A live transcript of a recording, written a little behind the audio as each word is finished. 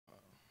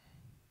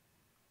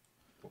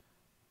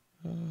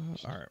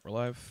All right, we're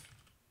live.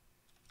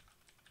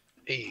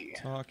 Hey.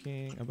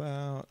 Talking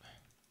about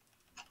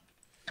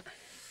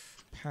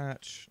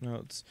patch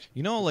notes.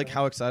 You know, like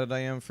how excited I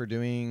am for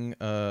doing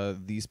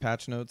these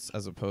patch notes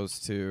as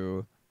opposed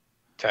to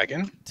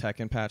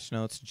Tekken? patch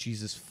notes.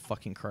 Jesus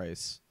fucking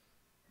Christ.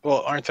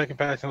 Well, aren't Tekken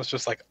patch notes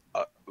just like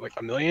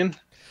a million?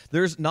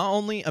 There's not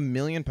only a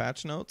million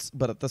patch notes,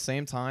 but at the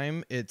same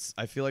time,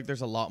 I feel like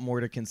there's a lot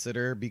more to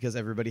consider because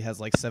everybody has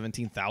like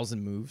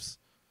 17,000 moves.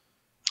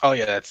 Oh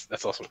yeah, that's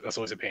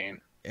always a pain.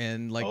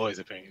 And like Always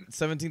a pain.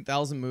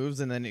 17,000 moves,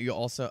 and then you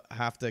also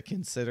have to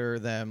consider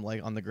them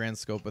like on the grand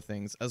scope of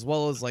things, as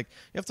well as like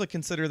you have to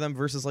consider them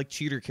versus like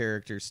cheater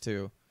characters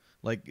too.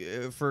 Like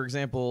for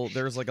example,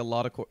 there's a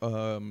lot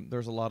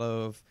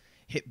of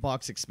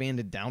hitbox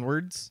expanded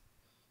downwards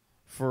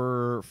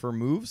for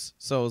moves.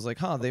 So I was like,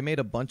 they made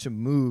a bunch of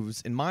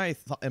moves in my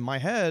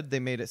head. They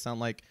made it sound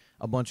like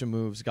a bunch of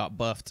moves got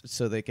buffed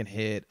so they can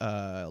hit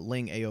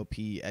Ling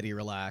AOP, Eddie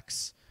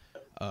Relax,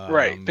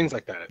 Right, things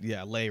like that.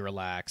 yeah, Lay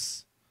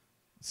Relax,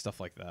 stuff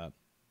like that.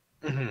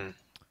 Mm-hmm.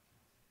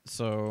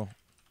 So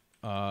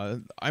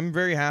I'm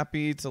very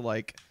happy to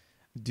like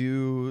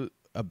do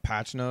a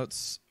patch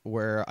notes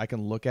where I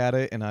can look at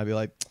it and I'd be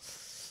like,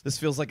 this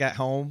feels like at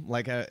home.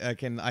 Like I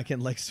can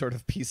like sort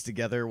of piece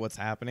together what's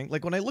happening.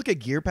 Like when I look at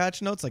gear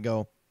patch notes, I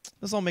go,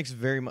 this all makes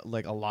very much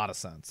like a lot of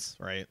sense,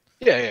 right?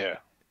 Yeah.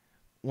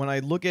 When I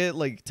look at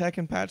like tech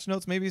and patch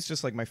notes, maybe it's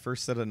just like my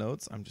first set of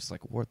notes. I'm just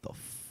like, what the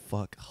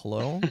fuck?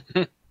 Hello?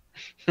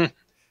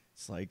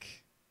 It's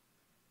like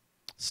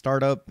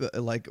startup,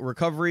 like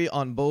recovery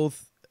on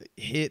both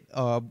hit.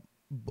 It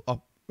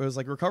was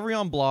like recovery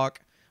on block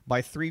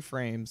by 3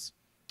 frames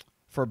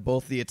for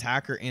both the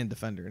attacker and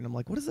defender, and I'm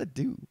like, what does that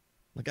do?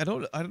 Like, I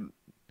don't.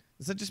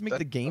 Does that just make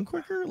the game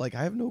quicker? Like,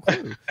 I have no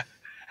clue.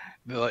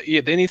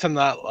 They need to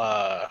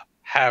not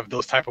have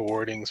those type of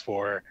wordings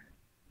for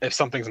if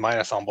something's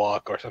minus on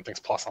block or something's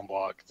plus on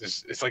block.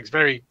 It's like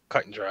very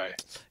cut and dry.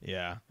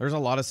 Yeah, there's a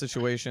lot of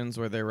situations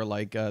where they were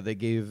like, they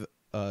gave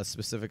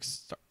specific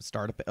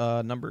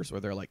startup numbers where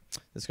they're like,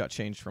 this got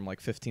changed from like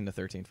 15 to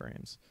 13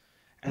 frames,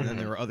 and then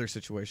there were other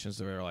situations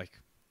where they're like,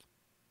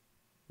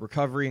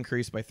 recovery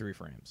increased by 3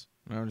 frames,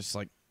 and I'm just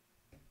like,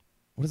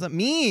 what does that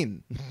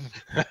mean?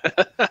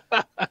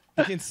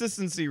 The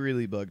consistency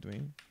really bugged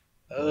me.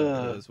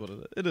 It is what it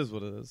is. It is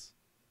what it is.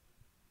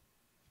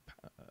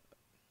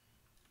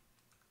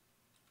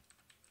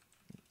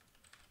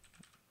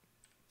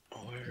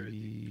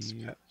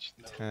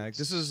 Tag.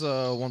 This is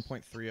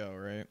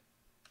 1.30, right?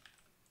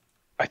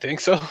 I think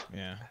so.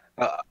 Yeah.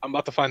 I'm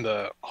about to find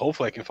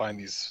hopefully I can find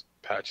these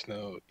patch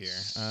notes. Here,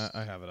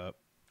 I have it up.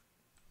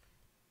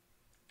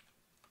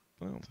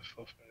 Boom.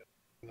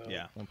 No.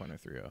 Yeah,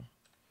 1.030.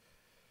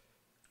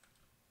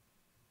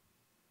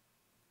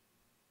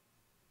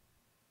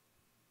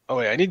 Oh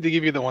wait, I need to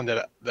give you the one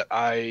that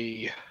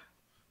I.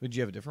 Did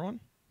you have a different one?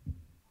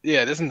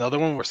 Yeah, there's another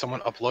one where someone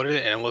uploaded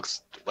it and it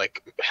looks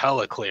like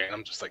hella clear, and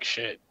I'm just like,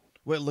 shit.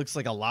 Well, it looks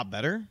like a lot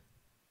better.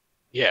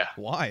 Yeah.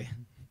 Why?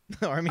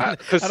 I mean, I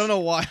don't know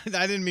why.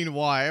 I didn't mean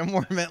why. I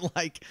more meant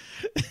like,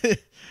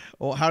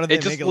 well, how did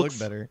they make it look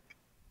better?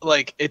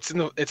 Like it's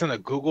in a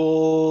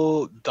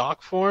Google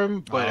Doc form,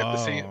 but at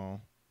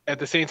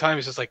the same time,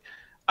 it's just like,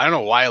 I don't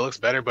know why it looks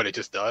better, but it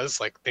just does.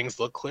 Like things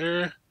look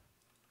clearer.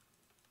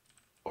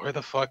 Where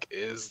the fuck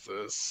is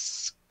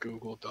this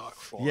Google Doc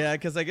form? Yeah,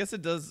 because I guess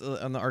it does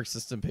on the Arc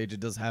system page. It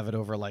does have it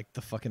over like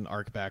the fucking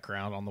Arc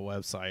background on the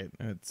website.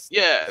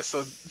 So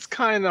it's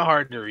kind of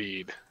hard to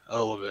read a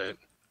little bit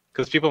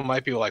because people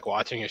might be like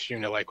watching a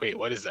stream. They're like, wait,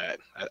 what is that?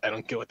 I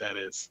don't get what that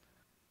is.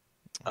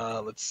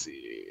 Let's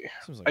see.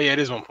 Like it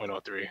is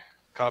 1.03.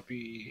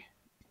 Copy.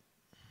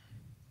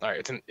 All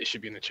right, it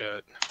should be in the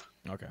chat.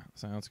 Okay,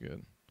 sounds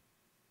good.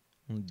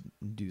 I'll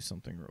do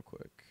something real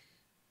quick.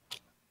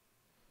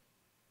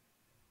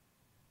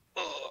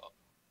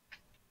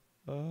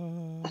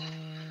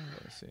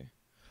 Let's see.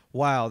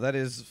 Wow, that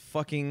is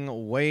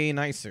fucking way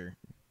nicer.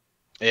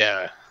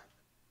 Yeah.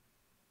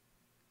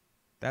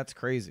 That's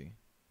crazy.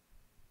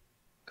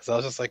 Because I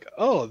was just like,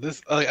 oh,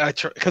 this.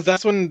 Because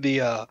that's when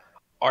the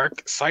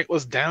Arc site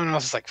was down, and I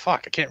was just like,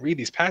 fuck, I can't read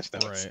these patch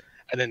notes. Right.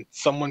 And then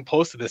someone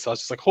posted this, so I was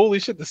just like, holy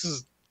shit, this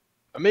is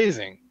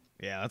amazing.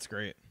 Yeah, that's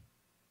great.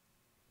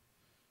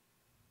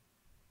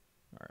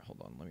 All right, hold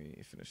on. Let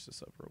me finish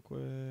this up real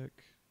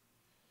quick.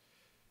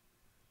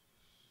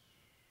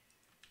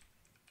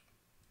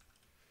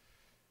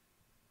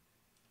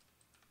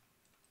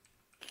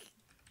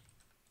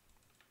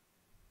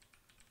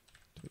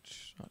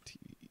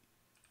 Twitch.tv.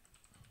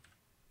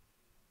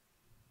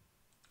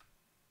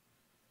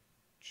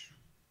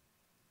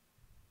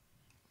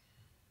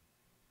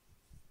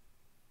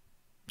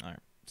 All right,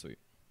 sweet.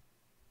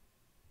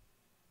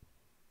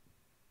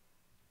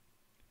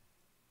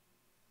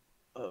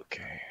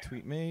 Okay.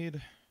 Tweet made.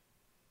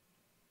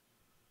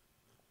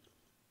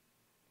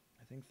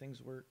 I think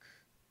things work.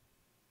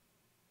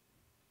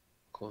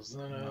 Close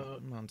that up.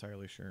 I'm not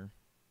entirely sure.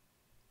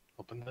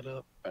 Open that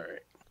up. All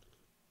right.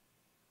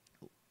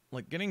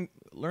 Like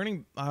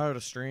learning how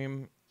to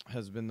stream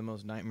has been the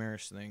most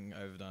nightmarish thing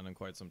I've done in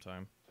quite some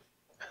time.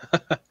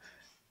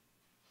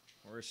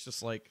 Or it's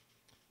just like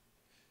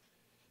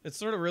it's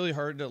sort of really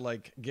hard to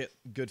like get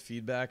good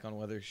feedback on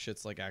whether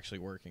shit's like actually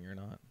working or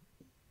not.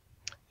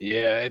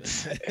 Yeah,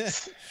 it's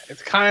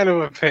kind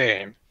of a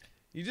pain.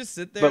 You just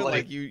sit there But like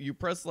like, you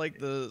press like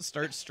the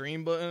start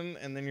stream button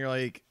and then you're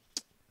like,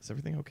 is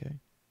everything okay?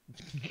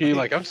 you're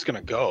like, I'm just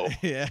gonna go.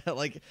 Yeah,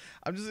 like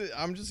I'm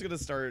just gonna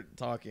start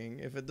talking.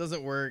 If it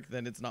doesn't work,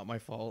 then it's not my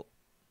fault.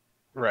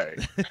 Right.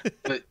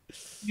 But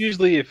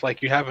usually, if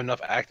like you have enough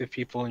active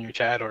people in your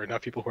chat or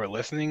enough people who are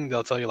listening,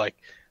 they'll tell you like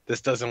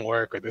this doesn't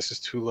work or this is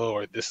too low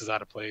or this is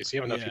out of place.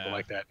 You have enough people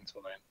like that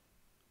until then.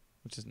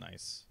 Which is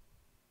nice.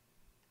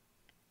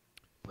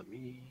 Let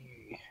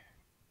me.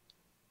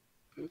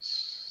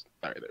 This.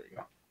 All right, there we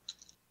go.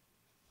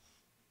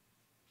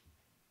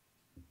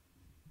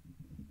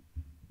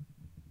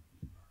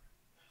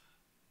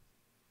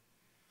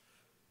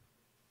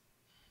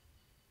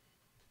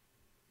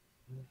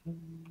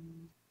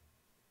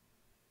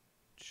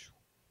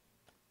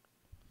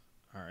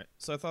 All right.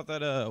 So I thought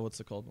that what's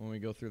it called? When we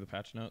go through the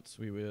patch notes,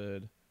 we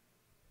would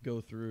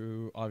go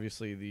through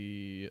obviously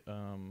the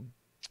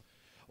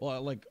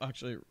well, like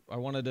actually I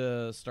wanted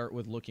to start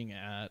with looking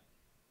at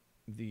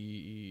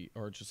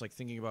or just like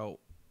thinking about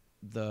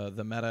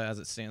the meta as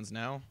it stands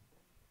now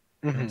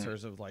in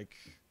terms of like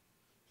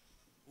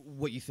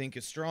what you think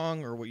is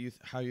strong or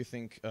how you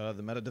think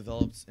the meta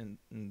develops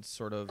in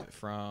sort of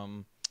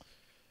from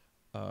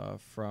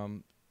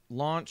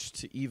launch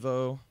to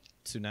Evo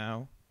to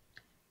now.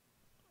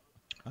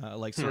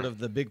 Like sort of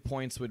the big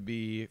points would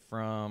be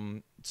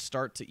from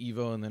start to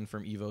Evo and then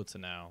from Evo to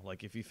now.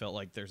 Like if you felt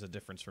like there's a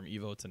difference from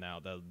Evo to now,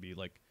 that would be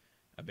like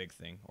a big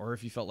thing. Or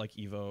if you felt like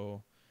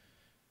Evo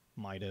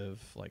might have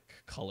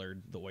like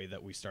colored the way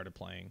that we started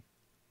playing.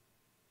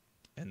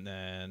 And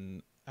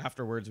then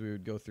afterwards we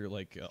would go through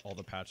like all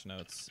the patch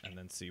notes and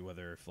then see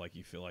whether if like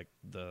you feel like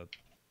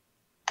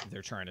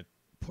they're trying to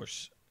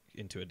push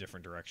into a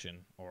different direction,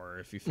 or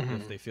if you feel,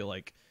 if they feel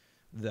like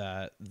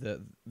that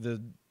the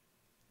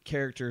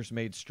characters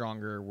made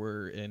stronger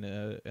were in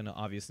an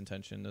obvious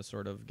intention to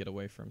sort of get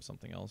away from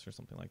something else or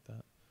something like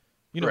that.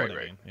 You know what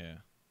I mean? Yeah.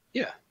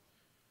 Yeah.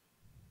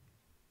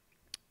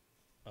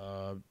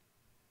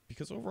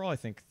 Because overall, I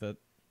think that,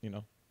 you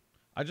know,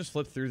 I just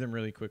flipped through them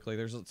really quickly.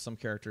 There's some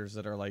characters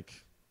that are like,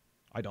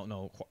 I don't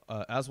know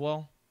as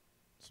well.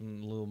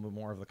 Some a little bit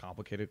more of the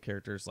complicated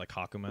characters like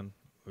Hakumen,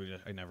 who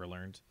I never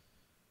learned.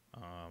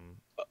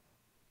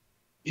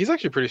 He's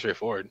actually pretty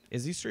straightforward.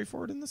 Is he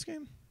straightforward in this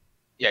game?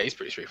 Yeah, he's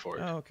pretty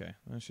straightforward. Oh, okay.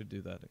 I should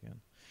do that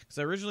again. Because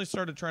I originally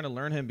started trying to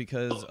learn him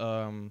because,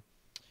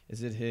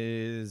 is it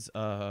his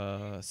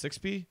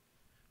 6P?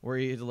 Where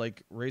he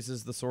like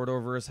raises the sword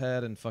over his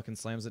head and fucking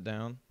slams it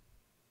down?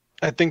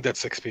 I think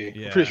that's 6P.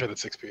 Yeah. I'm pretty sure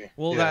that's 6P.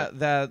 Well, yeah.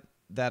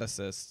 that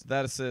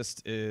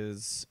assist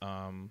is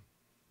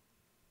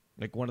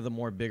like one of the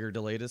more bigger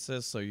delayed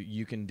assists. So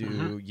you can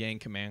do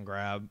yank command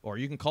grab, or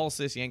you can call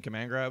assist yank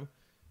command grab,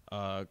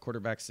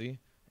 quarterback C,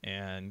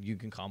 and you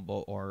can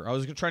combo. Or I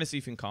was trying to see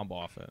if you can combo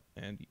off it,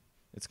 and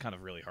it's kind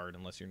of really hard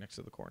unless you're next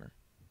to the corner.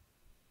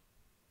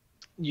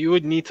 You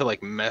would need to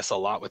like mess a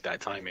lot with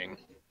that timing.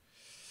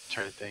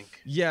 Trying to think.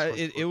 Yeah,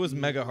 it was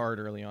mega hard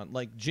early on.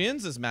 Like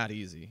Jin's is mad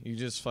easy. You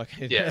just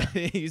fucking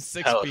he's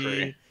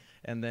 6P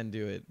and then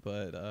do it.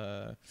 But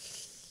I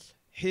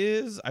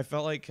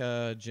felt like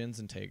Jin's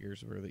and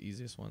Tager's were the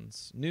easiest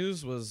ones.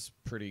 News was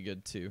pretty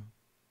good too.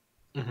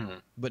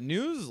 But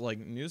News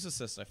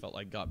assist I felt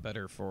like got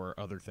better for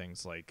other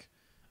things like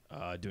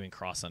doing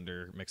cross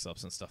under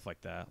mix-ups and stuff like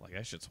that. Like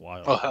that shit's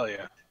wild. Oh hell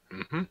yeah.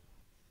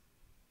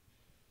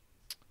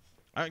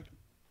 I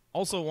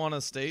also want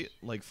to state,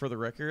 like, for the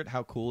record,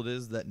 how cool it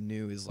is that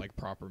New is like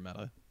proper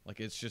meta. Like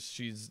it's just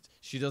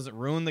she doesn't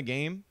ruin the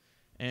game,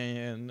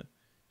 and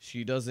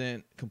she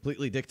doesn't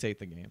completely dictate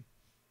the game.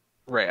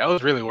 Right. I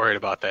was really worried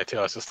about that too.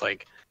 I was just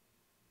like,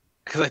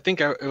 because I think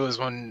it was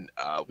when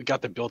we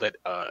got the build at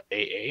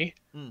AA.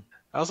 I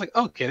was like,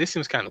 okay, this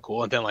seems kind of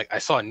cool. And then like I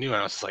saw New, and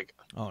I was just like,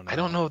 oh no, I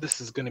don't know if this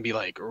is gonna be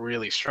like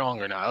really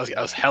strong or not.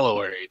 I was hella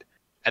worried.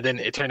 And then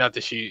it turned out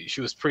that she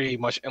was pretty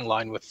much in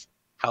line with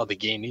how the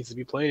game needs to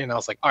be played, and I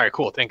was like, all right,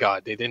 cool, thank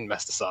God they didn't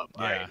mess this up.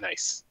 Yeah. All right,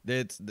 nice.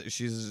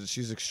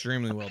 She's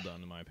extremely well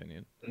done in my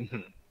opinion.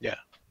 Yeah.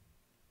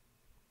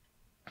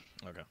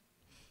 Okay.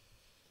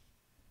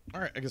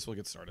 All right, I guess we'll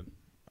get started.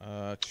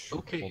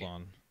 Okay. Hold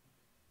on.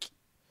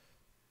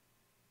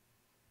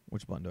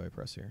 Which button do I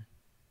press here?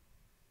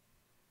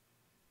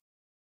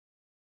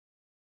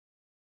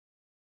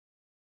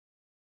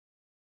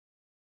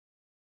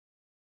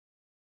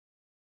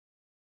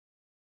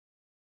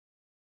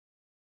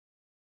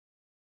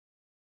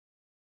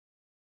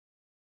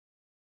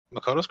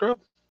 Makoto Scrub?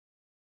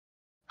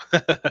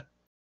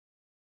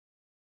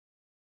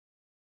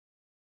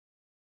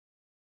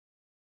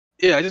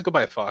 Yeah, I just go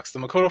by Fox. The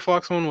Makoto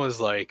Fox one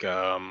was like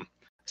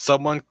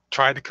someone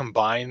tried to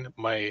combine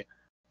my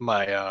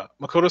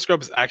Makoto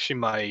Scrub is actually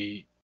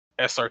my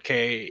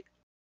SRK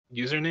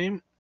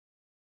username.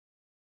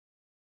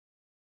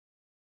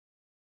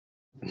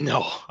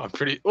 No, I'm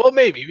pretty well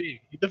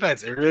maybe. It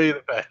depends. It really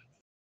depends.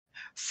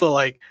 So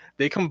like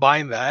they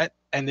combined that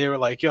and they were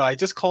like, yo, I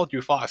just called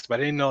you Fox, but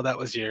I didn't know that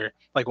was your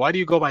like why do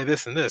you go by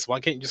this and this? Why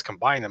can't you just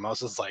combine them? I was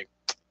just like,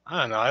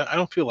 I don't know, I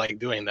don't feel like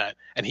doing that.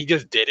 And he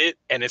just did it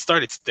and it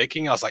started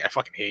sticking. I was like, I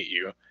fucking hate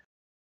you.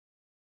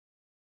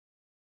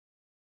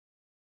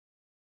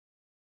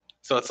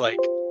 So it's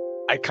like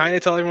I kinda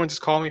tell everyone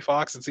just call me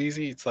Fox, it's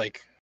easy, it's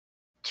like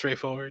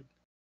straightforward.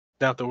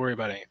 Don't have to worry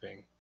about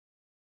anything.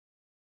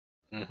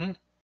 Hmm.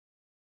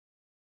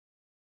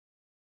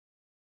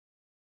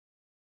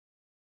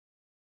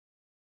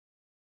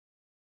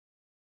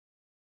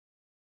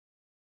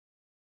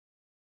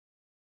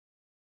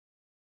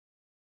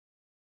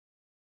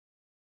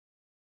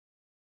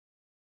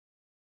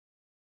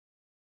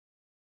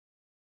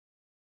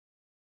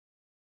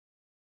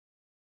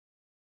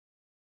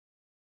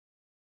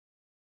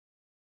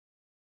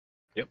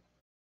 Yep.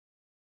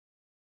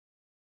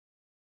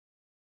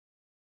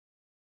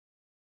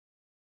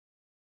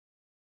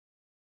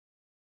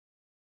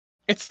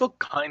 It still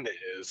kinda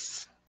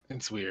is.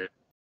 It's weird.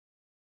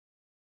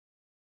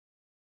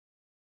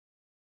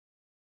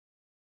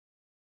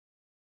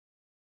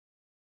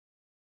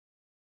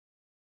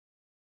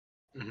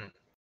 Hmm.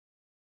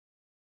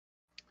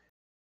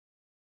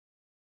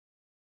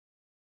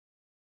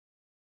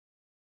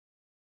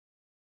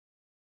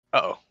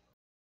 Uh-oh.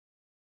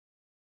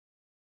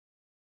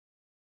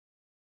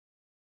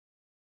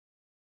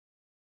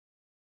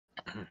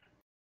 Mhm.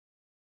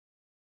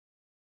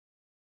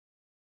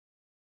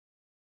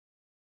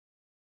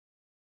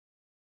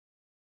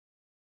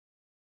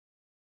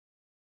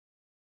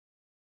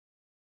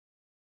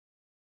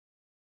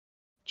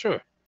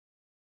 Sure.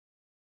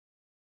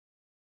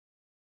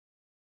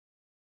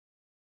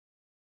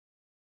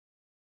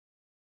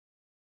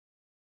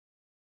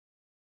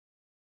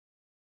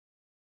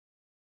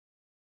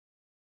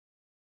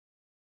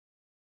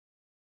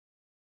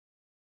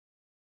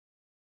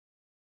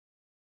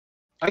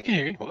 I can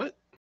hear you. What?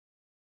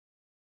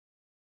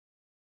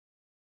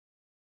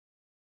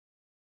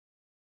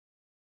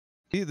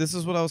 See, this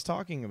is what I was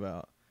talking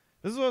about.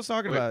 This is what I was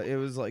talking Wait. about. It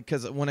was like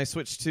because when I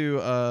switched to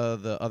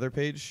the other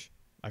page,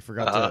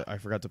 Uh-huh. I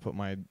forgot to put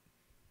my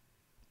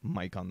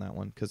mic on that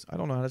one because I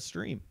don't know how to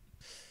stream.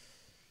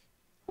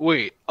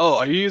 Wait. Oh,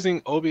 are you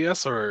using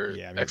OBS or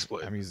Yeah,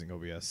 XSplit? I'm using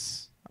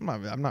OBS. I'm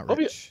not OBS.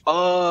 rich.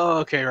 Oh,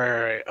 okay,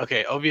 right.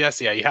 Okay,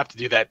 OBS. Yeah, you have to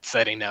do that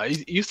setting now.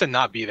 It used to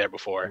not be there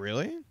before.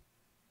 Really?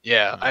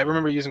 Yeah, I Oh,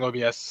 remember using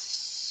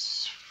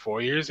OBS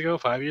 4 years ago,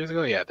 5 years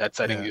ago. Yeah, that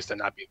setting yeah. used to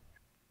not be.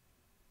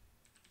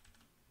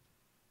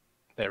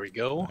 There we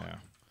go. Yeah.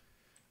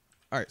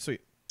 All right,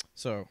 sweet.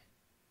 So,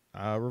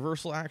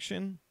 reversal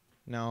action.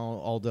 Now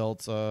all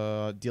dealt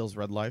deals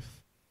red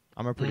life.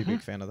 I'm a pretty Hmm.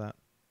 big fan of that.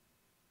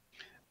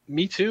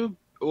 Me too.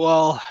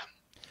 Well,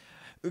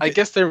 I Okay.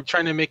 guess they're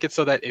trying to make it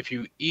so that if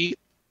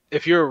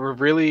you're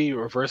really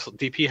reversal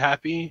DP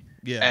happy,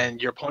 Yeah.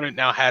 and your opponent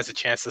now has a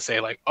chance to say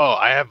like, oh,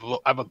 I have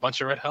a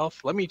bunch of red health.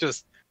 Let me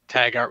just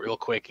tag out real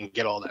quick and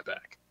get all that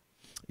back.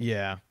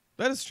 Yeah,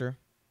 that is true.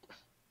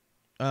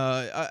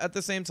 At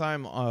the same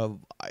time,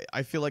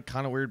 I feel like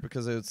kind of weird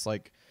because it's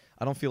like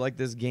I don't feel like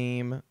this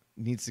game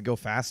needs to go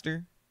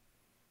faster,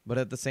 but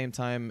at the same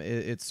time,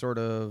 it's sort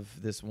of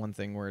this one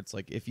thing where it's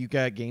like if you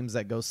got games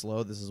that go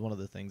slow, this is one of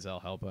the things that'll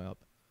help out.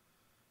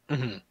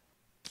 Hmm.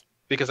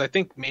 Because I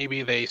think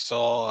maybe they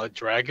saw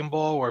Dragon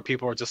Ball where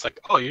people were just like,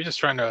 oh, you're just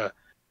trying to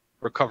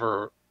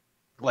recover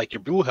like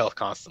your blue health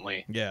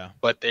constantly. Yeah,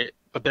 But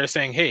they're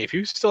saying, hey, if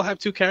you still have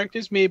two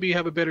characters, maybe you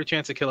have a better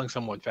chance of killing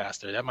someone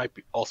faster. That might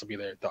also be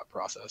their thought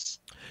process.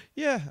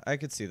 yeah, I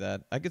could see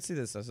that. I could see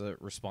this as a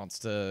response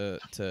to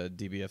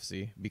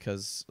DBFC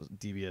because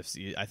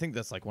DBFC. I think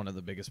that's like one of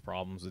the biggest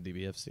problems with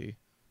DBFC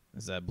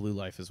is that blue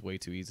life is way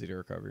too easy to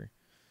recover.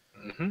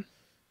 Hmm.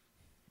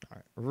 All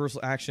right,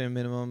 reversal action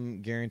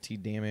minimum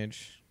guaranteed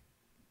damage.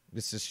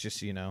 This is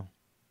just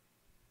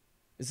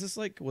Is this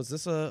like was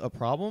this a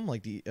problem?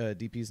 Like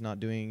DP's not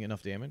doing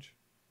enough damage?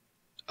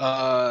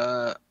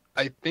 Uh,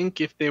 I think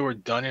if they were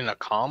done in a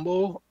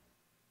combo,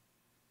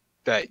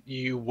 that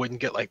you wouldn't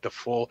get like the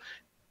full,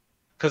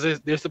 because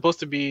they're supposed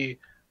to be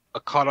a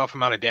cutoff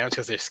amount of damage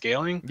because they're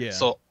scaling. Yeah.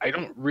 So I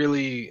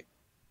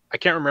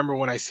can't remember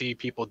when I see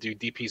people do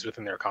DPs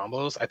within their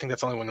combos. I think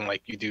that's only when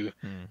like you do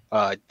Hmm.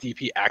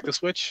 DP active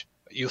switch.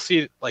 You'll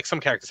see like some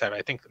characters have it.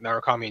 I think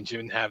Narukami and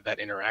Jun have that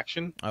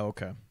interaction, Oh,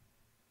 okay.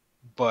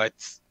 but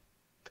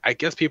I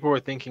guess people were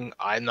thinking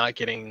I'm not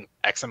getting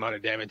X amount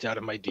of damage out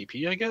of my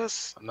DP. I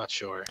guess I'm not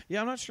sure.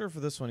 Yeah, I'm not sure for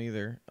this one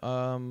either.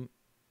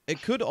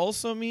 It could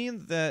also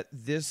mean that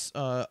this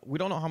we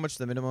don't know how much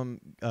the minimum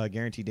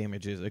guaranteed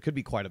damage is. It could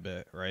be quite a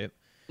bit, right?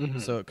 Hmm.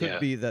 So it could Yeah.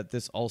 be that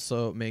this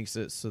also makes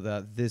it so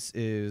that this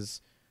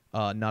is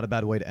not a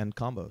bad way to end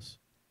combos.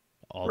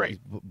 All Right. these,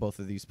 both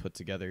of these put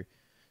together.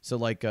 So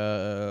like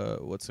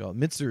what's it called?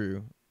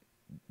 Mitsuru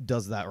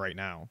does that right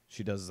now.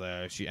 She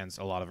ends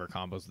a lot of her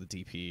combos with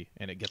DP,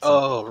 and it gets them.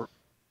 Oh,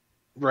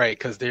 right.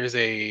 Because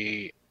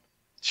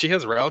she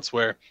has routes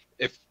where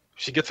if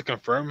she gets a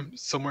confirm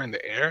somewhere in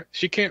the air,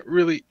 she can't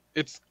really.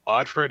 It's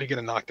odd for her to get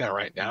a knockdown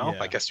right now.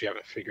 I Yeah. guess we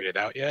haven't figured it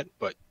out yet,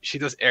 but she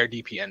does air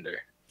DP ender.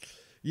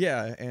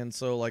 Yeah, and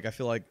so like I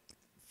feel like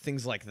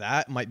things like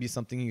that might be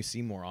something you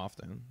see more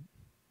often.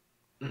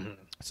 Mm-hmm.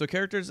 So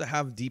characters that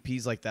have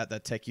DPs like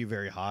that take you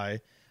very high.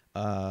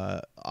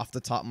 Off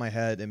the top of my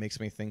head, it makes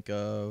me think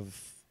of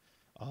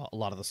a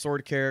lot of the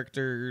sword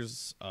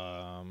characters.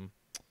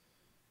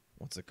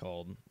 What's it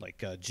called?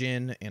 Like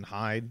Jin and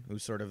Hyde, who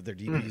sort of their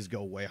DPs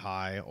go way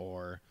high.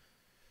 Or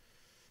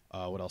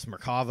what else?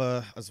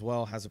 Merkava as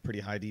well has a pretty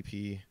high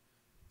DP.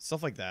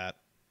 Stuff like that.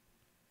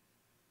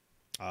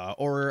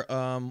 Or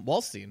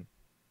Wallstein.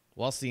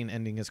 Wallstein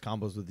ending his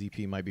combos with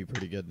DP might be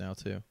pretty good now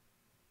too.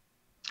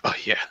 Oh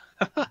yeah.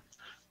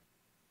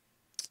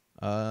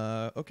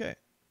 Okay.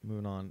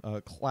 Moving on.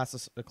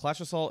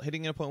 Clash Assault.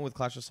 Hitting an opponent with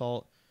Clash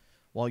Assault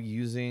while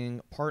using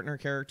partner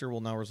character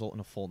will now result in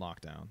a full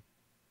knockdown.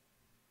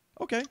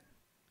 Okay.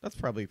 That's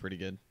probably pretty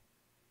good.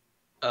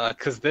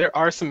 Because there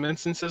are some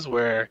instances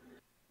where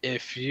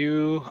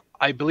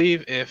I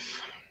believe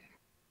if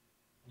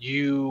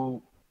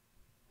you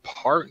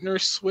partner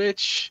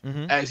switch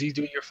as you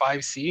do your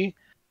 5C,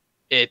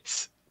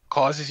 it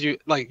causes you,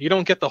 like, you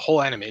don't get the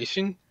whole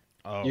animation.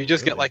 Oh, you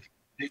just really? get like,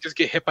 you just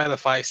get hit by the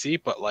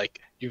 5C, but like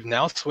you've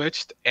now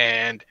switched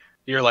and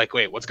you're like,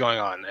 wait, what's going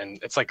on? And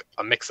it's like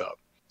a mix up.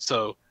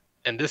 So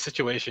in this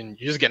situation,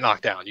 you just get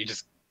knocked down.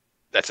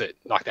 That's it,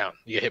 knocked down.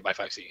 You get hit by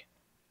 5C.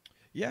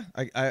 Yeah,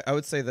 I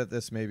would say that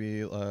this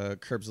maybe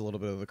curbs a little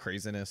bit of the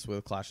craziness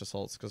with Clash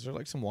Assaults because there's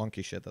like some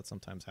wonky shit that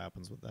sometimes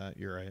happens with that.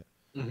 You're right.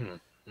 Mm-hmm.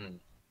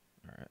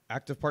 All right.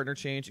 Active partner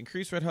change.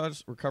 Increase Red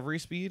Hot's recovery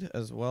speed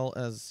as well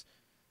as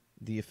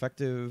the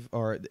effective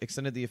or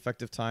extended the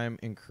effective time.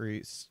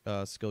 Increase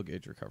skill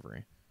gauge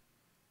recovery.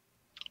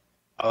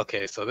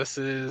 Okay, so this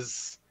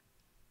is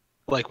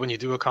like when you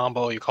do a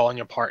combo, you call in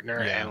your partner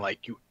and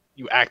like you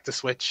act to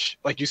switch,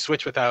 like you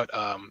switch without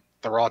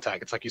the raw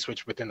attack. It's like you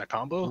switch within the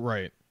combo.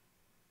 Right.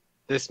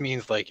 This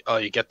means like, oh,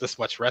 you get this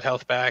much red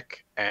health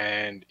back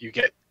and you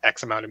get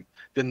X amount of,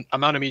 the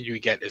amount of meter you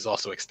get is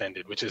also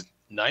extended, which is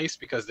nice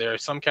because there are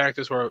some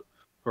characters who are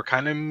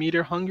kind of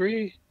meter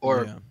hungry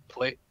or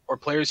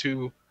players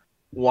who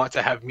want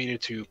to have meter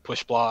to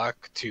push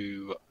block,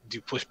 to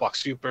do push block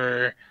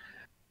super.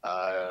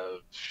 I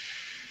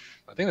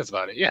think that's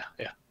about it. Yeah,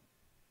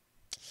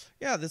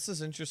 this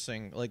is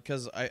interesting. Like,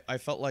 because I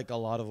felt like a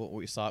lot of what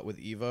we saw with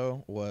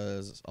Evo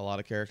was a lot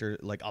of character,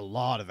 like a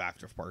lot of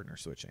active partner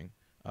switching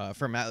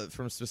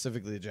from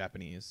specifically the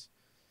Japanese.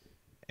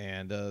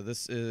 And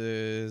this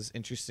is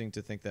interesting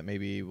to think that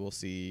maybe we'll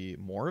see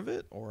more of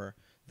it, or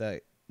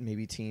that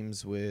maybe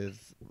teams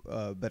with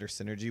better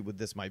synergy with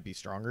this might be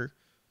stronger.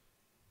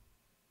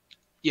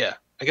 Yeah,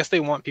 I guess they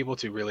want people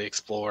to really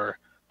explore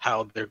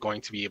how they're going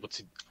to be able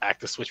to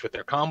active switch with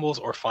their combos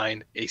or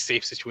find a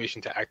safe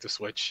situation to active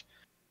switch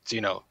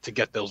to, to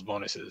get those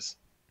bonuses.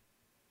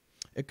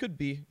 It could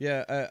be.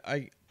 Yeah,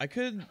 I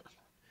could.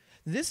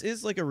 This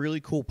is like a really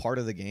cool part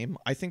of the game.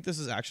 I think this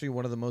is actually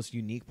one of the most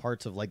unique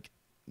parts of like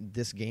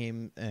this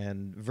game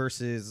and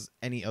versus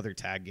any other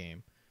tag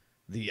game.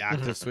 The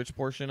active switch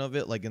portion of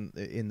it, like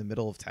in the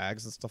middle of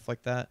tags and stuff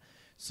like that.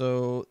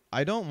 So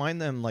I don't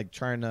mind them like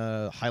trying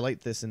to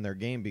highlight this in their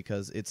game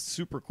because it's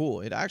super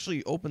cool. It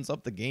actually opens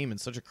up the game in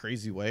such a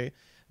crazy way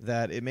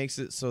that it makes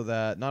it so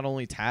that not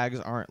only tags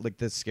aren't like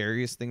the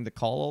scariest thing to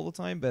call all the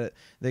time, but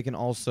they can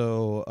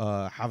also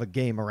have a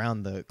game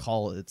around the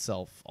call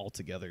itself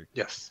altogether.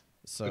 Yes.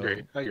 So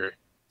I agree.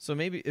 So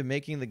maybe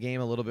making the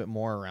game a little bit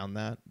more around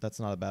that's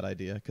not a bad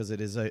idea because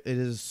it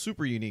is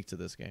super unique to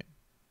this game.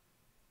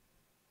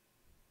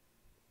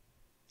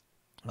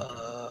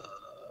 Okay.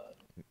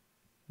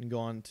 You can go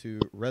on to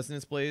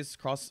Resonance Blaze.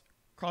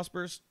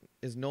 Crossburst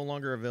is no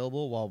longer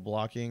available while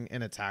blocking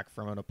an attack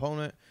from an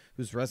opponent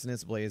whose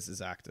Resonance Blaze is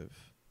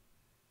active.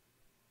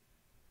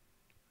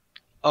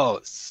 Oh,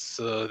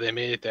 so they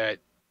made it that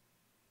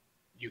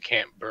you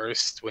can't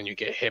burst when you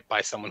get hit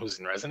by someone who's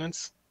in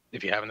resonance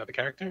if you have another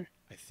character?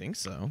 I think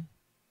so.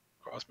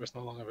 Crossburst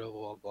no longer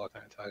available while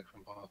blocking an attack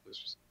from opponent.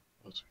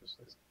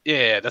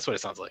 Yeah, that's what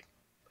it sounds like.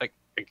 Like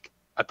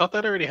I thought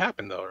that already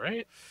happened though,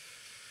 right?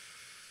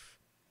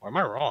 Or am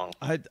I wrong?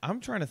 I'm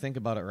trying to think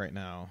about it right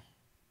now.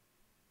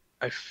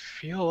 I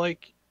feel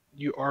like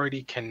you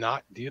already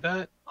cannot do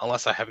that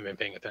unless I haven't been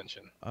paying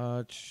attention.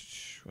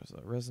 What's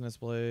that? Resonance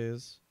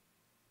Blaze.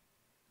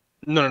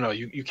 No.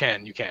 You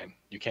can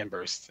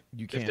burst.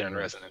 You can if they're in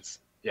burst. resonance.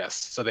 Yes.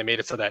 So they made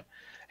it so that,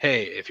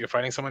 hey, if you're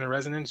fighting someone in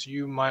resonance,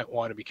 you might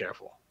want to be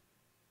careful.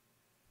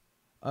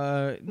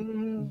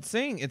 It's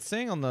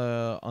saying on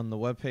the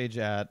webpage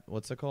at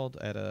what's it called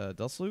at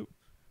Dustloop,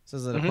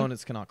 says that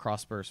opponents cannot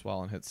cross burst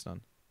while in hit stun.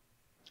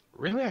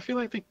 Really? I feel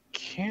like they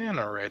can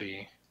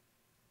already.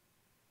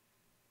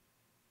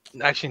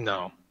 Actually,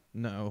 no.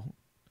 No.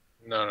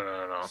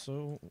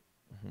 So,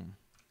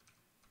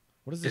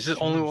 what is this? Is it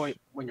only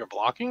when you're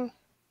blocking?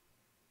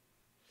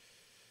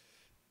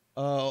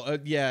 Oh,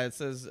 yeah. It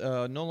says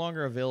no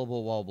longer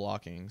available while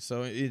blocking.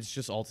 So it's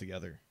just all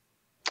together.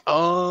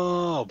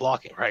 Oh,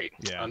 blocking, right?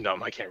 Yeah. I'm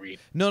dumb. I can't read.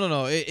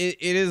 No. It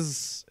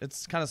is.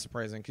 It's kind of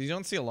surprising because you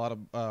don't see a lot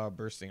of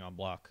bursting on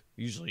block.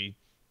 Usually,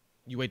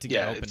 you wait to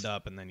get opened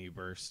up and then you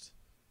burst.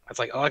 It's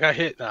like, oh, I got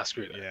hit. Nah,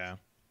 screw that. Yeah.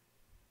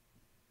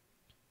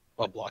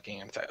 while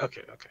blocking and attack.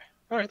 Okay, okay.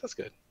 All right, that's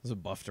good. There's a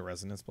buff to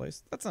resonance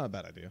place. That's not a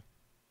bad idea.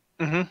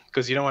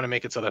 Because you don't want to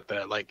make it so that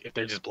if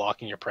they're just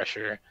blocking your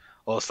pressure,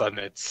 all of a sudden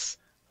it's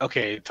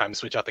okay, time to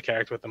switch out the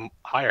character with the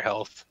higher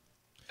health,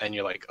 and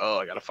you're like, oh,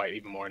 I gotta fight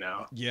even more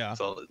now. Yeah.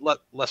 So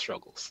less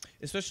struggles.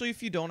 Especially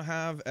if you don't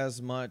have as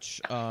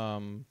much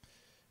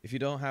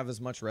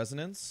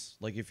resonance,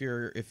 like if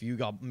you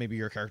got maybe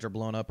your character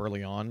blown up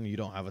early on and you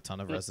don't have a ton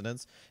of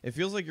resonance, it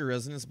feels like your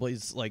resonance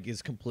blaze like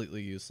is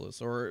completely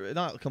useless, or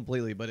not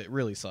completely, but it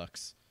really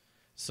sucks.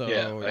 So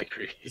yeah, I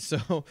agree.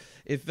 So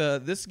if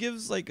this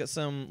gives like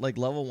some like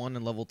level 1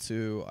 and level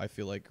 2, I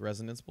feel like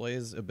resonance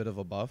blaze a bit of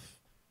a buff,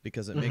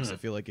 because it makes it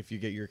feel like if you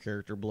get your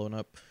character blown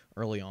up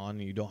early on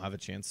and you don't have a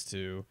chance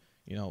to,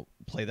 you know,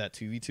 play that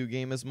 2v2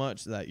 game as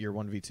much, that your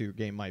 1v2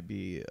 game might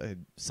be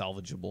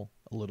salvageable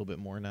a little bit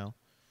more now.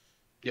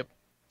 Yep.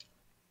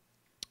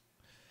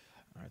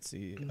 All right, let's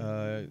see.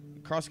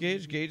 Cross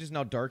gauge. Gauge is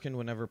now darkened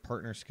whenever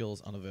partner skill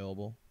is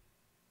unavailable.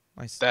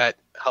 Nice. That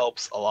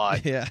helps a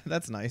lot. Yeah,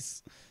 that's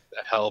nice.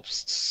 That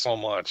helps so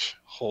much.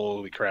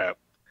 Holy crap.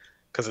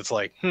 Because it's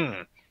like,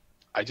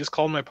 I just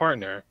called my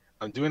partner.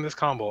 I'm doing this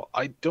combo.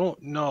 I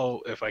don't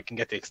know if I can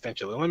get the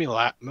extension. Let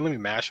me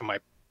mash on my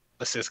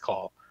assist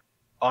call.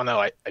 Oh no,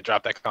 I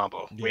dropped that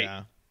combo.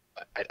 Yeah.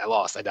 Wait, I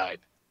lost. I died.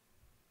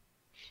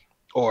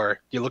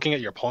 Or you're looking at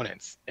your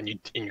opponents and you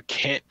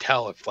can't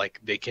tell if like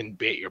they can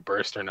bait your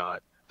burst or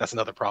not. That's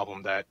another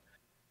problem that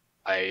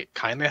I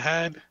kind of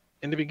had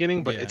in the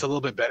beginning, but it's a little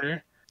bit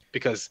better,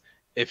 because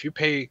if you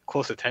pay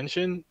close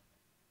attention,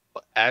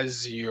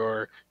 as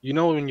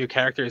when your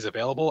character is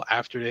available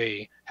after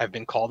they have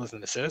been called as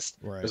an assist,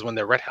 is when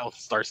their red health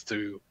starts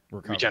to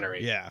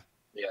regenerate. Yeah.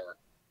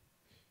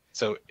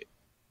 So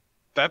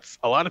that's,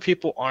 a lot of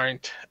people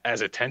aren't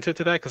as attentive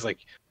to that, because like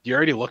you're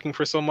already looking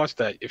for so much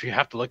that if you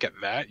have to look at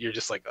that, you're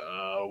just like,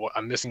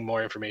 I'm missing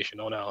more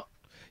information. Oh no.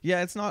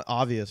 Yeah, it's not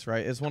obvious,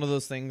 right? It's one of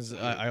those things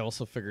I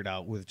also figured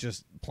out with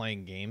just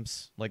playing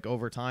games. Like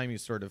over time, you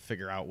sort of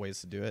figure out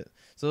ways to do it.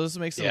 So this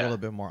makes it a little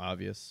bit more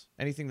obvious.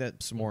 Anything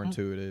that's more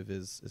intuitive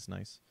is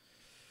nice.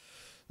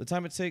 The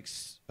time it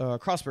takes,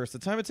 crossburst. The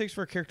time it takes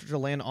for a character to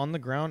land on the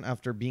ground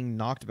after being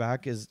knocked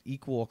back is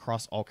equal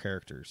across all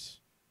characters.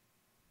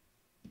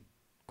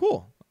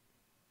 Cool.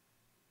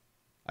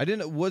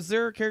 Was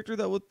there a character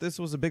that this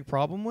was a big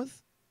problem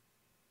with?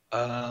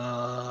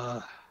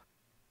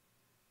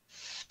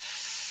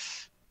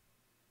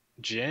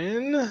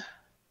 Jin?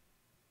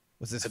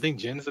 I think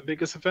Jin's the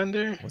biggest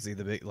offender. Was he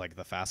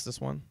the fastest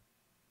one?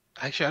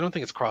 Actually, I don't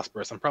think it's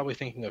crossburst. I'm probably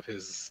thinking of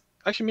his.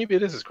 Actually, maybe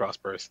it is his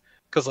crossburst,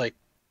 because like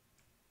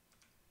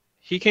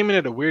he came in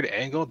at a weird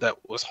angle that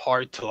was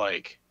hard to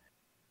like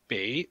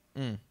bait,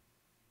 and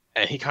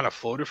he kind of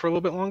floated for a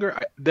little bit longer.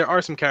 There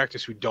are some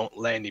characters who don't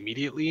land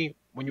immediately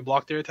when you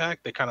block their attack.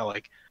 They kind of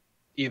like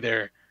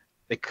either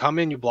they come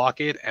in, you block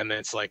it, and then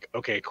it's like,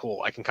 okay,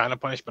 cool, I can kind of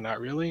punish, but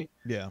not really.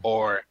 Yeah.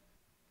 Or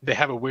they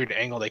have a weird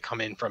angle they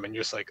come in from, and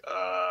you're just like,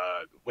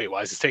 wait,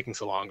 why is this taking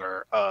so long?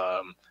 Or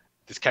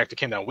this character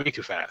came down way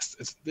too fast.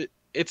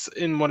 It's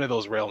in one of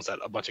those realms that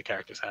a bunch of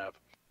characters have.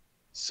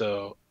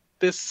 So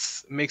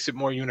this makes it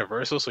more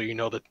universal, so you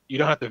know that you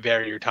don't have to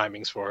vary your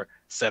timings for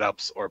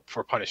setups or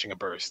for punishing a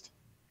burst.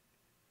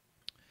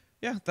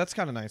 Yeah, that's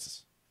kind of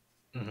nice.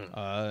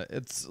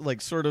 It's like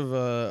sort of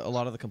a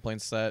lot of the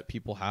complaints that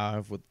people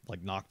have with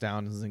like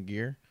knockdowns in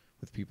gear,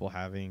 with people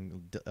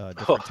having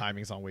different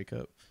timings on wake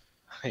up.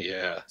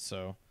 Yeah.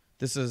 So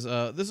this is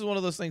one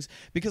of those things,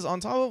 because on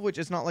top of which,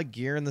 it's not like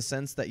gear in the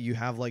sense that you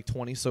have like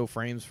 20 so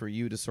frames for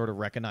you to sort of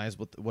recognize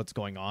what's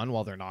going on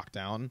while they're knocked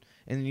down,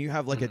 and you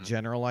have like a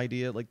general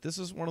idea. Like this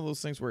is one of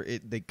those things where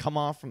they come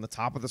off from the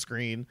top of the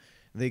screen,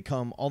 they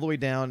come all the way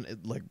down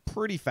like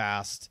pretty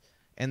fast,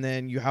 and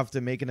then you have to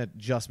make an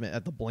adjustment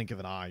at the blink of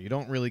an eye. You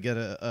don't really get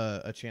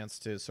a chance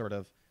to sort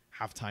of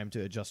have time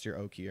to adjust your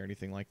Oki or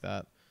anything like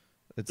that.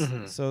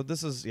 So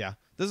this is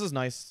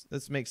nice.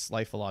 This makes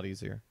life a lot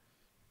easier.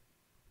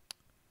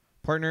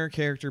 Partner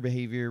character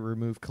behavior,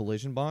 remove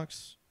collision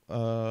box.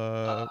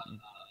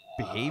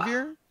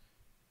 Behavior?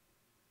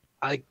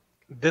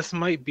 This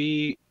might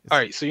be all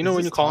right. So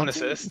when you call an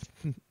assist.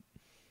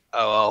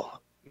 Oh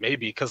well,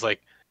 maybe, because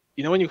like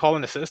when you call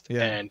an assist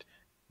and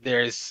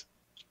there's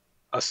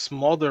a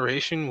small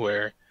duration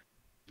where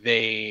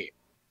they're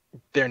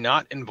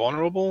not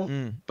invulnerable,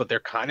 but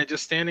they're kind of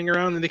just standing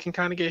around and they can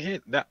kind of get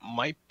hit. That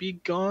might be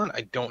gone.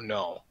 I don't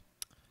know.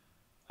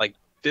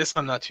 This,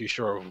 I'm not too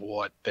sure of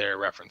what they're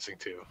referencing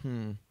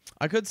to.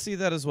 I could see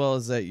that as well,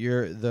 as that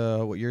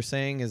what you're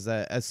saying is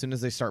that as soon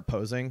as they start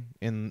posing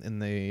in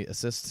the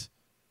assist,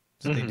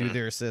 so they do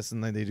their assist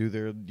and then they do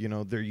their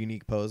their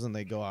unique pose and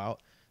they go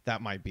out,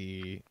 that might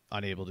be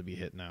unable to be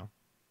hit now.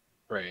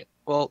 Right.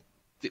 Well,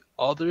 the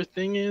other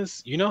thing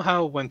is,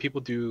 how when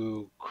people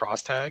do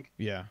cross tag,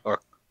 when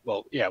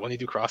they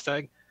do cross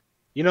tag,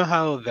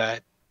 how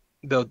that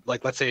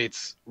let's say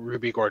it's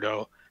Ruby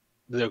Gordeau,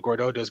 the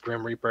Gordeau does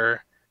Grim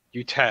Reaper.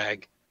 You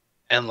tag,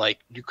 and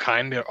you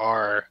kind of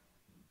are.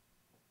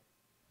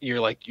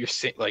 You're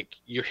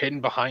hidden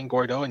behind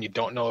Gordeau, and you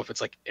don't know if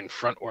it's in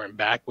front or in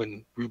back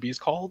when Ruby is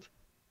called.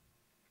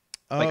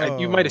 Like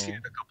you might have seen Oh,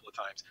 it a couple of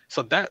times.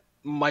 So that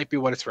might be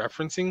what it's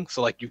referencing.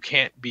 So like you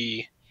can't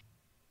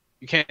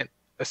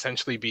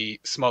essentially be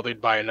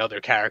smothered by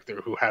another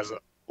character who has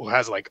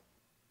like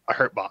a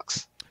hurt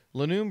box.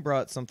 Lanoom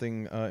brought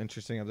something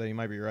interesting up that you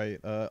might be right.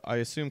 I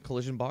assume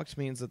collision box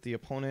means that the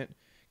opponent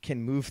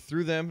can move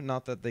through them,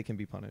 not that they can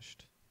be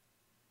punished.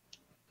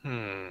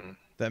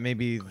 That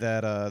maybe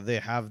that they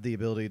have the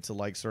ability to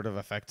like sort of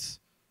affect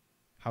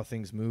how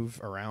things move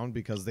around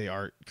because they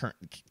are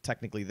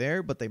technically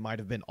there, but they might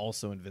have been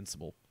also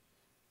invincible.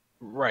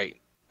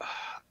 Right.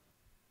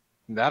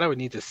 That I would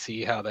need to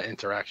see how the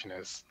interaction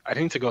is. I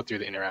need to go through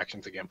the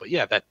interactions again, but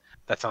yeah, that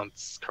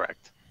sounds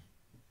correct.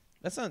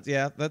 That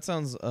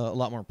sounds a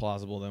lot more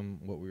plausible than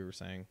what we were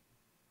saying.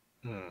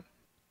 Hmm.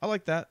 I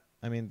like that.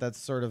 I mean, that's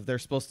sort of they're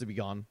supposed to be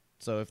gone.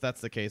 So if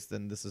that's the case,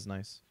 then this is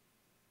nice.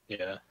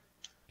 Yeah.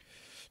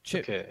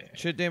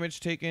 Chit damage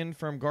taken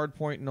from guard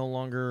point no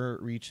longer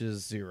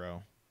reaches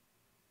 0.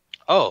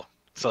 Oh,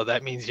 so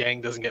that means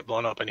Yang doesn't get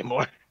blown up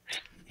anymore.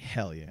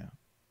 Hell yeah.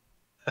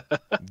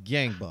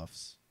 Gang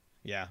buffs.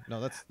 Yeah, no,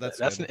 that's That's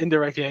good. an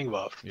indirect Yang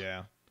buff.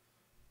 Yeah.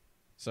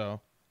 So,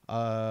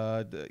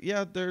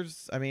 yeah,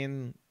 I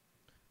mean,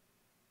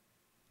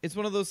 it's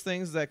one of those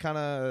things that kind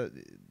of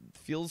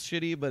feels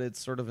shitty, but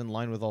it's sort of in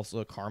line with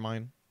also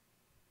Carmine,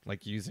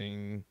 like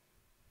using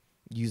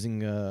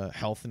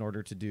health in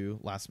order to do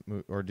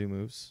do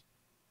moves.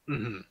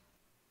 Mm-hmm.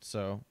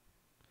 So,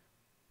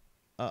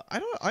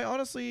 I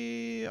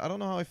honestly don't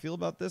know how I feel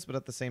about this, but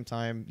at the same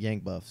time, Yang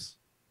buffs.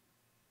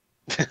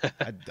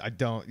 I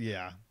don't.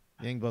 Yeah,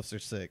 Yang buffs are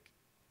sick.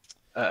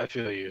 I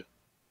feel you.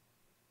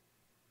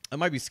 It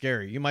might be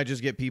scary. You might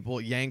just get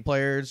people, Yang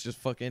players, just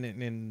fucking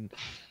in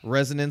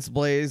Resonance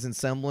Blaze and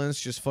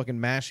Semblance, just fucking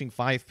mashing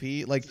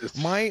 5P. Like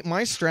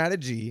my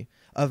strategy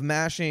of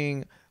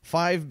mashing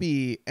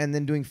 5B and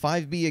then doing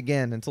 5B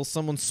again until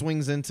someone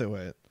swings into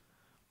it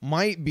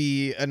might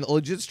be a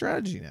legit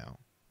strategy now.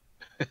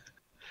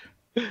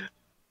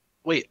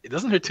 Wait,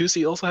 doesn't her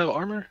 2C also have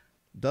armor?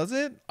 Does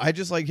it? I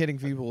just like hitting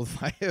people with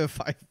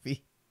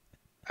 5B.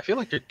 I feel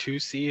like her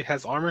 2C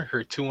has armor.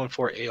 Her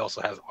 214A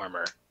also has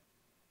armor.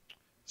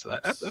 So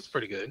that's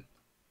pretty good.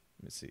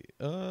 Let me see.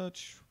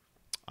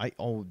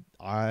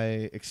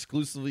 I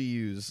exclusively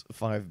use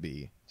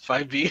 5B.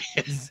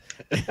 5B.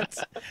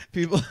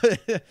 People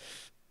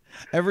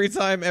every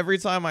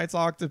time I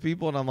talk to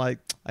people and I'm like,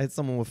 I had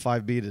someone with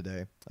 5B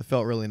today. I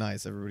felt really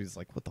nice. Everybody's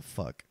like, what the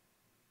fuck?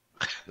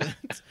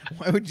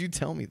 Why would you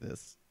tell me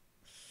this?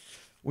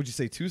 Would you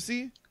say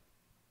 2C?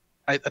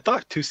 I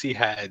thought 2C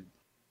had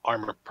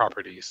armor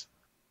properties.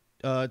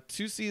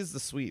 2C is the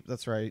sweep.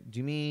 That's right. Do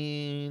you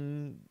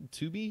mean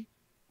 2B?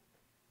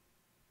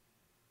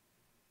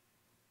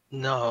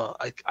 No,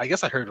 I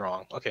guess I heard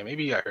wrong. Okay,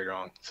 maybe I heard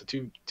wrong. So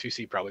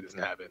 2C probably doesn't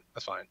have it.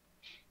 That's fine.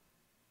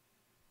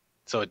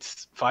 So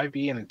it's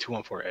 5B and then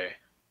 214A.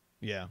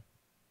 Yeah.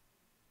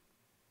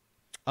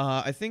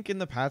 I think in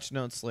the patch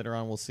notes later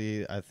on we'll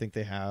see. I think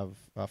they have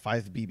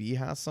 5BB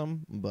has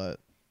some, but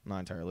not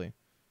entirely.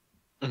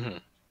 Mm-hmm.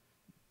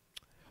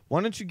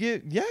 Why don't you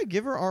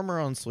give her armor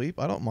on sweep?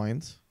 I don't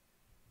mind.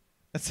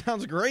 That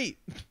sounds great.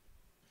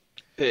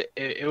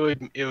 It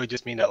would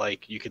just mean that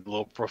like you could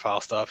low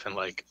profile stuff and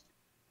like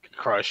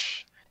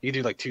crush. You could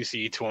do like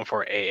 2C,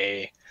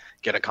 214AA,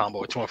 get a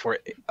combo with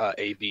 214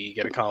 AB,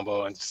 get a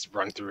combo and just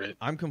run through it.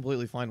 I'm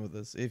completely fine with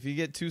this. If you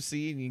get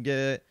 2C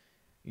and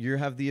you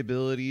have the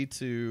ability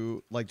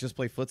to like just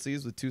play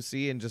footsies with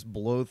 2C and just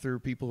blow through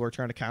people who are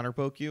trying to counter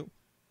poke you,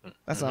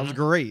 that sounds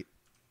great.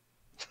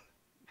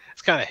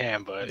 It's kind of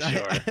ham, but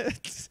sure.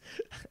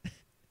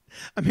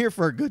 I'm here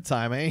for a good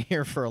time. I ain't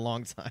here for a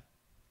long time.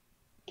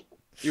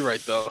 You're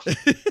right, though.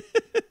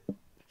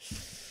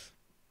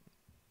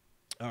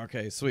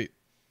 Okay, sweet.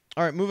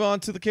 All right, move on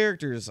to the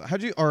characters.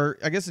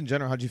 I guess in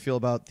general, how'd you feel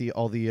about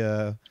all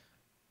the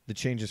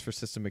changes for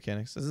system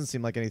mechanics? Doesn't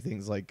seem like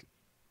anything's like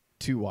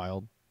too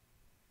wild.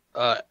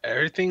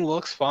 Everything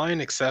looks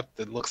fine, except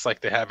it looks like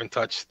they haven't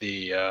touched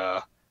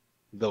the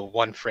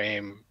one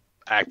frame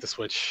active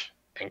switch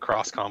and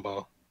cross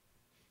combo.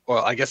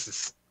 Well, I guess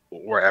it's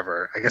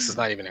wherever. I guess it's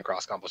not even in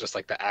cross combo. It's just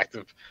like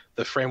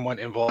the frame one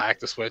invul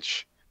active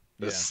switch.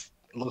 This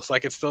looks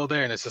like it's still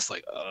there, and it's just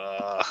like,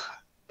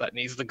 that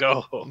needs to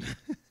go.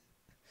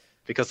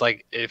 Because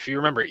like if you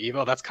remember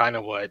Evo, that's kind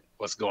of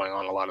what's going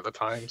on a lot of the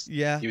times.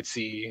 Yeah. You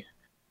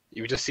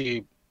would just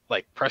see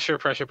like pressure,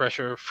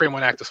 frame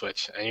one active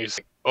switch, and you're just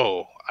like,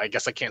 oh, I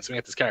guess I can't swing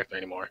at this character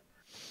anymore.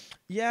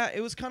 Yeah,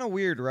 it was kind of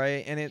weird,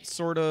 right? And it's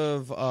sort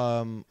of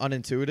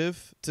unintuitive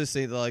to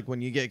say that like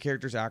when you get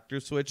characters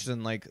active switched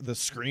and like the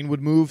screen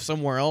would move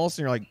somewhere else,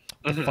 and you're like,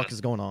 what the fuck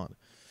is going on?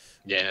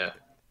 Yeah.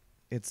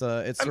 It's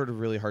sort of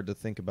really hard to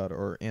think about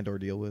or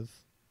deal with.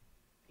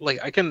 Like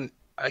I can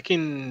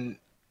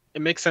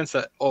it makes sense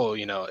that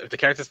if the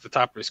character's at the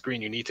top of the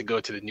screen, you need to go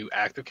to the new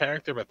active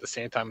character, but at the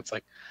same time it's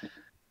like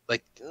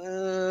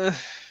I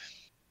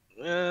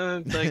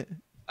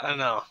don't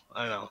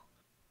know.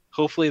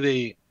 Hopefully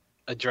they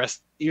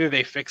either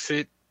they fix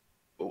it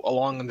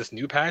along in this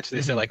new patch.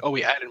 They say like, oh,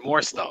 we added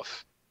more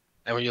stuff,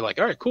 and when you're like,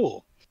 all right,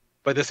 cool,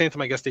 But at the same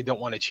time, I guess they don't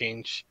want to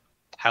change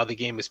how the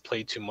game is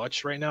played too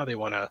much right now. They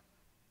want to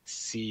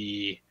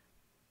see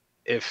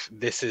if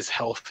this is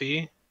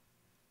healthy,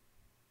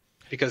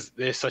 because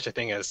there's such a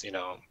thing as,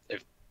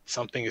 if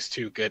something is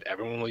too good,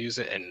 everyone will use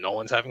it and no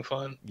one's having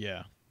fun.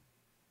 Yeah.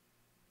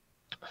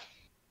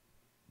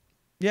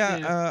 Yeah.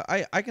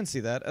 Yeah, I can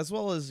see that, as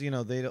well as they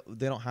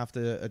don't have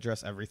to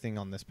address everything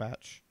on this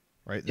patch,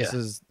 right? This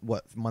is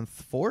what, month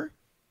 4?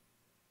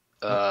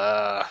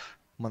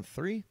 Month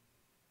 3?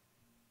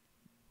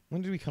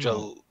 When did we come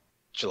out?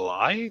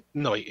 July?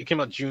 No, it came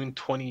out June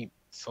 20.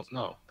 So,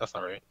 no, that's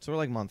not right. So we're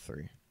like month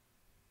 3.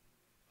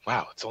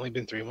 Wow, it's only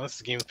been 3 months.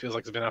 The game feels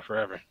like it's been out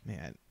forever.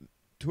 Man,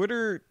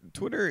 Twitter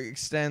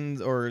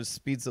extends or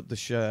speeds up the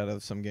shit out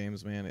of some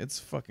games, man. It's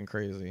fucking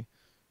crazy.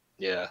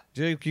 Yeah.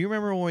 Jay, can you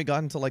remember when we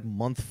got into like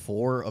month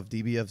 4 of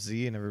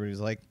DBFZ and everybody's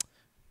like,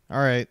 all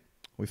right,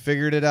 we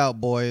figured it out,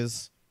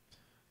 boys.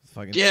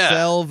 Fucking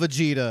sell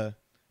Vegeta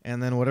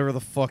and then whatever the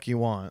fuck you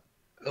want.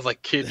 It was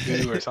like Kid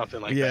Buu or something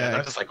like that. And I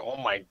was just like, oh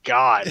my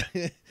god.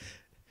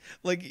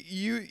 Like,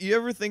 you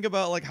ever think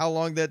about like how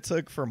long that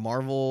took for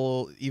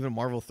Marvel, even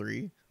Marvel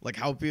 3? Like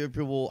how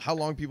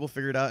long people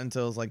figured out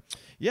until it's like,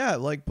 yeah,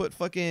 like put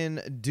fucking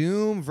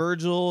Doom,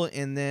 Virgil,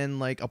 and then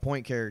like a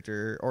point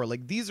character, or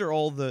like these are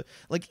all the,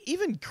 like,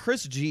 even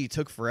Chris G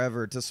took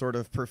forever to sort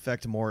of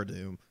perfect more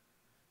Doom,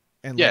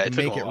 and like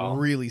make it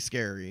really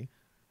scary.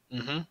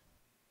 Mm-hmm.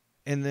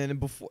 And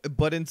then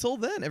but until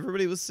then,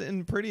 everybody was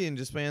sitting pretty and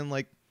just playing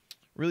like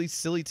really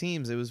silly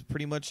teams. It was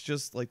pretty much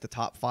just like the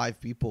top 5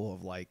 people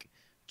of like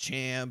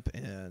Champ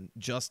and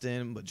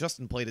Justin, but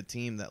Justin played a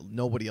team that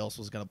nobody else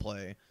was gonna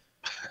play.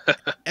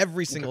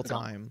 Every single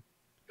time.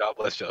 God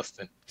bless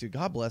Justin. Dude,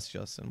 God bless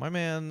Justin. My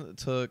man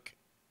took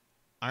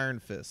Iron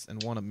Fist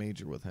and won a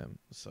major with him.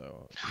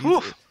 So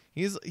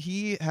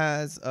he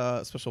has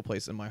a special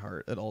place in my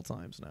heart at all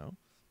times now.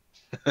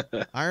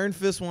 Iron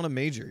Fist won a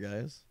major,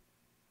 guys.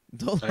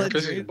 Don't Iron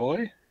Fist is your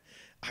boy?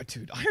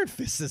 Dude, Iron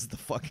Fist is the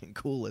fucking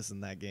coolest in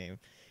that game.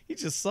 He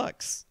just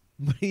sucks,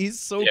 but he's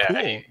so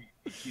cool.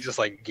 He's just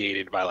like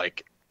gated by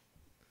like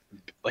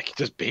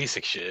just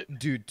basic shit.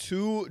 Dude,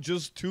 two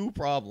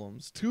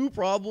problems.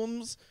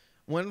 Turned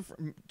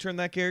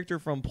that character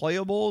from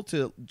playable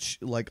to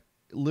like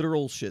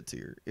literal shit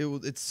tier.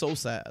 It's so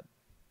sad.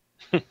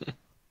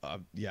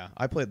 Yeah,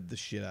 I played the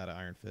shit out of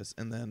Iron Fist,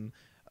 and then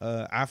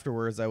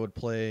afterwards I would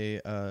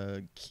play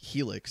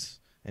Helix,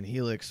 and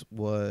Helix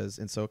was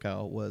in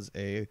SoCal was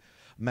a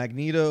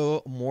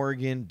Magneto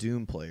Morgan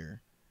Doom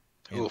player.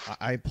 And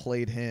I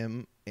played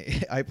him.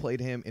 I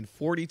played him in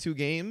 42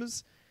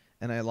 games.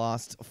 And I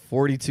lost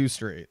 42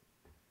 straight.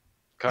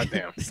 God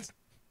damn.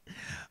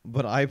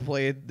 But I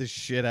played the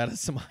shit out of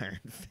some Iron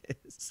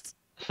Fist.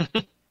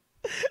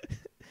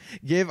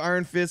 Gave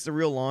Iron Fist a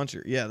real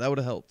launcher. Yeah, that would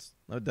have helped.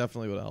 That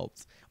definitely would have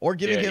helped. Or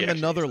giving him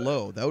another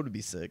low. That would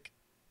be sick.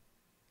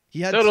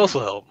 That would also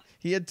help.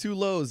 He had 2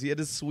 lows. He had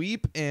his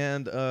sweep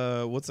and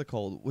what's it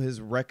called? His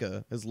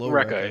Rekka. His low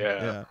Rekka.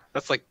 Yeah.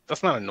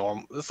 That's not a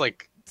normal. That's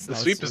like the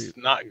sweep is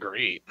not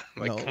great.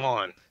 Like, no. Come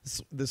on.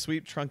 The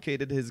sweep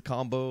truncated his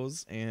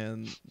combos,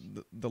 and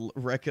the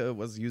Rekka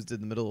was used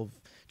in the middle of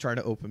trying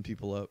to open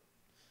people up.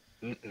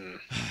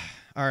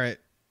 All right.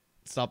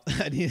 Stop.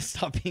 I need to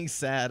stop being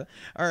sad.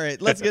 All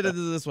right. Let's get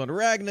into this one.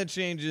 Ragna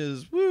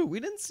changes. Woo. We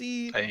didn't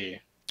see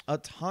a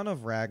ton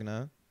of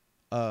Ragna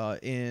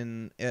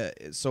in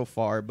so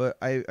far, but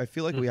I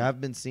feel like we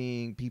have been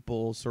seeing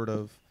people sort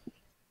of.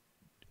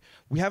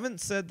 We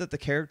haven't said that the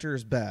character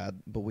is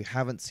bad, but we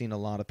haven't seen a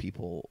lot of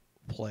people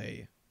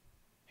play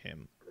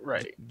him.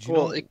 Right. Do you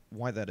know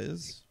why that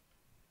is?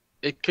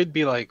 It could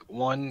be like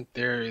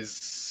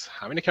there's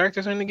how many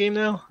characters are in the game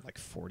now? Like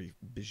 40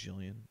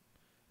 bajillion.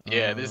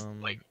 Yeah, there's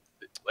like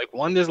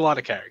one, there's a lot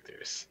of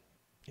characters.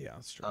 Yeah,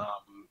 that's true.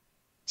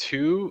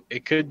 2,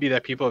 it could be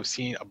that people have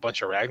seen a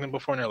bunch of Ragnar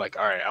before and they're like,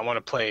 all right, I want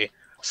to play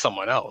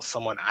someone else,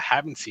 someone I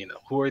haven't seen.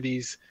 Who are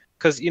these?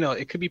 Because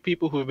it could be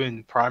people who have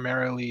been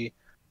primarily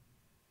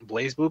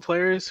Blazblue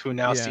players who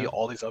now see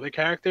all these other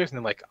characters and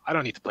they're like, I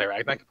don't need to play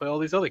Ragnar, I can play all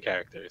these other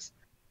characters.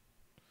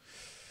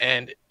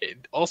 And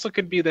it also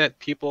could be that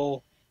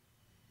people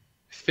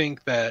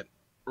think that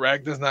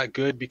Ragnar's not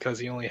good because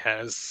he only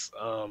has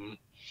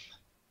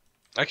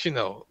actually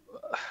no,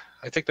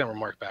 I take that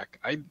remark back.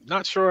 I'm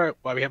not sure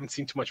why we haven't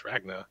seen too much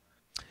Ragnar.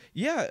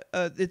 Yeah,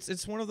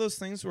 it's one of those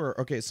things where,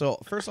 okay, so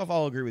first off,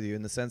 I'll agree with you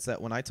in the sense that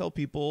when I tell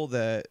people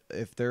that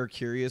if they're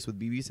curious with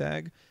BB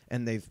Tag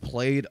and they've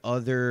played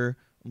other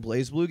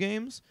Blazblue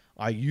games,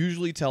 I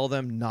usually tell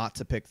them not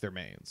to pick their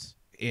mains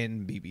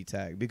in BB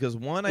Tag because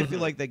one, I feel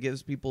like that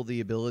gives people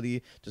the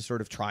ability to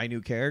sort of try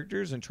new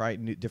characters and try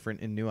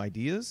different and new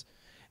ideas,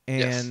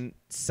 and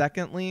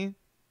secondly,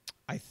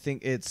 I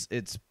think it's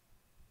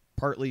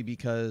partly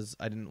because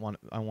I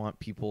want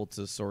people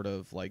to sort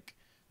of like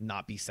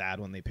not be sad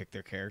when they pick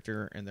their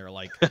character and they're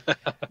like,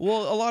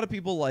 well, a lot of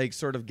people like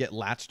sort of get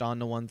latched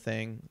onto one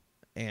thing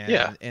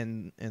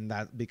and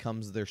that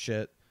becomes their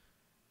shit.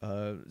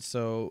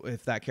 So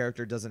if that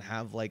character doesn't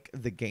have like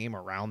the game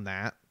around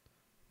that,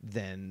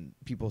 then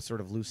people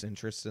sort of lose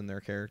interest in their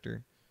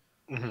character.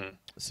 Mm-hmm.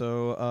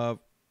 So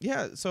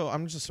yeah, so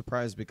I'm just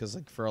surprised because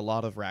like for a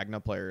lot of Ragna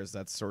players,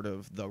 that's sort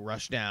of the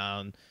rush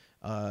down,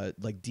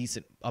 like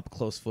decent up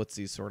close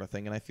footsie sort of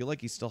thing, and I feel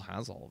like he still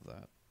has all of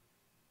that.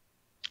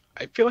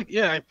 I feel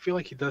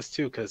like he does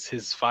too, because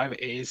his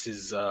 5A's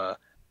is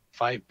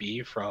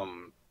 5B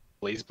from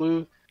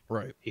Blazblue.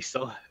 Right. He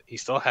still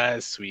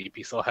has sweep.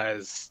 He still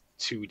has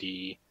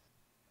 2D.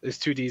 His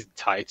 2D is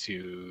tied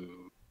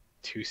to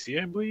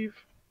 2C, I believe.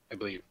 I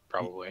believe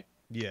probably.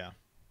 Yeah.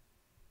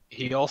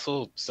 He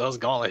also sells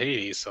Gauntlet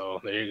Hades,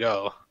 so there you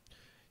go.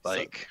 So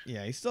Like,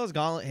 yeah, he still has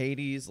Gauntlet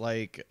Hades.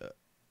 Like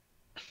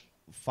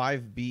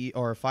 5B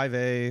or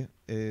 5A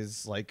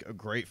is like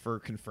great for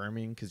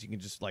confirming because you can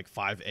just like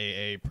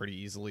 5AA pretty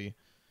easily.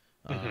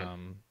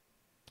 mhm.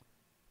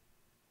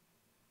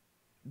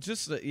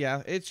 Just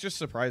yeah, it's just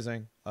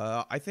surprising.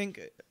 I think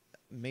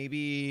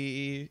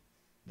maybe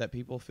that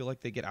people feel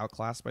like they get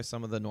outclassed by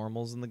some of the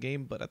normals in the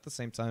game, but at the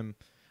same time,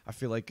 I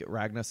feel like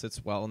Ragna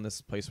sits well in this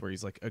place where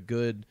he's like a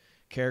good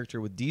character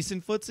with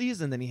decent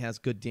footsies, and then he has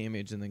good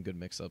damage and then good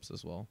mix-ups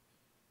as well.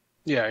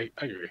 Yeah, I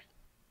agree.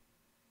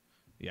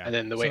 Yeah. And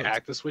then the way So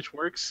Active Switch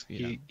works,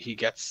 yeah, he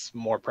gets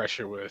more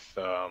pressure with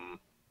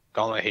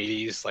Gauntlet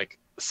Hades, like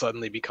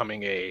suddenly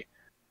becoming a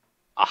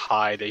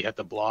high that you have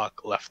to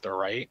block left or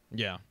right,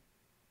 yeah,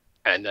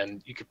 and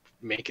then you could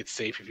make it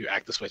safe if you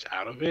Active Switch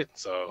out of it.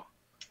 So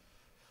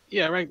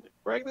yeah,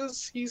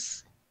 Ragna's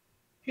he's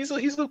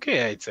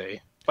okay, I'd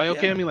say. By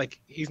okay, I yeah, mean like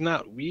he's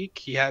not weak.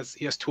 He has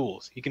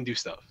tools. He can do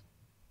stuff.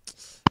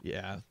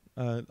 yeah.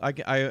 I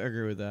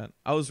agree with that.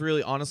 I was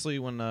really honestly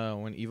when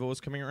Evo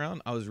was coming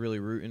around, I was really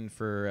rooting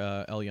for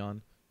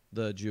Elyon,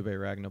 the Jubei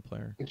Ragna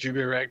player.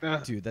 Jubei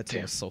Ragna, Dude, that team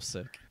damn, was so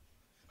sick.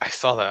 I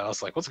saw that. I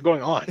was like, what's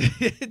going on?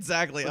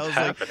 Exactly. I What's was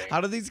like, happening?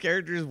 how do these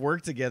characters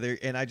work together?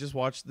 And I just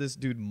watched this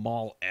dude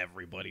maul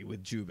everybody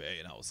with Jubei,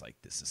 and I was like,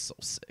 this is so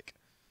sick.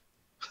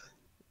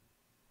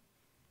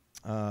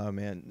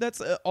 Man,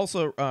 that's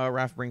also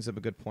Raph brings up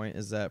a good point.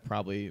 Is that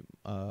probably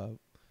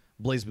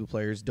Blazblue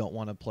players don't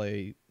want to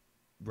play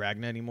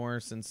Ragna anymore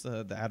since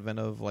the advent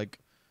of like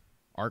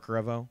Arc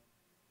Revo.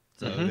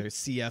 So their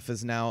CF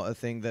is now a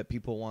thing that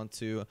people want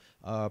to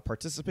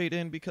participate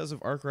in because of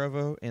Arc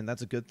Revo, and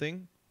that's a good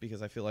thing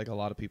because I feel like a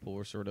lot of people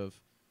were sort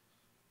of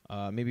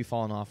maybe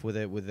falling off with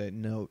it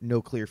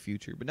no clear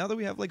future. But now that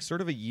we have like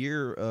sort of a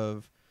year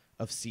of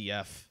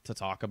CF to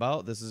talk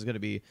about, this is going to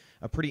be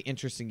a pretty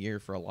interesting year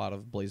for a lot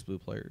of Blazblue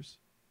players.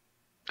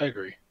 I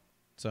agree.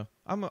 So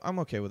I'm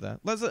okay with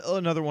that. That's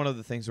another one of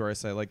the things where I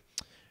say like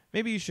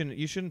maybe you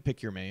shouldn't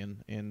pick your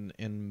main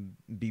in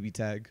BB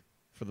tag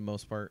for the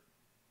most part.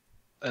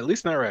 At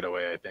least not right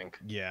away, I think.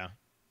 Yeah.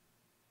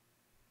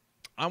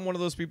 I'm one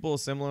of those people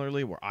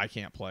similarly where I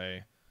can't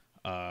play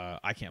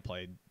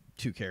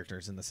two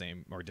characters in the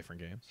same or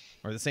different games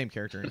or the same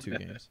character in two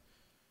games.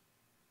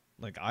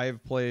 Like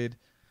I've played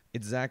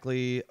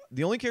exactly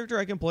the only character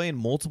I can play in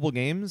multiple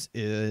games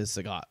is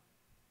Sagat.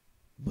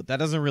 But that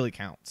doesn't really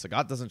count.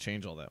 Sagat doesn't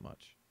change all that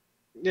much.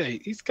 Yeah,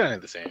 he's kind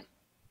of the same.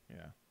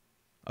 Yeah.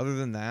 Other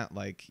than that,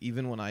 like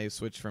even when I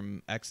switched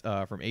from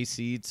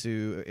AC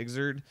to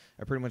Exerd,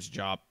 I pretty much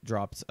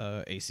dropped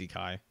AC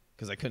Kai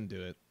because I couldn't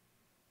do it.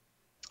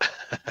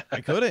 I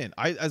couldn't.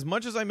 As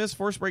much as I miss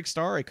Force Break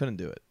Star, I couldn't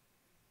do it.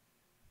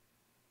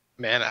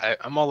 Man,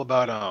 I'm all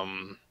about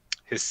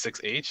his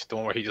 6H, the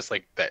one where he just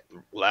like that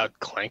loud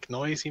clank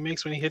noise he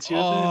makes when he hits you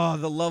with it. Oh,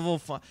 the level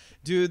 5.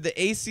 Dude,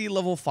 the AC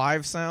level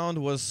 5 sound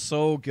was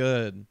so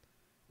good.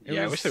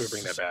 Yeah, I wish they would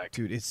bring that back.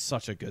 Dude, it's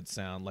such a good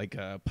sound. Like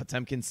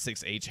Potemkin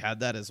 6H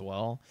had that as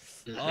well.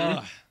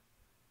 Mhm.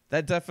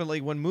 That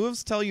definitely when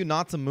moves tell you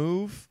not to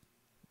move,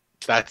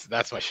 That's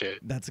my shit.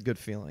 that's a good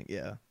feeling.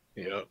 Yeah.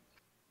 Yep.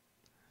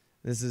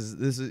 This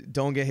is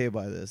don't get hit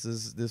by this.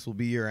 This will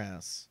be your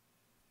ass.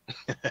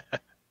 All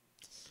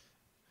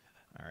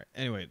right.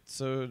 Anyway,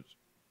 so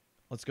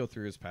let's go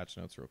through his patch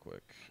notes real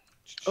quick.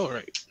 Oh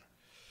right.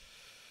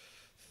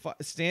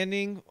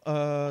 Standing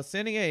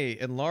A,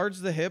 enlarge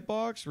the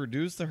hitbox,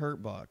 reduce the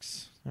hurt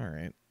box. All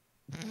right.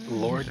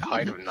 Lord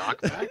Height of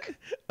Knockback.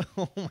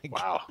 Oh my god.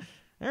 Wow.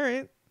 All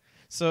right.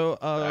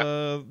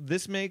 So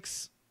this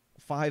makes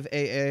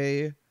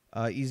 5AA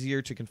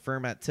easier to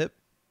confirm at tip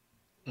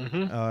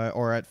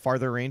or at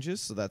farther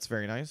ranges, so that's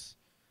very nice.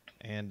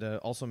 And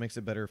also makes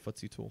it better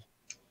footsie tool.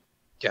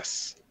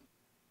 Yes.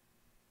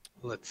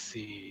 Let's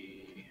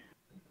see.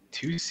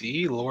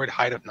 2C, Lord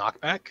Height of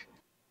Knockback.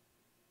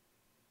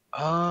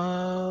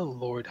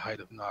 Lord Height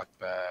of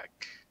Knockback.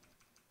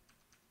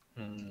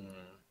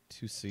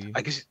 2C.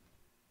 I guess,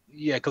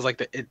 yeah, because like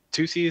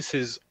 2C is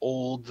his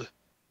old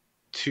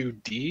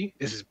 2D.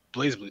 This is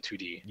Blazblue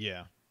 2D.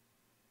 Yeah.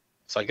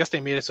 So I guess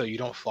they made it so you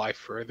don't fly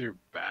further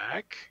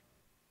back.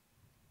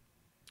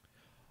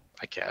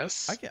 I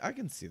guess. I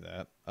can see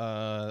that.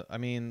 I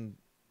mean,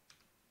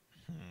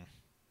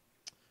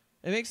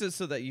 it makes it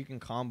so that you can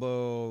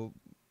combo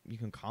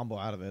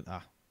out of it.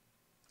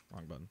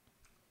 Wrong button.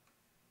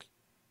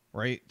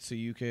 Right, so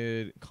you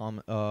could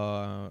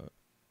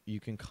you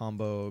can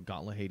combo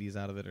Gauntlet Hades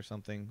out of it or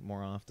something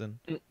more often,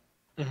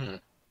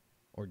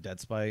 or Dead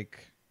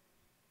Spike.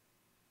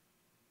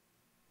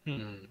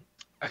 Hmm.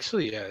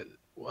 Actually, yeah.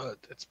 What?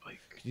 That's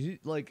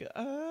like.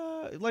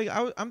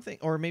 I'm thinking,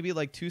 or maybe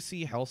like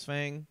 2C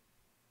Hellsfang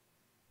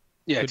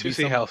Yeah, could be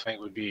 2C some. Hellfang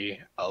would be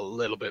a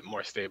little bit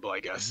more stable, I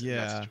guess, in that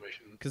Yeah,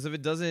 situation. because if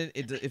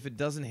it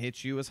doesn't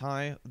hit you as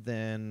high,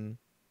 then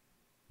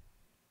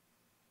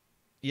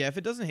yeah, if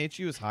it doesn't hit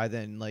you as high,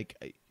 then like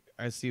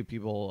I see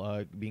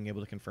people being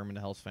able to confirm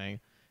into Hellsfang,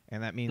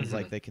 and that means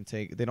like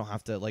Hmm. they don't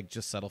have to like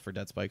just settle for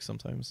Dead Spike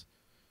sometimes.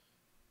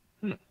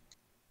 Hmm.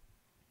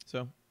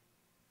 So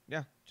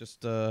yeah,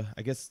 just I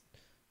guess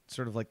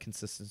sort of like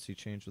consistency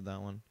change with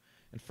that one.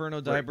 Inferno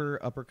Right. Diver,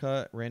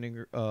 uppercut,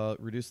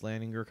 reduced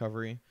landing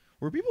recovery.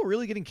 Were people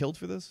really getting killed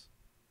for this?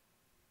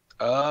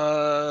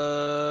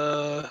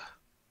 Uh,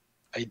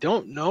 I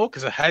don't know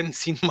because I hadn't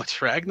seen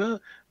much Ragna,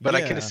 but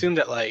I can Yeah, assume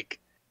that like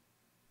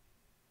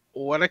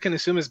what I can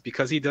assume is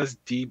because he does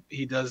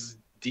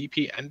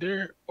DP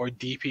Ender or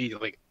DP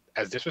like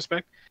as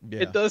disrespect, it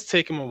yeah, does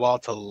take him a while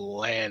to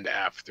land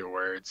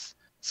afterwards.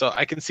 So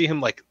I can see him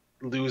like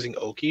losing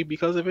Oki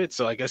because of it.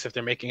 So I guess if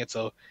they're making it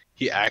so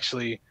he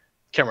actually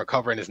can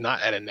recover and is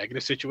not at a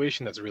negative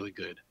situation, that's really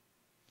good.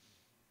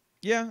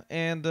 yeah.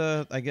 And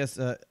I guess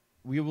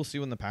we will see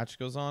when the patch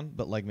goes on.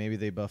 But like maybe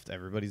they buffed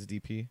everybody's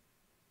DP.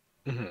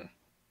 Hmm.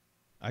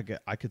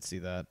 I could see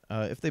that.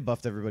 If they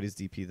buffed everybody's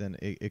DP, then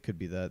it could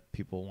be that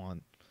people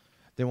want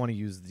to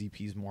use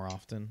DPs more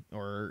often,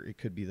 or it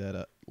could be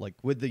that like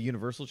with the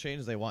universal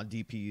change, they want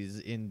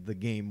DPs in the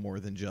game more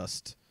than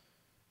just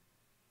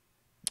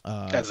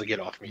As a get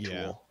off me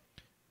yeah. tool.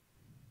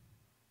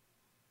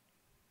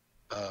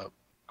 Uh,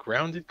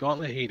 Grounded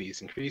Gauntlet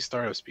Hades increase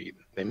startup speed.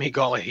 They make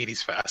Gauntlet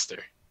Hades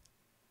faster.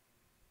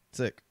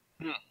 Sick.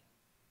 Hmm.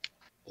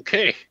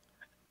 Okay.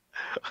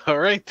 All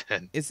right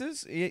then. Is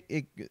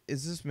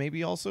this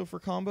maybe also for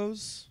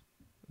combos?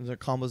 Is there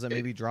combos that It,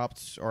 maybe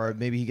dropped, or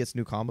maybe he gets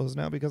new combos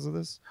now because of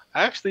this?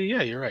 Actually,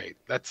 yeah, you're right.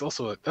 That's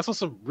also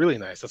really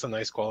nice. That's a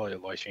nice quality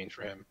of life change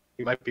for him.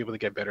 He might be able to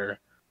get better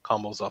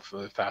combos off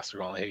of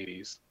faster on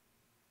Hades.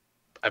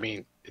 I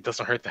mean, it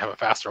doesn't hurt to have a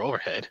faster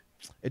overhead.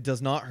 It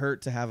does not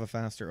hurt to have a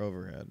faster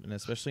overhead, and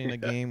especially in a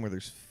Yeah. game where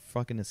there's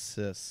fucking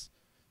assists.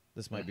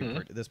 Hmm.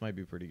 This might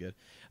be pretty good.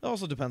 It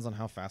also depends on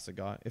how fast it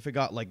got. If it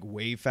got like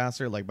way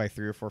faster, like by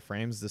 3 or 4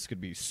 frames, this could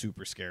be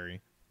super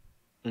scary.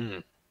 Hmm.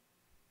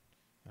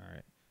 All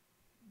right.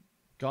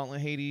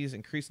 Gauntlet Hades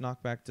increased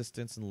knockback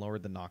distance and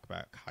lowered the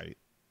knockback height.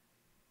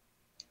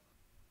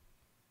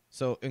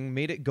 So it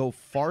made it go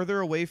farther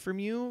away from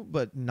you,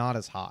 but not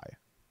as high.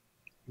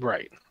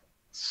 Right.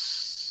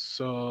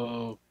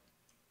 So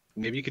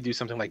maybe you could do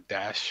something like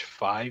dash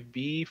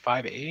 5B,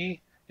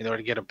 5A in order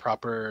to get a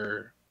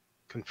proper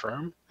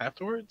confirm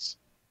afterwards.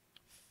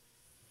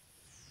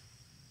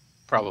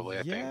 Probably,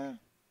 I think. Yeah.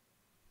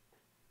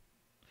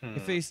 Hmm.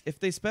 If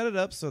they sped it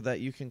up so that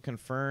you can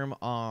confirm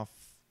off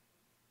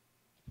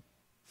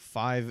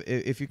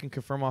if you can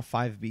confirm off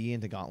 5B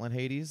into Gauntlet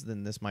Hades,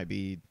 then this might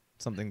be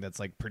something that's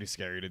like pretty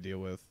scary to deal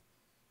with.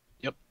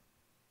 Yep.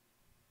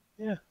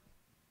 Yeah.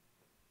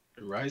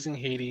 Rising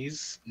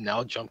Hades,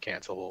 now jump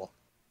cancelable.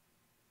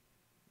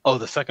 Oh,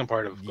 the second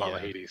part of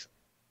Gauntlet Yeah, Hades.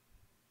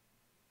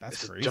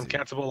 that's This is jump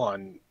crazy. cancelable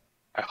on.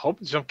 I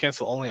hope it's jump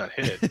cancel only on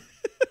hit. Because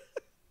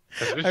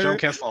if it's I, jump re-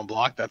 cancel on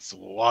block, that's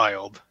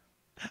wild.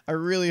 I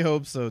really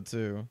hope so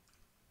too.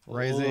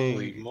 Holy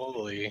Rising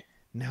moly.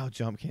 now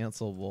jump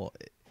cancelable.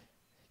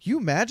 You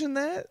imagine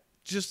that?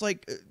 Just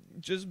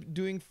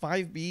doing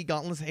 5B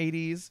Gauntless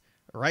Hades,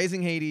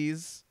 Rising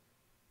Hades,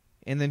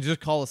 and then just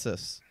call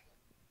assists.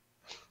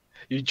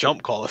 You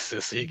jump call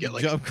assist, so you You get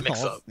like jump mix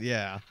calls. up.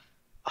 Yeah.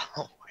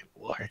 Oh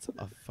my lord. That's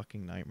a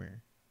fucking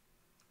nightmare.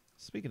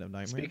 Speaking of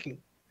nightmare, Speaking,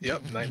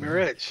 yep, Nightmare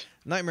Edge.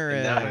 Nightmare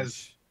And now has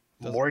Edge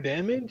does more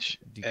damage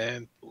de-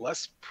 and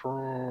less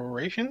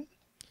proration.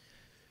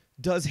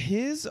 does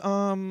his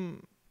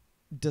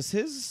does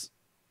his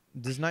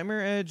does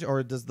Nightmare Edge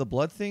or does the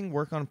blood thing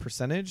work on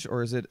percentage,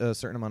 or is it a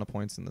certain amount of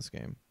points in this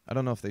game? I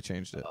don't know if they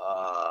changed it.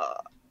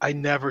 I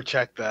never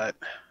checked that.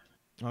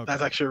 That's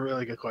Okay. actually a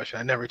really good question.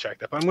 I never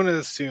checked that, but I'm going to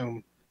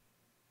assume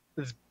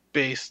it's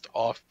based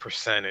off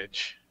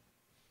percentage.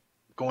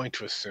 Going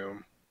to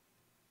assume.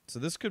 So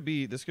this could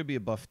be a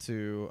buff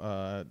to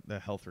the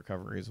health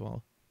recovery as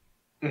well.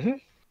 Hmm.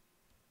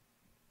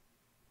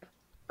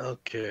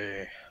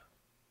 Okay.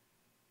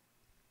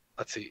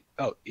 Let's see.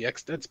 Oh,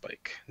 EX Dead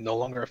Spike. No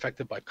longer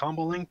affected by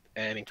combo length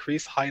and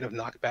increased height of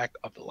knockback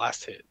of the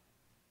last hit.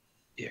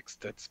 EX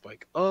Dead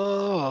Spike.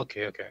 Oh,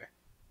 okay, okay.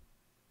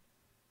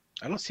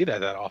 I don't see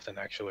that often,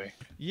 actually.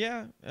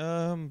 Yeah.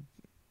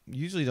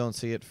 Usually don't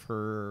see it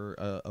for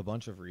a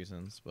bunch of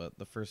reasons, but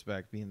the first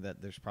back being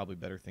that there's probably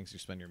better things to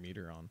spend your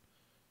meter on.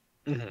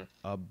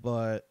 Hmm.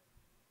 But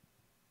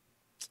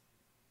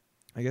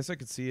I guess I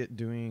could see it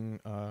doing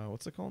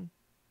what's it called?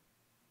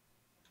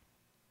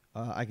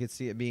 I could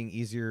see it being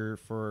easier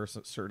for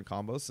certain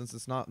combos since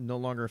it's no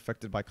longer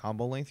affected by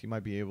combo length. You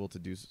might be able to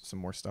do some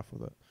more stuff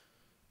with it.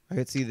 I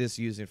could see this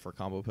using for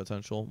combo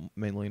potential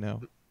mainly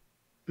now.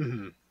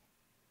 Hmm.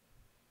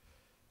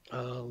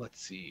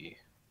 Let's see.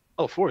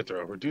 Oh, forward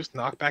throw. Reduced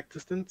knockback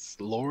distance,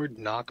 lowered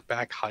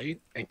knockback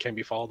height, and can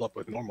be followed up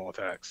with normal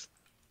attacks.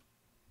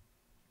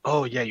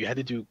 Oh yeah, you had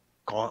to do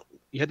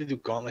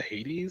Gauntlet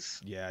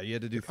Hades Yeah, you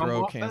had to to do combo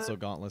throw, off that? cancel,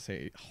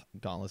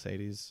 Gauntless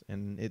Hades,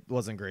 and it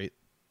wasn't great.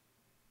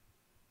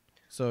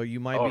 So you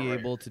might Oh be right.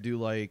 able to do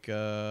like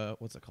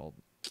what's it called?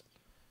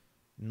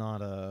 Not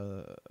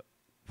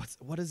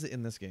what is it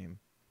in this game?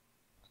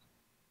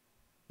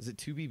 Is it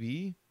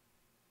 2BB?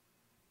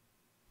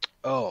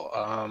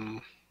 Oh,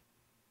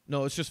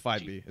 No, it's just gee-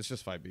 5B. It's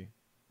just 5B.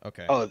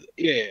 Okay. oh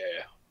yeah.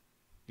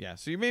 Yeah,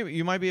 so you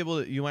might be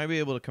able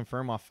to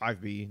confirm off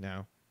 5B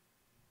now.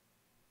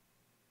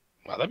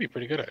 Wow, that'd be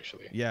pretty good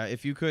actually. Yeah,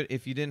 if you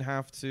didn't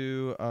have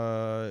to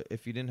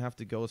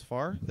go as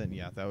far, then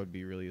yeah, that would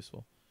be really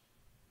useful.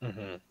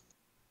 Mm-hmm.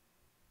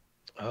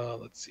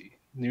 Let's see.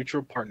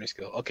 Neutral partner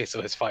skill. Okay,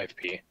 so his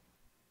 5P.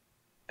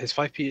 His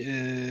 5P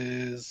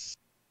is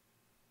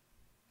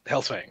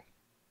Hellsfang.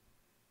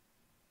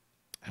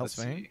 Let's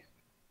Hellsfang? see.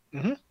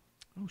 Mm-hmm.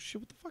 Oh shit,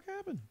 what the fuck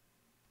happened?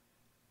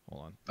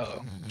 Hold on. Oh.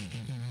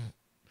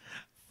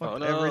 Fucked Oh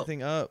no.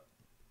 everything up.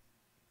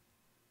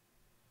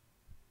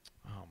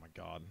 Oh my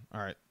god.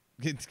 All right.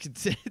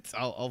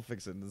 I'll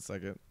fix it in a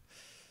second.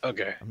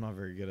 Okay. I'm not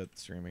very good at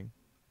streaming.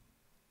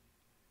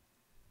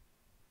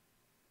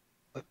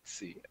 Let's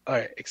see. All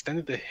right,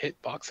 extended the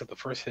hitbox of the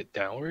first hit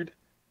downward.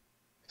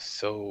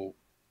 So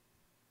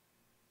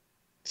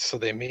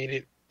they made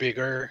it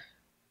bigger,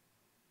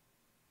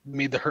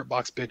 made the hurt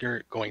box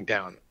bigger going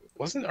down.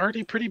 Wasn't it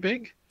already pretty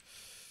big?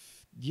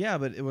 Yeah,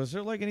 but was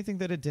there like anything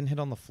that it didn't hit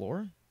on the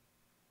floor?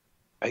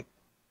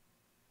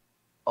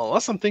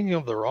 Unless I'm thinking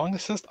of the wrong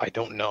assist, I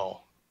don't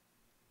know.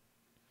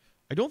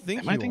 I don't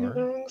think Am I you thinking of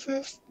the are. wrong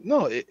assist?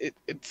 No,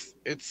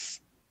 it's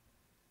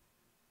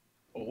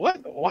what?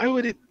 Why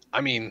would it?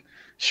 I mean,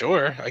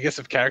 sure. I guess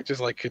if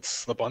characters like could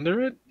slip under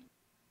it.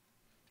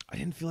 I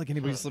didn't feel like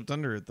anybody Hmm. slipped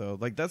under it though.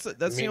 Like that's Me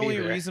the only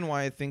neither. reason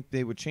why I think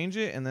they would change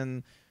it, and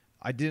then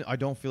I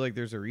don't feel like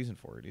there's a reason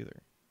for it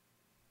either.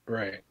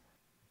 Right.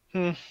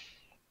 Hmm.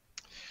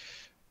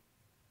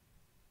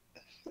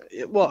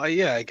 Well,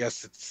 yeah, I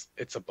guess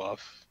it's a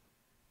buff.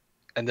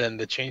 And then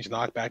the change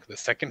knockback, the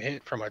second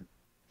hit from a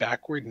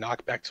backward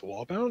knockback to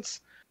wall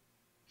bounce.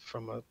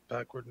 From a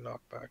backward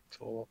knockback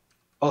to wall.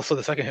 Oh, so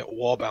the second hit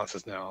wall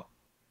bounces now.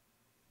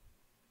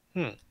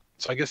 So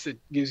I guess it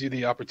gives you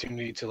the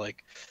opportunity to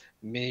like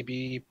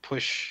maybe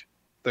push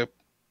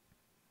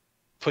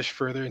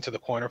further into the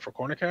corner for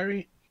corner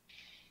carry.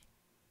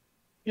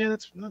 Yeah,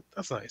 that's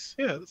nice.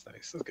 Yeah, that's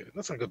nice. That's good.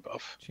 That's a good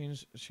buff.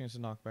 Change the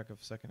knockback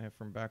of second hit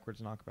from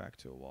backwards knockback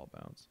to a wall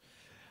bounce.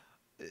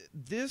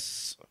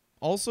 This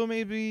also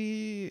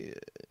maybe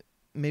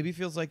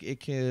feels like it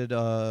could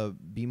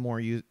be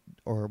more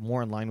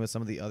more in line with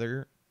some of the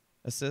other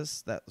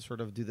assists that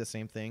sort of do the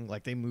same thing.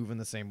 Like they move in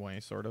the same way,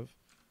 sort of.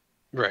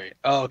 Right.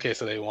 Oh, okay.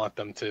 So they want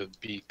them to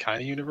be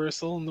kind of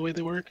universal in the way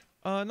they work.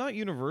 Not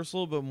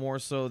universal, but more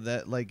so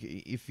that like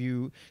if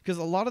you, because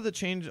a lot of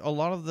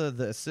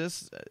the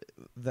assists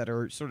that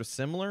are sort of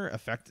similar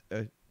act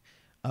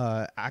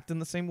in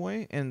the same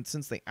way, and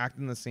since they act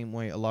in the same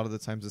way, a lot of the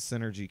times the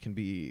synergy can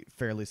be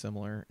fairly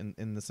similar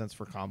in the sense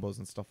for combos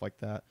and stuff like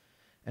that.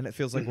 And it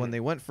feels like when they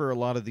went for a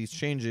lot of these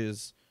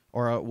changes,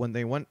 or when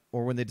they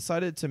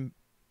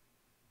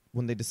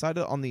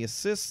decided on the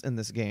assists in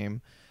this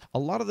game, a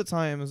lot of the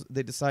times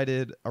they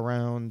decided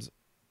around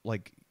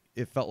like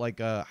it felt like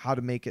how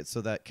to make it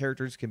so that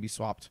characters can be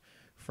swapped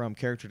from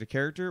character to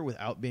character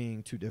without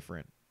being too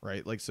different,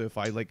 right? Like so if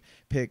I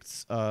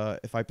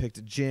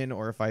picked Jin,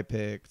 or if I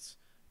picked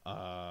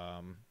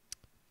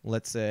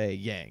let's say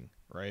Yang,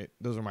 right?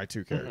 Those are my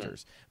two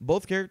characters.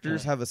 Both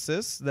characters have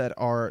assists that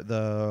are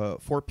the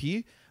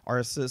 4P are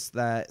assists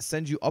that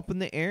send you up in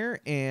the air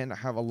and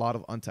have a lot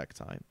of untech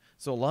time.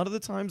 So a lot of the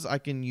times I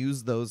can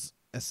use those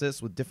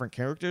assists with different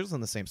characters in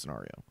the same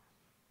scenario.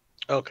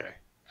 Okay.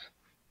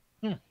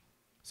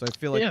 So I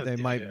feel like they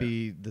might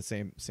be the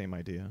same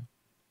idea.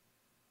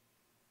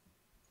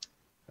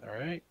 All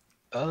right.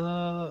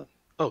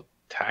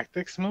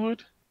 Tactics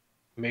mode.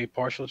 Made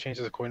partial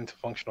changes according to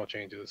functional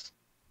changes.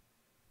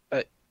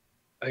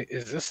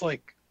 Is this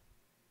like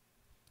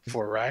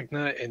for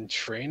Ragna in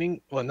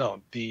training? Well,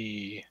 no.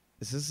 Is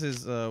this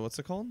his what's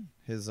it called?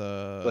 His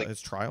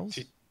his trials?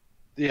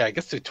 Yeah, I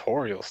guess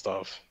tutorial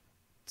stuff.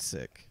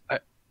 Sick.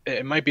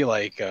 It might be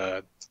like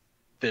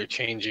they're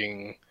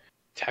changing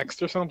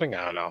text or something.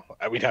 I don't know.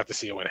 We'd have to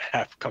see it when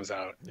it comes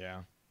out.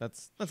 Yeah,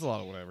 that's a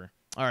lot of whatever.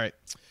 All right,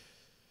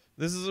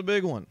 this is a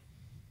big one.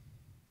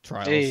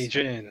 Trials. Hey,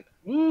 Jin.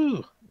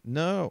 Woo.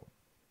 No.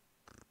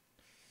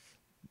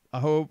 I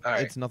hope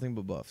it's nothing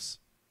but buffs.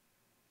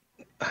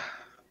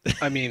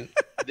 I mean,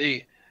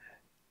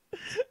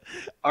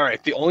 all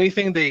right, the only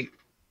thing they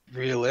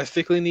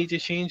realistically need to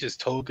change is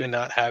Toga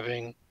not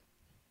having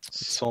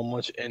so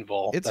much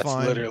involved. It's That's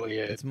fine. Literally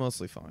it. It's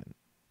mostly fine.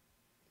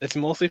 It's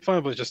mostly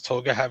fine, but just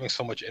Toga having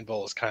so much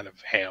involved is kind of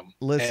ham.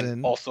 Listen.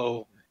 And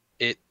also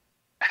it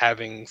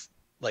having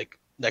like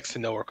next to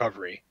no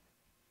recovery.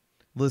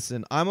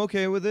 Listen, I'm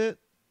okay with it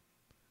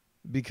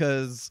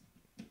because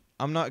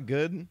I'm not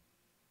good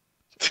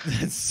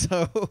That's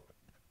so.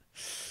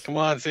 Come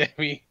on,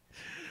 Sammy.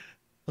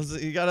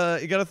 You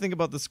gotta think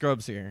about the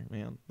scrubs here,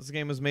 man. This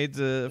game was made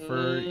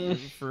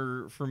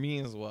for me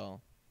as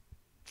well.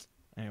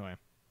 Anyway,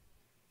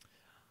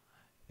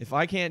 if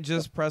I can't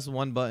just press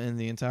one button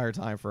the entire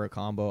time for a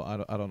combo,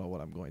 I don't know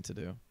what I'm going to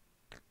do.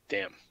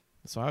 Damn.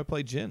 So I would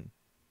play Jin.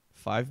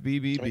 5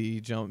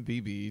 BBB, jump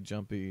BB,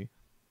 jump B.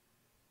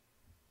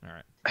 All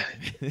right.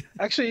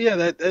 Actually, yeah,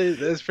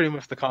 that's pretty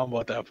much the combo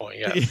at that point.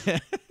 Yes. Yeah.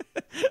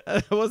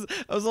 I was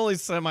only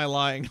semi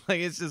lying.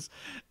 Like it's just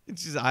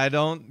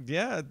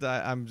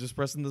I'm just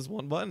pressing this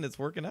one button. It's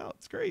working out.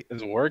 It's great.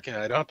 It's working.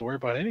 I don't have to worry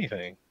about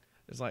anything.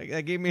 It's like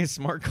that gave me a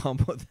smart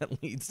combo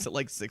that leads to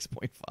like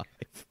 6.5.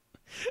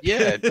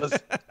 Yeah, it does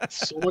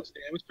so much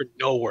damage for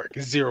no work,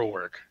 0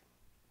 work,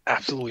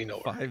 absolutely no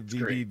work. 5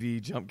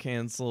 BBB jump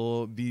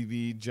cancel,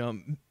 BB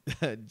jump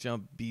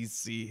jump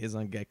BC his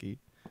Ongeki.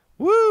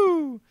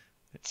 Woo!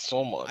 It's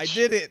so much. I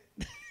did it.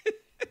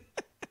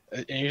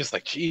 And you're just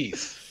like,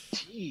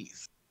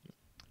 jeez.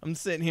 I'm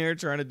sitting here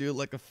trying to do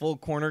like a full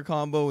corner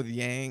combo with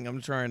Yang.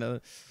 I'm trying to,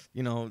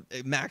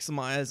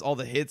 maximize all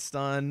the hits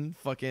done.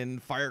 Fucking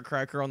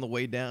firecracker on the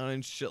way down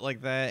and shit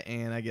like that.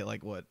 And I get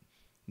like what,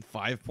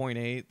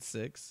 5.8,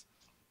 6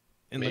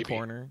 in the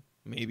corner,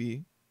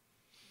 maybe.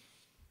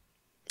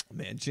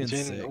 Man, Jin's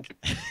sick. Nope.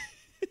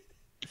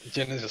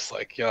 Jin is just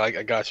like, yeah,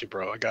 I got you,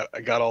 bro. I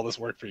got all this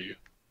work for you.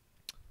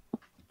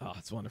 Oh,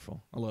 it's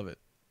wonderful. I love it.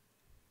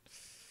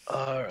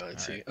 All right,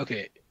 let's see.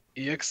 Okay,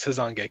 EX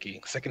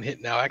Hizangeki. Second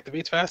hit now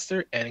activates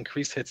faster and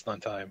increased hit stun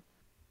time.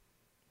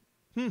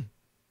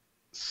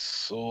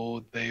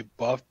 So they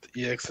buffed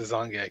EX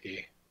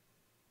Hizangeki.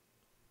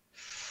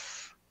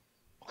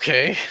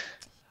 Okay.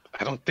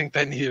 I don't think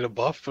that needed a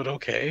buff, but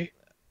okay.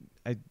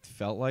 I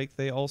felt like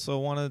they also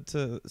wanted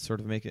to sort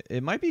of make it.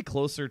 It might be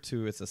closer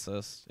to its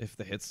assist if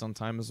the hit stun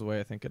time is the way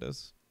I think it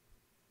is.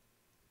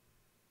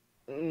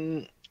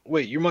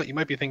 Wait, you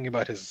might be thinking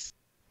about his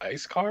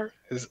ice car?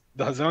 The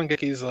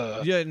Hazangeki's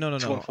yeah, no.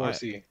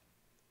 214C.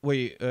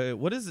 Wait,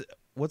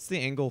 what's the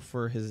angle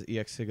for his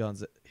EX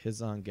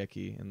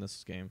Hizangeki in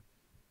this game?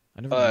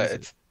 I never used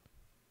it.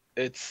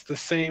 It's the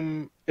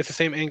same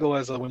angle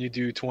as when you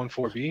do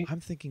 214B.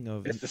 I'm thinking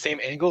of it's the same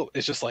angle.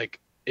 It's just like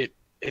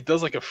it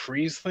does like a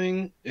freeze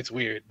thing. It's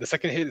weird. The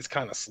second hit is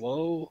kind of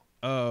slow.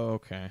 Oh,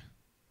 okay.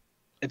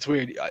 It's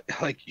weird.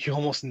 Like you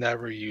almost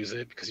never use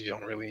it because you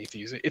don't really need to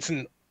use it. It's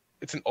an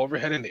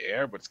overhead in the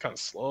air, but it's kind of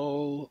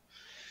slow.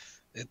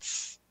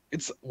 It's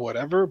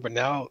whatever. But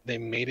now they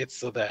made it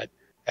so that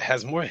it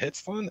has more hit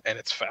stun and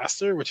it's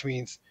faster, which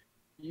means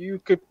you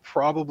could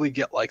probably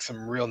get like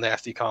some real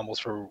nasty combos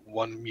for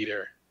 1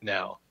 meter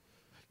now.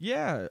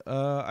 Yeah,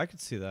 I could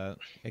see that.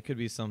 It could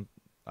be some.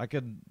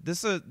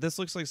 This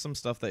looks like some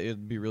stuff that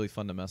it'd be really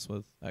fun to mess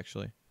with,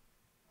 actually.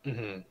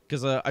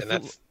 Because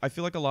I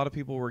feel like a lot of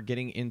people were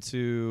getting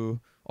into,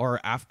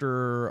 or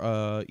after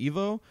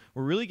Evo,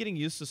 we're really getting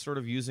used to sort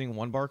of using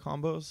 1-bar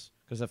combos.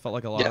 Because I felt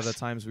like a lot of the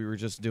times we were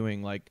just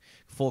doing like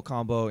full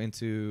combo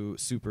into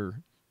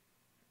super.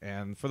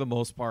 And for the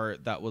most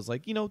part, that was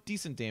like,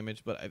 decent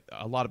damage. But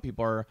a lot of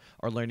people are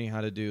learning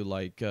how to do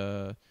like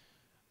one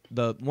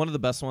of the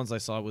best ones I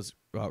saw was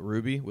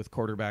Ruby with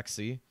quarterback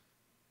C.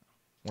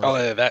 Oh,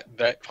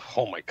 that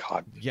oh my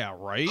god. Yeah,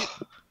 right?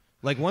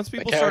 Like once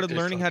people started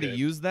learning how to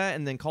use that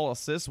and then call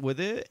assists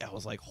with it, I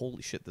was like,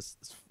 holy shit, this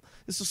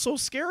is so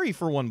scary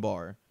for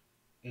 1-bar.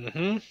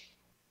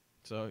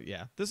 So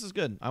yeah, this is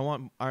good.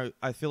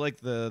 I feel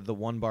like the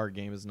 1-bar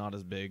game is not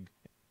as big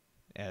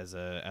as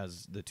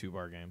the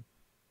 2-bar game.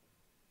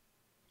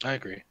 I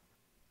agree.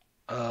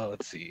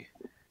 Let's see.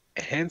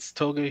 Enhanced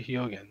Toga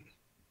Hyogen.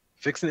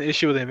 Fixing the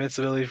issue with the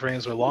invincibility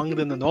frames were longer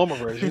than the normal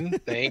version.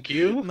 Thank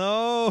you.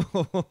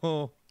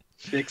 No.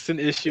 Fix an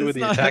issue with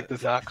the attack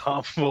does not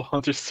combo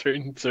under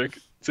certain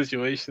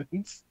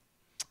situations.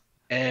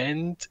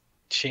 And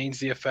change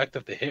the effect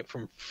of the hit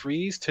from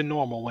freeze to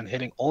normal when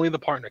hitting only the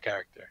partner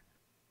character.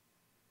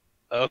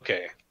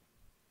 Okay.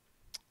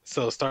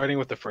 So starting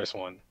with the first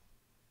one.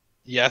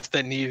 Yes,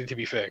 that needed to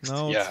be fixed.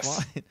 No, yes.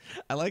 It's fine.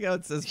 I like how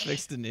it says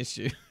fixed an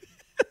issue.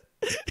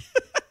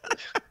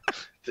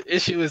 The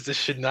issue is this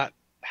should not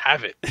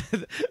have it.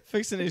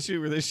 Fix an issue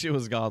where this shit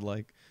was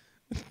godlike.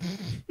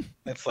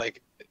 It's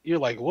like, you're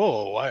like,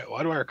 whoa,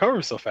 why do I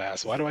recover so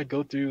fast? Why do I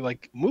go through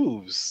like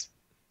moves?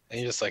 And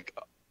you're just like,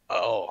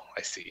 oh,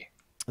 I see.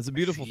 It's a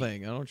beautiful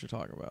thing. I don't know what you're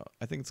talking about.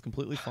 I think it's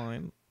completely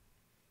fine.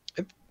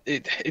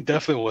 It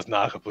definitely was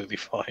not completely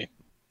fine.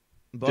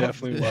 But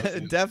definitely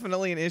wasn't.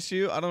 Definitely an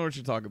issue. I don't know what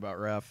you're talking about,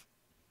 Ref.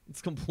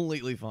 It's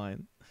completely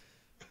fine.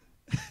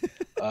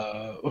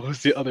 What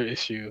was the other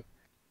issue?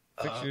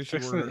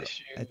 Fix an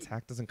issue.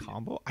 Attack doesn't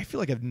combo? I feel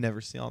like I've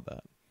never seen all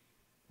that.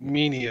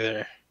 Me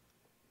neither.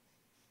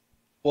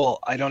 Well,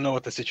 I don't know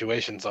what the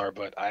situations are,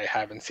 but I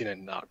haven't seen it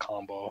not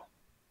combo.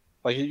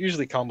 Like, it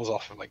usually combos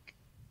off of, like,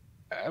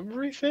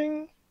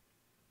 everything?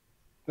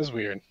 It's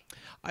weird.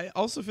 I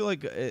also feel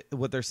like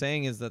what they're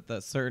saying is that the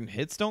certain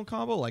hits don't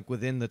combo, like,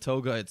 within the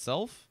toga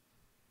itself.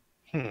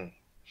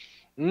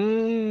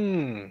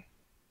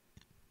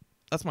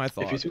 That's my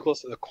thought. If you're too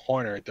close to the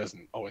corner, it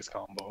doesn't always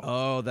combo.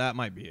 Oh, that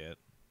might be it.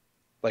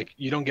 Like,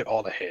 you don't get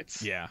all the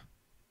hits. Yeah.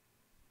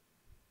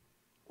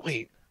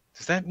 Wait,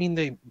 does that mean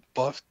they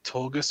buffed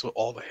Toga so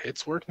all the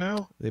hits work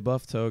now? They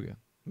buffed Toga.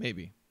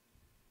 Maybe.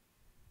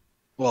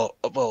 Well,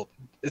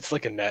 it's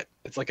like a net.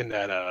 It's like a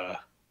net.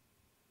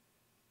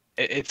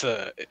 It's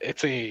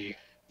a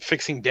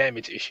fixing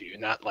damage issue,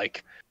 not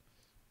like,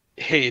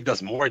 hey, it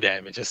does more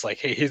damage. It's like,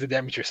 hey, here's the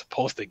damage you're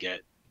supposed to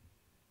get.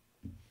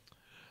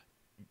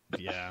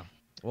 Yeah.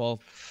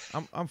 Well,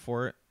 I'm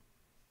for it.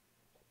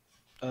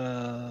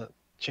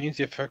 Change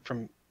the effect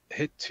from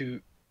hit to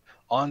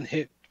on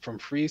hit from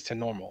freeze to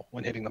normal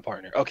when hitting the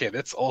partner. Okay,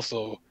 that's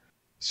also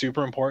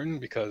super important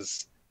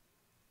because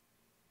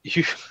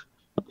you,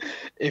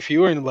 if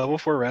you were in level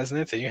 4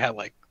 resonance and you had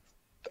like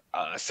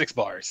 6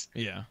 bars,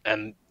 Yeah,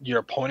 and your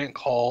opponent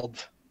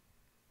called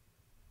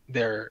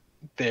their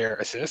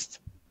assist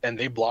and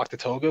they blocked the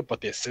Toga,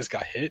 but the assist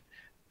got hit,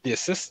 the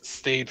assist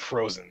stayed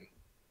frozen,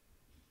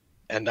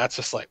 and that's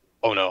just like,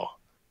 oh no,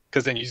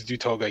 because then you just do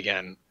Toga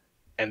again,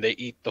 and they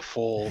eat the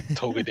full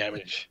Toga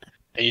damage,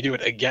 and you do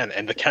it again,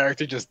 and the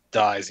character just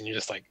dies, and you're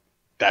just like,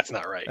 that's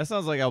not right. that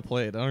sounds like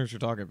outplayed. I don't know what you're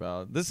talking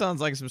about. This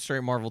sounds like some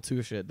straight Marvel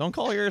 2 shit. Don't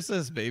call your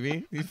assist,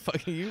 baby.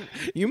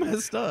 You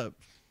messed up.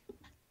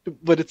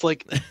 But it's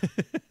like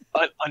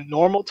a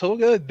normal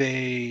Toga,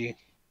 they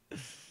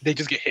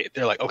just get hit.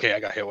 They're like, okay, I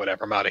got hit,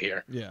 whatever, I'm out of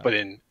here. Yeah. But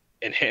in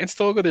enhanced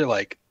Toga, they're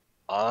like,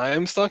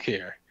 I'm stuck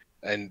here,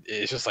 and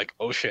it's just like,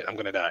 oh shit, I'm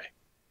gonna die.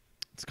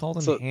 It's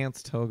called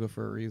enhanced Toga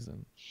for a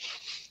reason.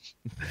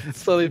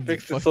 So they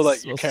fixed it so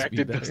that your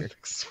character doesn't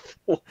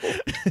explode.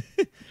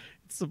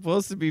 It's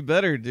supposed to be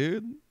better,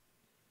 dude.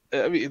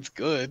 I mean, it's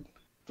good.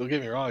 Don't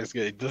get me wrong, it's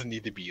good. It doesn't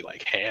need to be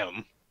like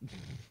ham.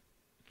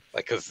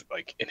 Like, cause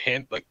like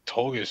enhanced, like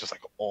Toga is just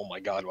like, oh my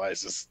god, why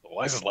is this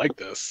like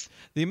this?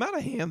 The amount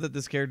of ham that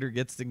this character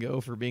gets to go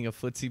for being a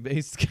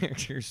footsie-based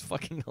character is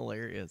fucking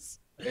hilarious.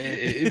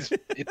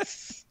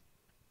 It's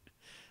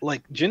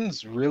like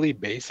Jin's really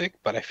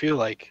basic, but I feel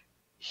like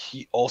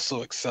he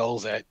also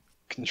excels at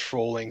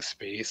controlling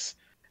space,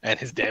 and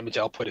his damage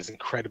output is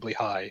incredibly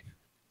high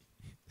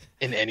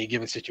in any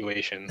given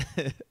situation.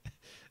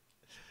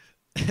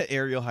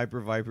 Aerial Hyper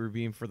Viper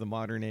Beam for the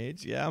modern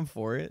age. Yeah, I'm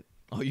for it.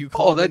 Oh, you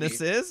called an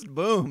assist?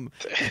 Boom.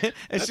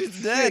 And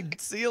she's dead.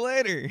 See you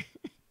later.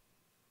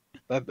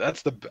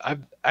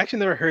 I've actually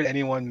never heard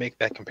anyone make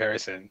that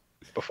comparison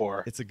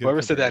before. It's a good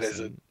Whoever comparison.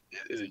 said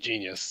that is a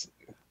genius.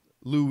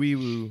 Louis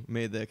Wu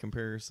made that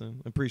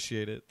comparison.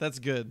 Appreciate it. That's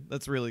good.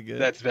 That's really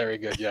good. That's very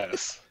good,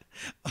 yes.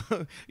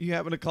 You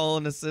happen to call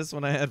an assist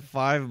when I had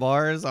 5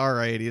 bars?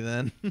 Alrighty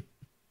then.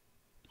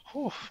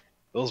 Whew,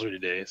 those were the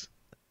days.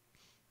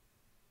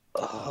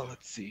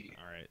 Let's see.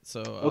 All right.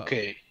 So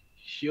okay,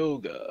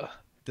 Hyuga.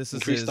 This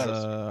is Increase his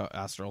status.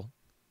 Astral.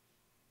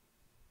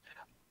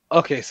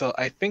 Okay, so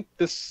I think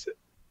this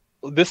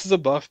is a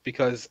buff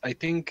because I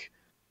think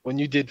when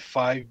you did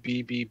 5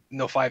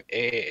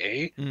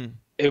 AAA,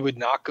 it would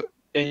knock,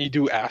 and you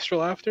do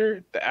Astral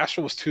after, the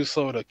Astral was too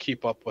slow to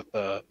keep up with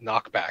the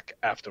knockback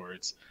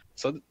afterwards.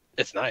 So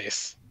it's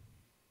nice.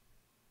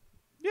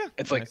 Yeah.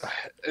 It's nice.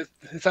 like,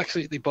 it's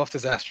actually, they buffed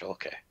his Astral,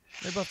 okay.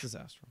 They buffed his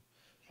Astral.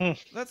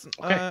 That's,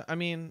 okay. I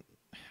mean,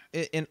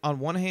 on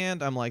one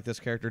hand, I'm like, this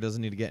character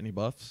doesn't need to get any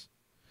buffs.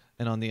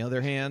 And on the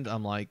other hand,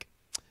 I'm like,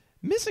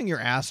 missing your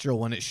Astral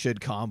when it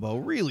should combo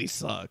really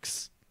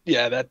sucks.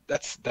 Yeah,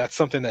 that's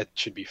something that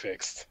should be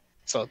fixed.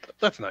 So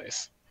that's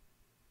nice.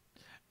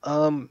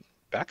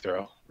 Back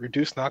throw.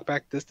 Reduce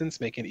knockback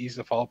distance, making it easy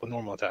to follow up with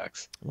normal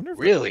attacks. I wonder if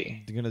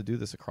really? they're going to do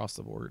this across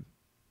the board.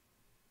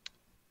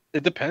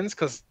 It depends,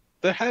 because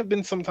there have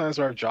been some times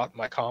where I've dropped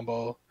my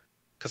combo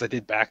because I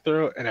did back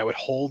throw, and I would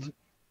hold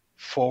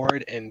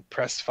forward and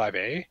press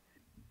 5A,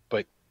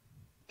 but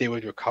they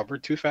would recover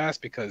too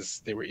fast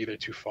because they were either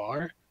too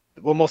far.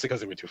 Well, mostly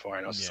because they were too far,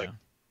 and I was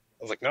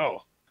like,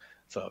 no.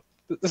 So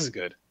this is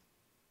good.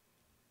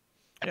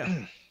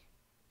 Yeah,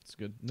 it's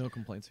good. No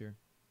complaints here.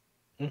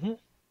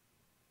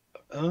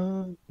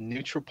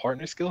 Neutral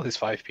partner skill, his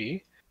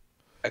 5P,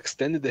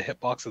 extended the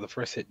hitbox of the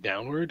first hit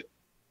downward,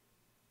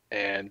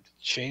 and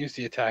changed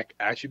the attack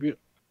attribute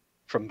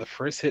from the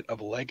first hit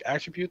of leg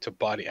attribute to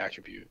body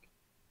attribute.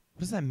 What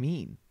does that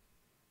mean?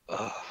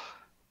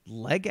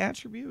 Leg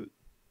attribute?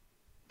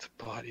 To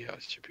body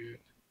attribute.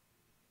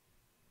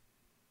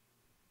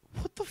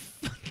 What the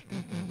fuck?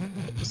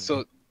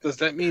 So does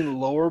that mean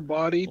lower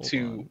body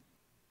to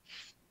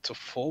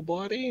full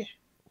body?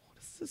 What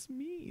does this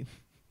mean?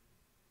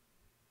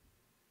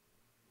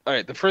 All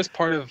right, the first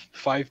part of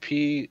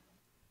 5P,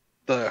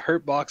 the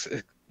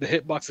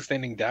hitbox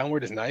extending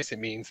downward is nice. It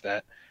means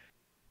that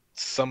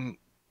some,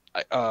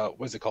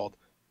 what's it called?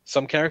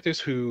 Some characters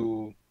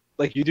who,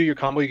 like, you do your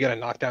combo, you get a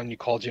knockdown, you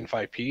call Jin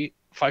 5P.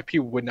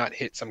 5P would not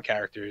hit some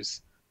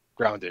characters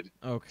grounded.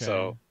 Okay.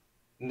 So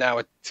now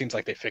it seems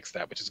like they fixed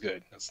that, which is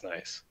good. That's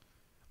nice.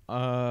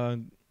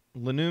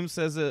 Lanoom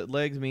says that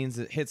legs means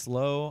it hits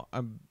low.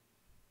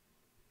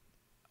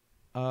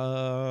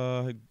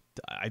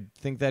 I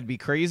think that'd be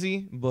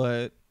crazy,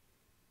 but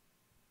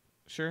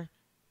sure.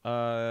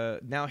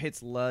 Now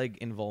hits leg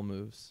invul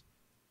moves.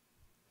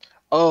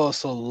 Oh,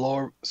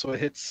 so it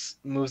hits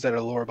moves that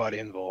are lower body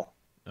invul.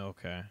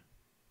 Okay.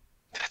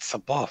 That's a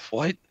buff.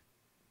 What?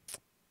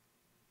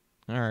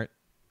 All right.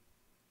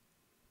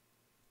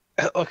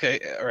 Okay,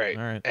 all right.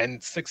 All right.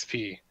 And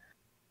 6P.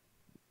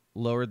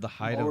 Lowered the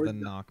height of the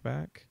Lowered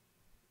knockback.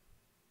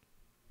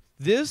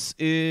 This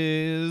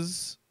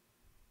is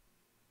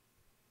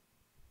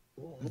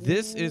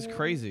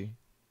crazy.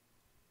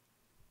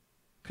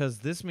 Because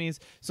this means...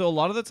 So a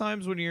lot of the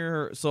times when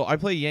you're... So I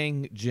play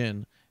Yang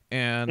Jin.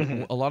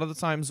 And a lot of the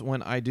times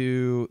when I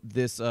do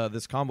this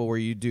this combo where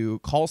you do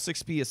call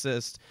 6P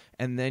assist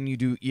and then you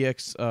do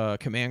EX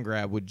command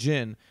grab with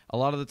Jin, a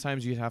lot of the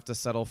times you have to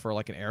settle for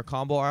like an air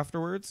combo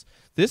afterwards.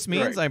 This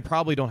means I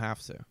probably don't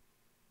have to.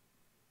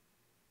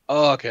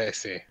 Oh, okay, I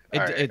see.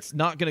 It's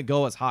not going to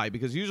go as high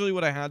because usually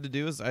what I had to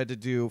do is I had to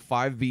do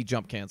 5B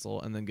jump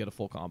cancel and then get a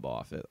full combo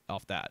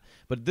off that.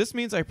 But this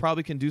means I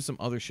probably can do some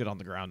other shit on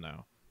the ground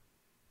now.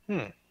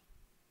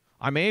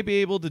 I may be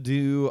able to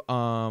do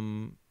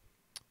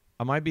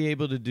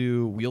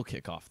wheel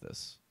kick off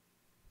this.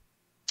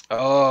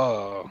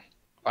 Oh,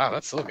 wow,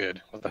 that's so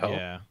good. What the hell?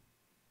 Yeah,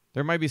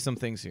 there might be some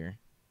things here.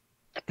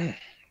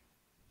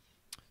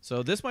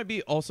 So this might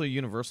be also a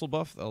universal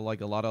buff.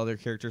 Like a lot of other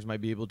characters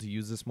might be able to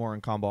use this more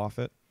and combo off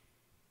it.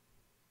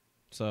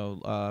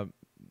 So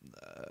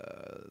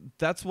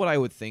that's what I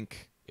would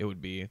think it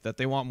would be. That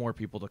they want more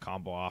people to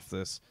combo off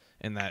this,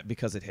 and that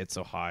because it hit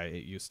so high,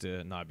 it used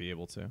to not be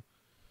able to.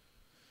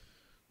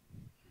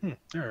 All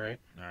right.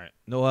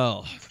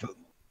 Noel.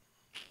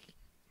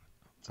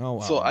 Oh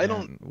wow.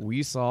 So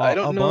we saw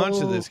a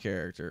bunch of this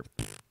character.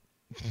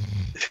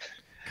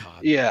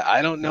 God. Yeah,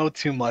 I don't know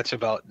too much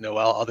about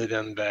Noelle other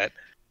than that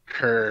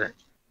her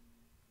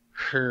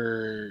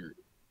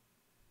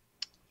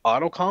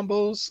auto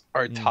combos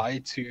are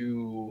tied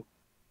to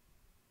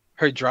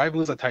her drive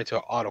moves are tied to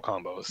auto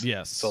combos.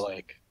 Yes. So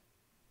like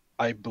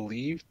I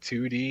believe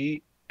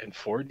 2D and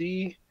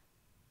 4D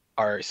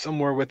are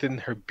somewhere within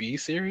her B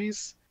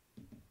series.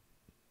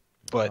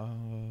 But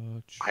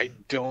I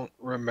don't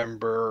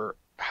remember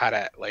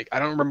I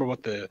don't remember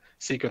what the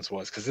sequence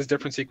was because there's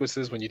different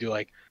sequences when you do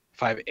like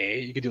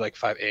 5A. You could do like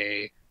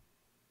 5A,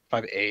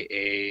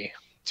 5AA,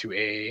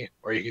 2A,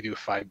 or you could do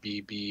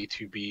 5B, B,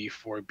 2B,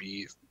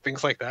 4B,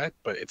 things like that.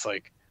 But it's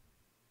like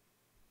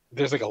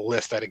there's like a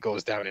list that it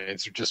goes down, and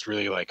it's just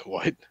really like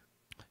what?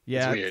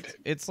 Yeah, it's weird.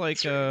 It's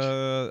like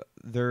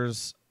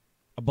there's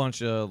a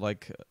bunch of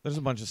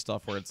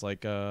stuff where it's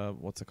like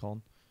what's it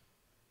called?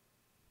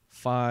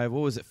 5.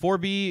 What was it?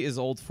 4B is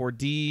old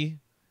 4D.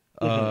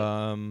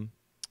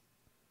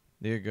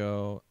 There you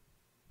go.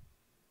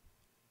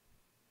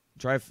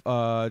 Drive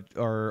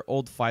or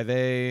old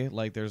 5A,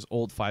 like there's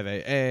old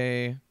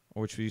 5AA,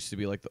 which used to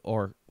be like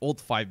or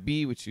old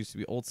 5B, which used to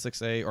be old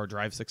 6A, or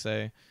drive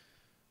 6A.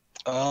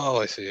 Oh,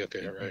 I see.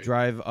 Okay, right.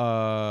 Drive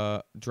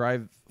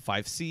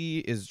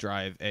 5C is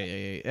drive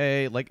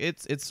AAA. Like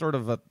it's sort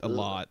of a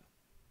lot.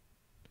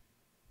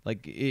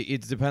 Like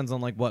it depends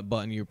on like what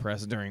button you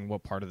press during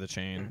what part of the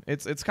chain.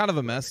 It's kind of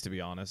a mess, to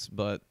be honest,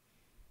 but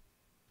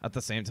at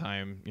the same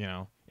time, you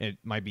know, it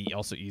might be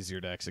also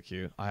easier to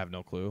execute. I have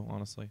no clue,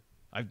 honestly.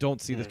 I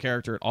don't see this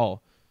character at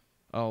all.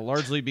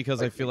 Largely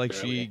because I feel like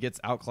she gets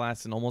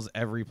outclassed in almost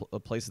every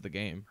place of the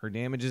game. Her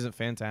damage isn't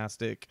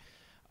fantastic.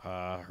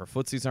 Her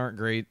footsies aren't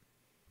great.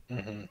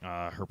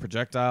 Her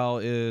projectile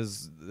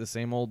is the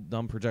same old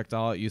dumb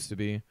projectile it used to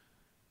be.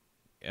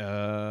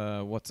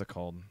 What's it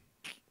called?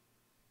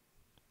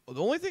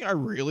 The only thing I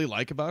really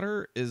like about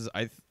her is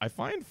I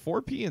find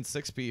 4P and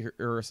 6P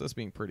her assists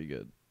being pretty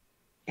good.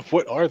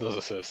 What are those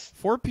assists?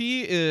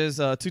 4P is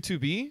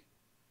 2-2B,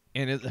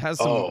 and it has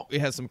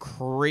some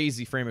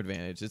crazy frame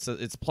advantage.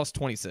 It's plus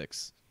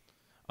 26.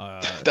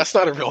 That's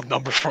not a real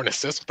number for an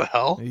assist. What the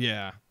hell?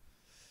 Yeah.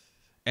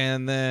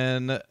 And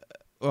then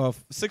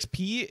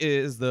 6P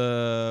is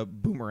the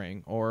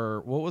boomerang,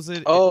 or what was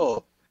it?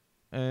 Oh,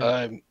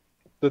 the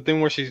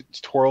thing where she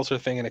twirls her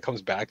thing and it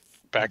comes back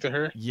to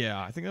her.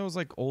 Yeah, I think that was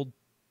like old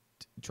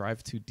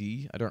Drive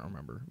 2D. I don't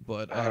remember,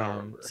 but I don't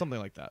remember. Something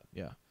like that.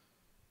 Yeah.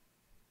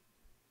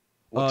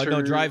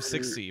 No, Drive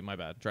 6C. My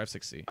bad. Drive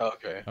 6C.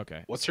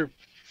 Okay. What's her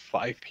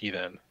 5P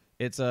then?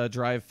 It's a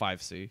Drive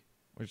 5C,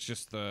 which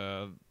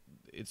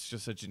it's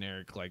just a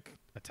generic like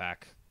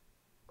attack.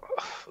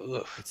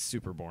 Ugh. It's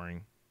super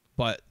boring,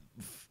 but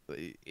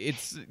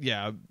it's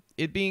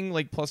it being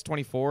like plus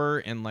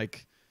 24 and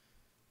like,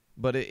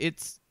 but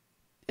it's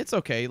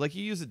okay. Like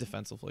you use it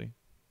defensively.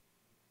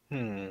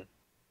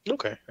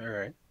 Okay. All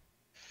right.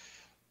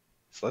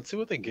 So let's see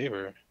what they gave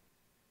her.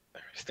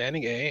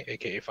 Standing A,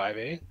 aka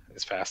 5A,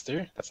 is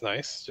faster. That's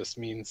nice. Just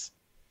means,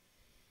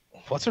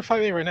 what's her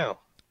 5A right now?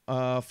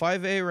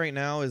 5A right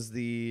now is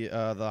the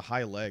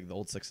high leg, the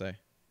old 6A.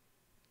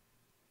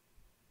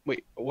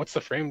 Wait, what's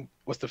the frame?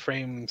 What's the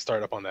frame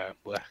startup on that?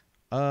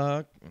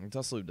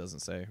 Blazblue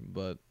doesn't say,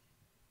 but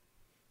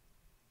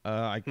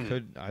I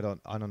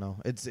don't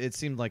know. It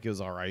seemed like it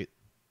was all right.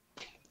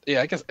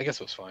 Yeah, I guess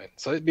it was fine.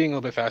 So it being a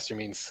little bit faster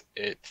means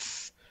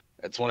it's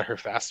It's one of her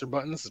faster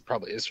buttons. It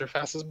probably is her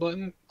fastest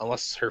button,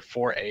 unless her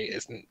 4A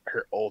isn't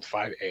her old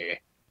 5A.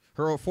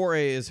 Her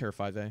 4A is her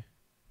 5A.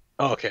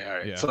 Oh, okay, all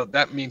right. Yeah. So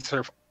that means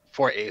her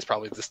 4A is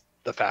probably just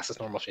the fastest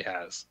normal she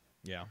has.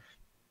 Yeah.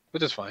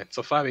 Which is fine.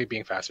 So 5A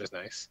being faster is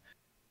nice.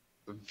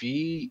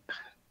 V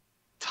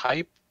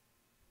type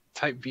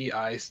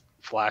VI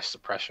flash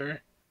suppressor.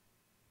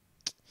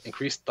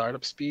 Increase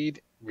startup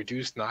speed,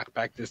 reduce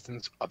knockback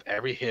distance of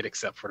every hit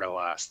except for the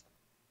last.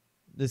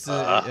 This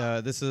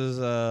is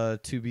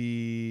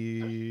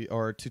 2B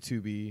or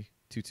 22B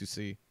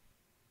 22C.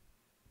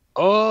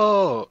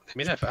 Oh, they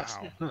made that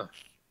faster. Huh.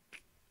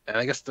 And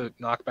I guess the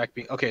knockback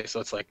being okay, so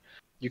it's like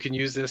you can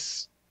use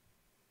this.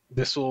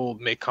 This will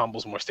make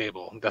combos more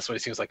stable. That's what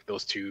it seems like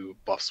those two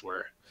buffs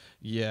were.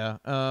 Yeah.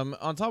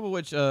 On top of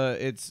which,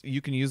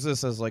 you can use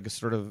this as like a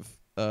sort of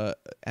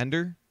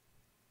ender.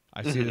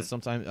 I see this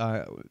sometimes.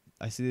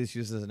 I see this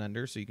used as an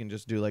ender, so you can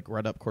just do like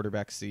red up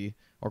quarterback C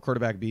or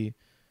quarterback B,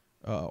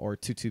 or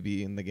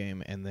 2-2B in the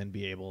game, and then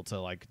be able to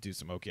like do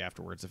some Oki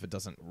afterwards if it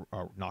doesn't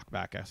knock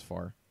back as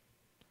far.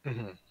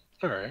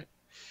 All right.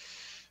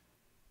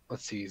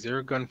 Let's see.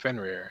 Zero gun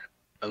Fenrir.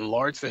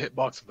 Enlarge the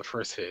hitbox of the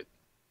first hit.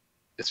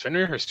 Is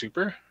Fenrir her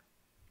super?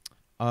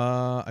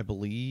 I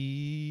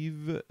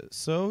believe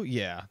so.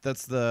 Yeah,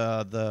 that's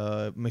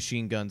the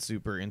machine gun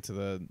super into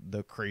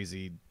the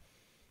crazy.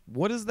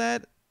 What is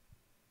that?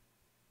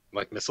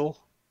 Like missile?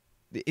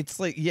 It's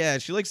like, yeah,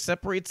 she like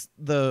separates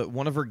the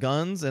one of her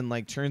guns and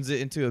like turns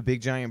it into a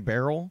big giant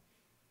barrel.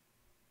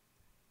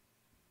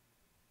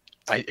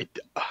 I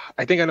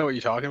think I know what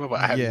you're talking about,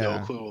 but I have no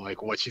clue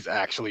like what she's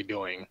actually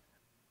doing.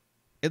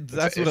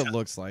 That's what it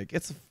looks like.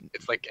 It's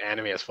like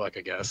anime as fuck,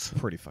 I guess. It's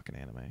pretty fucking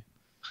anime.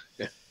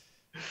 Yeah.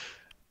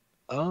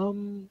 I'll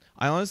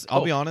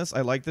be honest.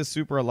 I like this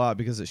super a lot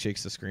because it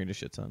shakes the screen a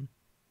shit ton.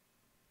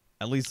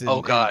 At least in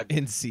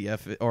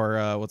CF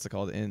or what's it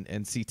called in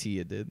CT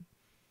it did.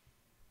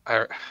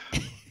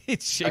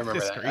 It shakes the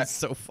screen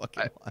so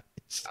fucking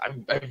much.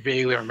 I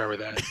vaguely remember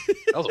that.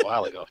 That was a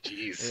while ago.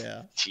 Jeez.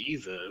 Yeah.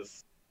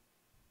 Jesus.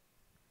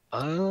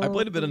 I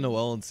played a bit of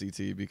Noelle in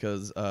CT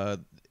because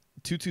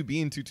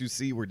 22B and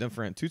 22C were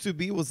different.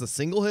 22B was the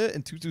single hit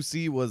and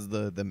 22C was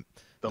the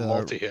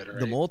multi-hit, right?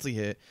 The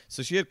multi-hit.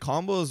 So she had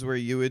combos where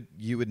you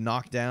would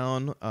knock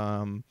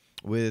down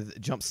with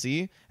jump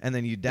C, and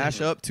then you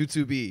dash up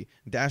 22B,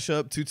 dash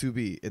up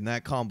 22B, and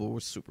that combo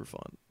was super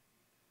fun.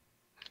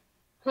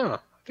 Huh.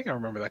 I think I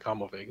remember that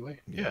combo vaguely.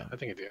 Yeah, I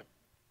think I do.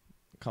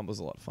 The combo's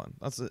a lot of fun.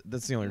 That's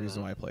the only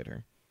reason why I played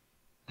her.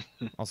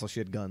 Also, she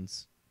had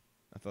guns.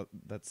 I thought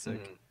that's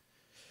sick.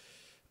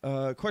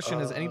 Question: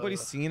 has anybody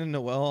seen a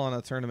Noelle on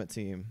a tournament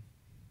team?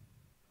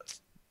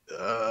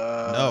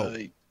 No.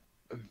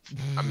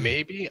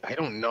 Maybe, I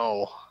don't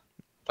know.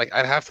 Like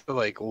I'd have to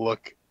like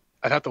look.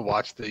 I'd have to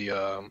watch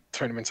the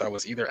tournaments I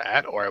was either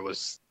at or I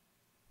was.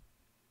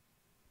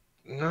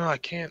 No, I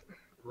can't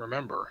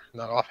remember.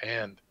 Not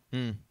offhand.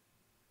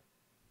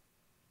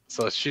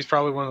 So she's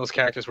probably one of those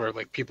characters where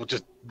like people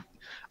just.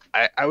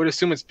 I would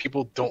assume it's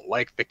people don't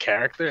like the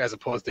character as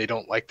opposed to they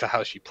don't like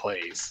how she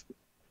plays.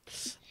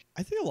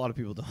 I think a lot of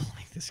people don't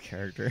like this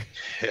character.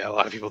 Yeah, a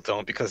lot of people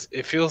don't because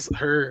it feels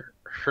her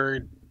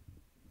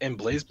in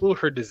Blazblue,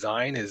 her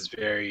design is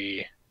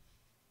very,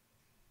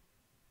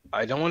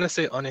 I don't want to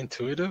say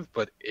unintuitive,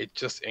 but it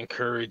just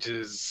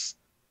encourages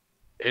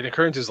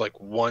like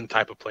one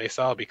type of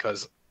playstyle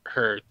because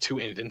her two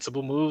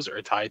invincible moves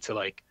are tied to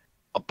like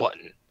a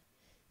button.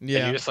 Yeah.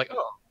 And you're just like,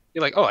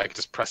 I could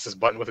just press this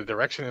button with a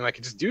direction and I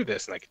could just do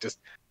this and I could just,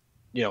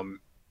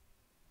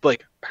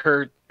 like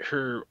her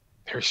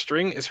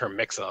string is her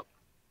mix-up,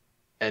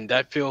 and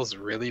that feels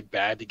really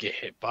bad to get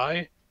hit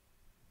by.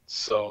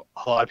 So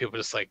a lot of people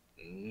just like,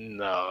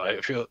 no. I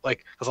feel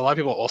like because a lot of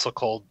people also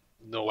called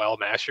Noelle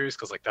mashers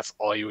because like that's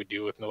all you would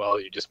do with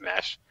Noelle. You just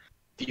mash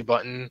D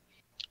button,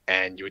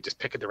 and you would just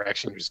pick a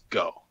direction, you just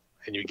go,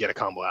 and you would get a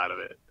combo out of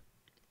it.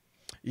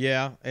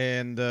 Yeah,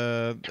 and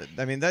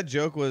I mean that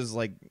joke was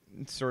like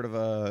sort of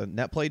a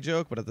net play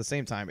joke, but at the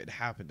same time, it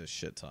happened a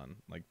shit ton.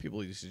 Like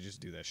people used to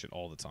just do that shit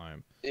all the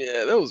time.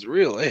 Yeah, that was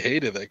real. I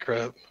hated that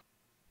crap.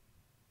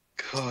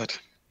 God.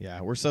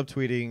 Yeah, we're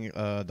subtweeting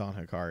Don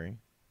Hikari.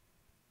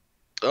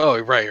 Oh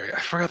right. I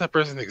forgot that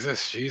person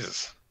exists.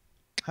 Jesus.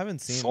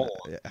 Haven't seen.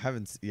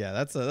 Yeah,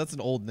 that's an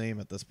old name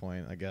at this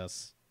point, I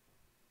guess.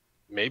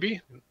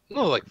 Maybe.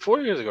 No, like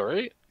 4 years ago,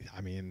 right?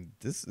 I mean,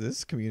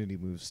 this community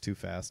moves too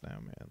fast now,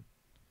 man.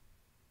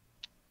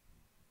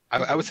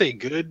 I would say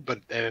good,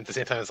 but and at the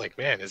same time, it's like,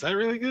 man, is that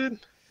really good?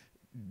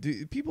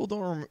 People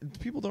don't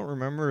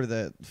remember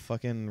that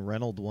fucking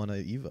Reynolds won a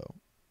Evo.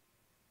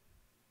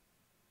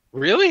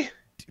 Really?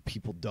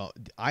 People don't.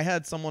 I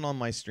had someone on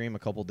my stream a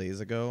couple days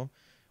ago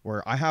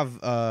where I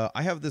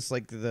have this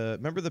like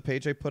remember the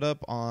page I put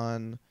up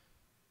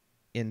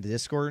in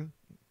Discord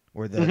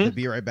where the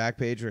Be Right Back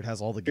page where it has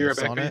all the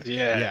gifts on it.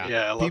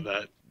 Yeah, I love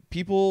that.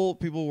 People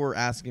were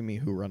asking me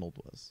who Reynolds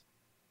was.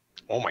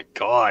 Oh my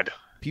god.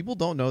 People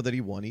don't know that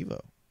he won Evo.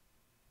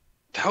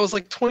 That was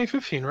like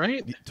 2015,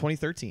 right?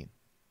 2013.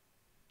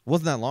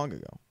 Wasn't that long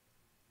ago.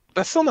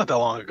 That's still not that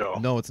long ago.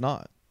 No, it's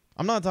not.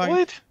 I'm not talking.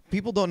 What?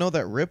 People don't know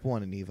that Rip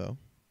won an Evo.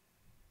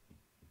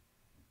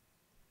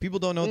 People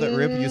don't know that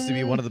Rip used to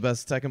be one of the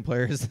best Tekken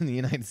players in the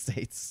United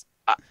States.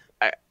 I,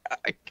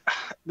 I,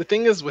 the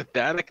thing is with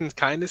that, I can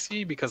kind of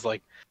see because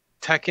like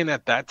Tekken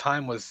at that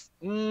time was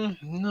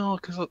no,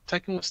 because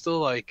Tekken was still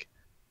like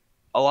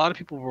a lot of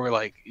people were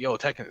like, "Yo,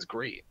 Tekken is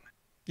great."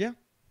 Yeah.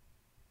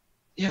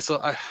 Yeah.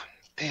 So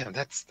damn,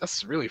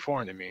 that's really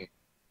foreign to me.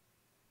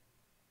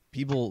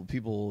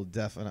 People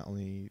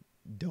definitely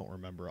don't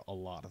remember a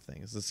lot of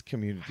things. This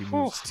community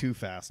Whew. moves too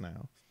fast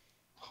now.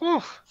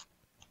 Whew.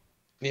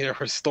 Neither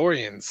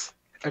historians.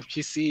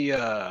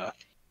 FGC,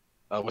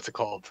 what's it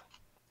called?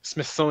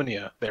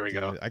 Smithsonian. There we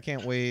go. I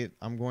can't wait.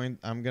 I'm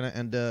gonna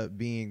end up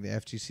being the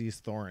FGC's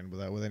Thorin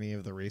with any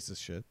of the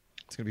racist shit.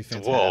 It's gonna be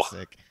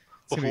fantastic.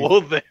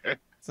 Whoa there.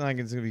 It's gonna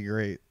be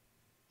great.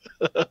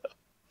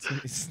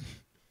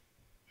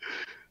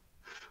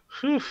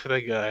 Whew,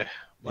 that guy.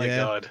 My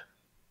God.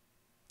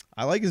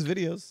 I like his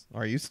videos.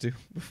 Or I used to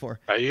before.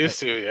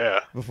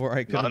 Yeah. Before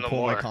I couldn't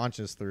pull my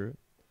conscience through.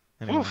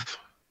 Anyway.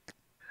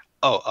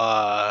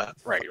 Oh,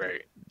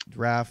 right.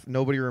 Raph,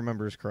 nobody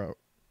remembers Crow.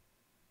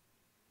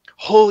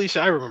 Holy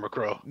shit, I remember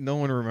Crow. No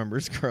one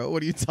remembers Crow.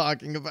 What are you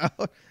talking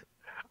about?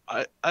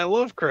 I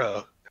love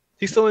Crow.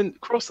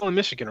 Crow's still in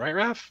Michigan, right,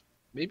 Raph?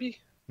 Maybe?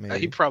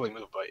 He probably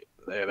moved,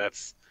 but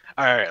that's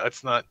all right.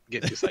 Let's not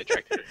get too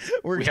sidetracked here.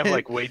 We have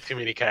like way too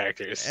many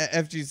characters.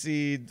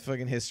 FGC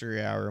fucking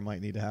history hour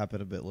might need to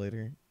happen a bit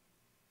later.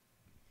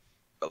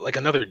 But like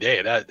another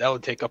day, that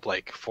would take up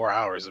like 4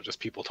 hours of just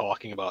people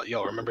talking about.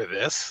 Yo, remember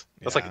this?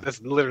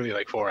 That's literally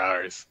like 4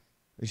 hours.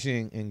 We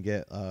should and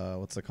get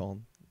what's it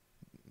called?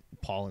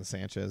 Paul and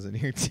Sanchez in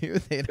here too.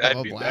 They'd have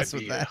a blast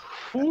with that.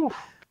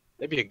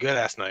 That'd be a good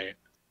ass night.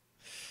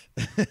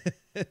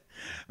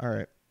 All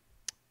right,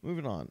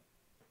 moving on.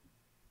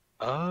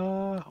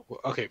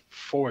 Okay,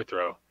 forward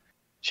throw.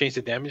 Change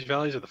the damage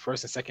values of the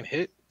first and second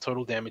hit.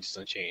 Total damage is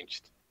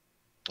unchanged.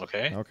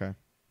 Okay.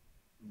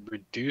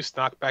 Reduce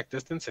knockback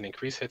distance and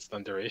increase hit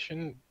stun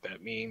duration.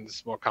 That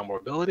means more combo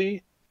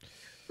ability.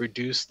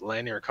 Reduce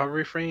landing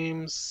recovery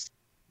frames.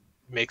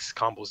 Makes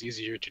combos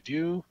easier to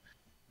do.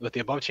 With the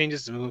above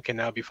changes, the move can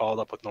now be followed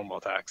up with normal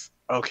attacks.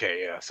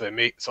 Okay, yeah.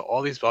 So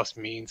all these buffs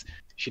means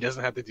she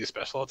doesn't have to do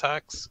special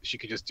attacks. She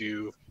could just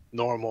do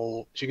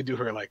normal. She could do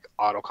her like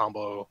auto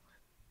combo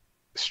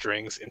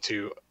strings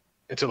into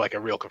like a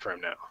real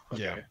confirm now.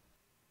 Okay. Yeah.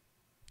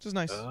 Which is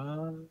nice.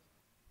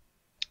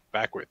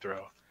 Backward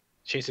throw.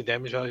 Change the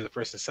damage value of the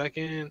first and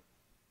second.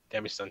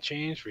 Damage is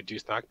unchanged.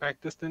 Reduce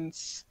knockback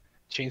distance.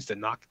 Change the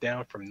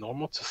knockdown from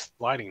normal to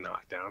sliding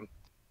knockdown.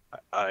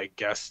 I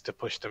guess to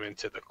push them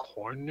into the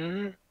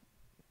corner.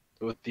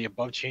 With the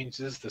above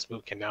changes, this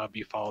move can now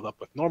be followed up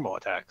with normal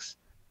attacks.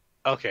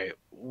 Okay,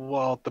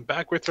 well, the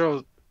backward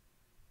throw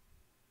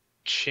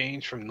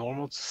change from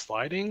normal to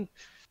sliding.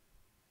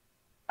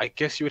 I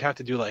guess you would have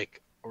to do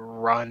like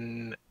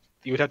run.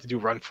 You would have to do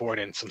run forward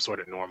and some sort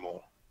of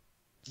normal.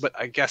 But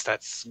I guess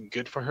that's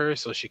good for her,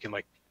 so she can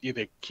like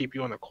either keep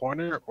you in the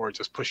corner or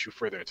just push you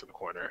further into the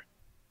corner.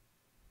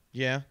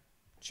 Yeah,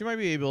 she might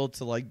be able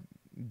to like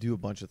do a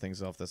bunch of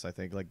things off this. I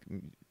think like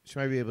she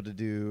might be able to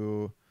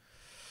do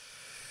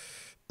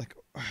like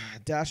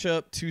dash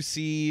up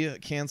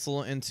 2C,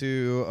 cancel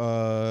into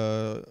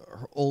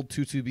her old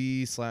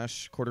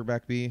 2-2B /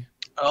 quarterback B.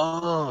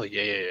 Oh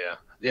yeah.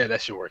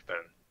 That should work then.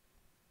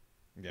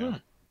 Yeah.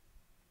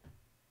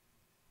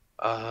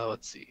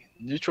 Let's see.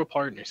 Neutral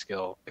partner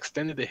skill.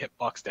 Extended the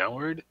hitbox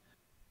downward.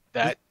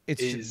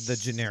 It's the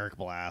generic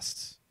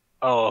blast.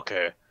 Oh,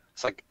 okay.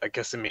 It's like I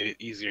guess it made it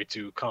easier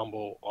to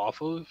combo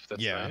off of.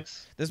 That's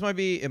nice.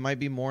 It might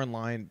be more in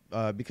line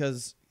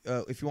because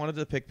if you wanted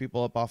to pick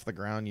people up off the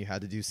ground, you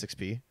had to do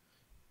 6P.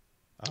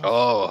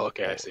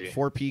 Okay, I see.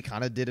 4P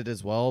kind of did it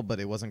as well, but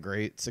it wasn't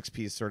great.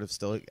 6P sort of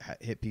still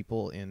hit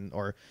people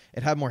or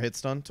it had more hit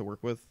stun to work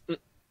with.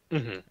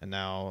 Mm-hmm. And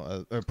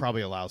now it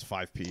probably allows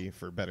 5P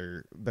for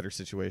better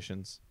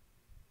situations.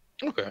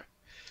 Okay.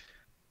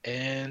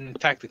 And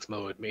tactics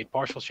mode made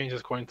partial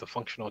changes according to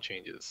functional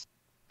changes.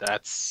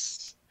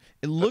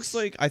 It looks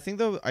like I think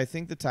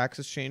the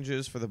tactics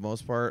changes for the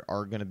most part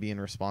are going to be in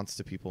response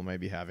to people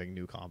maybe having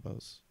new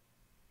combos.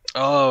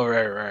 Oh,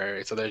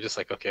 right. So they're just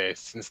like, okay,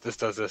 since this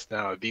does this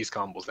now, these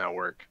combos now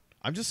work.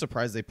 I'm just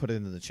surprised they put it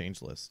into the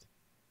change list.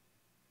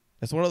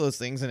 It's one of those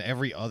things in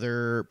every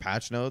other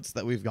patch notes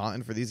that we've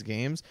gotten for these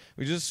games.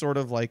 We just sort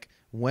of like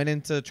went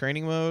into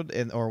training mode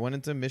or went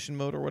into mission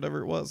mode or whatever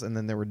it was, and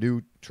then there were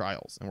new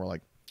trials, and we're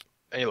like,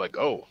 and you're like,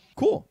 oh,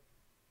 cool.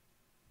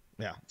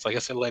 Yeah. So I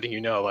guess they're letting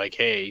you know, like,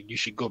 hey, you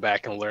should go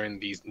back and learn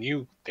these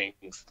new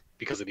things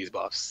because of these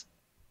buffs.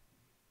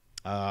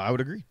 I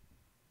would agree.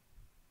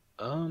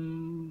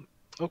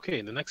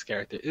 Okay, the next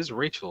character is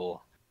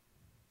Rachel.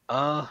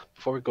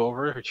 Before we go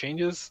over her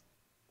changes,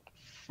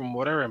 from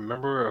what I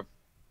remember of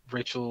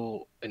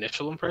Rachel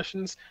initial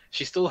impressions,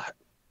 she still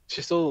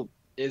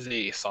is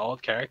a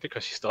solid character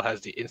because she still has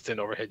the instant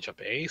overhead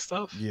jump A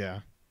stuff. Yeah.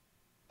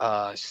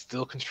 She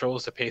still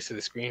controls the pace of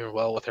the screen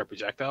well with her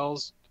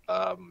projectiles.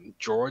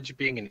 George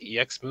being an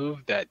EX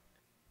move that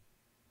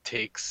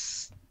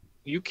takes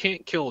you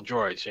can't kill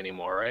George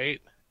anymore,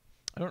 right?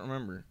 I don't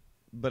remember,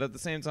 but at the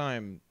same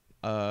time,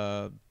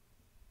 I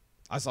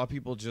saw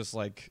people just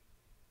like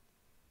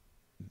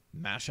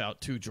mash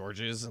out 2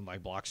 Georges and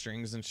like block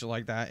strings and shit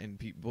like that, and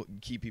people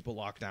keep people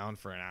locked down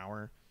for an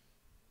hour.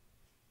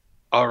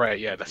 All right,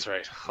 yeah, that's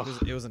right.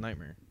 It was a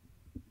nightmare.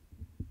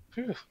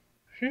 Phew,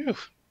 phew.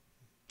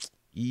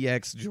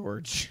 EX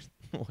George,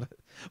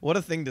 what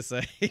a thing to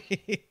say.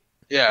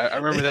 Yeah, I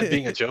remember that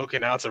being a joke,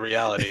 and now it's a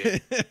reality.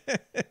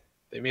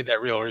 They made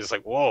that real. We're just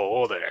like,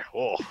 whoa there,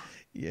 whoa.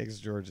 EX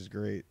George is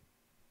great.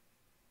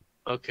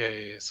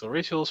 Okay, so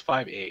Rachel's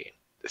 5A.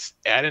 This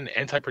add an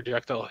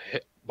anti-projectile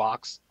hit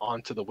box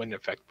onto the wind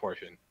effect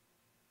portion.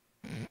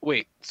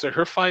 Wait, so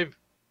her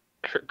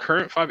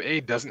current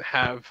 5A doesn't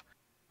have,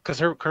 because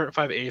her current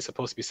 5A is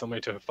supposed to be similar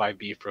to her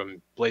 5B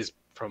from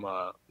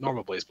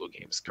normal Blazblue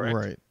games, correct?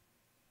 Right.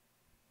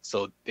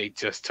 So they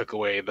just took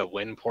away the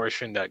wind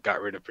portion that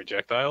got rid of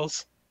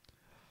projectiles.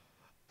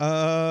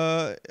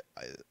 They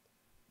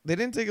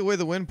didn't take away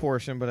the wind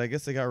portion, but I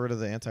guess they got rid of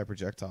the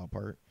anti-projectile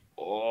part.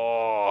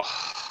 Oh,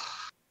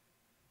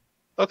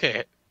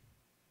 okay.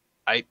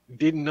 I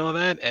didn't know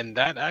that, and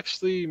that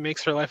actually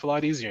makes her life a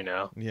lot easier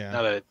now. Yeah.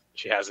 Now that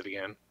she has it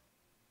again.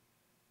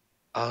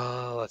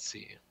 Let's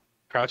see.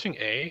 Crouching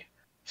A,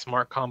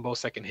 smart combo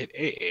second hit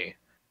AA.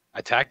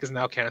 Attack is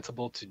now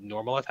cancelable to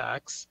normal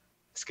attacks,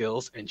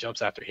 skills, and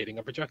jumps after hitting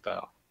a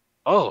projectile.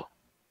 Oh,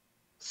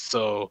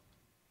 so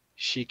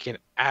she can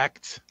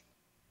act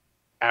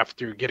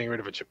after getting rid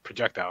of a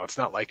projectile. It's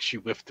not like she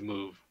whiffed the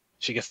move.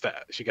 She gets to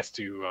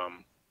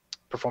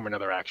perform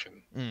another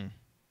action.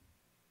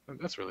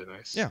 That's really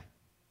nice. Yeah.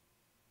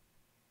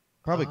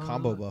 Probably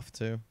combo buff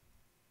too.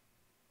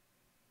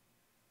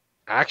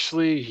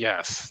 Actually,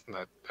 yes.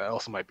 That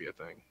also might be a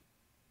thing.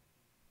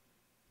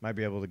 Might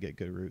be able to get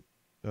good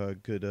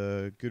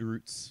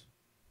roots.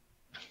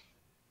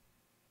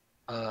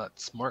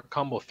 Smart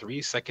combo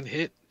 3, second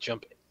hit,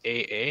 jump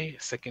AA,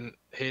 second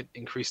hit,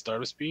 increase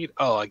startup speed.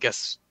 Oh, I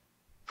guess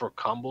for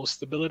combo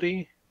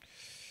stability.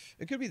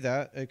 It could be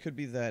that. It could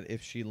be that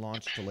if she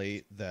launched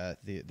late, that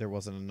there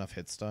wasn't enough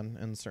hits done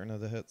in certain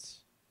of the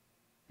hits.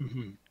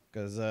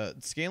 Because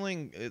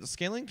scaling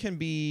can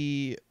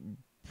be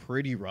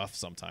pretty rough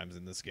sometimes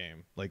in this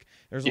game. Like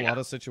there's a lot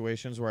of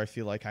situations where I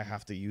feel like I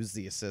have to use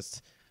the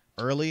assist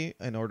early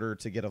in order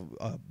to get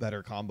a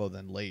better combo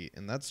than late,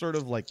 and that's sort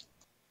of like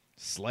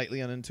slightly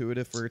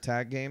unintuitive for a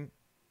tag game.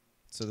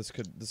 So this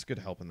could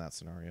help in that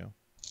scenario.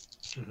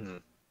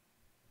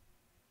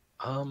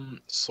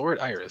 Sword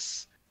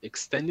Iris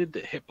extended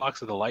the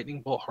hitbox of the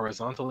lightning bolt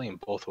horizontally in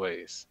both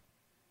ways.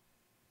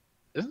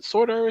 Isn't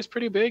Sword Iris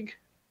pretty big?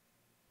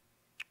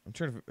 I'm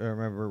trying to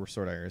remember where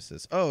Sword Iris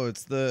is. Oh,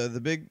 it's the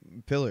big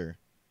pillar.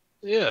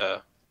 Yeah,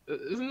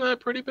 isn't that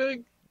pretty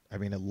big? I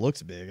mean, it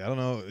looks big. I don't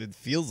know. It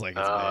feels like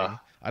it's big.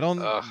 I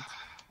don't.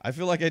 I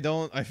feel like I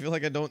don't. I feel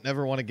like I don't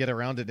ever want to get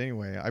around it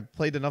anyway. I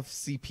played enough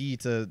CP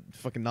to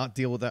fucking not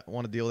deal with that.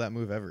 Want to deal with that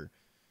move ever?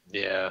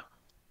 Yeah.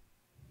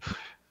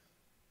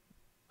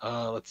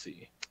 Let's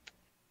see.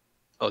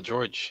 Oh,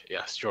 George.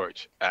 Yes,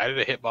 George. I added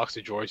a hitbox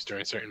to George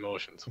during certain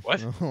motions.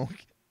 What?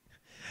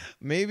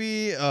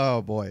 Maybe.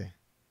 Oh boy.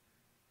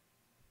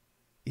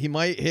 He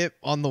might hit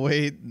on the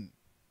way.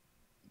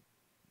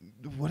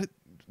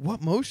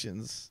 What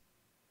motions?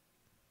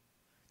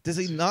 Does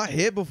he not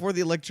hit before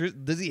the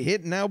electric? Does he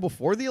hit now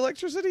before the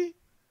electricity?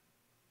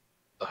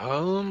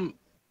 Okay.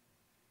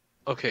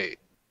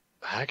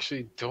 I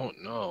actually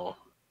don't know.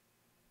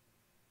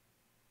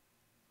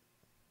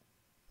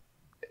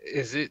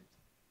 Is it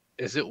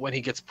when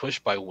he gets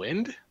pushed by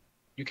wind?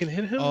 You can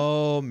hit him?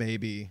 Oh,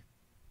 maybe.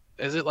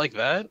 Is it like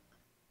that?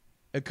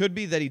 It could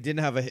be that he didn't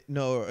have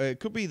it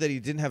could be that he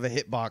didn't have a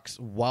hitbox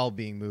while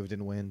being moved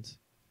in wind.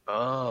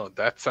 Oh,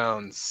 that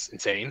sounds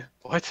insane.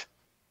 What?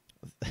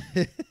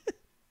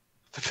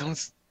 That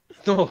sounds...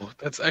 No,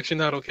 that's actually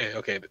not okay.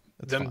 Okay,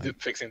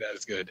 fixing that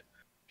is good.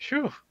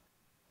 Phew.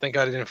 Thank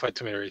God I didn't fight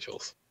too many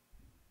Rachels.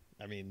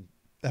 I mean,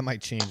 that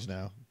might change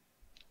now.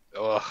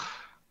 Ugh.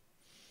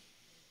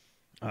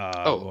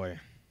 Oh, boy.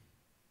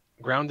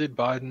 Grounded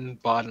Baden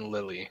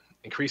Lily.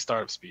 Increased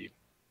startup speed.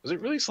 Was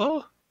it really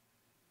slow?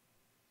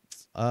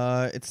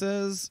 It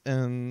says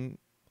on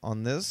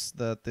this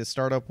that the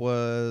startup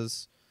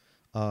was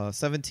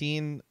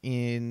 17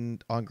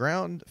 on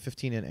ground,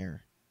 15 in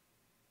air.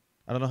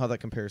 I don't know how that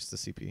compares to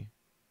CP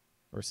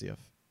or CF.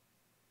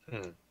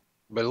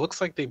 But it looks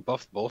like they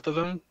buffed both of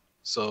them,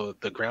 so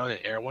the ground and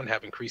air one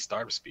have increased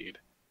startup speed.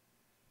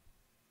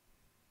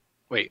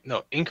 Wait,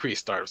 no,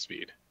 increased startup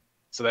speed.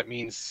 So that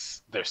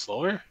means they're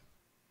slower?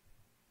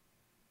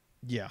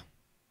 Yeah.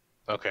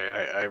 Okay,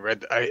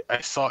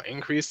 I saw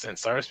increase in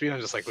startup speed.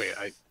 I'm just like, wait,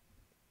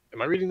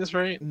 am I reading this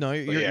right? No,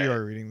 you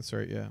are reading this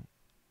right. Yeah.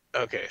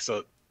 Okay,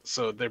 so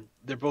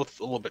they're both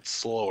a little bit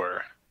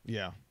slower.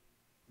 Yeah.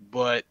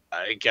 But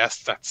I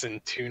guess that's in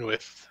tune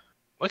with.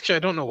 Actually, I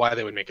don't know why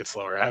they would make it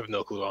slower. I have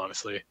no clue,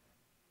 honestly.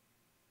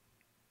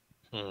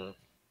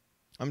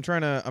 I'm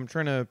trying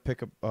to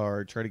pick up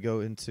or try to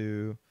go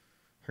into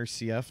her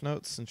CF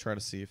notes and try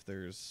to see if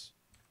there's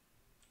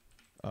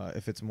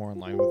if it's more in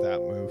line with that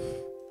move.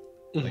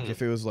 Like Mhm.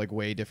 if it was like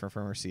way different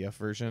from her CF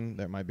version,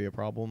 that might be a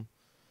problem.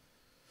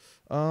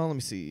 Let me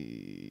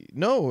see.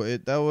 No,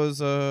 that was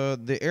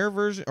the air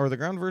version or the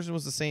ground version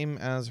was the same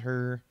as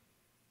her.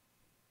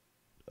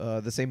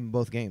 The same in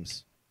both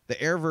games.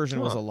 The air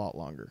version was a lot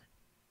longer.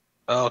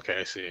 Oh,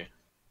 okay, I see.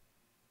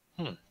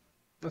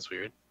 That's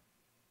weird.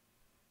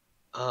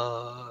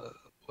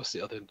 What's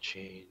the other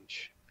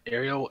change?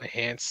 Aerial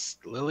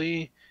enhanced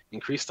Lily,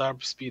 increased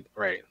stop speed.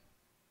 Right,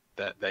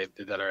 that they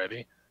did that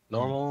already.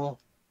 Mm.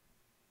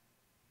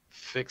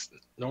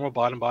 Normal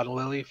bottom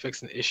Lily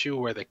fixed an issue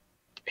where the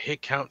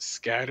hit count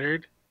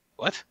scattered.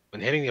 What?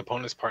 When hitting the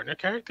opponent's partner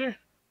character?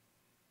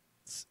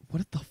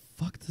 What the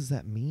fuck does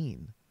that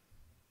mean?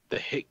 The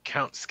hit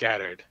count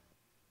scattered.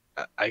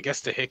 I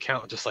guess the hit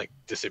count just like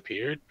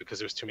disappeared because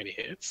there was too many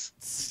hits.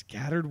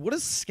 Scattered? What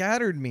does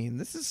scattered mean?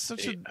 This is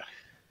such a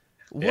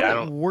Yeah,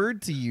 what a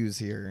word to use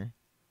here.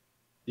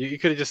 You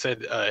could have just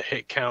said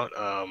hit count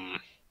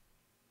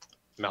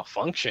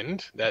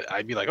malfunctioned. That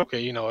I'd be like,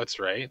 okay, you know, it's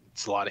right.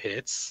 It's a lot of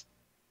hits.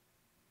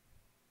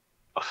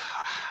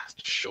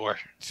 Sure.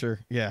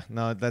 Yeah.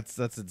 No, that's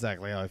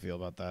exactly how I feel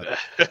about that.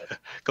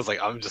 Because like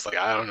I'm just like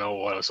I don't know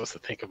what I'm supposed to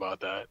think about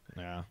that.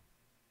 Yeah.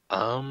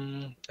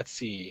 Let's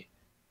see.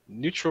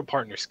 Neutral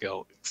partner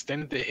skill.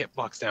 Extend the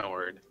hitbox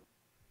downward.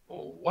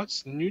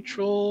 What's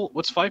neutral?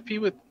 What's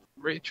 5P with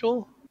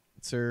Rachel?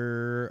 It's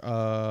her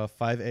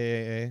 5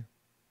 AAA.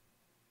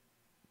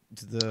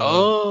 It's the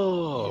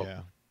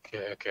Yeah.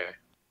 Okay.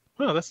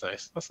 Oh, that's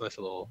nice. That's a nice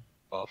little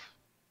buff.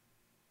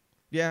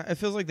 Yeah, it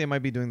feels like they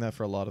might be doing that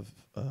for a lot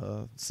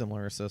of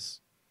similar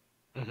assists.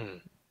 Mm-hmm.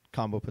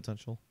 Combo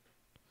potential.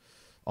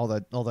 All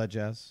that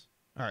jazz.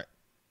 All right.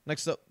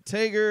 Next up,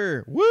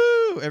 Tager.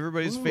 Woo!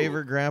 Everybody's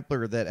favorite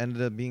grappler that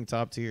ended up being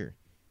top tier.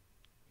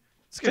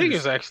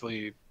 Tager's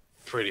actually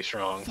pretty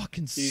strong.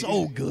 Fucking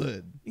so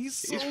good.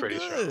 He's pretty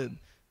good. strong.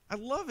 I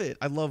love it.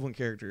 I love when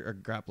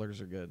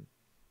grapplers are good.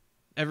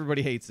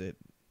 Everybody hates it.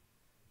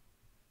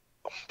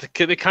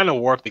 They kind of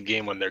warp the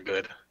game when they're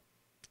good.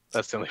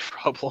 That's the only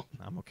problem.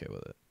 I'm okay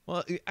with it.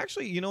 Well,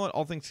 actually, you know what?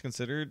 All things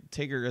considered,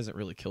 Tager hasn't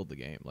really killed the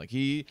game. Like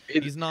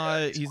he's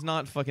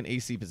not fucking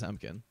AC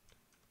Potemkin.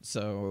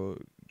 So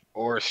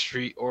or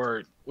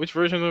which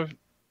version of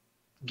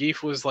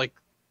Geef was like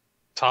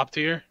top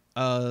tier?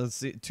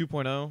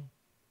 2.0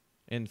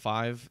 in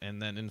 5,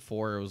 and then in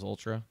 4 it was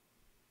Ultra.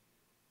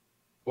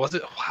 Was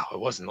it? Wow, it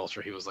wasn't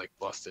Ultra. He was like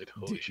busted.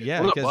 Holy shit.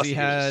 Yeah, because he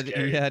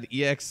had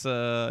EX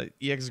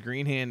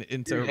Green Hand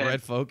into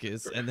Red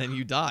Focus, and then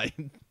you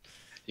died.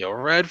 Yo,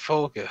 Red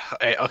Focus.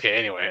 Hey, okay,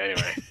 anyway.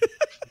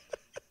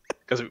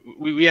 Because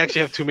we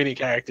actually have too many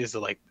characters to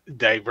like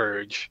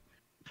diverge.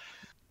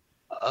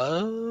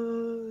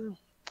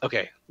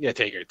 Okay, yeah,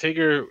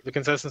 Tager. The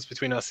consensus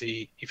between us,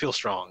 he feels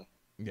strong.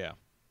 Yeah,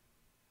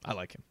 I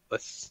like him.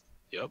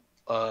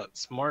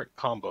 Smart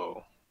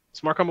combo.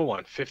 Smart combo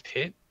 1, 5th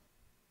hit.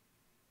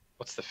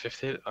 What's the 5th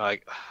hit? I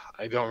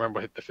don't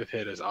remember what the 5th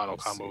hit as auto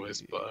combo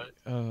is, but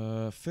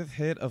 5th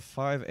hit of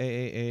 5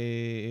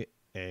 AAA.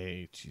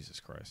 Jesus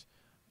Christ.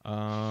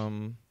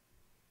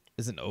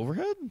 Is it an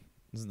overhead?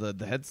 Is the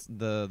heads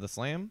the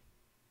slam?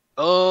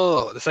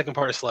 Oh, the second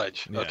part is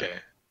sledge. Yeah. Okay,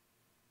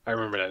 I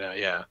remember that now.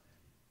 Yeah,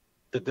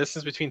 the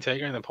distance between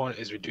Tager and the opponent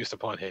is reduced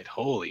upon hit.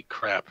 Holy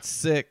crap!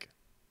 Sick.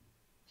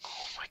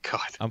 Oh my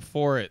god, I'm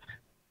for it.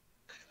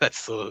 that's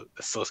so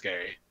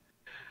scary.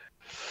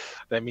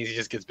 That means he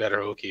just gets better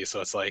Oki. So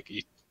it's like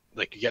you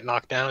get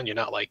knocked down, you're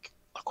not like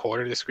a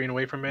quarter of the screen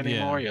away from him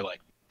anymore. Yeah. You're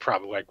like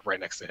probably like right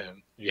next to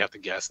him. You have to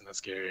guess, and that's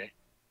scary.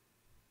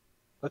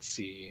 Let's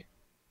see.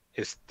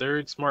 His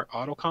 3rd smart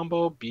auto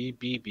combo,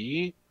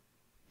 BBB,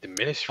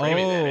 diminished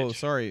framing damage. Oh,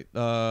 sorry.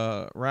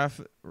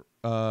 Raph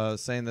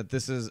saying that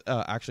this is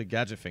actually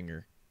Gadget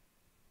Finger.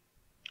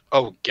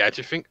 Oh,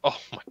 Gadget Finger? Oh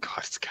my god,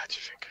 it's Gadget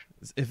Finger.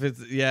 If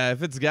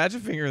it's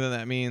Gadget Finger, then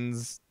that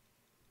means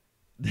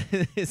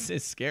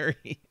it's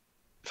scary.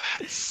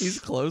 He's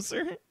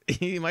closer.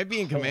 He might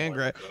be in command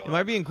grab. He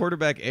might be in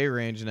quarterback A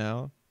range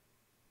now.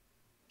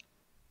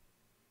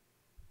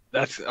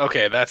 That's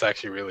okay. That's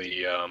actually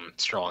really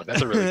strong.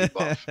 That's a really good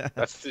buff.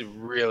 That's a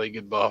really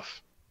good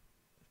buff.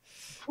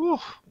 Whew.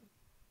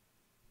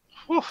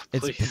 Whew,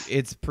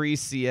 it's pre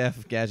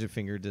CF Gadget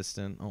Finger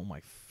distant. Oh my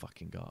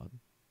fucking god.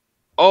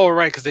 Oh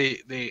right, because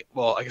they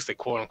I guess they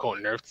quote unquote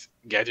nerfed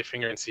Gadget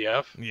Finger in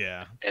CF.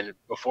 Yeah. And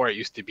before it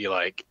used to be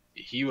like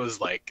he was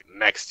like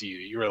next to you.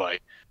 You were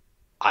like,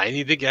 I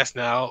need to guess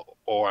now,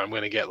 or I'm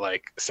gonna get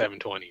like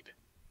 720'd.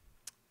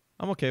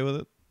 I'm okay with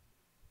it.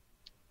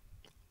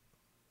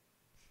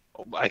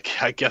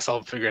 I guess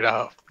I'll figure it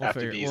out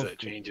after these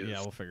changes.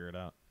 Yeah, we'll figure it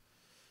out.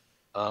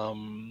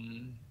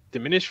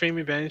 Diminished frame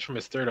advantage from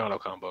his 3rd auto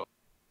combo.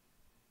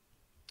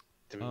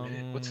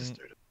 What's his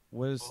 3rd?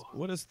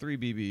 What is 3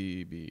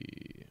 BBB?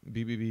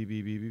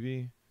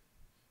 BBB.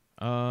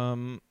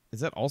 Is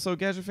that also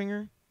Gadget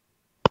Finger?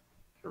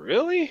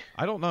 Really?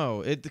 I don't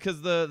know.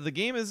 Because the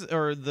game is,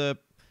 or the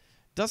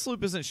Dust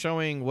Loop isn't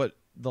showing what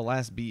the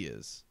last B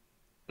is.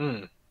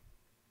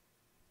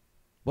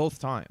 Both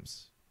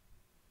times.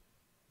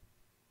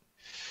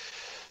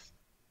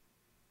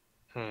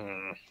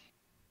 Hmm.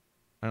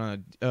 I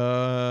don't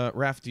know.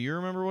 Raph, do you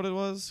remember what it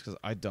was? Because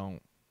I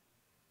don't.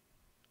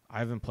 I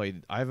haven't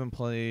played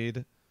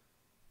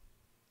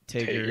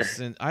Tager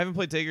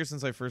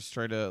since I first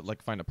tried to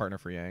like find a partner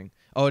for Yang.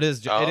 Oh, it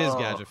is Oh.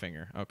 Gadget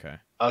Finger. Okay.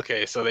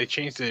 Okay, so they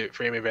changed the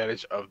frame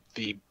advantage of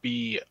the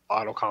B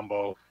auto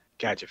combo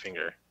gadget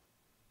finger.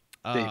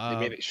 They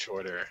made it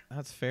shorter.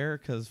 That's fair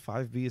because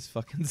 5B is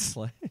fucking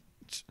Sledge.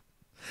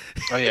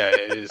 Oh yeah,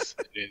 it is.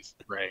 It is.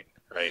 Right.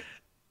 Right.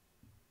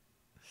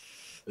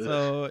 Ugh.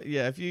 So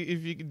yeah, if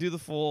you can do the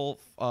full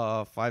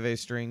 5A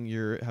string,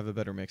 you have a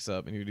better mix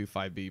up, and you do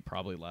 5B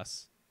probably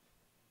less.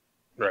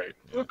 Right.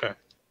 Yeah. Okay.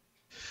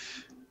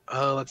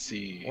 Let's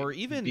see. Or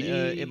even B.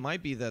 it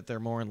might be that they're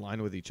more in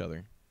line with each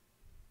other.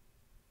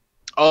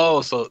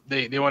 Oh, so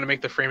they want to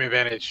make the frame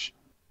advantage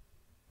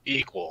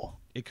equal.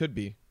 It could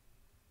be.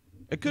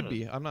 It could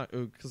be. I'm not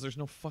because there's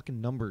no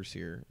fucking numbers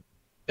here.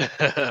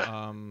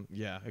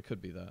 Yeah, it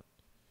could be that.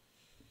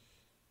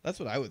 That's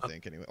what I would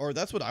think anyway, or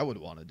that's what I would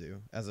want to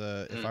do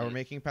if I were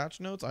making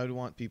patch notes. I would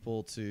want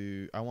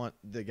I want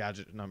the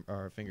gadget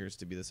fingers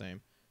to be the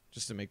same,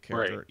 just to make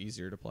character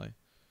easier to play.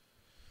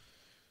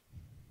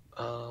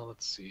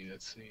 Let's see.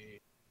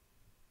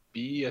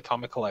 B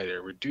atomic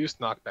collider, reduced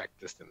knockback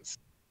distance.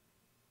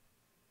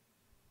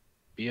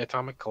 B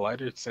atomic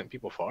collider sent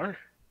people far.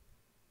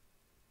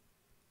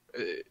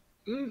 I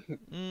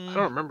don't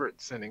remember it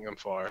sending them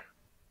far.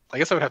 I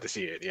guess I would have to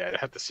see it. Yeah, I'd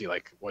have to see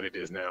like what it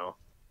is now.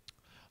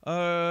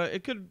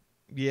 It could.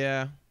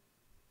 Yeah.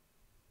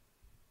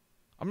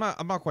 I'm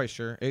not quite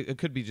sure. It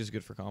could be just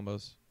good for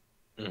combos.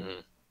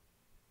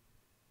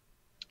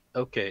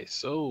 Okay,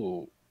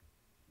 so.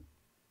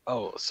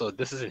 Oh, so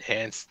this is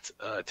enhanced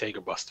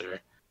Taker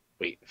Buster.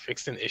 Wait,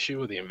 fixed an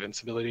issue. The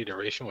invincibility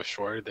duration was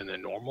shorter than the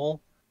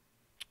normal.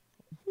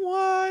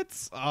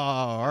 What? Oh,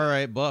 all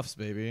right, buffs,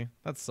 baby.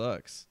 That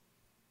sucks.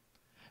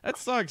 That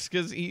sucks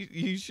because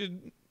you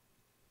should.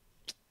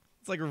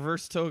 It's like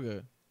reverse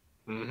toga.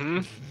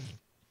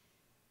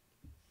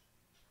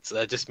 So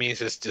that just means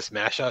just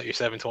mash out your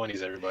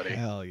 720s, everybody.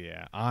 Hell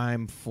yeah,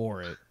 I'm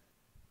for it.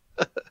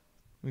 What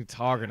are you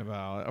talking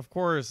about? Of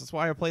course, that's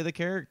why I play the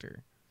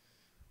character.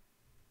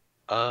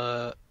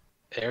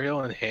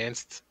 Aerial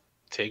enhanced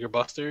Taker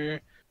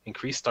Buster,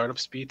 increased startup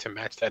speed to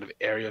match that of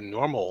Aerial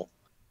normal.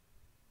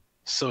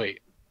 So wait,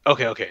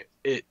 okay.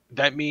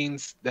 That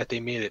means that they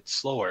made it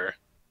slower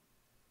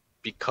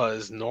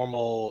because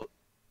normal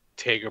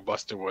Taker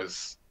Buster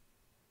was.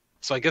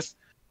 So I guess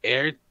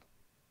air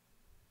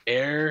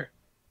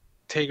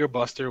Taker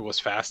Buster was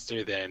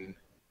faster than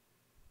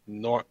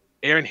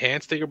air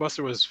enhanced Taker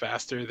Buster was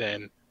faster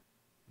than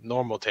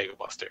normal Taker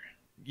Buster.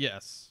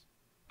 Yes.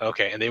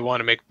 Okay, and they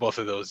want to make both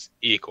of those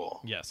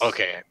equal. Yes.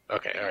 Okay, all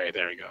right,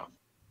 there we go.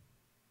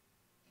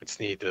 I just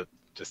need to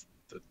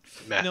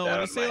math no, that when out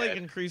you in say my like head.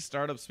 increased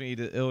startup speed,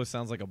 it always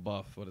sounds like a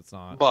buff, but it's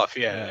not. Buff,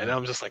 yeah. And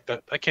I'm just like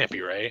that can't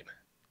be right.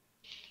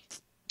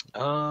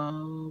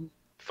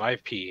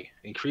 5P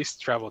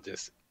increased travel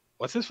distance.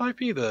 What's this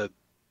 5P? The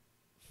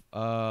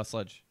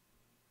Sledge.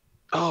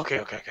 Oh,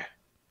 okay.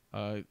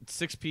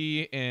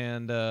 6P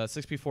and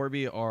 6P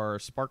 4B are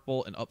Spark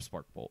Bolt and Up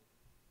Spark Bolt.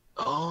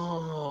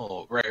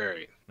 Oh,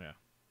 right. Yeah.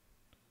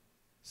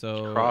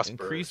 So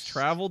increased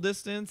travel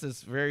distance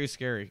is very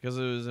scary because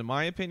it was, in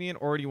my opinion,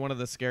 already one of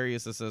the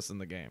scariest assists in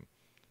the game.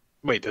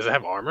 Wait, does it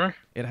have armor?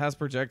 It has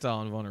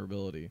projectile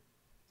invulnerability.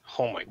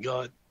 Oh my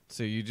god.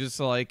 So you just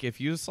like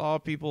if you saw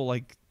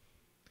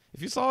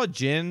a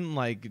Jin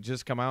like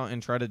just come out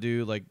and try to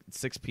do like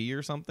 6P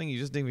or something, you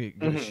just didn't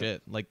give a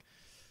shit. Like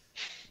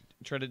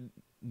try to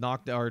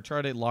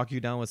lock you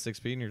down with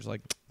 6P and you're just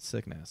like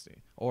sick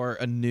nasty. Or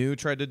a new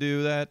tried to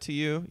do that to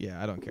you.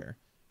 Yeah, I don't care.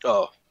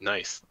 Oh,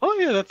 nice. Oh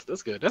yeah,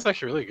 that's good. That's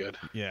actually really good.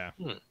 Yeah.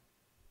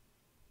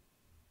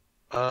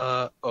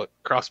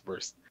 Cross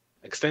burst.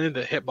 Extended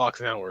the hitbox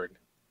downward.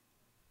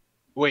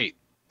 Wait,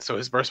 so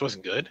his burst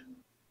wasn't good?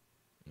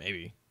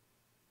 Maybe.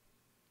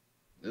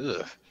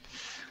 Ugh.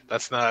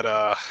 That's not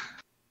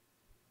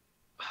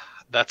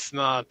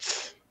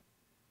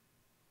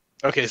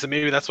Okay, so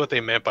maybe that's what they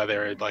meant by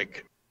their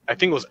like I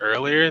think it was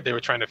earlier they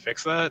were trying to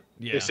fix that.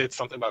 Yeah. They said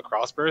something about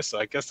crossburst, so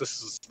I guess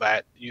this is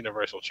that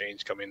universal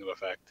change coming into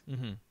effect.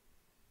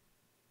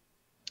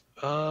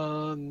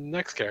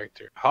 Next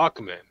character,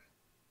 Hawkman.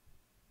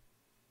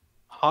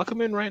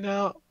 Hawkman right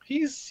now,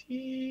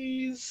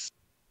 he's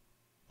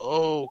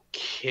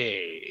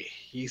okay.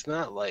 He's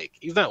not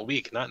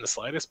weak, not in the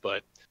slightest,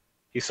 but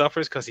he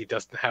suffers because he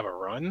doesn't have a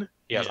run.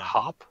 He has a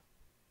hop,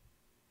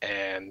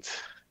 and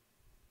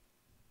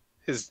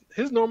his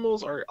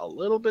normals are a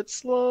little bit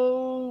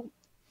slow.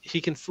 He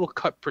can still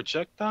cut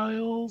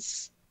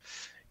projectiles.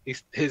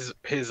 His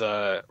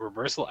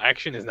reversal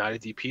action is not a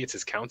DP; it's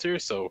his counter.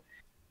 So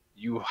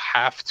you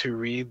have to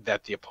read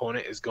that the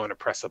opponent is going to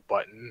press a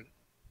button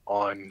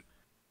on,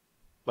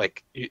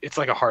 like it's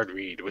like a hard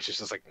read, which is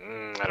just like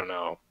I don't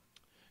know.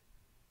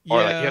 Yeah.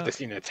 Or like you have to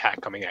see an attack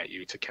coming at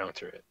you to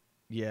counter it.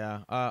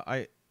 Yeah,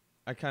 I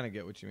kind of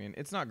get what you mean.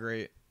 It's not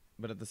great,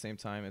 but at the same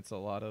time, it's a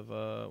lot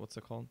of what's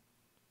it called?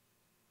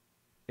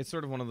 it's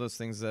sort of one of those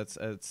things that's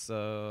it's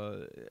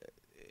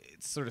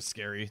sort of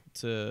scary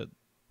to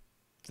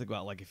think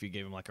about, like if you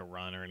gave him like a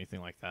run or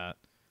anything like that.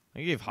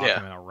 Like, you gave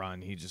Hakumen a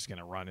run, he's just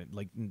gonna run it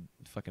like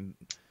fucking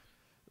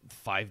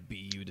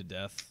 5B you to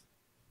death.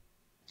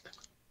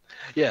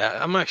 Yeah,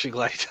 I'm actually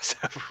glad he does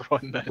have a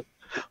run then.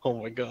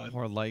 Oh my god.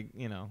 Or like,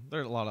 you know,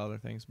 there's a lot of other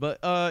things, but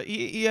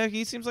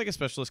he seems like a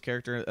specialist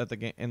character at the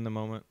game in the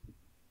moment.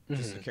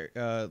 Just like,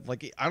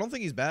 I don't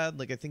think he's bad.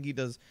 Like, I think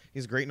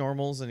he's great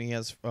normals, and he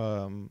has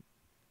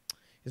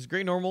his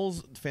great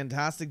normals,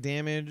 fantastic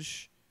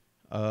damage.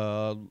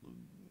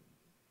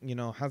 You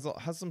know, has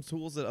some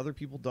tools that other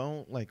people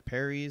don't, like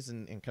parries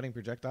and cutting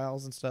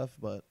projectiles and stuff.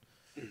 But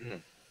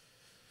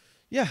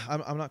yeah,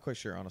 I'm not quite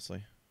sure,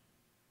 honestly.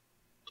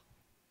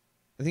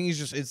 I think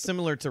it's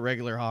similar to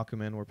regular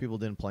Hakumen, where people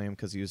didn't play him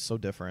because he was so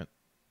different.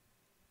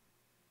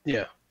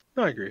 Yeah,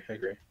 no, I agree.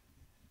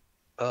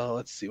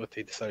 Let's see what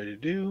they decided to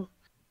do.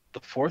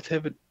 The fourth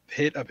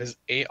hit of his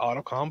A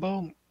auto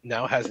combo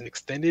now has an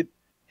extended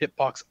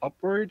hitbox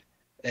upward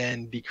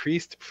and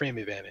decreased frame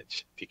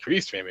advantage.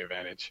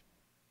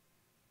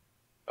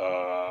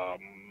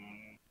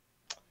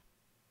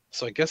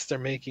 So I guess they're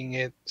making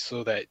it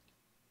so that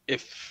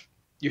if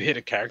you hit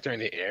a character in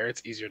the air,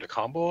 it's easier to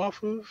combo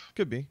off of.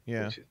 Could be,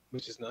 yeah.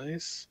 Which is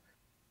nice.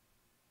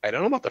 I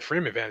don't know about the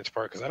frame advantage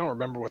part because I don't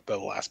remember what the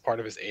last part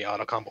of his A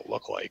auto combo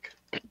looked like.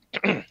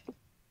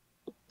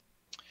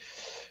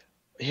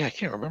 Yeah, I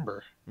can't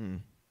remember.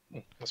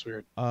 That's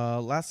weird.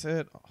 Last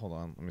hit. Hold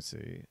on, let me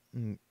see.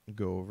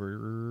 Go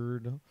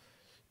over.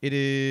 It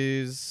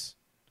is.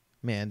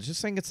 Man, just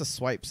saying it's a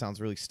swipe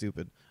sounds really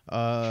stupid.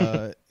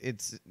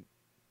 It's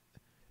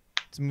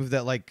a move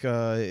that like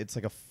it's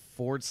like a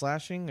forward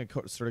slashing. It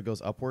sort of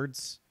goes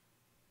upwards.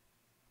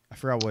 I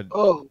forgot what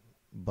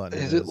button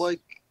it is.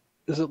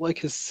 Is it like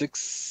his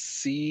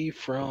 6C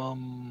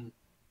from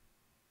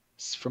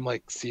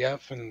like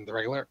CF and the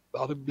regular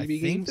other BB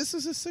games? I think this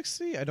is a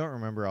 6C. I don't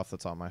remember off the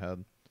top of my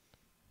head.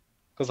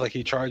 Because like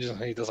he charges and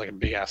he does like a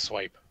big ass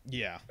swipe.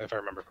 Yeah, if I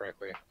remember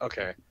correctly.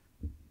 Okay.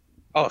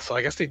 Oh, so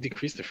I guess they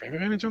decreased the frame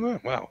advantage on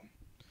that. Wow.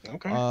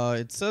 Okay.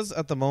 It says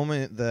at the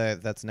moment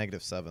that that's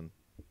 -7.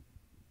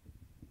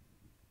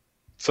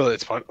 So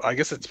it's fun. I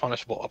guess it's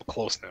punishable up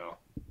close now.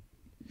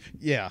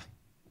 Yeah,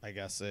 I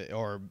guess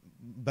or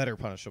better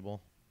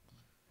punishable.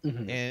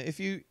 And if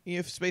you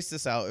space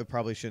this out, it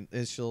probably shouldn't.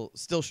 It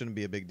still shouldn't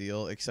be a big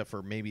deal, except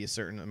for maybe a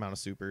certain amount of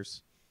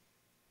supers.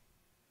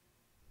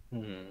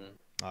 All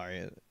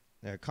right.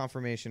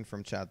 Confirmation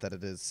from chat that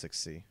it is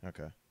 6C.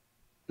 Okay.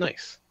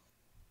 Nice.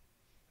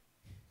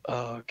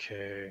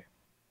 Okay.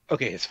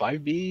 His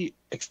 5B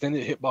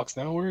extended hitbox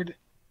downward.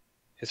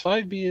 His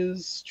 5B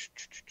is.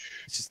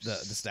 It's just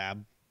the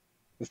stab.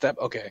 The stab.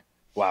 Okay.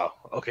 Wow.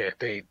 Okay.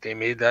 They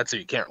made that so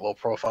you can't low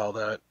profile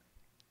that.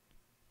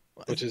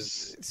 Which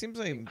is it seems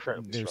like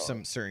there's strong.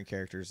 some certain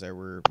characters that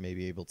were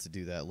maybe able to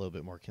do that a little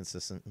bit more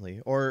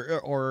consistently,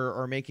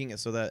 or making it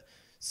so that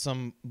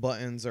some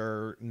buttons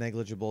are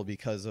negligible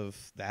because of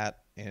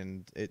that,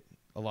 and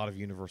a lot of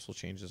universal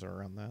changes are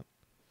around that.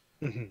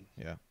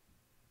 Yeah.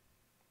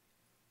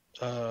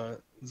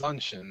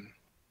 Zanshin.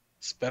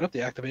 Sped up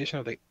the activation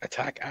of the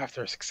attack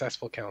after a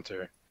successful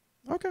counter.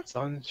 Okay.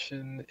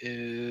 Zanshin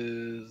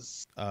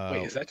is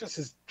wait, is that just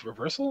his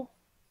reversal?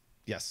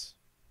 Yes.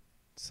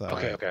 So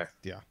okay.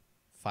 Yeah.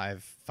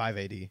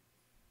 580.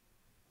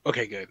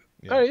 Okay, good.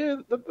 Yeah. All right, yeah,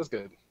 that's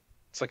good.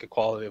 It's like a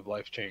quality of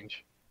life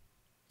change.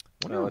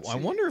 I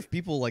wonder if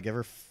people like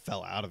ever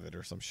fell out of it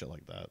or some shit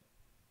like that.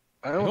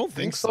 I don't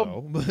think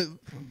so.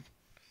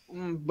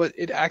 But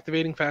it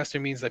activating faster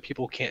means that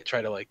people can't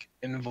try to like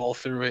invul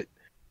through it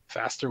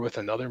faster with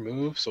another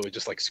move, so it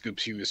just like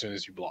scoops you as soon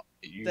as you block.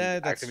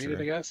 Activate it,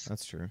 I guess.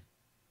 That's true.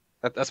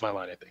 That's my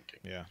line of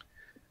thinking. Yeah.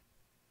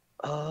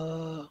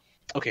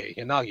 Okay,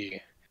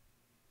 Yanagi.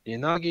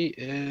 Yanagi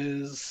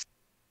is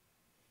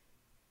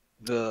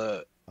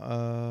the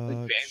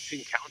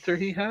advancing counter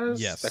he has.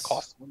 Yes. That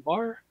costs 1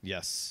 bar.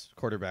 Yes.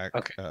 Quarterback.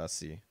 Okay.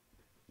 C.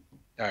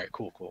 All right.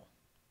 Cool.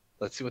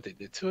 Let's see what they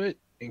did to it.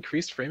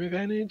 Increased frame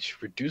advantage,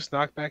 reduced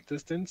knockback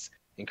distance,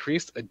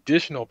 increased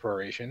additional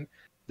proration.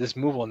 This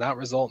move will not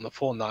result in a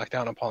full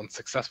knockdown upon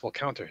successful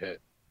counter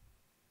hit.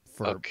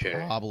 For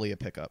probably a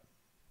pickup.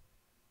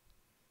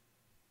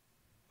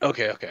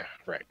 Okay.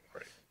 Right.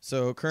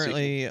 So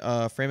currently,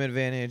 frame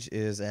advantage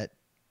is at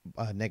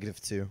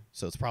 -2,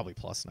 so it's probably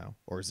plus now,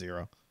 or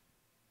 0.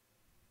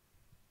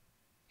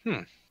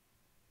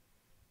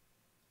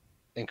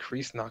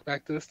 Increased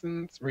knockback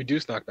distance,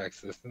 reduced knockback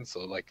distance,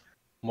 so like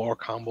more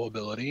combo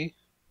ability.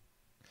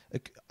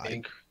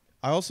 I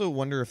also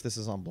wonder if this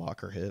is on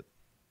block or hit,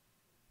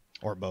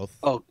 or both.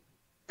 Oh,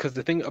 because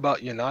the thing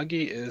about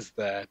Yanagi is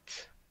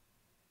that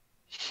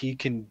he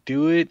can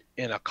do it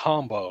in a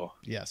combo.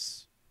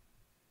 Yes.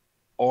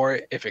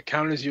 Or if it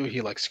counters you, he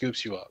like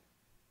scoops you up.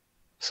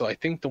 So I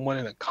think the one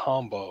in a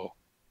combo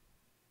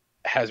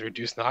has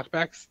reduced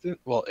knockbacks.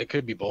 Well, it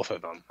could be both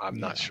of them. I'm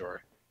not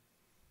sure.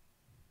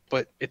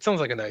 But it sounds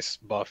like a nice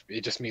buff.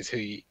 It just means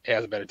he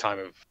has a better time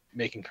of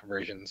making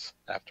conversions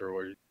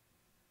afterward.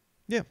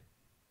 Yeah.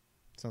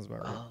 Sounds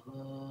about right.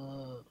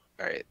 All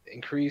right.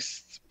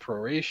 Increased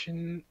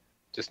proration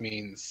just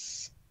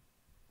means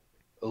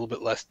a little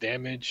bit less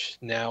damage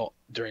now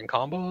during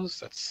combos.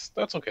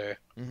 That's okay.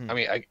 Mm-hmm. I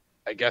mean,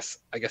 I guess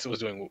it was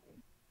doing,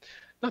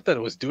 not that it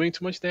was doing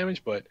too much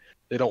damage, but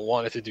they don't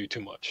want it to do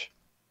too much.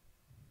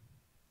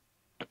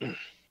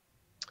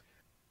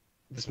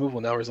 This move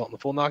will now result in the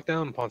full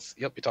knockdown upon.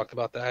 Yep, we talked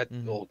about that.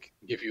 Mm-hmm. It'll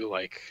give you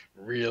like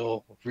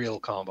real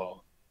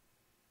combo.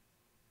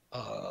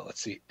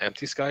 Let's see.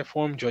 Empty Sky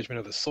form, Judgment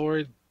of the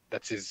Sword.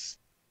 That's his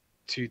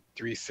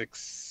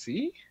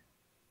 236C.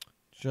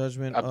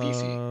 Judgment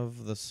BC.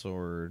 of the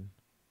Sword.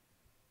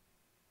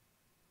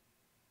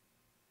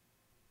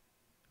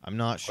 I'm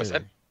not sure.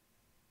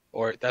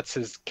 Or that's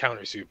his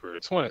counter super.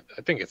 It's one.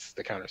 I think it's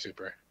the counter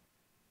super.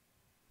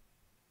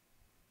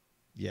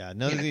 Yeah,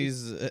 none of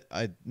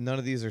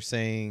these are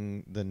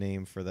saying the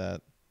name for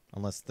that,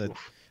 unless the.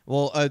 Oof.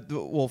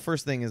 Well,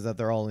 first thing is that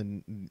they're all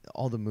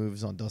the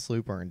moves on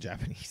Dustloop are in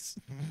Japanese.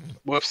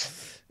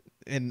 Whoops.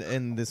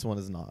 And this one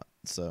is not.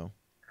 So.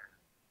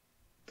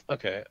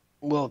 Okay.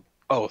 Well,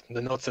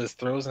 the note says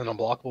throws and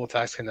unblockable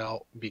attacks can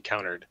now be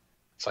countered.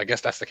 So I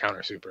guess that's the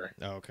counter super.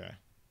 Oh, okay.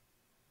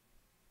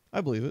 I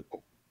believe it.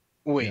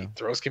 Wait, yeah.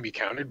 Throws can be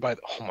countered by.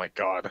 Oh my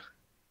god.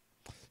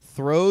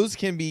 Throws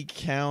can be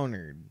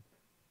countered.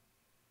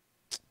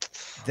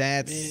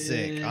 That's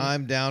sick.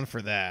 I'm down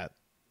for that.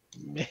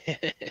 Man.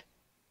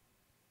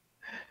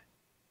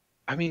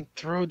 I mean,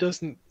 throw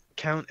doesn't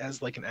count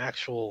as like an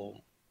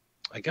actual.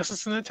 I guess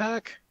it's an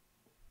attack.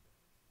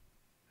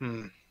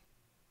 Yeah.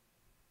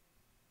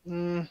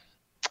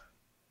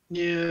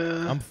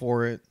 I'm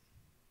for it.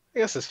 I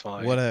guess it's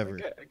fine. Whatever.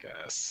 I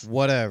guess.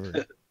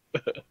 Whatever.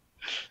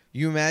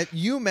 You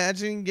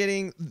imagine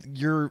getting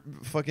your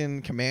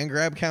fucking command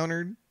grab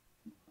countered?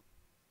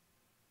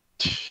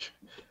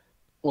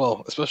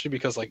 Well, especially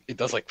because like it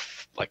does like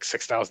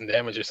 6,000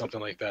 damage or something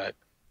like that.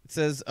 It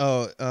says,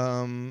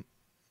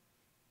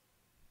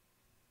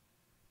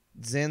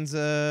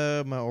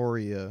 Zanza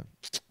Maoria.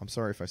 I'm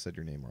sorry if I said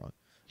your name wrong.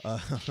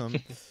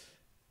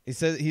 he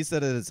said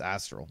it is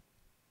astral.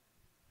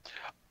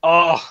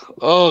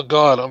 Oh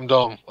god, I'm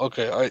dumb.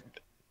 Okay,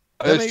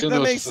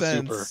 that makes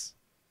sense. Super.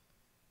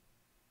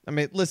 I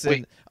mean, listen,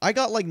 wait. I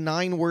got like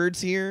 9 words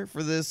here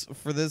for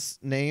this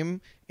name,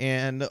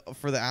 and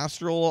for the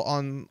astral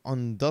on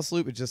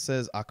Dustloop, it just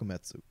says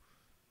Akumetsu.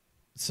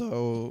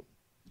 So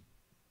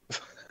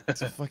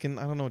it's a fucking,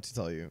 I don't know what to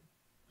tell you.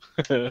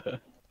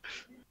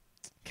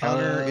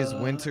 Counter is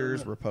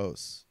Winter's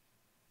Repose.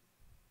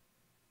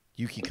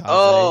 Yukikaze.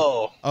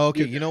 Oh,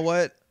 okay. You know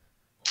what?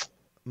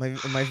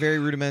 My very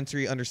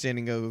rudimentary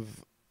understanding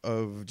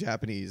of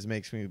Japanese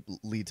makes me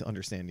lead to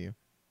understand you.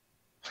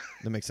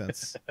 That makes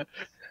sense.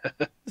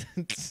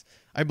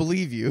 I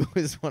believe you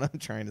is what I'm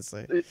trying to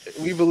say.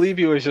 We believe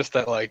you is just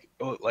that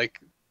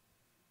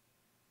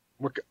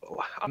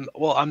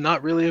I'm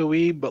not really a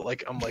weeb, but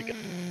I'm like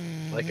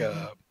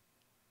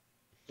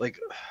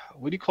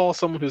what do you call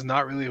someone who's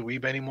not really a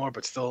weeb anymore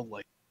but still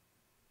like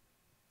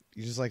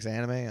you just likes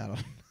anime? I don't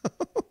know.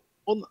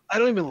 Well, I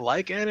don't even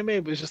like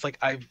anime, but it's just like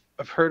I've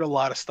heard a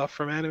lot of stuff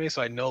from anime,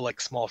 so I know like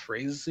small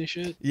phrases and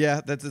shit.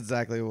 Yeah, that's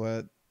exactly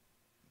what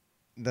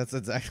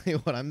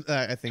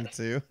I think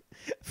too.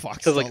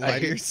 Fox, don't lie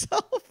to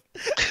yourself.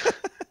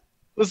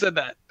 Who said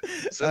that?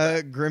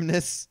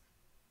 Grimness.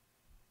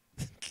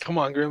 Come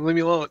on, Grim, leave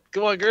me alone.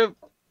 Come on, Grim.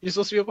 You're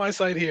supposed to be on my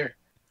side here.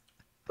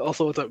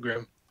 Also, what's up,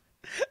 Grim?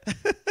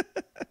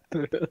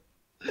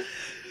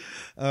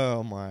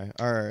 Oh my!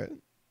 All right.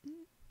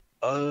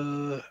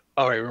 All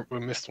right. We're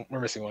missing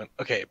one.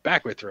 Okay,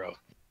 backward throw.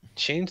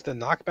 Change the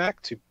knockback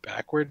to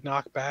backward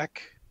knockback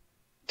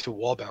to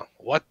wall bounce.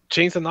 What?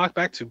 Change the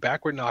knockback to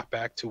backward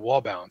knockback to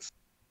wall bounce.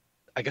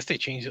 I guess they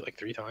changed it like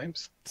 3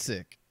 times.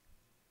 Sick.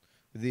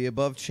 The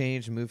above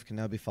change move can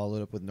now be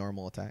followed up with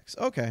normal attacks.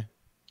 Okay.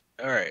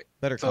 All right.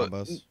 Better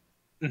combos.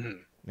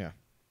 Mm-hmm. Yeah.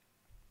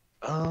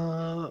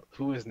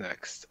 Who is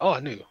next? Oh,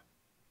 New.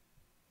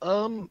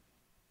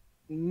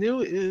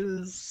 New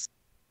is.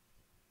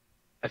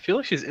 I feel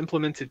like she's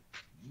implemented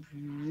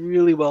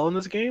really well in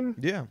this game.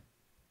 Yeah.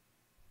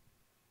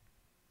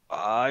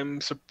 I'm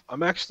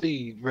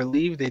actually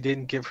relieved they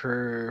didn't give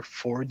her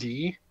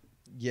 4D.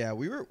 Yeah,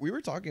 we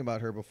were talking about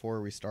her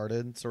before we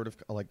started, sort of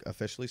like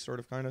officially, sort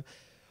of kind of.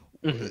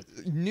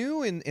 Mm-hmm.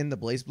 New in the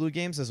Blazblue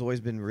games has always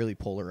been really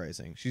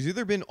polarizing. She's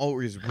either been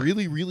always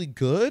really, really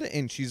good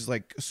and she's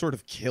like sort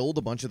of killed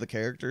a bunch of the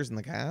characters in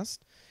the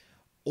cast,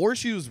 or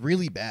she was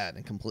really bad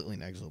and completely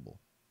negligible.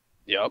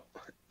 Yep.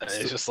 And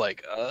it's just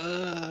like,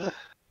 And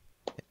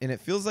it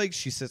feels like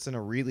she sits in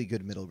a really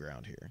good middle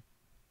ground here.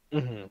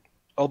 Mm-hmm.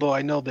 Although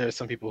I know there's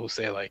some people who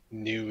say like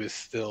New is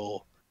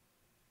still,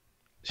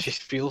 she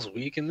feels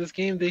weak in this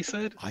game. They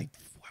said. I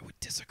would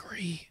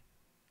disagree.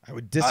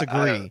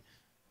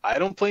 I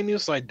don't play New,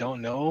 so I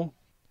don't know.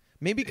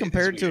 Maybe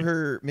compared to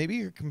her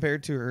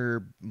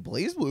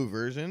Blazblue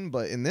version,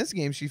 but in this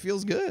game she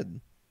feels good.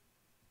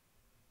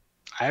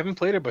 I haven't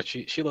played her, but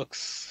she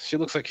looks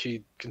like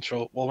she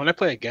control. Well, when I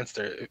play against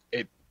her,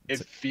 it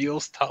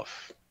feels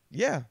tough.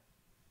 Yeah.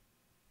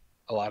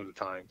 A lot of the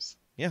times.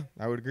 Yeah,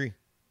 I would agree.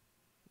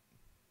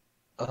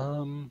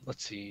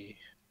 Let's see.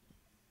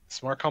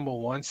 Smart combo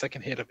 1,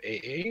 second hit of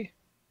AA.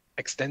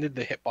 Extended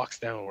the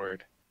hitbox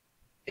downward.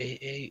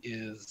 AA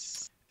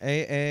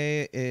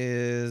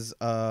is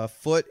a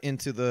foot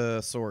into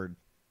the sword.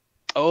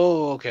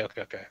 Oh, okay.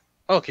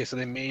 Okay, so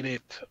they made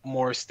it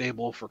more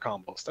stable for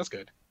combos. That's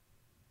good.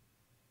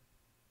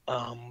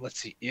 Let's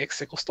see. EX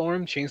Sickle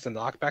Storm changed the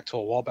knockback to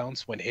a wall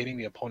bounce when hitting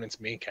the opponent's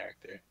main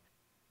character.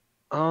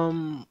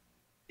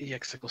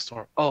 EX Sickle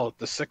Storm. Oh,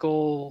 the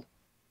sickle.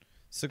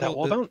 That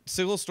wall bounce.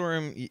 Sickle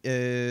Storm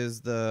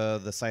is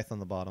the scythe on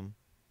the bottom.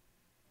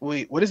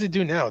 Wait, what does it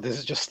do now?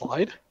 Does it just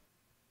slide?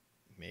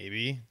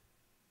 Maybe.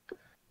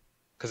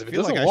 Because if it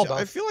doesn't wall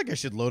bounce, I feel like I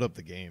should load up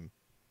the game.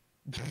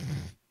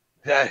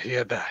 I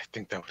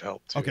think that would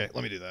help too. Okay,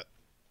 let me do that.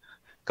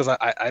 Because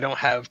I don't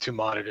have 2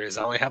 monitors.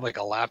 I only have like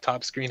a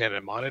laptop screen and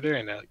a monitor,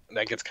 and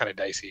that gets kind of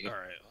dicey. All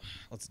right,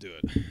 let's do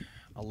it.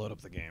 I'll load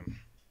up the game.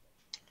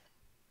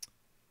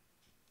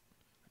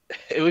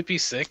 It would be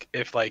sick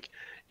if like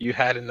you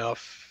had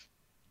enough.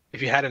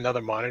 If you had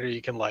another monitor,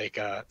 you can like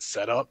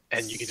set up,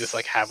 and you could just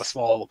like have a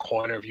small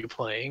corner of you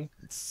playing.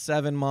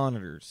 7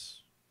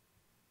 monitors.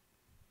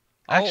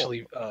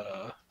 Actually,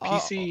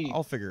 PC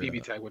I'll figure BB it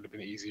out. tag would have been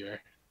easier.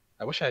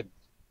 I wish I had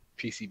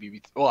PC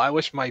BB. Well, I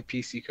wish my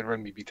PC could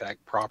run BB tag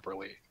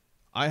properly.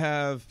 I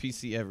have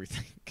PC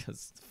everything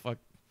because fuck.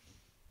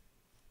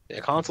 Yeah,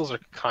 consoles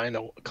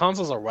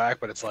are whack,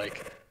 but it's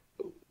like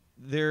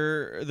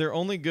they're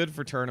only good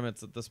for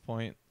tournaments at this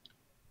point.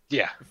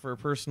 Yeah. For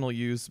personal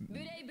use.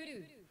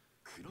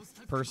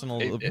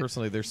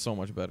 Personally, they're so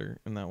much better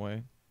in that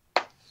way.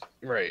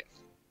 Right.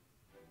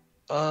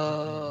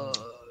 Hold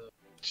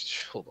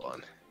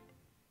on.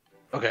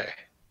 Okay.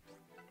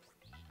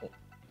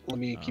 Let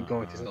me keep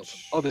going with these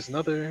notes. Oh, there's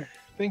another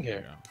thing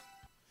here. Yeah.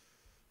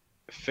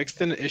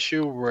 Fixed an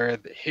issue where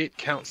the hit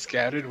count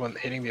scattered when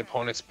hitting the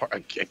opponent's part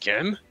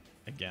again.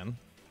 Again.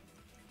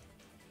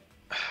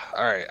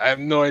 All right, I have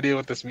no idea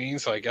what this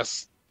means, so I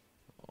guess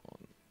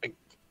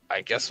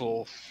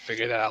we'll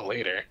figure that out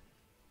later.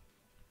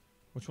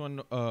 Which one?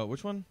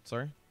 Which one?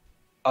 Sorry.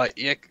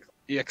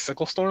 EX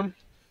Sickle Storm.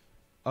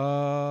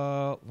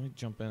 Let me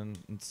jump in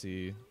and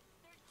see.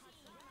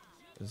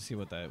 Let's see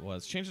what that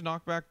was. Change the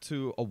knockback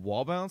to a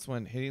wall bounce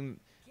when hitting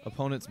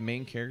opponent's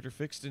main character.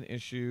 Fixed an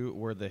issue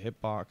where the hit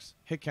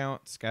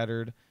count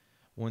scattered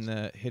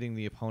when hitting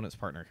the opponent's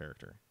partner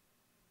character.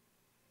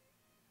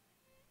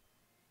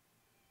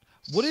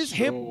 What is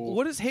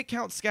hit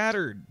count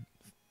scattered?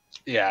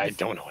 Yeah, I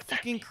don't know what that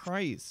fucking means.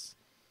 Christ.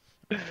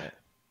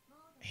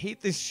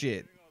 Hate this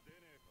shit.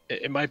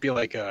 It might be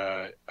like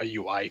a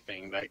UI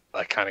thing that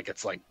kind of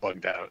gets like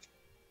bugged out.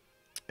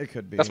 It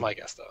could be. That's my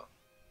guess though.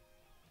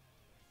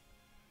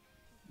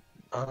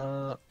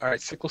 All right,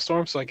 Sickle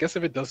Storm. So I guess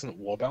if it doesn't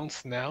wall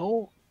bounce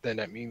now, then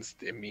it means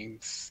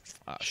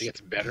she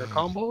gets better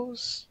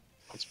combos.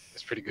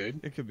 It's pretty good.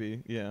 It could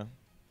be, yeah.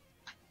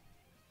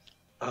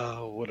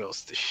 What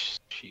else does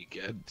she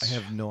get? I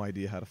have no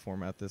idea how to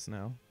format this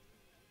now.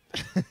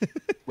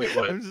 Wait,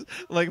 what? I'm just,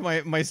 like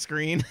my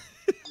screen.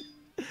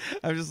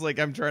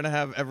 I'm trying to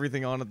have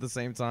everything on at the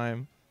same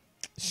time.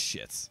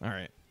 Shit. All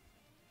right.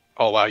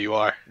 Oh wow, you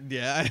are.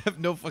 Yeah, I have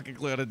no fucking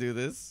clue how to do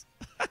this.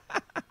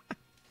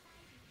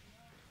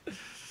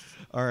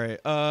 All right.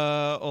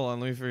 Hold on.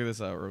 Let me figure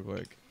this out real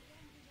quick.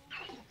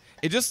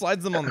 It just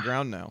slides them on the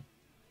ground now.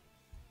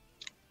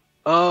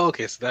 Oh,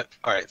 okay. So that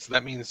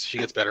means she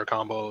gets better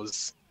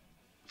combos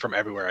from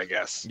everywhere, I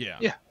guess. Yeah.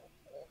 Yeah.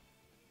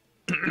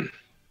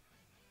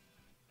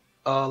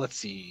 Let's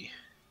see.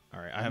 All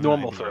right. I have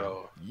normal an idea.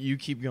 throw. You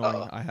keep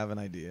going. I have an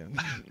idea.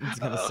 It's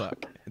gonna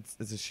suck. It's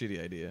a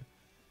shitty idea.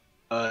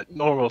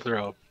 Normal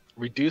throw.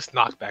 Reduce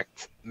knockback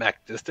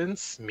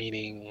distance,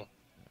 meaning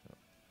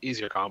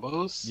easier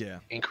combos. Yeah.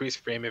 Increase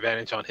frame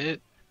advantage on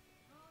hit.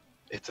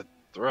 It's a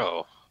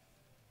throw.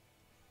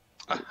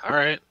 All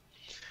right.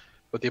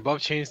 With the above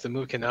change, the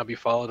move can now be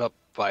followed up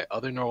by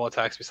other normal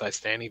attacks besides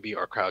standing B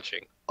or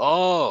crouching.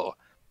 Oh.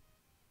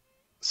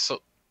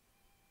 So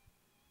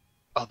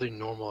other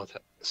normal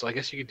attack. So I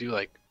guess you could do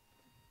like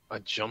a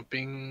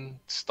jumping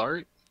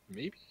start,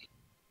 maybe.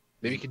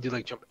 Maybe you could do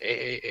like jump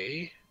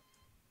AAA.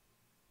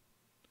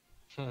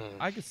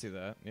 I could see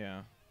that.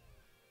 Yeah.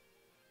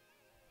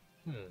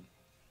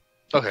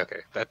 Okay.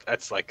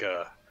 That's like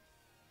I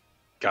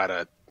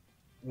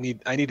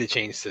need to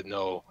change to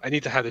know. I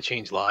need to have the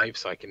change live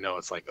so I can know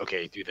it's like,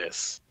 okay, do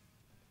this.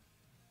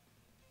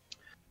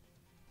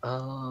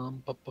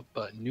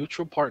 But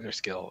neutral partner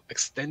skill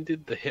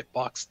extended the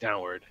hitbox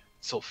downward.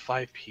 So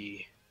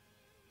 5P.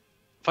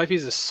 5P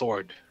is a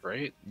sword,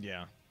 right?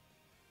 Yeah.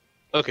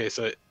 Okay,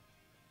 so it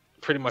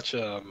pretty much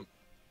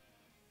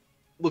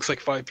looks like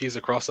 5Ps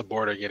across the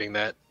board are getting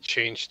that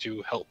change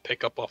to help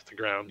pick up off the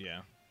ground. Yeah.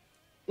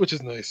 Which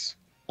is nice.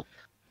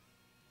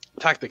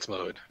 Tactics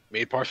mode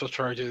made partial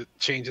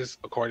changes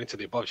according to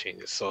the above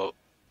changes. So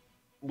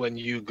when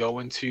the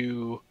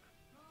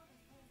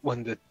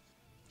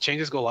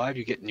changes go live,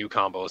 you get new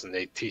combos, and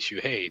they teach you,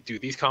 hey, do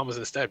these combos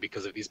instead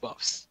because of these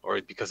buffs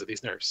or because of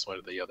these nerfs, one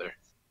or the other.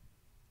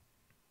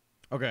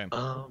 Okay.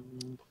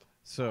 Um.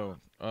 So,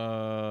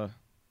 update.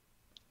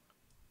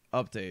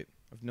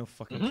 I have no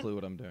fucking clue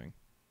what I'm doing.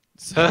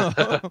 So,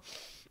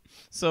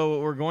 so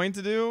what we're going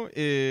to do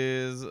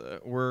is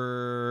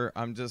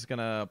I'm just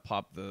gonna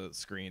pop the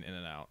screen in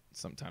and out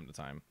from time to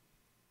time.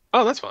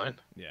 Oh, that's fine.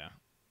 Yeah.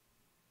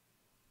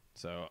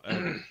 So,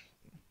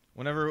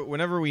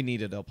 whenever we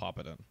need it, I'll pop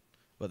it in.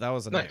 But that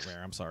was a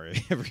nightmare. I'm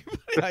sorry, everybody.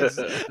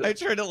 I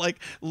tried to like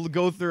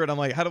go through it. I'm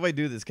like, how do I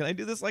do this? Can I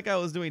do this like I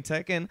was doing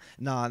Tekken?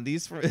 Nah,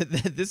 this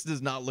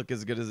does not look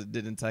as good as it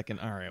did in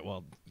Tekken. All right,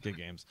 well, good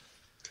games.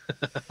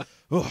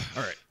 All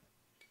right.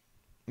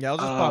 Yeah, I'll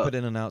just pop it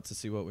in and out to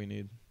see what we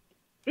need.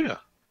 Yeah.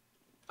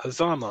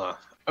 Hazama.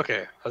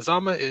 Okay,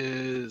 Hazama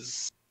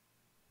is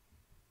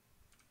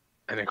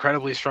an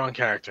incredibly strong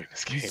character in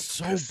this game. He's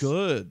so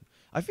good.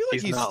 I feel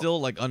like he's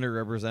still like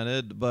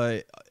underrepresented,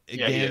 but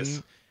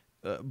again,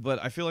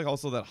 but I feel like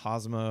also that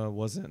Hazama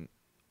wasn't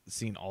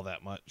seen all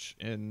that much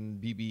in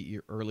BB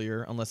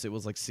earlier, unless it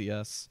was like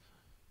CS.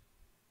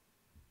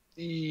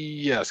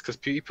 Yes, because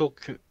people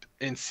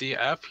in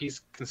CF,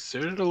 he's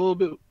considered a little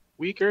bit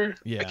weaker.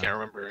 Yeah. I can't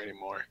remember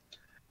anymore.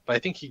 But I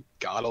think he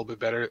got a little bit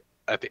better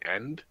at the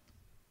end.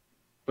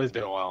 But it's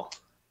been a while.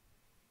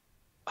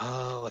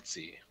 Let's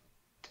see.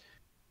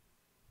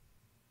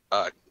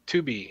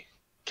 2B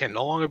can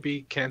no longer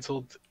be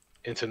canceled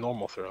into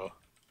normal throw.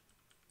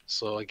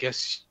 So I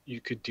guess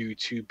you could do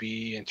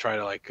 2B and try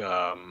to like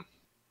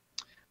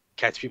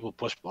catch people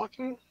push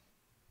blocking.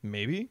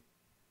 Maybe.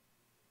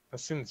 That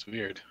seems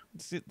weird.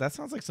 See, that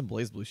sounds like some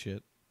Blazblue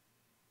shit.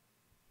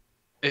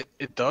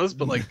 It does,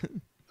 but like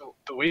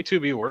the way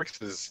 2B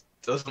works is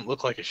doesn't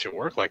look like it should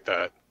work like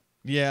that.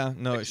 Yeah,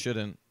 no, it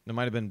shouldn't. It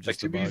might have been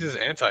just like 2B a bug. is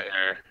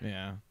anti-air.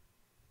 Yeah.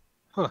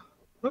 Huh.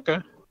 Okay.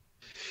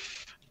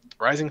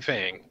 Rising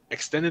Fang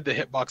extended the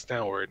hitbox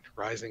downward.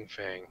 Rising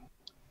Fang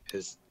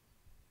is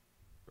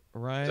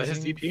that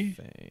his DP?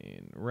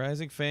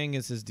 Rising Fang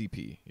is his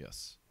DP.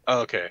 Yes. Oh,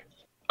 okay.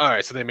 All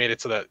right. So they made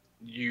it so that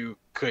you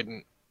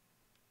couldn't.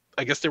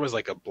 I guess there was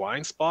like a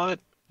blind spot.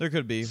 There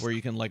could be where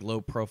you can like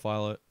low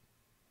profile it.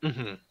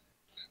 Mm-hmm.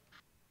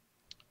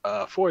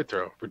 Forward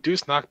throw.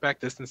 Reduce knockback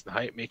distance and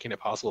height, making it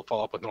possible to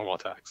follow up with normal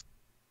attacks.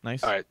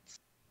 Nice. All right.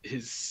 It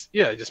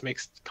just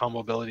makes combo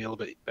ability a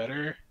little bit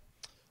better.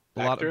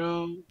 A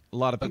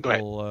lot of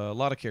people, a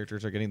lot of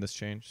characters are getting this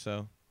change,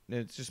 so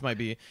it just might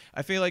be.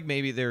 I feel like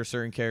maybe there are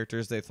certain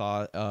characters they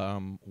thought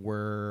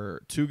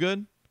were too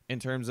good in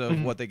terms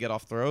of what they get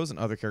off throws, and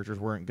other characters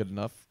weren't good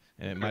enough,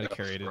 and it might have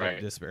created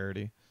a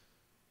disparity.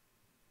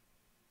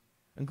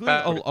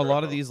 Including a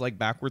lot of these like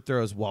backward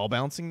throws while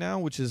bouncing now,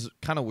 which is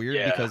kind of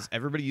weird because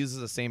everybody uses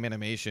the same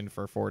animation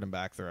for forward and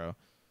back throw.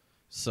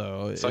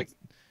 So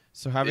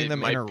so having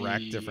them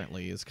interact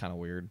differently is kind of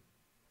weird.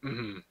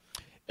 Mm-hmm.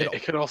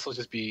 It could also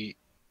just be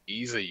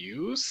ease of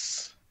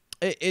use.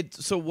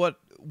 So what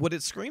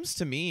it screams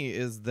to me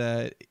is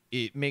that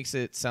it makes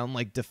it sound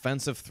like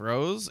defensive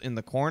throws in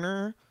the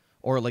corner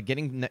or like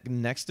getting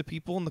next to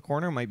people in the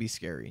corner might be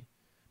scary.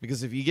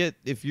 Because if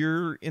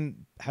you're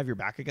have your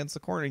back against the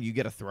corner and you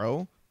get a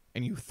throw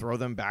and you throw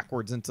them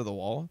backwards into the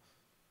wall,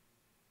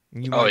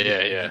 you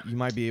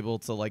might be able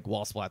to like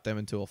wall splat them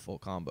into a full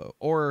combo.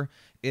 Or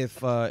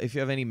if you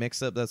have any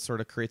mix up that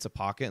sort of creates a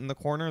pocket in the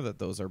corner,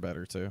 those are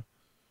better too.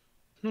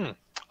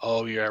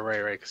 Oh, yeah,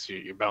 right, because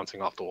you're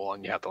bouncing off the wall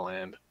and you have to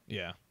land.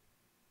 Yeah.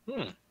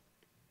 Yeah,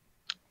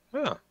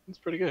 that's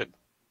pretty good.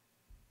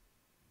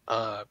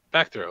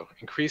 Back throw.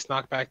 Increase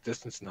knockback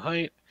distance and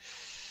height.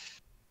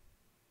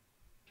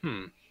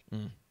 I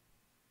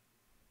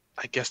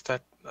guess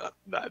that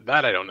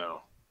I don't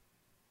know.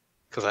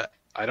 Because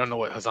I don't know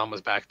what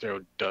Hazama's back throw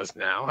does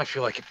now. I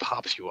feel like it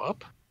pops you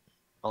up.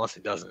 Unless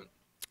it doesn't.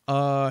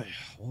 What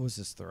was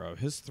his throw?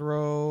 His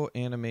throw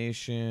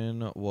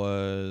animation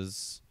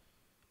was...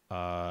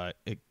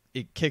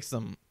 it kicks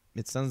them.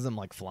 It sends them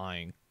like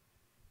flying.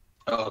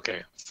 Oh,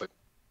 okay. It's like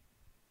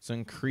so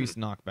increased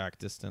knockback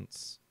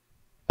distance.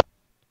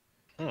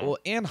 Well,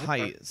 and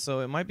height. So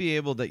it might be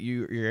able that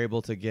you're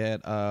able to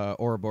get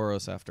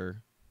Ouroboros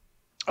after.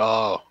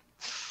 Oh,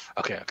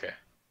 okay.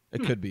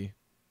 It could be.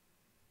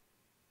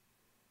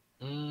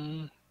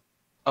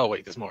 Oh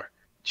wait, there's more.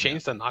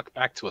 Change the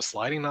knockback to a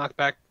sliding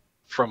knockback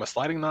from a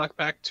sliding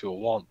knockback to a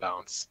wall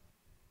bounce.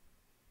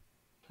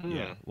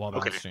 Yeah, wall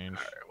bounce change.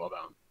 All right, wall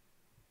bounce.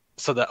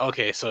 So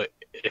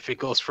if it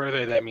goes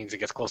further, that means it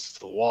gets closer to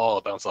the wall,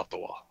 it bounces off the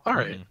wall. All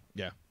right.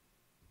 Yeah.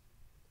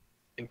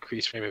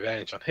 Increase frame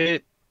advantage on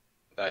hit.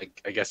 I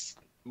guess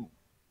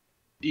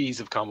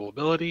ease of combo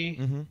ability.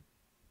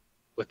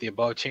 With the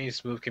above change,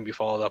 this move can be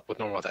followed up with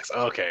normal attacks.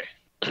 Okay.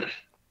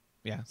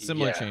 Yeah,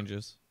 similar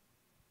changes.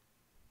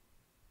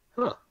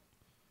 Huh.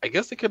 I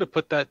guess they could have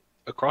put that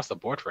across the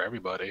board for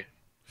everybody.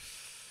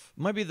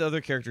 Might be the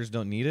other characters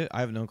don't need it. I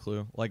have no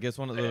clue. Like it's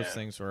one of those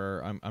things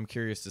where I'm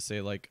curious to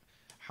say like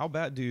how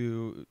bad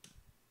do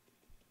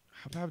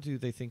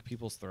they think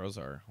people's throws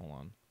are? Hold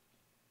on.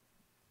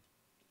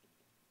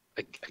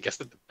 I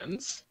guess it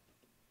depends.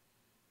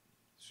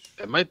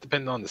 It might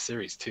depend on the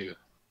series too,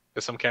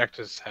 because some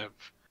characters have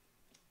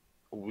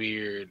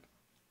weird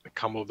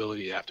combo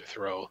ability after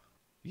throw.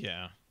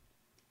 Yeah.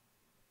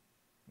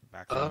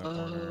 Back from the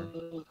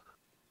corner.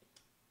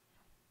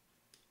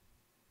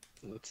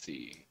 Let's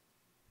see.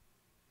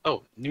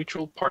 Oh,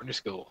 neutral partner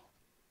skill.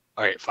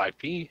 All right,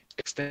 5P.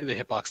 Extend the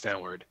hitbox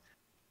downward.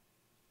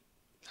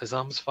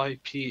 Hazam's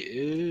 5P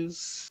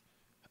is.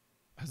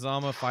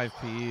 Hazama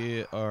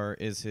 5P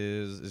is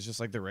just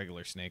like the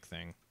regular snake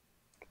thing.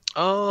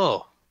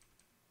 Oh.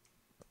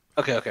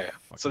 Okay.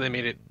 So they Fucking...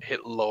 made it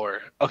hit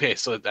lower. Okay,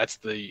 so that's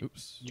the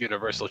Oops.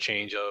 universal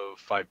change of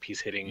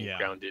 5Ps hitting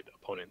grounded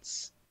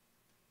opponents.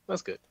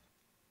 That's good.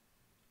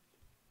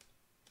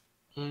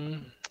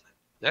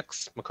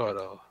 Next,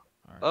 Makoto.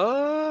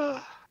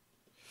 Right.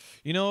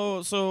 You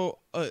know, so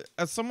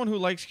as someone who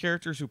likes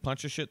characters who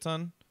punch a shit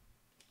ton,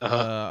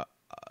 I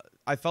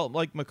felt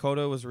like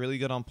Makoto was really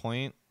good on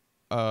point.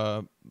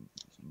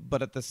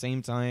 But at the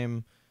same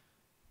time,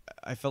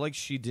 I felt like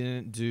she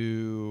didn't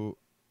do.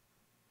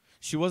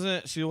 She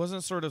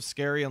wasn't sort of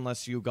scary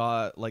unless you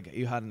got like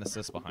you had an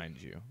assist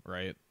behind you,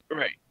 right?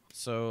 Right.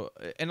 So,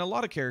 and a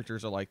lot of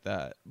characters are like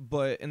that,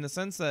 but in the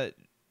sense that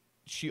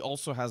she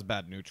also has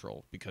bad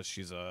neutral because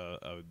she's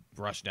a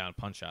rush down,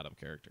 punch at him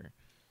character.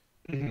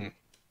 Mm-hmm.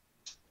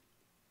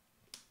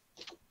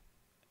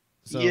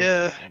 So,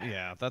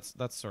 yeah, that's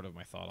sort of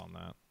my thought on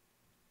that.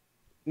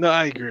 No,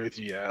 I agree with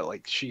you. Yeah,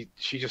 like she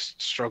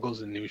just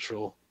struggles in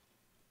neutral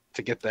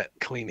to get that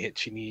clean hit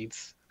she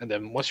needs, and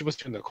then once she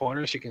puts her in the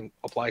corner, she can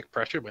apply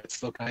pressure, but it's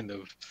still kind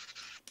of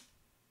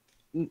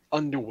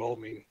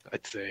underwhelming,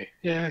 I'd say.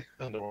 Yeah,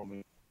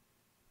 underwhelming.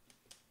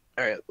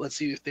 All right, let's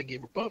see if they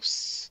gave her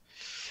buffs.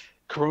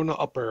 Corona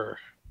upper.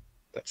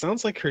 That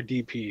sounds like her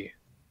DP.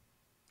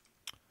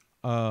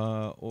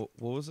 What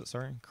was it?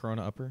 Sorry,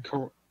 Corona upper.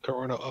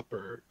 Corona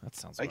upper. That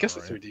sounds. I guess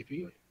right. it's her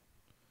DP.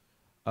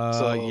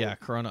 Yeah,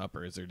 Corona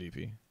upper is her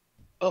DP.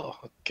 Oh,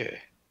 okay.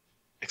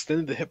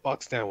 Extended the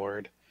hitbox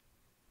downward.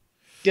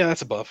 Yeah,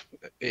 that's a buff.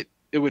 It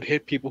would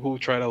hit people who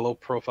try to low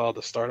profile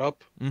the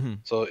startup. Mm-hmm.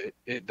 So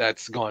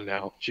that's gone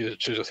now. She'll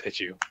just hit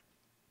you,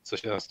 so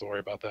she doesn't have to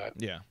worry about that.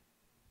 Yeah.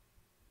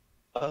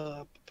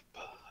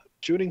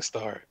 Shooting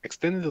star.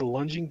 Extended the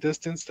lunging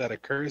distance that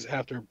occurs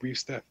after a brief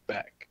step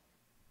back.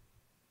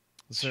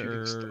 Is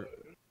her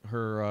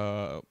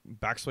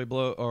backswing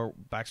blow or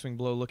backswing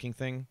blow looking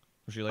thing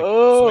where she like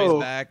sways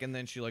back and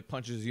then she like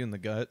punches you in the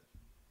gut.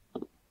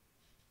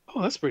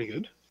 Oh, that's pretty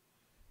good.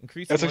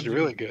 That's actually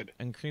really good.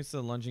 Increase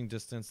the lunging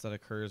distance that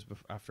occurs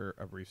after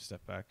a brief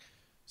step back.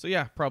 So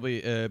yeah, probably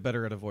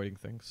better at avoiding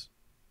things.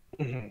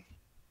 Mm-hmm.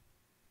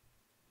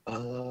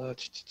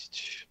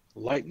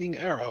 Lightning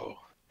arrow.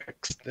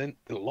 Extend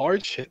the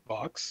large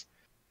hitbox.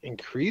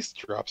 Increase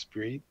drop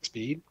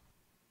speed.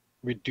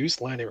 Reduce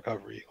landing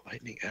recovery.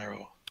 Lightning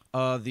arrow.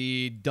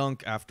 The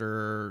dunk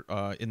after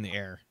in the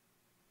air.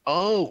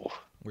 Oh.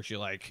 Where she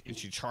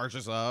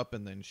charges up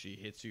and then she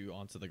hits you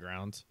onto the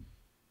ground.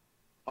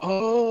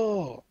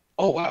 Oh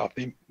wow!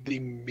 They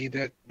made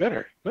that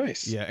better.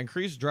 Nice. Yeah,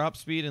 increase drop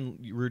speed and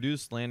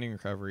reduce landing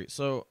recovery.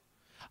 So,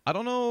 I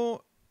don't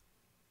know.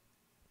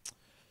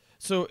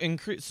 So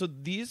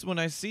these, when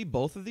I see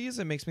both of these,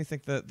 it makes me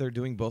think that they're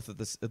doing both of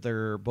this.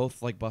 They're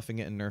both like buffing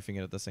it and nerfing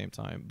it at the same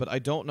time. But I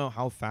don't know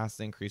how fast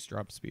the increased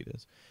drop speed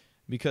is,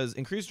 because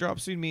increased drop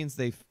speed means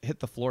they hit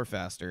the floor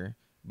faster,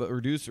 but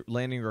reduced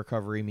landing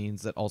recovery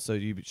means that also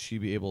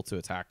she'd be able to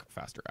attack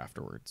faster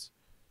afterwards.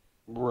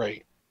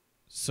 Right.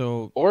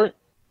 So or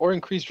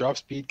increased drop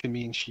speed can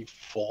mean she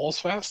falls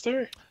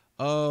faster.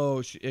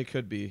 Oh, it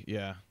could be,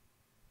 yeah.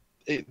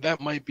 That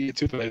might be it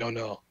too, but I don't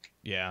know.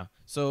 Yeah.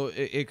 So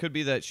it could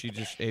be that she's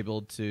just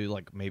able to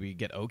like maybe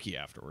get Oki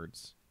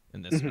afterwards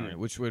in this scenario,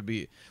 which would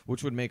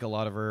make a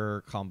lot of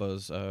her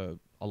combos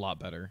a lot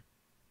better.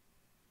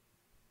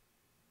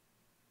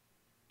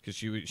 Because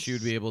she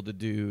would be able to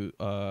do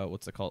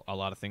what's it called? A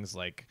lot of things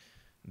like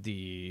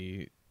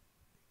the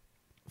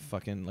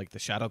fucking like the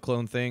shadow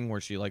clone thing where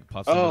she like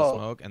puffs into the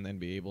smoke and then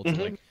be able to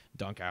like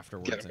dunk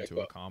afterwards into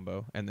a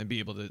combo and then be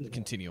able to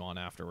continue on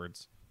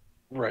afterwards.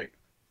 Right.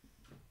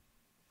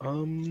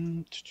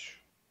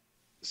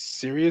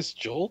 Serious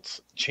Jolt.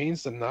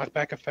 Change the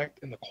knockback effect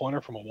in the corner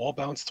from a wall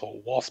bounce to a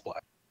wall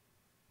splat.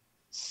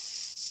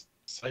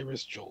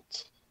 Serious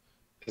Jolt.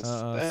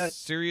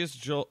 Serious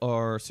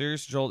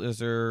Jolt is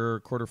her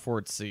quarter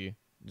forward C.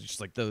 Just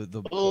like the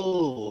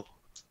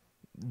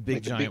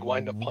big giant big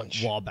wind up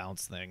punch wall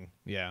bounce thing.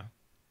 Yeah.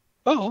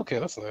 Oh, okay,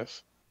 that's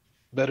nice.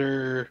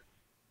 Better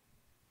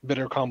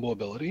combo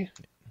ability.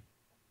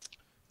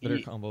 Better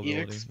combo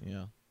ability,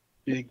 yeah.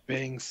 Big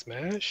Bang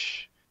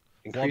Smash.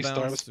 Increase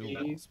star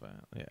speed.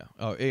 Yeah.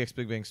 Oh, AX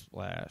Big Bang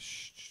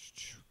Splash.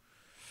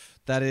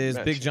 That is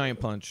Big Giant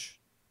Punch.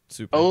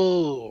 Super.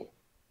 Oh.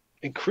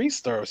 Increase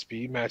star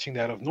speed matching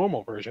that of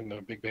normal version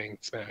of Big Bang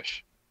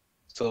Smash.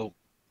 So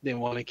they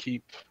want to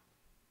keep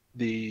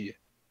the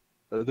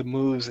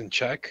moves in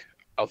check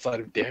outside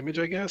of damage,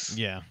 I guess.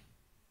 Yeah.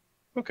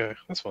 Okay,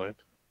 that's fine.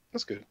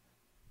 That's good.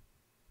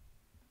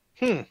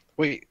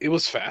 Wait, it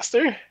was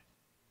faster?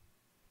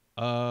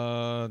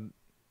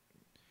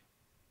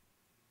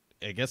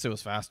 I guess it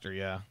was faster,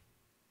 yeah,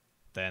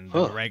 than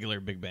the regular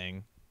Big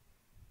Bang.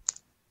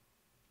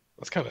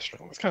 That's kind of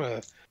strong. It's kind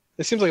of.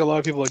 It seems like a lot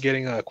of people are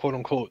getting quote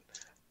unquote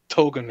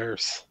toga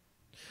nerfs.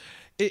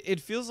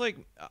 It feels like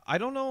I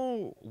don't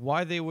know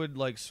why they would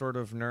like sort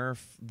of nerf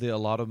a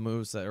lot of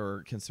moves that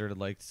are considered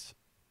like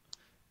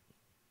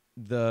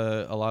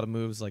a lot of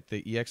moves like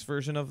the EX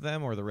version of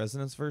them or the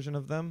Resonance version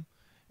of them.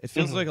 It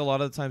feels like a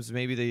lot of the times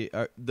maybe they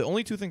the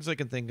only two things I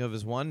can think of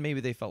is one,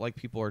 maybe they felt like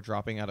people are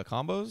dropping out of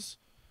combos,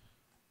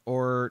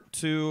 or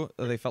two,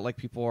 they felt like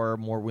people are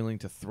more willing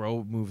to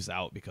throw moves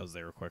out because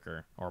they were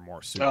quicker or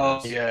more supers.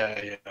 Oh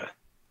yeah.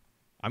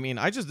 I mean,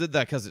 I just did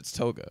that because it's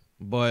Toga,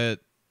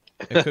 but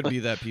it could be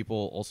that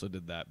people also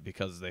did that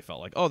because they felt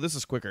like, oh, this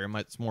is quicker.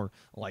 It's more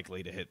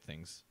likely to hit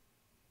things.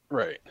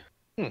 Right.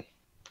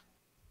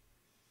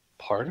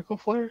 Particle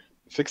Flare?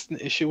 Fixed an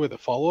issue where the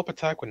follow-up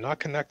attack would not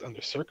connect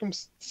under certain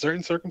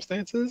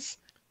circumstances.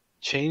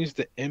 Change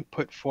the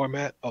input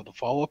format of the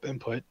follow-up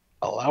input,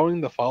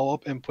 allowing the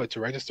follow-up input to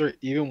register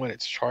even when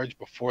it's charged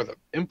before the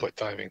input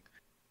timing.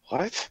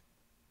 What?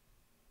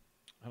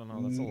 I don't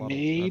know.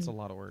 That's a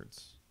lot of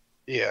words.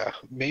 Yeah.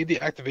 Made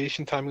the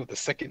activation timing of the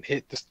second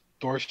hit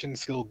distortion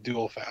skill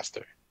dual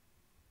faster.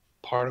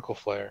 Particle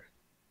Flare.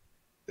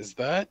 Is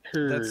that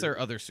her? That's their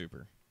other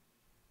super.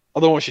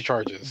 Other one she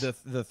charges.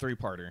 The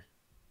three-parter.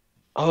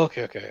 Oh,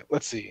 okay.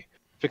 Let's see.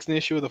 Fix an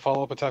issue with the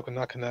follow-up attack would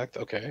not connect.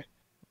 Okay.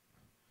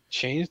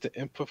 Change the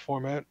input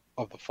format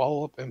of the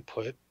follow-up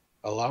input,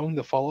 allowing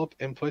the follow-up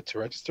input to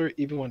register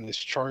even when it's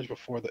charged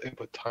before the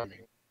input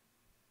timing.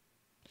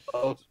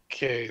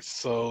 Okay,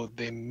 so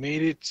they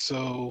made it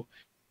so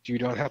you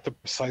don't have to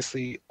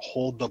precisely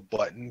hold the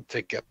button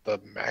to get the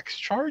max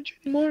charge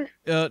anymore?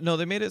 No,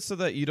 they made it so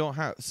that you don't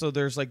have... So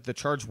there's like the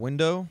charge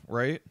window,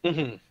 right?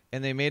 Mm-hmm.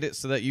 And they made it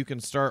so that you can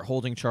start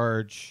holding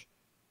charge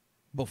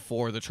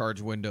before the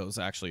charge window is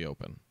actually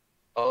open.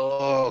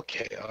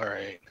 Okay, all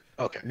right.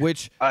 Okay.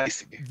 Which, I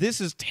see.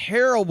 This is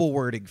terrible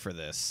wording for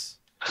this.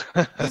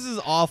 This is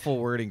awful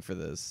wording for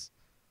this.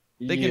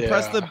 They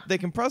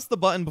can press the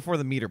button before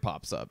the meter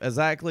pops up,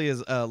 exactly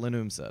as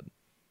Linum said.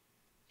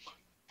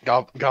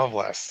 God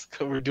bless.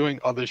 We're doing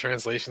other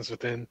translations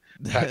within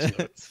patch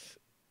notes.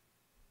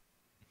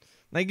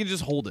 Now you can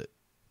just hold it.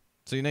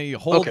 So you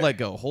hold, let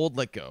go, hold,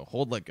 let go,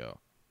 hold, let go.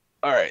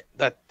 All right,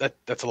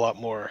 that's a lot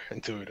more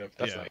intuitive.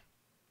 That's nice.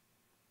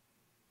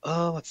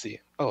 Let's see.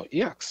 Oh,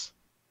 EX.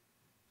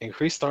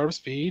 Increased startup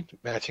speed,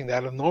 matching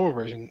that of normal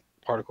version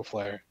particle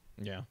flare.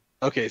 Yeah.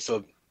 Okay,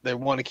 so they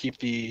want to keep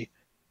the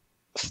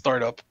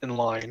startup in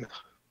line.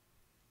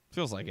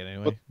 Feels like it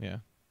anyway.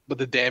 But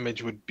the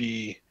damage would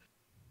be,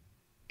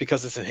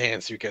 because it's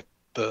enhanced, you get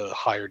the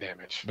higher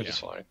damage, which is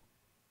fine.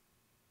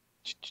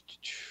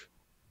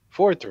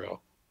 Forward throw.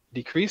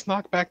 Decrease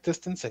knockback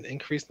distance and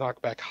increase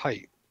knockback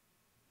height.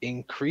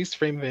 Increase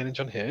frame advantage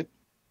on hit.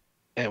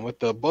 And with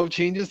the above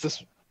changes,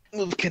 this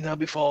move can now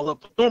be followed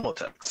up with normal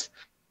attacks.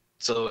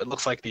 So it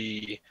looks like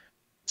the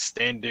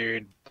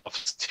standard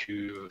buffs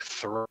to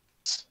throws.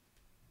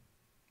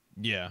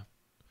 Yeah.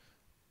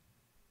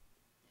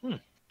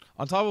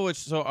 On top of which,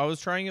 so I was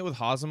trying it with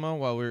Hazama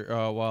while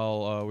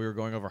we were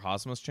going over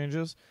Hazama's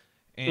changes,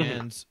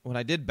 and when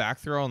I did back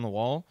throw on the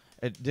wall,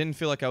 it didn't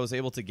feel like I was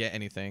able to get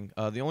anything.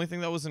 The only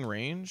thing that was in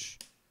range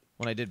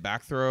when I did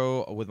back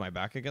throw with my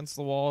back against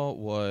the wall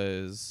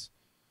was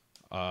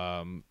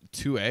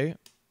 2A.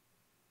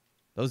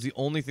 That was the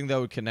only thing that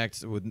would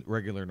connect with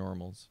regular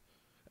normals.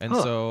 And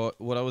so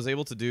what I was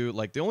able to do,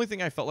 like the only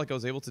thing I felt like I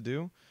was able to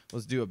do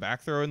was do a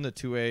back throw in the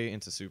 2A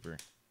into super,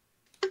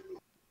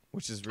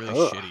 which is really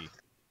shitty.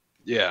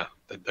 Yeah,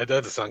 that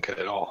doesn't sound good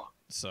at all.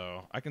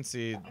 So I can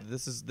see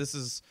this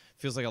is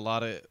feels like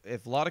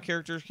if a lot of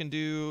characters can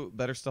do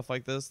better stuff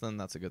like this, then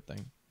that's a good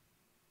thing.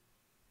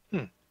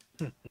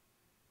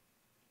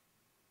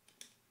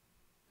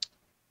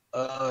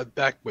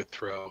 Back with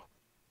throw.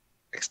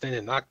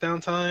 Extended knockdown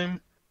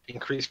time,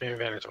 increased frame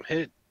advantage on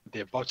hit.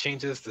 The above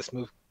changes, this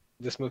move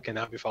can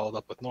now be followed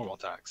up with normal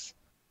attacks.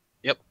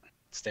 Yep.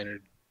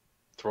 Standard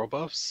throw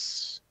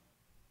buffs.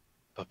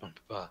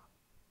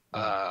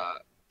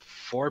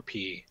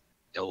 4P,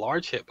 a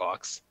large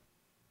hitbox,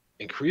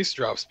 increased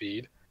drop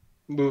speed,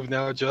 move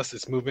now adjusts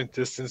its movement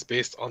distance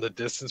based on the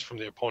distance from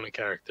the opponent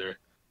character.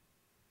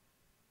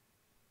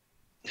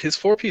 His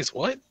 4P is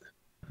what?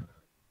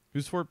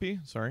 Who's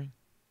 4P? Sorry.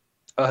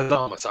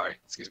 Hazama, sorry.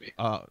 Excuse me.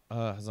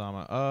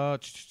 Hazama.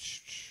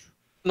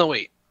 No,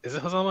 wait. Is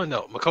it Hazama?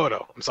 No,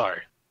 Makoto. I'm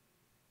sorry.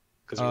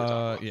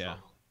 Yeah.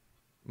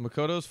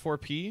 Makoto's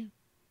 4P?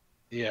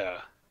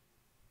 Yeah.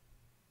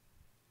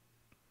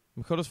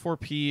 Makoto's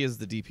 4P is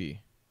the DP.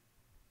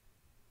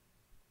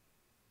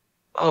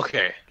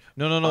 Okay.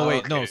 No,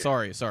 wait. No,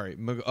 sorry.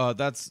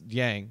 That's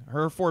Yang.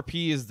 Her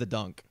 4P is the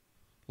dunk.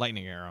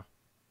 Lightning arrow.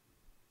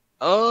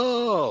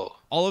 Oh.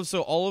 All of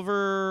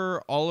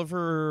her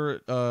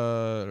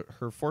her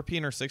 4P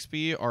and her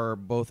 6P are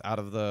both out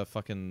of the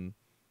fucking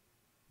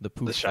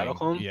poof the shadow thing.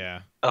 clone?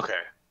 Yeah. Okay.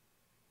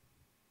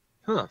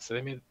 Huh, so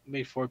they made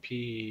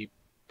 4P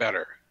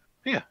better.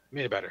 Yeah,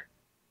 made it better.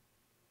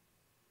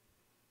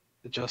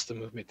 Adjust the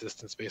movement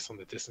distance based on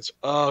the distance.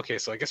 Oh, okay,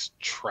 so I guess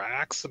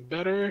tracks are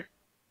better.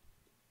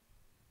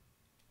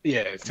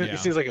 Yeah, it Yeah.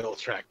 seems like it'll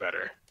track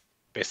better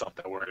based off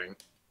that wording.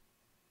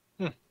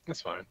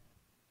 That's fine.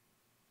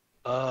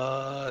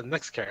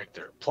 Next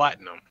character,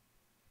 Platinum.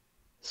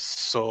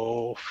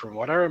 So from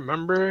what I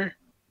remember,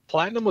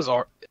 Platinum is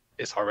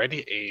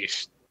already a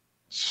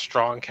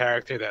strong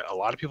character that a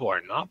lot of people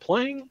are not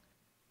playing.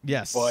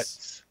 Yes.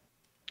 But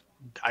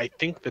I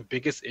think the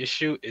biggest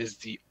issue is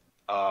the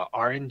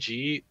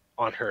RNG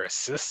on her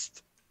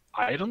assist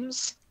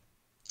items,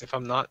 if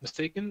I'm not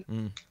mistaken.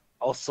 Mm.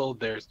 Also,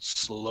 they're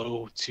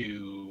slow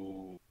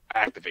to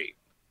activate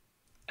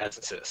as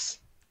assists.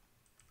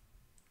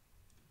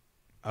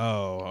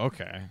 Oh,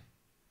 okay.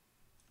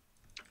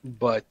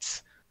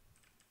 But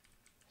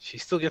she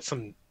still gets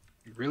some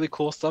really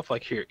cool stuff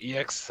like here,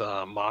 EX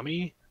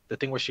Mommy, the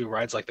thing where she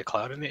rides like the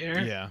cloud in the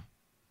air. Yeah.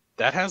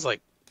 That has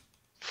like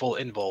full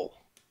invul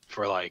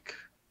for like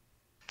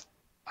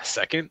a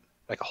second,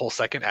 like a whole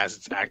second as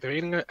it's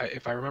activating,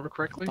 if I remember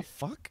correctly. What the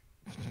fuck?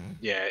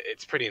 Yeah,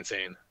 it's pretty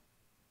insane.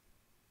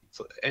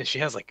 So, and she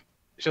has like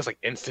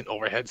instant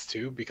overheads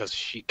too because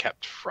she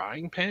kept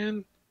frying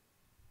pan.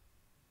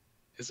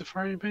 Is it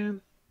frying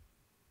pan?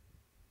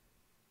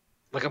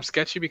 Like I'm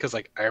sketchy because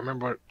like I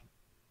remember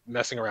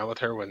messing around with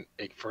her when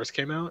it first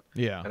came out.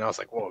 Yeah. And I was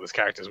like, whoa, this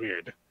character's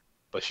weird.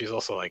 But she's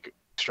also like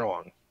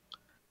strong.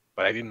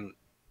 But I didn't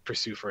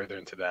pursue further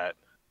into that.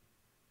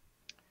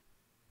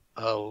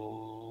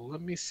 Oh,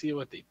 let me see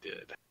what they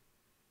did.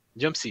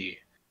 Jump C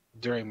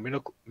during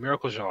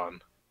Miracle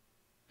Jean.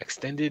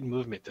 Extended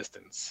movement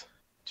distance.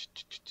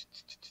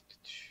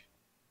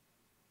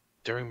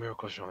 During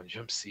Miracle Jean,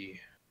 Jump C.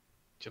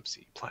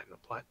 Platinum.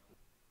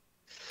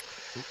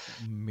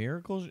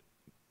 Miracle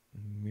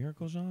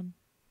Jean?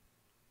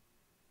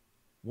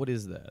 What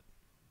is that?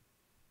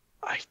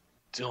 I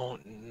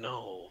don't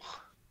know.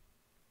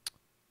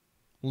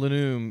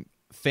 Linoom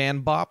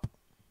Fan Bop?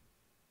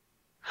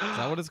 Is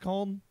that what it's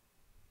called?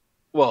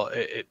 Well,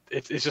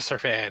 it's just her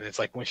fan. It's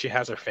like when she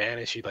has her fan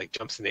and she like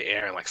jumps in the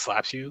air and like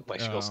slaps you, like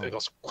it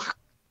goes.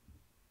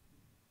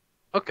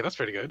 Okay, that's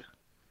pretty good.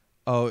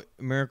 Oh,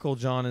 Miracle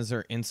John is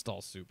her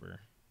install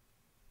super.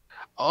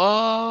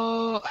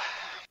 Oh,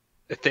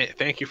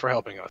 thank you for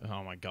helping us.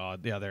 Oh my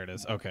god. Yeah, there it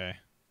is. Okay.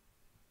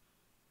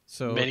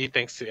 So many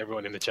thanks to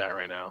everyone in the chat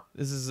right now.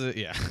 This is a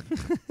yeah.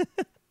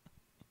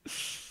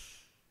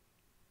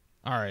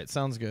 All right,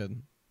 sounds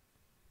good.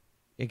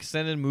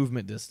 Extended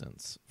movement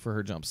distance for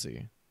her jump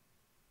C.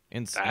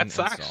 That's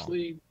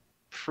actually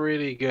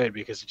pretty good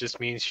because it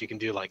just means she can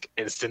do like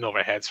instant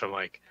overheads from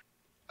like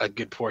a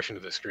good portion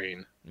of the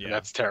screen. Yeah. And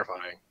that's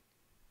terrifying.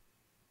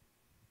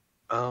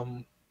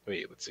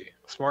 Wait, let's see.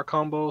 Smart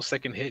combo,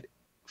 second hit,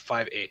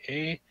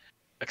 5AA.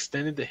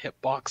 Extended the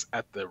hitbox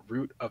at the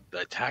root of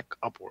the attack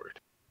upward.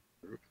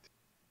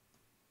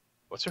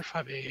 What's her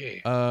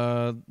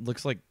 5AA?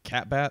 Looks like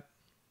cat bat.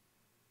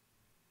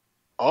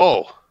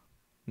 Oh.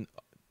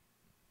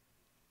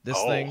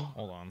 This thing.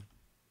 Hold on.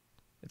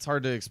 It's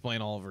hard to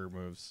explain all of her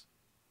moves.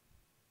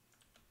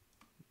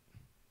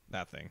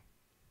 That thing.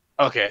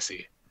 Okay, I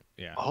see.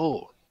 Yeah.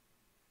 Oh.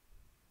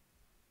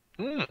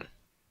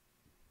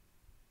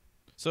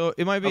 So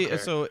it might be. Okay.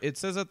 So it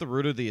says at the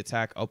root of the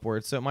attack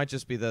upwards. So it might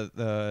just be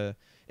the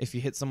if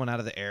you hit someone out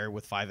of the air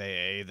with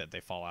 5AA that they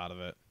fall out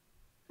of it.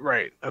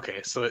 Right.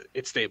 Okay. So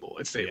it's stable.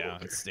 It's stable. Yeah,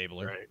 it's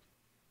stabler.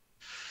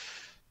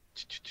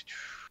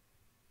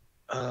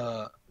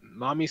 Right.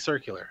 Mommy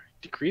circular.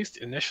 Decreased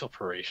initial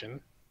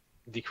duration.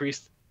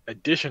 Decreased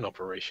additional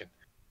duration.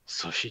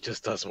 So she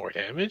just does more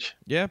damage?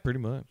 Yeah, pretty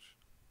much.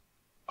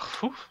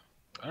 All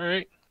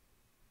right.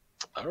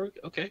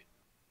 Okay.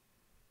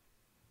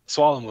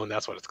 Swallow Moon,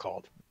 that's what it's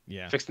called.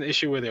 Yeah. Fixed an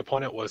issue where the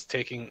opponent was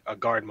taking a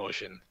guard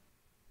motion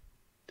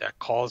that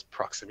caused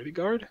proximity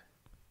guard?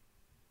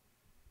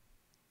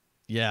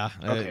 Yeah,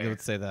 okay. I would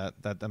say that.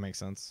 That makes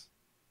sense.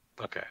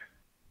 Okay.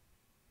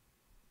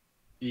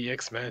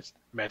 EX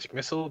Magic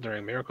Missile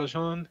during Miracle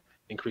Jean.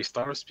 Increased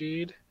startup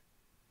speed.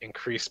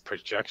 Increased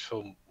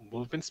projectile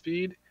movement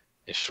speed.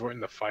 And shorten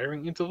the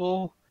firing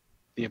interval.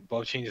 The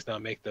above changes now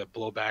make the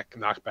blowback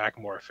knockback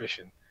more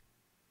efficient.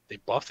 They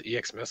buffed the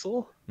EX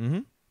Missile? Mm-hmm.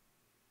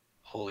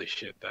 Holy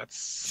shit,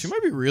 that's... She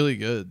might be really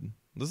good.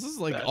 This is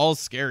like all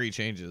scary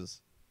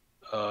changes.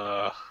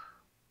 Oh,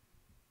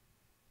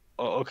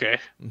 okay.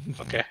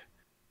 Okay.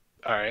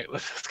 Alright,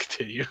 let's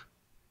continue.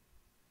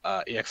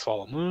 EX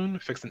Follow Moon.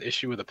 Fixed an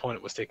issue where the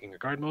opponent was taking a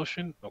guard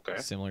motion. Okay.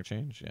 Similar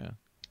change, yeah.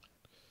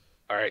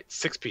 Alright,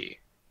 6P.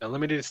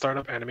 Eliminated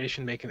startup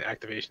animation making the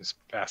activations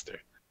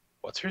faster.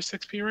 What's her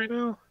 6P right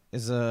now?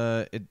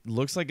 It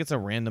looks like it's a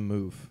random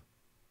move.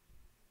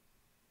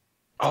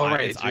 Oh,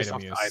 right. It's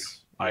item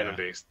use. Item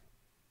based.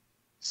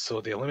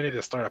 So they eliminated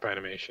the startup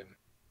animation.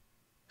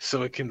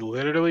 So it can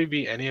literally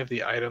be any of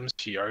the items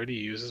she already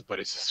uses, but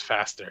it's just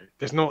faster.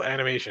 There's no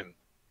animation.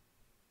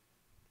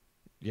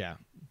 Yeah.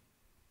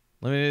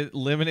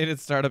 Limited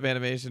startup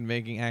animation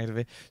making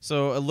activate.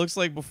 So it looks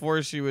like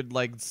before she would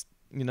like,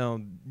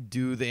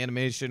 do the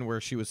animation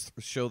where she would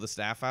show the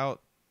staff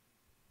out.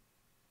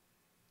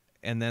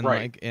 And then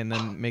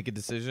then make a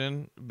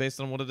decision based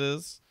on what it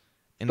is.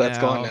 And that's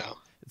gone now.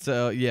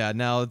 So yeah,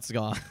 now it's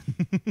gone.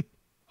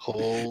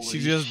 Holy She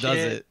just does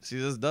shit. it. She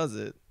just does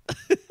it.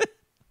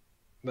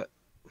 That-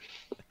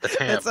 That's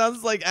ham. That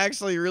sounds like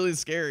actually really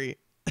scary.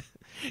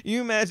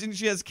 You imagine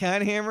she has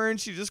Cat Hammer and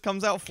she just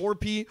comes out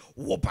 4P.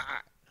 Whoop!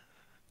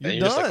 You're And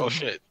you're just like, oh done.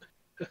 shit.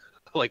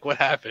 Like, what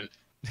happened?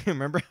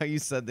 Remember how you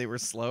said they were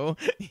slow?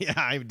 Yeah,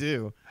 I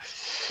do.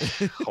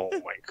 Oh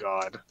my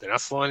god. They're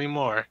not slow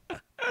anymore.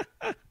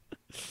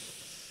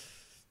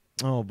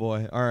 Oh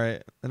boy. All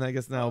right. And I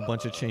guess now a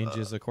bunch of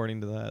changes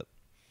according to that.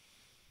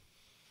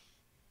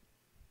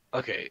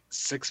 Okay,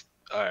 6P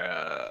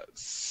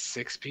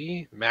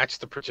match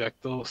the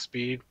projectile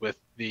speed with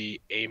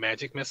the A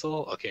magic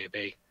missile. Okay,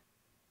 they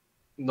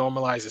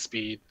normalize the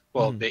speed.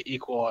 Well, they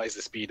equalize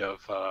the speed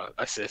of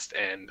assist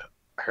and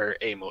her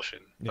A motion.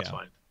 That's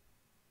fine.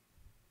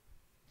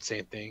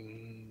 Same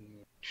thing.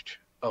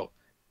 Oh,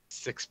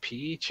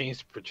 6P change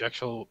the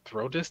projectile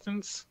throw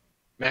distance.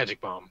 Magic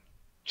bomb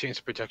change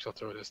the projectile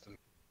throw distance.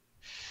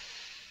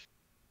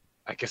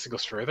 I guess it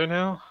goes further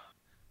now.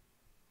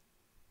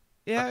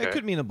 Yeah, Okay. it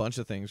could mean a bunch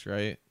of things,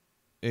 right?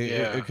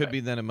 It could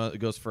be that it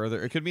goes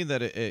further. It could mean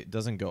that it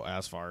doesn't go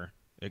as far.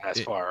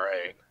 Far,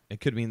 right?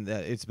 It could mean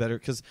that it's better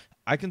because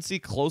I can see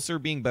closer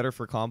being better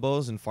for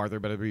combos and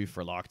farther better be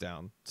for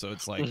lockdown. So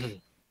it's like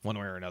one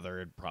way or another,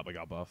 it probably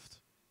got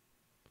buffed.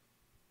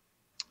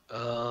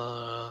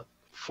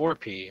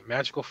 4P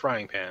magical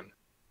frying pan,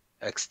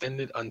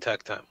 extended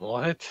untack time.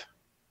 What?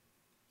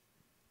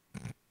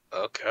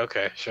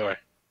 Okay, sure.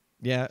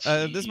 Yeah,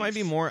 this might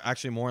be more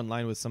in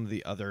line with some of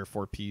the other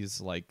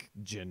 4Ps like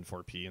Jin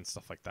 4P and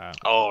stuff like that.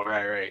 Oh,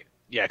 right.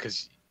 Yeah,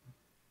 because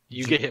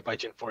you get hit by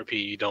Jin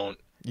 4P, you don't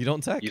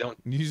tech. You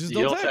just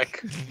don't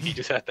tech. You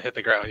just have to hit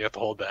the ground. You have to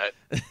hold that.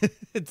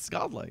 It's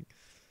godlike.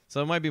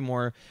 So it might be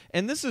more,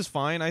 and this is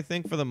fine, I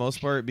think, for the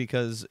most part,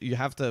 because you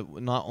have to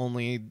not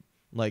only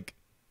like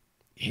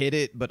hit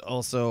it, but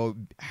also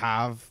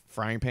have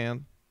frying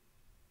pan.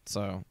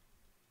 So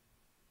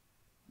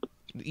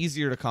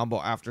easier to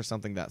combo after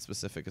something that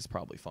specific is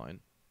probably fine.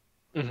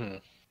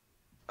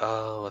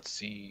 Let's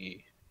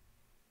see.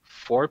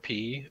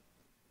 4P,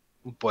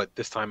 but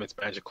this time it's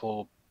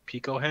magical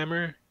Pico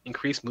Hammer.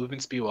 Increase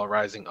movement speed while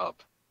rising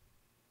up.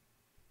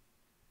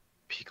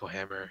 Pico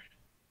Hammer.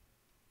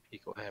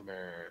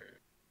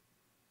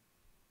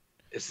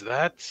 Is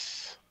that...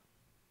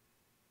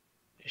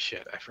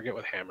 Shit, I forget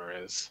what hammer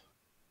is.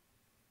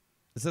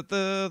 Is it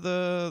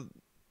the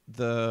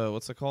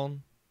what's it called?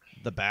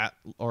 The bat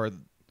or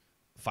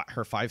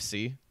her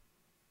 5C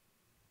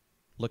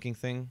looking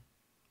thing?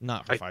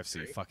 Not her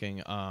 5C.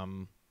 Fucking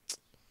am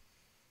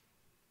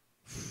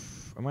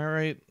I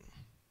right?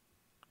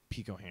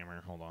 Pico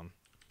Hammer. Hold on.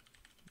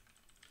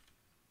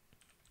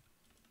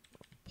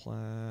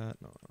 Platinum.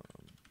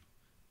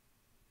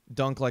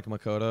 Dunk like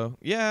Makoto.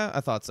 Yeah,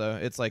 I thought so.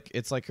 It's like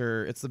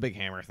her. It's the big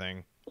hammer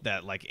thing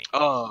that like.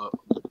 Oh.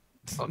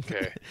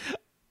 Okay.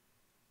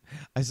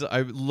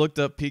 I looked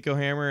up Pico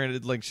Hammer and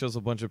it like shows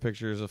a bunch of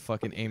pictures of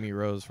fucking Amy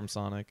Rose from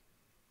Sonic.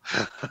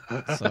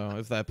 So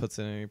if that puts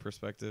it in any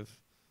perspective.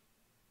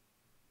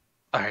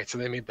 All right, so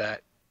they made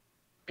that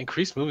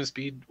increase movement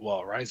speed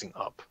while rising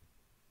up.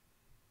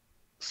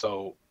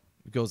 So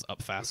it goes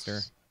up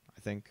faster,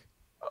 I think.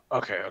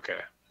 Okay.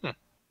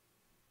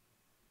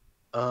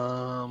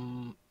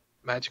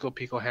 Magical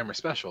Pico Hammer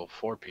Special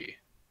 4P.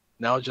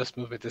 Now adjust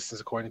movement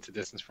distance according to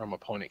distance from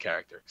opponent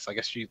character. So I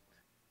guess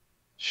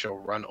she'll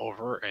run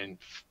over and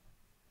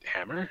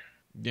hammer.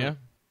 Yeah.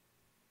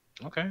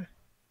 Okay.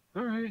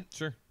 All right.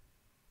 Sure.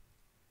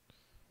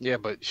 Yeah,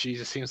 but she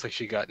just seems like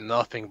she got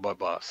nothing but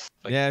buffs.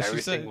 Like, yeah,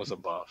 everything was a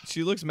buff.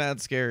 She looks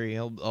mad scary.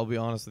 I'll be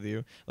honest with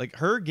you. Like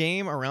her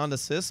game around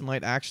assists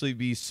might actually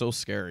be so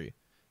scary,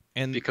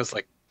 and because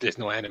like there's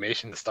no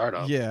animation to start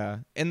up. Yeah,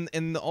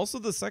 and also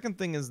the second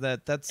thing is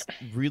that's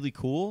really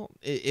cool.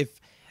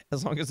 If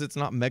as long as it's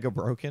not mega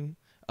broken.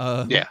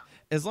 Yeah.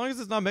 As long as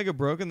it's not mega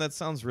broken, that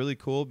sounds really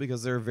cool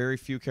because there are very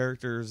few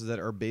characters that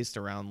are based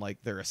around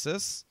like their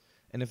assists,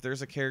 and if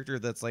there's a character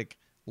that's like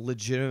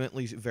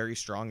legitimately very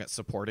strong at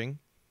supporting.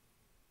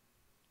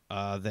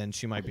 Then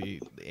she might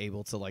be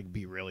able to like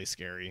be really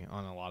scary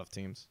on a lot of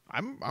teams.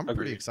 I'm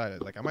pretty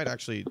excited. Like I might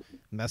actually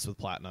mess with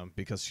Platinum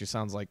because she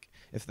sounds like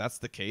if that's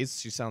the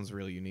case, she sounds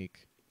really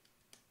unique.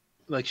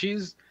 Like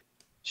she's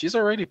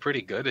already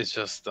pretty good. It's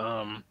just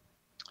I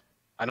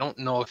don't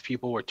know if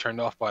people were turned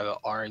off by the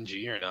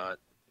RNG or not.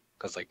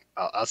 Because like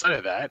outside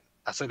of the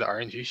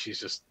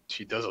RNG,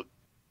 she does a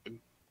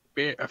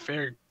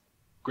fair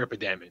grip of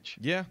damage.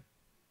 Yeah.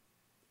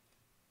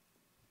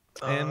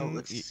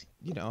 And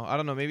you know, I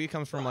don't know, maybe it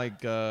comes from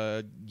like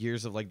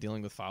years of like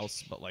dealing with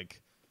Faust, but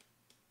like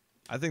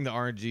I think the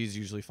RNG is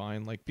usually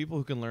fine. Like people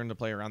who can learn to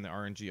play around the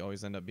RNG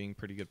always end up being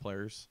pretty good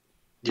players.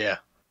 Yeah.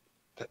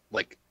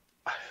 Like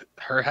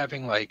her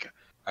having like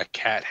a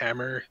cat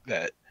hammer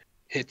that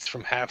hits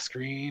from half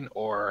screen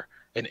or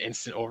an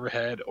instant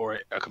overhead or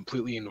a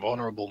completely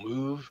invulnerable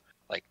move,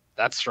 like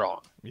that's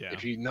strong. Yeah.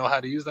 If you know how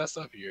to use that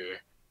stuff, you're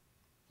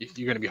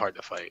going to be hard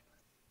to fight.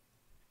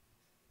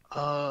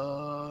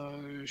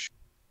 Izuyoi.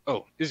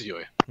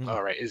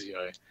 All right,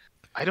 Izuyoi.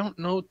 I don't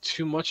know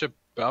too much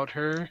about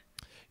her.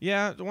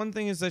 Yeah, the one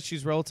thing is that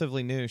she's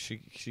relatively new.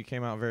 She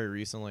came out very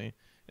recently.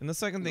 And the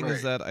second thing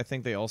is Right. that I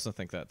think they also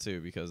think that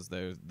too because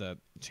that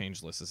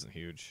change list isn't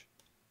huge.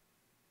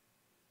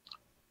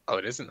 Oh,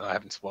 it isn't? I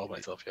haven't spoiled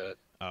myself yet.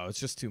 Oh, it's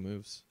just 2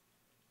 moves.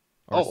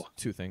 Or Oh,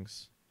 it's 2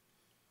 things.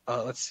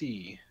 let's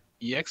see.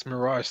 EX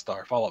Mirage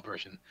Star Fallout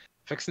version.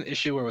 Fixed an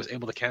issue where it was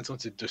able to cancel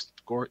into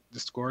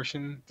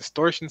distortion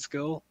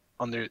skill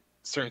under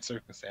certain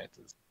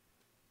circumstances.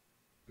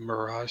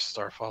 Mirage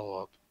Star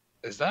follow up.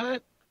 Is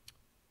that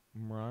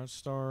Mirage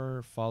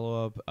Star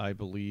follow-up I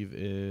believe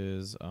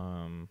is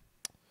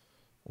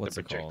what's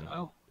the it called?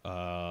 projectile?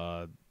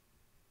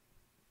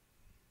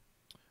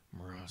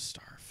 Mirage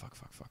Star. Fuck.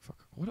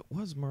 What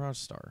was Mirage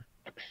Star?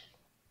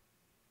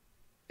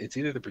 It's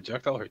either the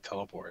projectile or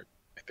teleport,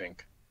 I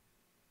think.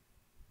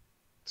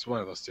 It's one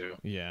of those two.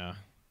 Yeah.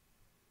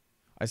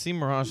 I see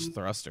Mirage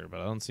Thruster, but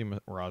I don't see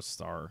Mirage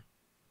Star.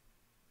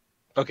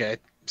 Okay,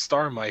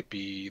 Star might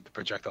be the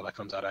projectile that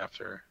comes out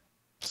after.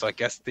 So I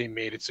guess they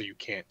made it so you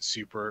can't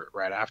super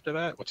right after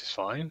that, which is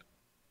fine.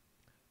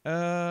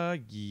 Yeah.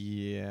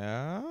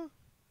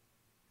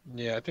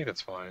 Yeah, I think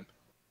that's fine.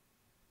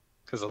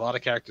 Because a lot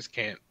of characters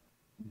can't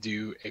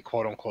do a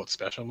quote unquote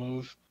special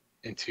move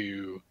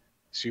into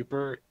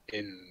super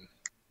in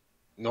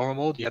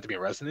normal mode. You have to be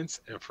in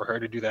resonance, and for her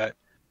to do that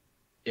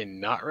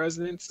in not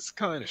resonance is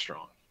kind of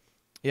strong.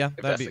 Yeah,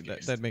 If that's the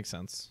that case. makes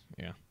sense.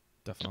 Yeah,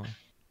 definitely.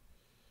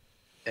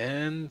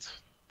 And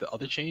the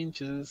other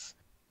change is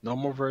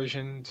normal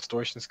version,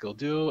 distortion skill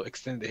duo,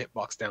 extend the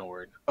hitbox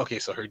downward. Okay,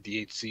 so her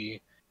DHC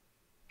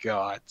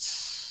got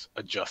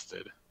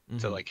adjusted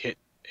to like hit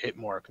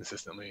more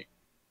consistently.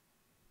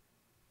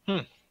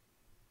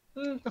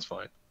 That's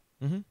fine.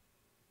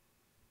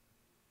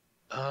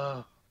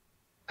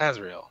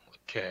 Azrael.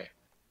 Okay.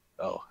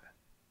 Oh,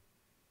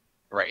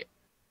 right.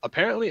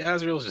 Apparently,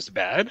 Azrael's just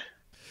bad.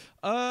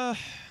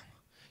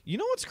 You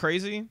know what's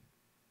crazy?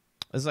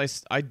 Is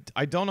I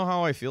don't know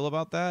how I feel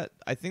about that.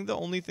 I think the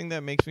only thing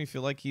that makes me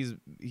feel like he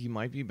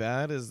might be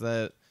bad is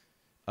that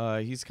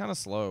he's kind of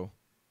slow.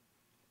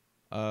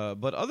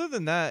 But other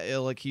than that,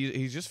 like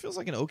he just feels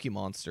like an Oki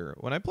monster.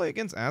 When I play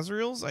against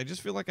Azraels, I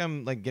just feel like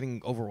I'm like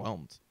getting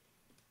overwhelmed.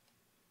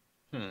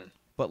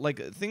 But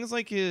like things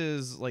like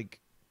his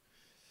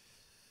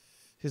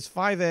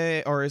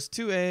 5A or his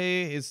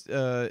 2A is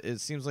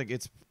it seems like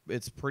it's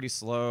pretty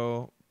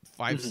slow.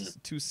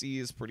 2C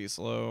is pretty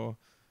slow.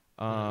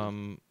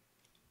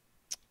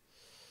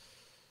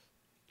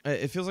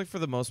 It feels like for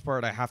the most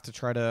part I have to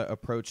try to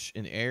approach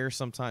in air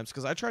sometimes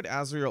because I tried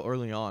Azrael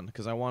early on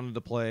because I wanted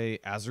to play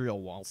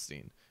Azrael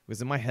Wallstein.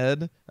 Because in my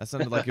head that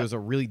sounded like it was a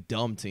really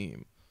dumb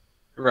team.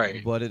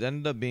 Right. But it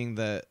ended up being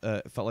that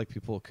it felt like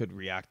people could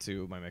react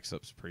to my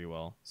mix-ups pretty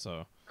well.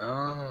 So.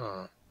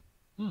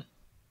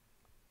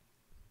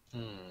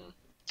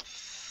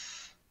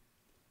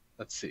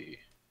 Let's see.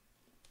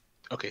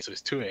 Okay, so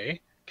it's 2A.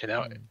 Can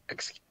now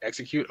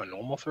execute a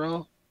normal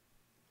throw.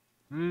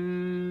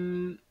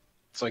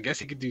 So I guess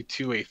he could do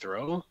 2A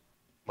throw,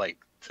 like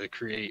to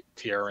create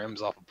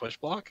TRMs off a push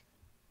block.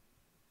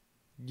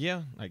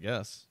 Yeah, I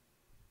guess.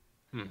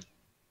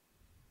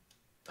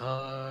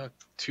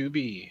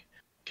 2B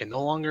can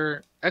no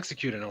longer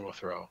execute a normal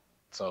throw.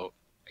 So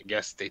I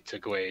guess they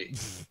took away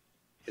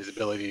his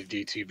ability to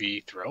do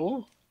 2B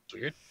throw. It's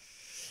weird.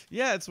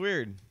 Yeah, it's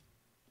weird.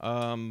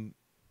 But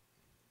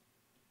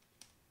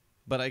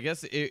I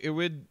guess it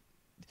would,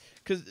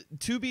 because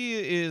 2B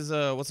is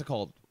what's it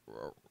called?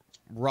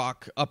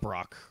 Rock,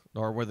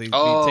 or where he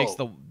takes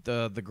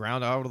the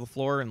ground out of the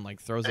floor and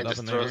like throws it up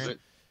in the air.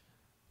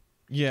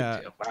 Yeah.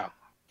 Wow.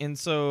 And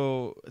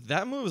so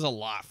that move is a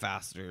lot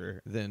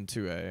faster than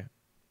 2A.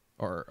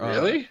 Or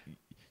really?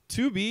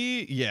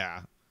 2B,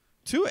 yeah.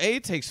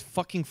 2A takes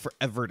fucking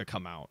forever to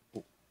come out.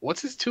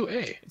 What's his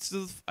 2A? It's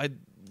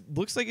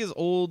looks like his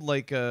old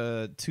like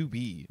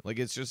 2B. Like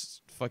it's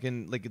just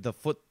fucking like the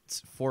foot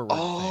forward thing.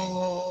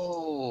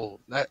 Oh,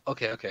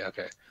 okay.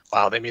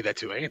 Wow, they made that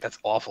 2A. That's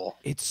awful.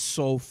 It's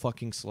so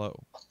fucking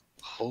slow.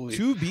 Holy.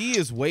 2B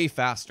is way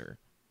faster.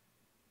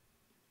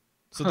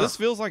 So this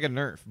feels like a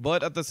nerf,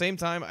 but at the same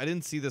time, I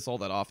didn't see this all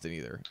that often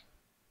either.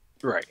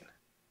 Right.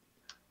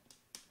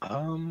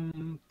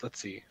 Let's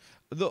see.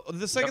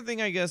 The second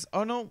thing, I guess.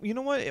 Oh no, you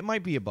know what? It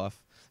might be a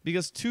buff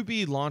because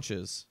 2B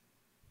launches.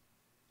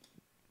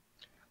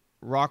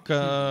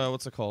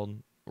 What's it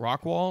called?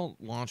 Rockwall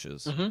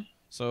launches.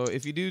 So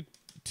if you do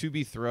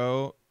 2B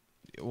throw,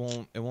 it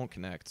won't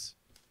connect.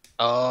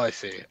 Oh, I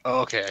see.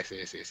 Oh, okay, I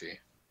see.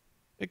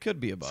 It could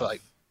be a buff. So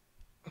like,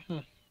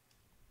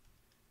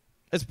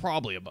 it's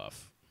probably a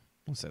buff.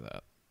 I'll say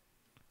that.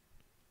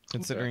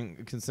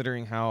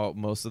 Considering how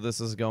most of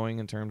this is going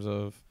in terms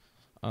of,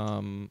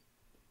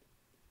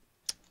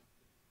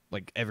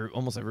 like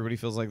almost everybody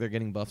feels like they're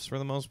getting buffs for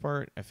the most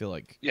part. I feel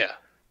like yeah,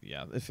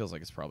 it feels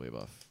like it's probably a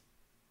buff.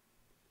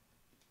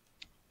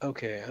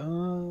 Okay.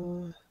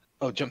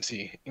 Jump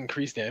C,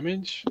 increased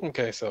damage.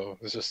 Okay, so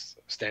it's just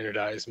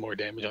standardized more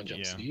damage on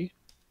Jump C.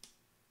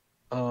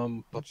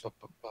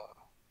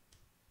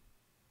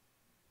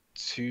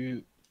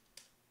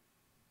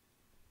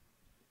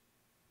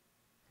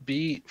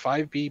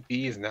 5BB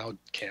is now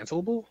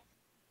cancelable?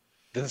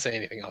 Doesn't say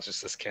anything else, just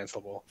says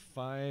cancelable.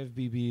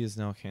 5BB is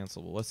now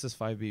cancelable. What's this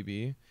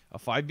 5BB? A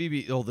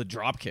 5BB. Oh, the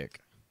drop kick.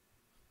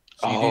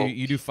 So Oh.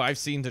 you do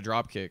 5C into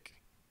drop kick.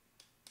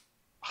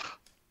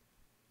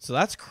 So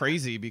that's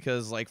crazy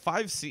because like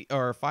 5C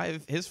or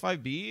 5 his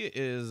 5B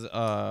is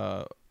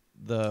the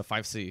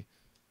 5C.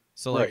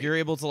 So like you're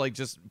able to like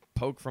just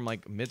poke from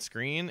like mid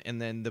screen, and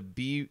then the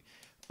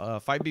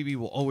 5BB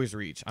will always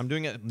reach. I'm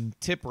doing a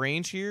tip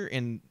range here,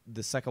 and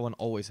the second one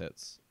always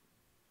hits.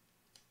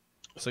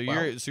 So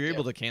you're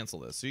able to cancel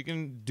this. So you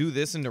can do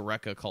this into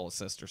Rekka call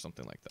assist or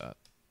something like that.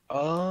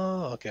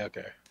 Oh, okay.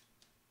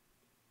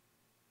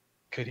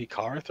 Could he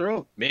Kara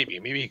throw? Maybe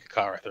he could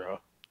Kara throw.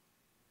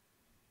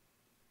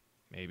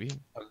 Maybe.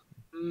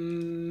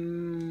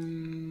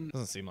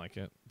 Doesn't seem like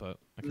it, but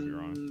I could be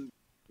wrong.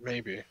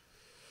 Maybe.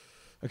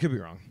 I could be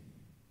wrong.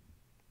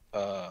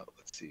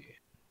 Let's see.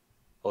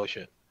 Oh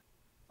shit.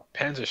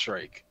 Panzer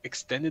Strike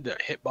extended the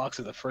hitbox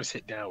of the first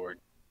hit downward.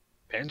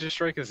 Panzer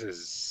Strike is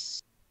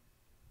his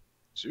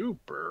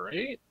super,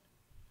 right?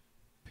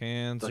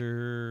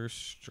 Panzer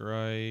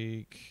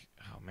Strike.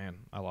 Oh man,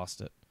 I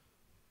lost it.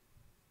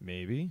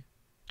 Maybe.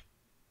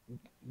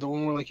 The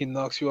one where like he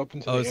knocks you up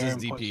into the air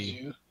and DP. punches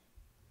you.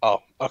 Oh,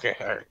 okay,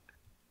 all right.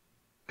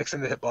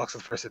 Extend the hitbox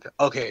of the first hit.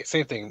 Okay,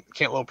 same thing.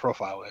 Can't low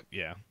profile it.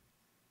 Yeah.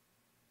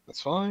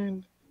 That's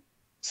fine.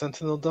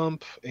 Sentinel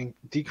dump and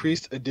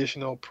decreased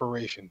additional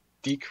proration.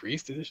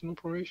 Decreased additional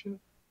proration?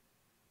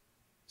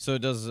 So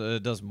it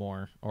does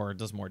more, or it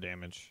does more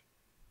damage.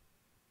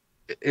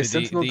 Is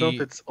Sentinel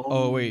dump its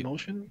own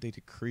motion? They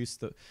decrease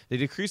the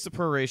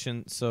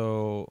proration,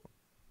 so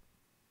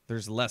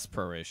there's less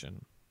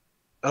proration.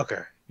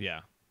 Okay.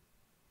 Yeah.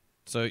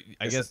 So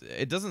I guess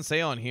it doesn't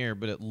say on here,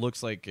 but it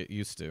looks like it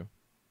used to.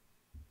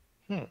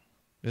 It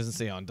doesn't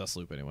say on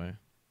Dustloop anyway.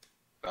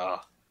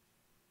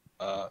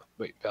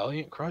 Wait,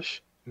 Valiant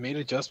Crush made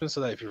adjustments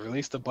so that if you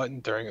release the button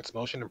during its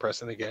motion and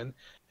press it again,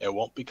 it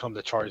won't become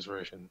the charged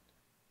version.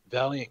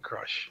 Valiant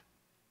Crush.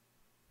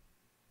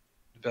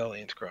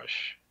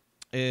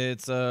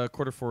 It's a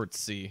quarter forward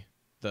C.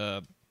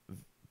 The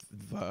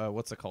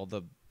what's it called?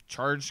 The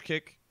charge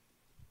kick.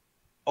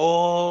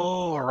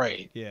 Oh,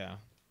 right. Yeah.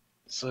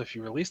 So if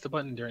you release the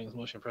button during its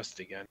motion and press it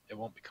again, it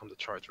won't become the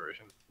charged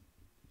version.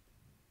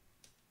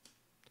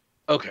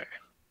 Okay.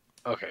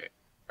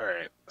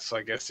 Alright. So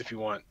I guess if you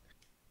want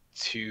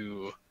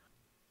to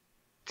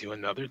do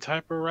another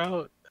type of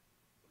route,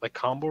 like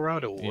combo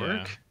route, it'll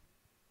work.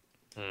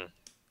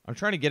 I'm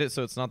trying to get it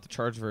so it's not the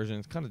charged version.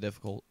 It's kind of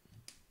difficult.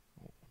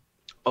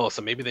 Oh,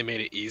 so maybe they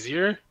made it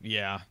easier?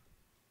 Yeah.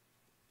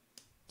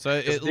 So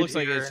it looks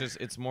like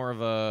it's more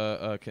of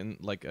a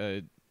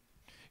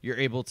you're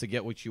able to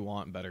get what you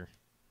want better.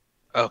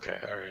 Okay,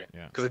 all right.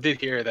 Yeah. Because I did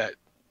hear that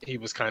he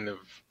was kind of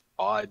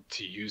odd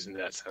to use in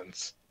that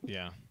sense.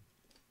 Yeah.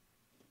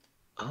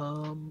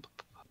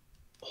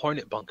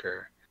 Hornet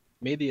Bunker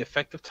made the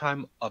effective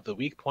time of the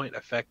weak point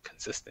effect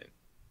consistent.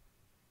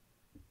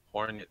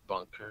 Hornet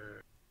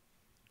Bunker.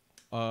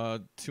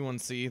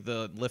 2-1C,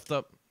 the lift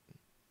up.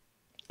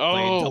 Oh.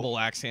 Like double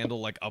axe handle,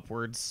 like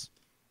upwards.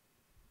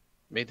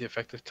 Made the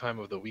effective time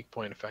of the weak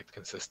point effect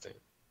consistent.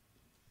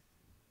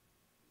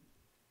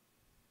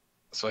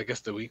 So I guess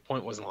the weak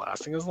point wasn't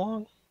lasting as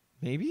long?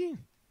 Maybe?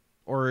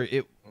 Or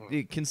it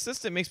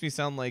consistent makes me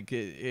sound like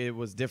it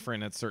was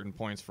different at certain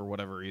points for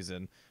whatever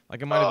reason.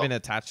 Like it might have been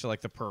attached to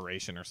like the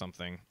proration or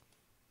something.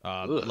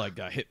 Like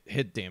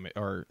hit damage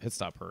or hit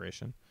stop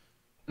proration.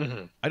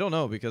 I don't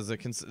know because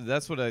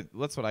that's what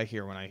I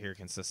hear when I hear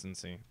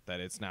consistency, that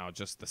it's now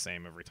just the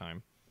same every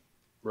time.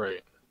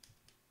 Right.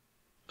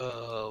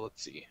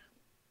 Let's see.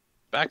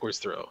 Backwards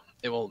throw.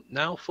 It will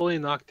now fully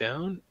knock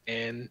down,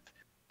 and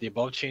the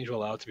above change will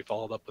allow it to be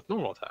followed up with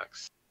normal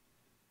attacks.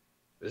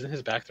 Isn't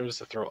his back throw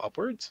just a throw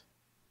upwards?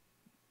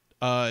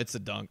 It's a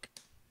dunk.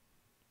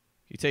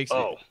 He takes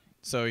it.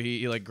 So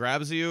he like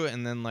grabs you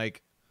and then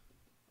like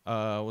he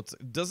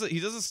does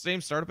the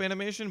same startup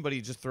animation, but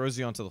he just throws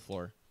you onto the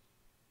floor.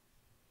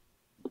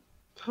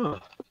 Huh.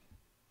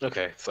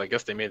 Okay, so I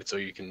guess they made it so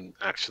you can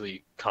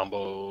actually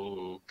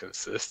combo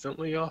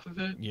consistently off of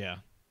it? Yeah.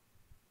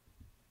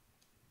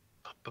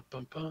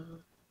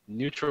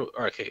 Neutral,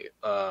 okay,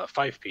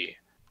 5P.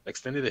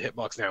 Extended the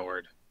hitbox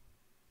downward.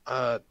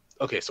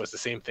 Okay, so it's the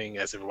same thing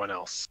as everyone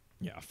else.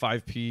 Yeah,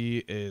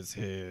 5P is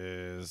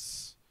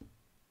his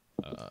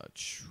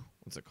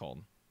what's it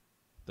called?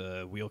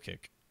 The wheel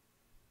kick.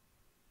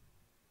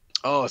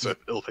 Oh, so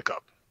it'll pick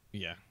up.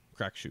 Yeah,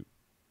 crack shoot.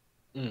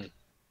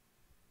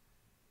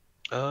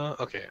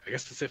 Okay, I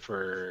guess that's it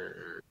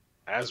for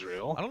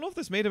Azrael. I don't know if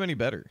this made him any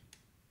better.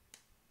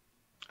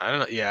 I don't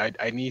know. Yeah,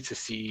 I need to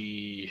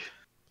see.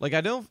 Like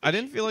I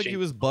didn't feel like he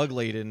was bug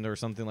laden or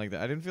something like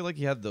that. I didn't feel like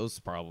he had those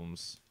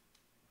problems.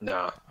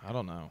 Nah. I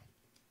don't know.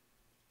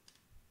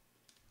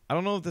 I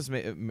don't know if this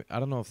made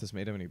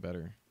him any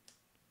better.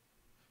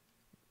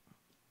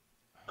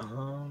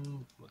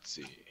 Let's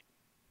see.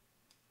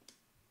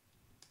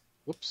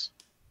 Whoops.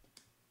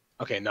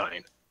 Okay,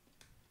 9.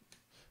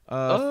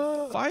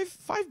 5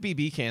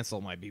 BB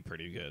cancel might be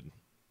pretty good.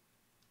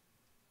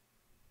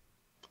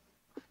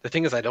 The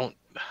thing is,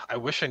 I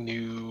wish I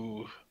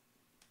knew.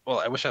 Well,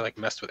 I wish I like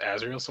messed with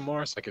Azrael some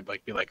more, so I could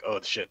like be like, oh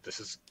shit, this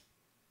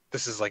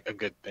is like a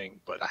good thing,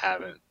 but I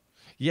haven't.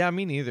 Yeah,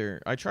 me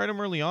neither. I tried him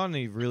early on, and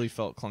he really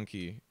felt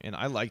clunky, and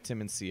I liked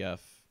him in CF.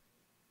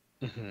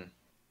 Hmm.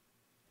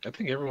 I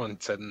think everyone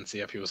said in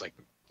CF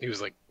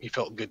he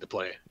felt good to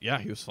play. Yeah,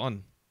 he was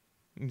fun.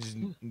 You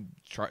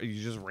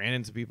just ran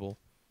into people.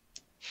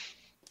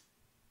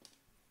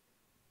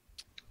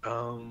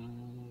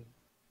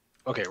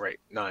 Okay, right,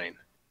 9.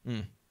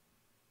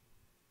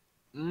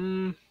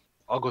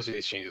 I'll go through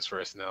these changes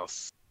first, and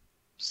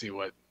see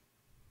what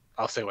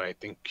I'll say what I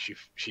think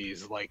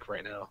she's like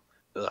right now.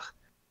 Ugh.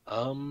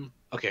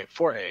 Okay,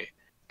 4A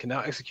can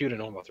now execute a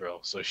normal throw,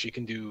 so she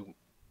can do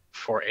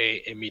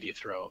 4A immediate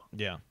throw.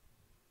 Yeah.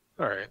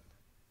 All right.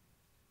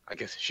 I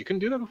guess she couldn't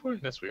do that before.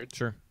 That's weird.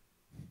 Sure.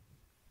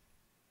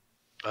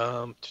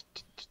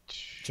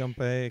 Jump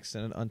A,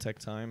 extended untech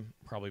time,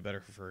 probably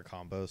better for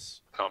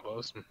combos.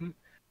 Combos.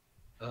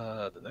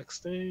 The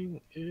next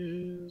thing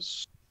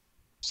is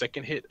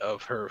second hit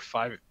of her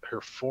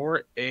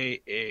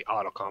 4AA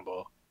auto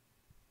combo.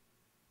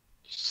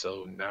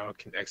 So now it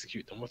can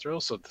execute normal throw.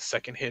 So the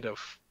second hit of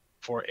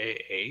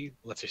 4AA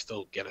lets her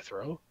still get a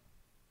throw.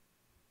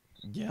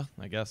 Yeah,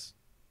 I guess.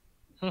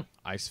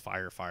 Ice,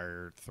 fire,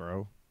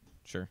 throw.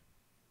 Sure.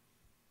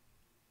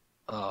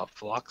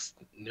 Flox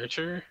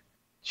Nurture.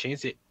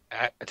 Change the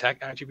attack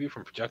attribute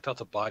from projectile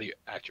to body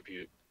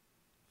attribute.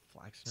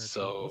 Flax Nurture.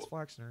 So, what's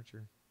Flax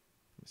Nurture?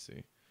 Let me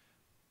see.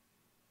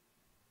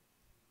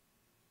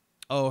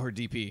 Oh, her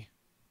DP.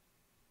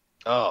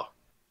 Oh,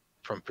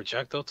 from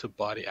projectile to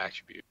body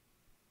attribute.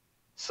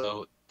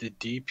 So the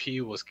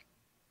DP was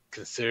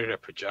considered a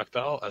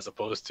projectile as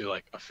opposed to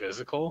like a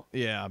physical.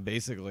 Yeah,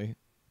 basically.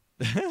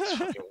 It's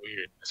fucking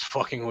weird. It's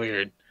fucking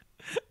weird.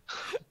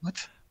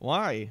 What?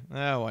 Why?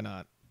 Why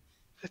not?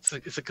 It's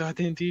a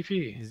goddamn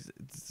DP.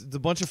 It's a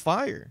bunch of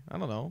fire. I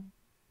don't know.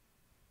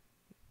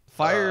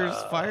 Fire's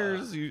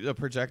a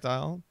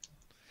projectile.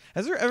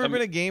 Has there ever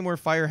been a game where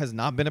fire has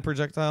not been a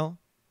projectile?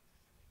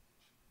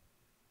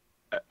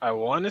 I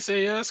want to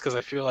say yes, because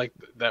I feel like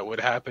that would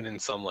happen in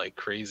some like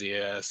crazy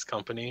ass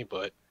company,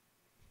 but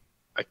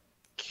I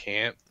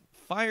can't.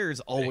 Fire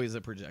is always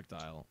a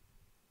projectile.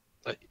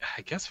 I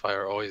guess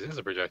fire always is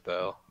a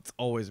projectile. It's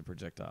always a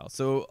projectile.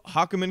 So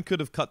Hakumen could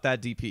have cut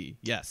that DP.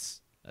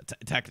 Yes,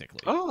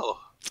 technically. Oh,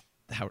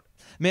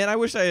 man, I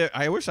wish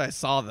I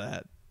saw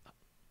that.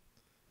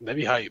 That'd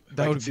be hype.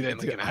 That would see that in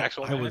like an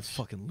actual match. I would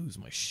fucking lose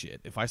my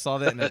shit if I saw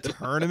that in a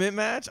tournament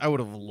match. I would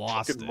have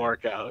lost it.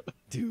 Mark out,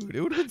 dude.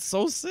 It would have been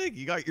so sick.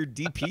 You got your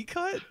DP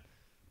cut.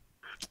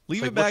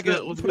 Leave it back.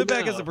 Put it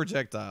back as a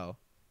projectile.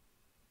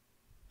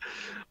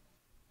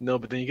 No,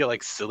 but then you get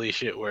like silly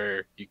shit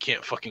where you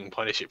can't fucking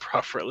punish it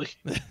properly.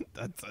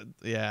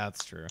 Yeah,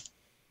 that's true.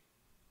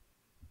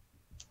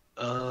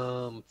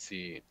 Let's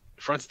see.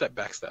 Front step,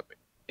 back step.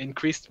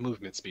 Increased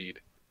movement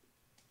speed.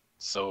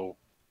 So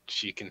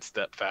she can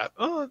step fast.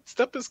 Oh,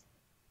 step is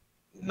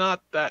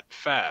not that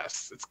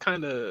fast. It's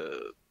kind of,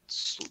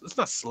 it's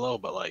not slow,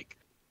 but like,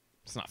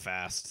 it's not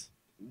fast.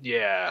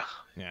 Yeah.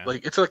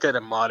 Like it's like at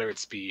a moderate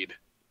speed.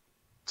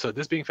 So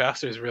this being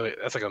faster is really,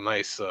 that's like a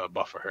nice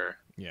buff for her.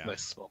 Yeah.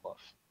 Nice small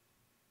buff.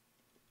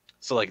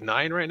 So like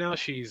 9 right now,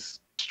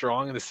 she's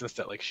strong in the sense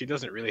that like she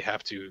doesn't really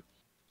have to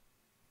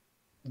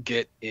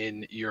get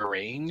in your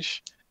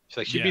range.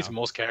 She beats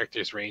most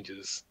characters'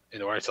 ranges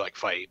in order to like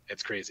fight.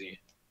 It's crazy.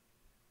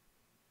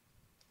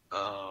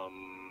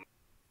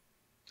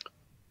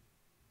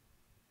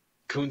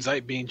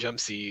 Kunzite being jump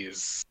C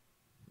is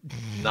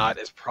not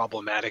as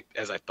problematic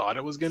as I thought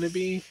it was gonna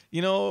be.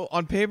 You know,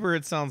 on paper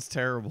it sounds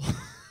terrible.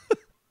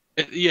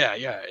 Yeah.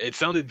 It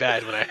sounded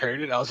bad when I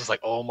heard it. I was just like,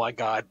 "Oh my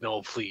god,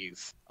 no,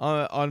 please."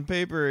 On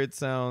paper, it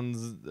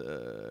sounds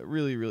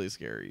really, really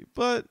scary,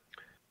 but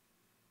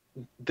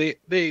they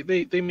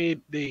made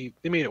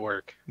it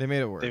work. They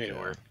made it work. They made it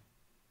work.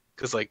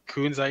 Because like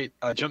Kunzite,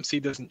 jump C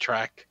doesn't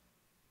track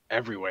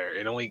everywhere.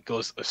 It only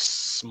goes a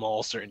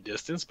small certain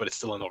distance, but it's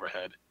still an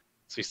overhead.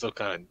 So you still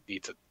kind of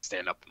need to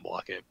stand up and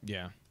block it.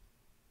 Yeah.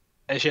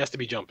 And she has to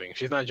be jumping. If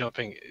she's not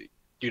jumping,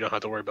 you don't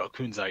have to worry about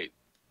Kunzite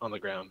on the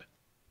ground.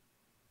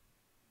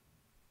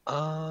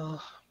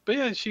 But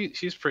yeah,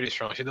 she's pretty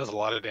strong. She does a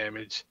lot of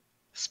damage.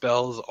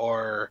 Spells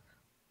are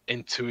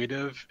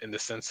intuitive in the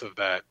sense of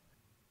that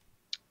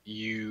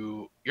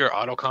your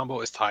auto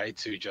combo is tied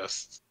to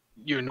just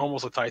your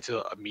normals are tied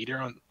to a meter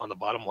on the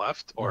bottom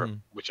left or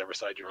whichever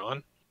side you're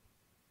on.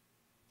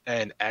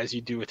 And as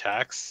you do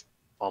attacks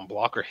on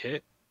block or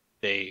hit,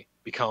 they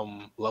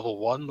become level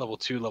 1, level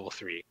 2, level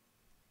 3.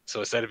 So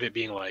instead of it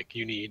being like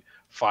you need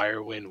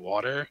fire, wind,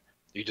 water,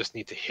 you just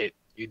need to hit.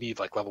 You need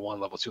like level 1,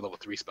 level 2, level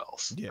 3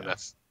 spells. Yeah, and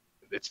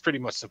it's pretty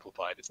much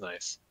simplified. It's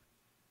nice.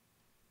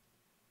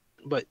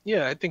 But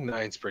yeah, I think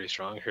 9's pretty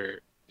strong.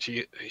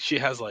 She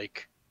has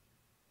like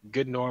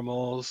good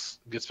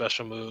normals, good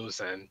special moves,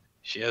 and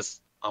she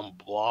has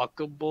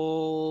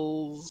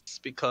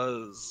unblockables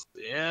because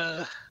she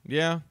has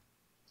unblockables.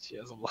 She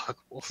has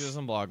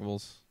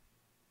unblockables.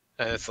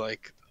 And it's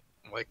like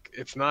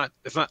it's not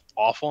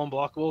awful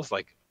unblockables.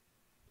 Like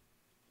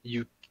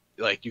you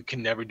you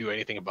can never do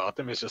anything about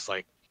them. It's just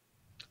like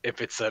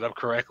if it's set up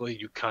correctly,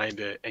 you kind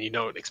of and you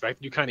don't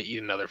expect you kind of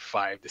eat another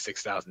 5,000 to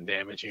 6,000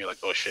 damage, and you're like,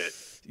 oh shit.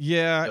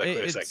 Yeah, You're like, wait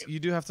a it's second. you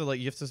do have to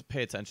you have to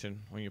pay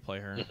attention when you play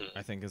her. Mm-hmm.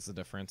 I think is the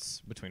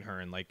difference between her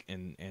and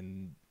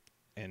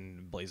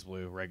in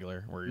Blazblue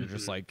regular, where you're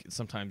just like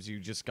sometimes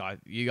you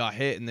got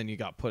hit and then you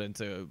got put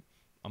into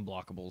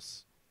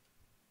unblockables,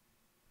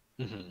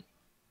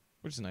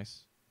 which is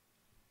nice.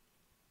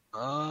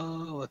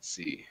 Let's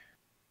see.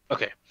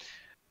 Okay,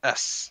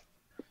 S.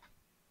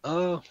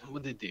 What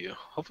did they do?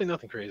 Hopefully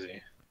nothing crazy.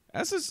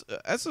 S is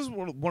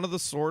one of the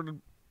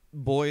sword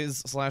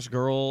boys /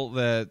 girl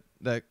that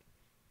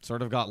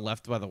sort of got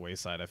left by the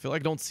wayside. I feel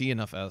like I don't see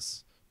enough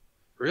S.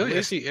 Really,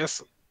 I see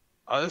S.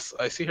 I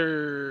see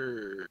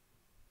her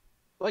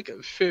like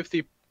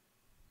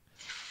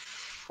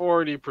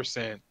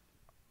 40%,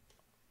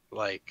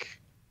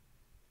 like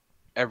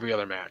every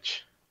other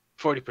match.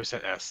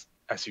 40% S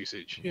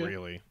usage. Yeah.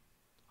 Really,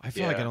 I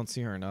feel like I don't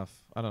see her enough.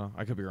 I don't know.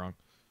 I could be wrong.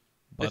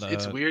 But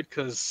it's weird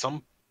because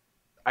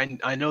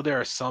I know there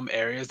are some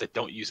areas that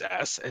don't use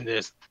S, and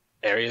there's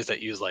areas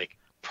that use like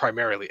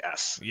primarily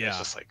S. Yeah,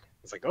 it's like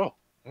oh,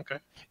 okay.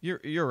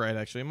 You're right.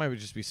 Actually, it might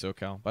just be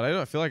SoCal, but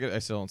I feel like I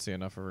still don't see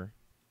enough of her.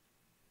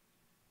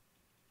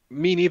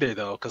 Me neither,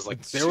 though, because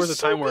like there was a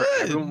time where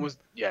everyone was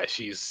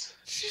she's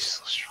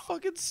so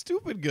fucking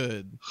stupid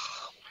good.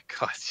 Oh my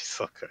god, she's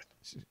so good.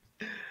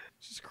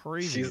 She's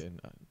crazy.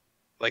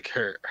 Like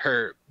her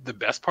the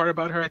best part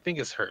about her, I think,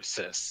 is her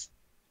assists.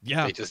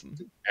 Yeah, they just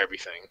do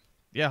everything.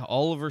 Yeah,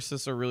 all of her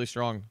assists are really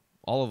strong.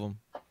 All of them.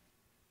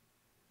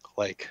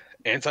 Like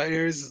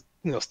anti-air is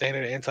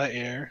standard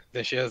anti-air.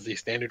 Then she has the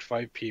standard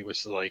 5P,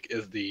 which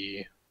is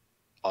the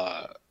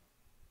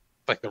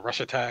like the rush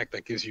attack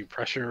that gives you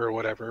pressure or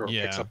whatever, or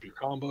picks up your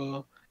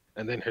combo.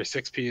 And then her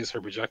 6P is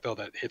her projectile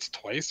that hits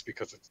twice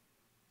because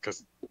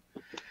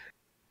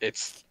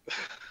it's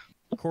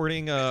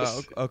according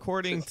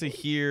to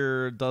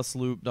here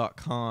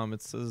dustloop.com,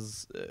 it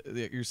says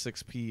that your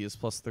 6P is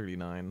plus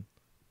 39.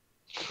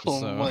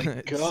 Oh my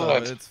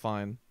god. So it's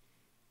fine.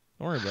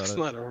 Don't worry about it. It's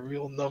not a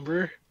real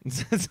number.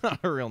 It's not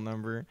a real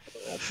number.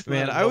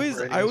 Man, I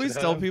always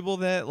tell people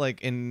that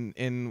like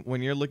in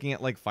when you're looking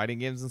at like fighting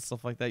games and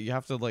stuff like that, you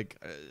have to like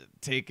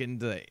take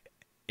into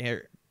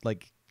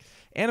like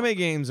anime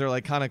games are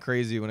like kind of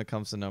crazy when it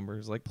comes to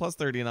numbers. Like plus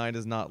 39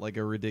 is not like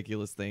a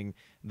ridiculous thing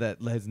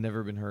that has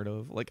never been heard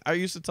of. Like I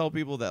used to tell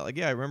people that like,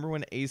 yeah, I remember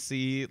when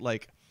AC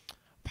like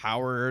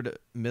powered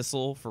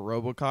missile for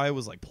Robokai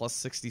was like plus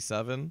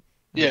 67.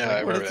 Yeah, I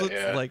remember that,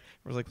 yeah. Like,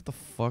 I was like, what the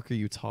fuck are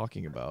you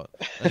talking about?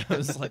 And I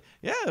was like,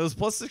 yeah, it was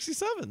plus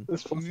 67.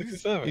 It's plus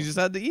 67. You just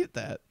had to eat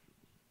that.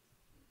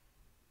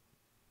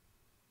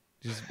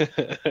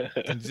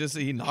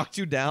 He knocked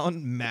you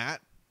down,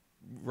 Matt,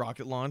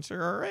 rocket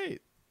launcher, all right.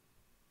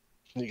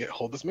 You get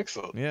hold this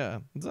mix-up. Yeah,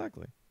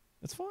 exactly.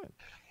 It's fine.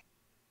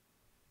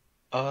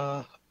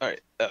 All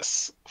right,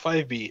 S.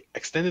 5B,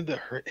 extended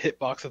the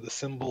hitbox of the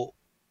symbol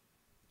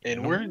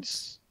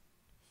inwards.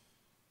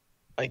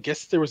 I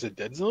guess there was a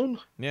dead zone?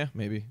 Yeah,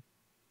 maybe.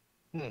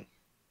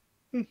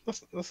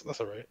 That's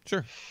all right.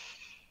 Sure.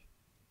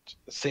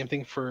 Same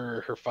thing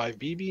for her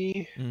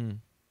 5BB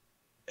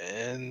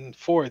and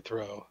forward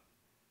throw.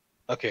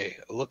 Okay,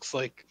 it looks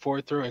like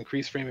forward throw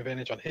increased frame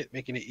advantage on hit,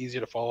 making it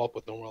easier to follow up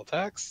with normal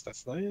attacks.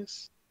 That's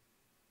nice.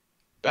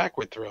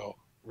 Backward throw,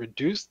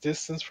 reduced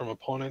distance from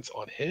opponents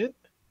on hit.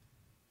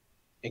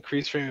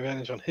 Increased frame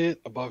advantage on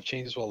hit. Above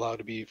changes will allow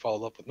to be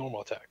followed up with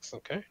normal attacks.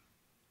 Okay.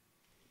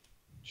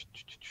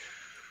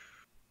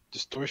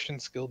 Distortion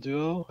skill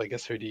duo, I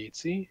guess her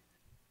DHC.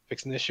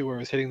 Fix an issue where it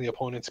was hitting the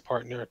opponent's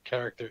partner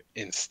character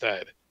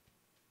instead.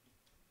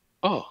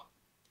 Oh,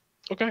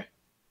 okay.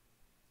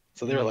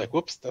 So they were like,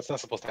 whoops, that's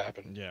not supposed to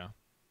happen. Yeah.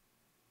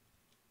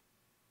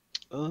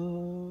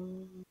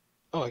 Oh,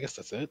 I guess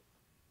that's it.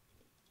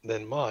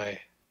 Then she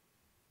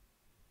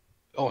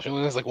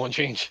only has like one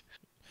change.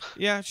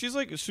 Yeah, she's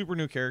like a super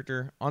new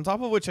character. On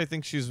top of which I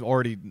think she's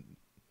very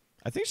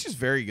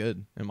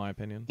good, in my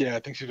opinion. Yeah, I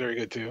think she's very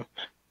good too.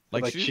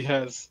 Like she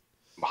has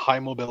high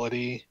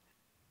mobility,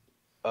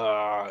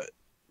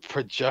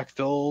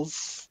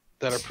 projectiles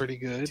that are pretty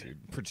good.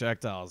 Dude,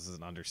 projectiles is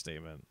an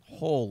understatement.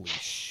 Holy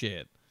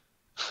shit.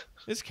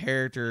 This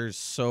character is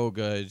so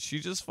good.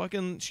 She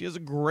has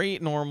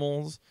great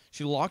normals.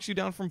 She locks you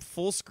down from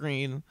full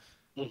screen.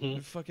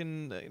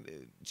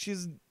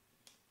 She's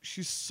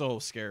so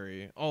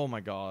scary. Oh my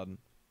god.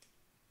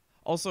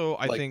 Also,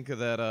 I think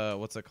that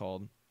what's it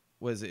called?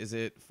 Is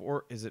it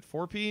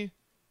 4P?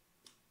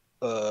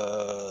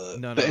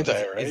 No, the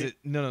entire, right? Is it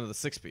no the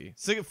 6P.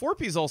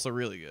 4P is also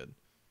really good.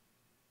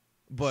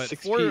 But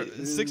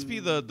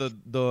 6P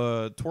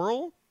the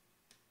twirl?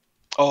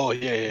 Oh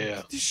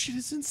yeah. This shit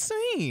is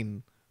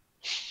insane.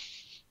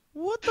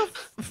 What the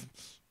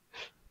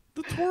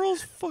the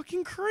twirl's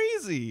fucking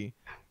crazy.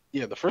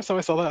 Yeah, the first time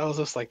I saw that, I was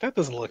just like, that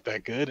doesn't look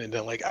that good. And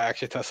then like I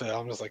actually tested it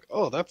out, I'm just like,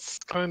 oh, that's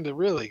kind of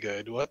really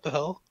good. What the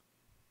hell?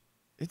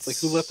 It's like,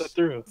 who let that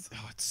through?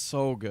 Oh, it's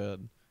so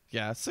good.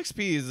 Yeah,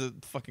 6P is a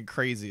fucking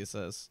crazy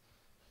assist.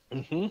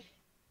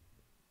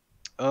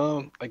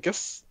 I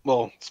guess.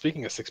 Well,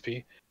 speaking of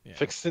 6P, Yeah.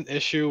 fixed an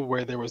issue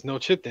where there was no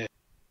chip damage.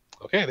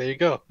 Okay, there you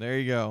go. There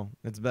you go.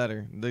 It's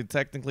better. They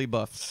technically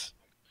buffs.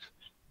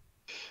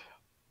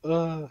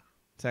 All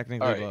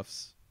Technically right.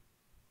 buffs.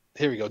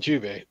 Here we go.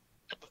 Jubei.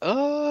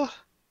 Uh,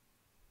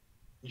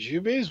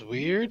 Jubei's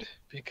weird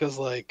because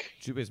like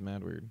Jubei's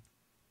mad weird.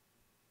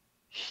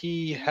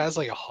 he has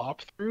like a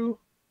hop through.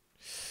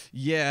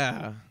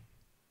 Yeah.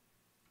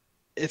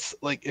 It's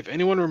like if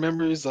anyone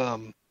remembers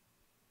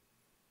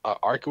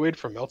Arcoid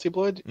from Melty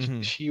Blood,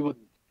 Mhm. she would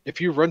if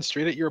you run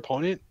straight at your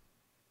opponent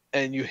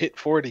and you hit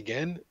forward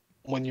again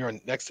when you're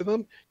next to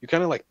them, you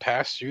kind of like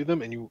pass through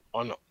them and you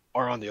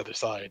are on the other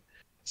side.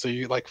 So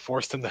you like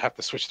force them to have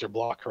to switch their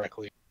block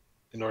correctly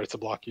in order to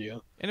block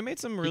you. And it made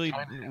some He really,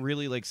 kinda-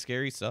 really like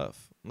scary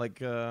stuff. Like,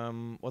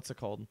 what's it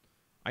called?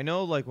 I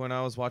know, like when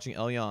I was watching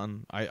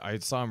Elyon, I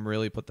saw him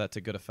really put that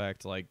to good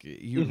effect. Like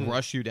he would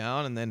rush you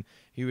down, and then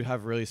he would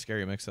have really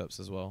scary mix-ups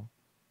as well.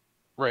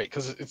 Right,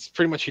 because it's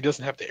pretty much he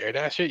doesn't have to air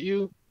dash at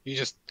you. You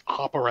just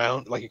hop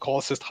around, like you call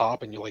assist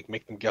hop, and you like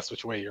make them guess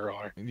which way you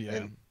are. Yeah,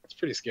 And it's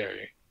pretty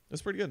scary.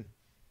 that's pretty good.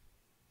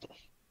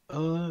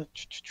 Uh,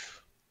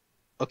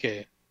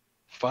 okay.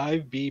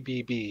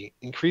 5BBB.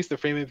 Increase the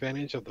frame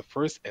advantage of the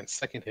first and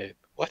second hit.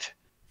 What?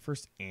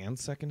 First and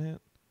second hit.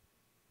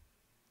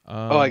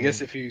 Oh, I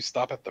guess if you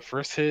stop at the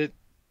first hit,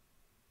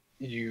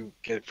 you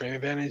get frame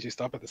advantage. You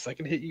stop at the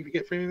second hit, you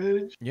get frame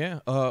advantage.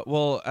 Yeah.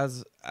 Well,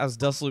 as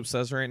Dustloop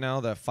says right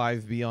now, that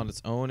 5B on its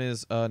own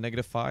is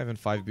 -5, and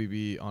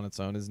 5BB on its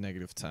own is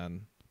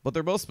 -10. But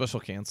they're both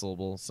special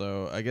cancelable,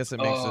 so I guess it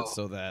makes it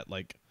so that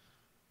like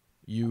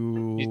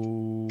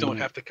you don't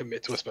have to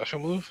commit to a special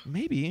move.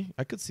 Maybe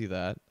I could see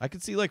that. I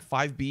could see like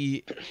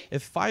 5B.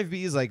 If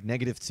 5B is like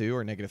 -2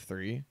 or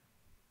 -3,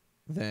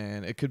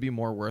 then it could be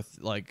more worth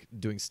like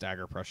doing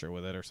stagger pressure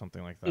with it or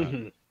something like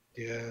that.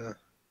 Yeah.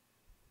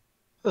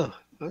 Oh,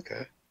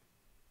 okay.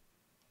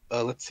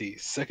 Let's see.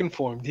 Second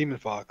form, Demon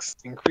Fox.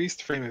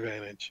 Increased frame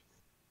advantage.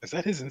 Is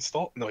that his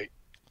install? No, wait.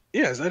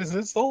 Yeah, is that his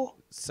install?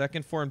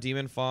 Second form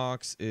Demon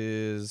Fox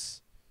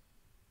is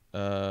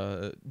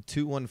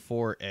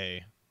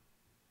 214A.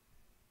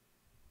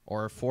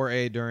 Or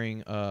 4A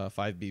during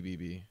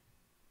 5BBB.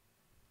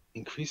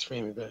 Increased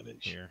frame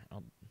advantage. Here.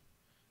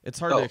 It's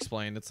hard to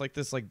explain. It's like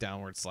this like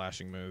downward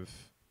slashing move.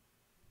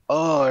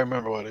 Oh, I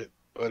remember what it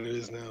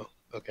is now.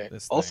 Okay.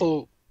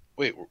 Also,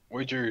 wait,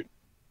 where'd your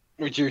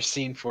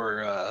scene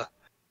for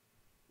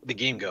the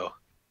game go?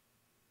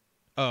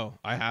 Oh,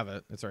 I have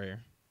it. It's right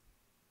here.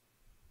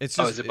 It's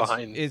just is it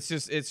behind? It's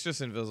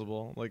just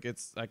invisible. Like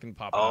I can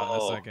pop it out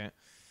in a second.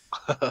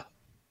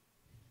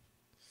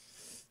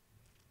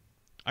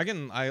 I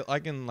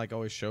can like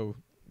always show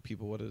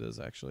people what it is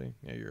actually.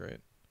 Yeah, you're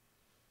right.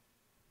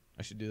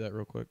 I should do that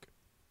real quick.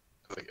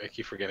 I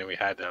keep forgetting we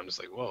had that. I'm just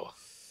like, whoa.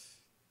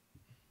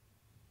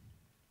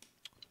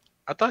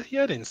 I thought he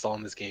had install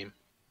in this game.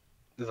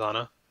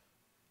 Zana.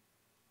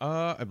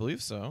 I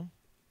believe so.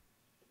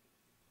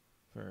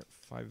 For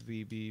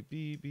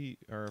 5BBB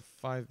or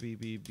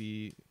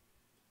 5BBB.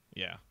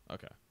 Yeah,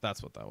 okay.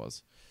 That's what that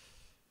was.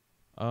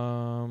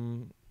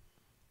 Oh,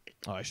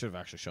 I should have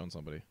actually shown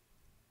somebody.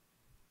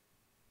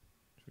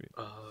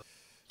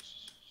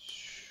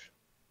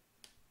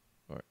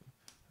 Or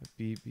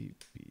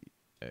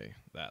BBBA,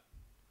 that.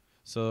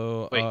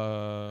 So wait,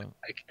 I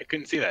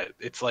couldn't see that.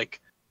 It's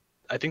like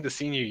I think the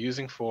scene you're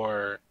using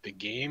for the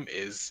game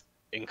is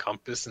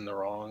encompassed in the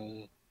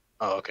wrong.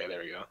 Oh, okay,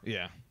 there we go.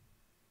 Yeah.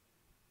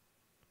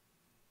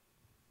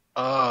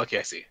 Oh, okay,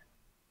 I see.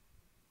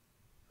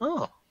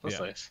 Oh, that's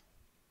nice.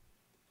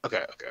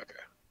 Okay.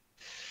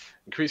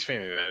 Increased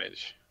frame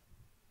advantage.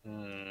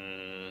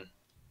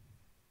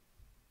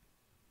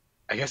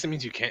 I guess it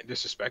means you can't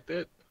disrespect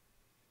it.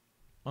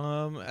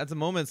 At the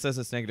moment it says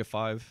it's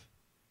 -5.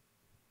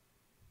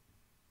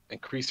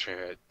 Increased frame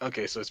rate.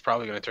 Okay, so it's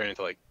probably going to turn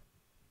into like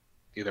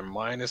either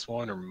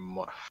 -1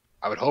 or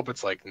I would hope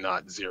it's like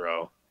not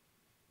 0.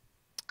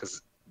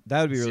 Because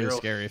that would be really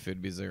scary if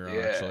it'd be 0.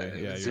 Yeah,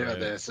 actually, yeah, 0. Right.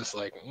 Then it's just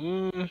like,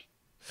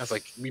 It's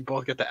like we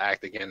both get to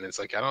act again. It's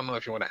like I don't know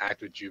if you want to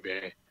act with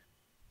Jubei,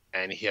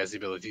 and he has the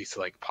ability to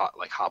like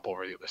hop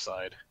over the other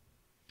side.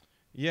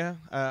 Yeah,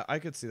 I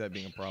could see that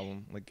being a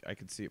problem. Like I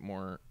could see it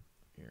more.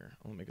 Here,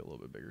 I'll make it a little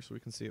bit bigger so we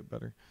can see it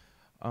better.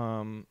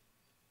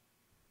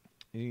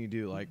 You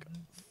do like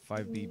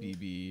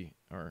 5BBB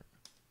or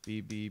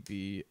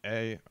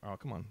BBBA. Oh,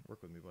 come on,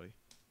 work with me, buddy.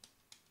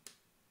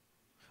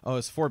 Oh,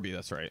 it's 4B.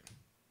 That's right.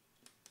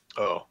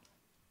 Oh.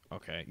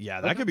 Okay. Yeah,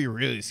 that could be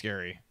really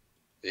scary.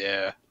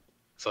 Yeah.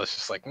 So it's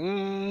just like, I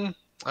don't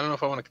know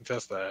if I want to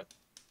contest that,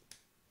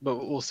 but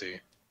we'll see.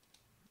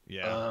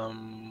 Yeah.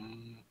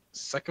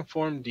 Second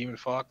form Demon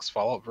Fox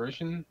Fallout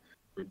version,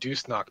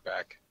 reduced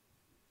knockback.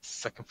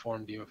 Second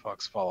form Demon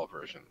Fox Fallout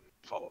version.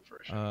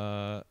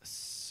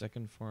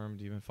 Second form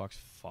Demon Fox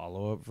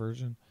follow-up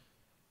version.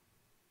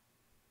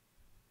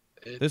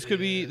 This could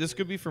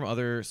be from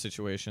other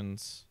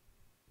situations.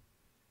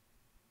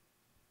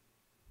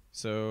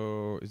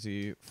 So is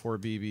he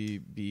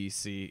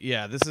 4BBBC?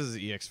 Yeah, this is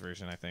the EX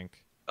version, I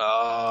think.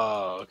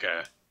 Oh,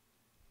 okay.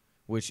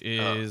 which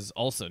is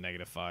also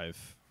 -5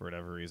 for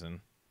whatever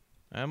reason.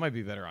 It might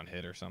be better on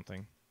hit or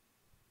something.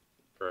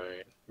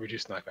 Right.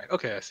 Reduce knockback.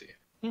 Okay, I see.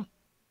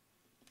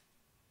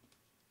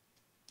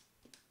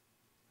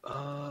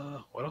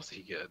 What else did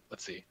he get?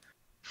 Let's see.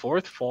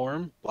 Fourth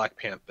form, Black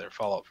Panther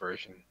Fallout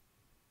version.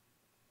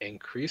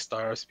 Increased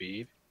startup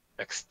speed,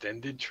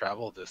 extended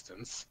travel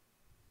distance.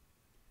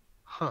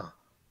 Huh.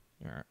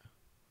 All right.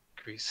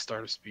 Increased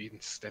startup speed and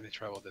extended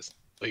travel distance.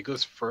 But he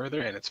goes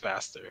further and it's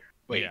faster.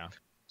 Wait. Yeah.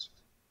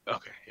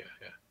 Okay, yeah.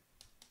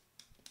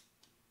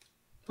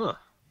 Huh.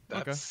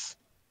 That's... Okay.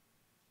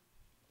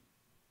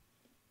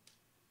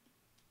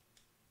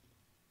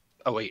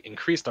 Oh wait,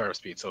 increased startup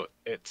speed. So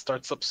it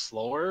starts up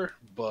slower,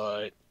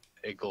 but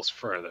it goes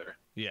further.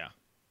 Yeah.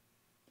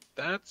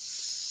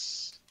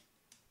 That's...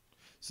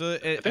 So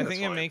I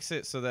think it makes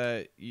it so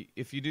that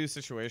if you do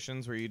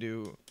situations where you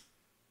do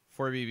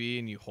 4BB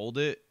and you hold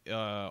it,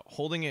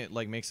 holding it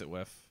like makes it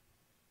whiff.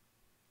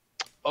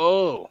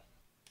 Oh.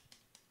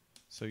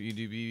 So you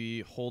do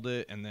BB, hold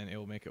it, and then it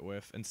will make it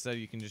whiff. Instead,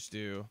 you can just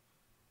do,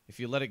 if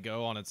you let it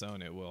go on its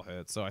own, it will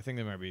hit. So I think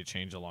there might be a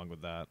change along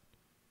with that.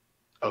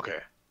 Okay.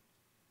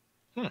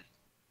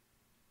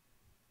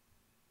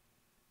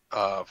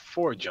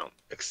 4 jump,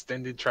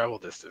 extended travel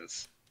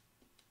distance.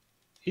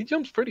 He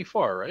jumps pretty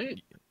far,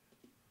 right?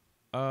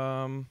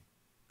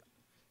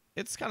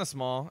 It's kind of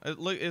small.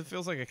 It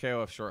feels like a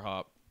KOF short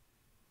hop.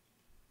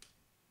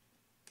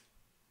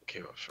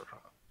 KOF short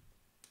hop.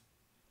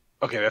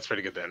 Okay, that's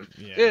pretty good then.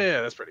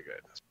 Yeah, that's pretty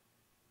good.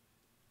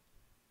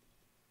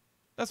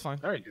 That's fine.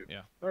 All right, Jube.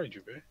 Yeah. All right,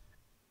 Jube.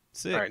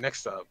 Sick. All right,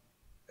 next up,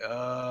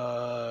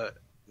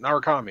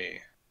 Narukami.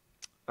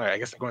 All right, I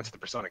guess I'm going to the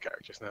Persona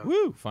characters now.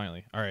 Woo!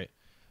 Finally. All right.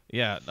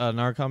 Yeah,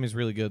 Narukami's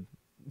really good.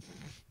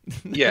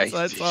 Yeah,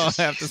 that's all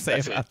I have to say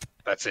about that.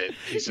 That's it.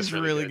 He's just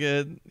really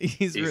good.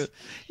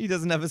 He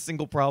doesn't have a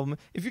single problem.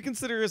 If you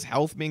consider his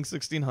health being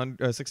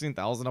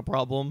 16,000 a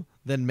problem,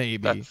 then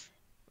maybe.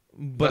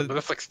 But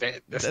that's like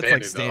standard. That's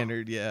like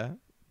standard, yeah.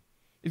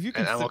 If you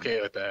and I'm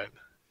okay with that.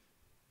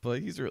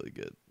 But he's really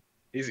good.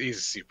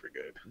 He's super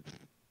good.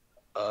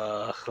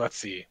 Let's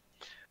see.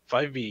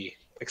 5B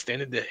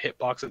extended the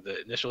hitbox of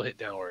the initial hit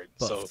downward.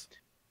 Buffed. So,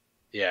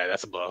 yeah,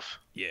 that's a buff.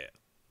 Yeah.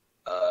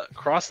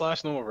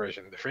 Cross/slash normal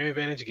version. The frame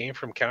advantage gained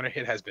from counter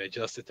hit has been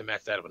adjusted to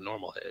match that of a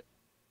normal hit.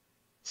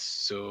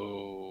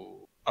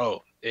 So, I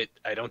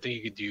don't think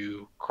you could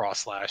do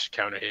cross/slash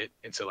counter hit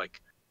into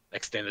like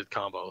extended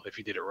combo if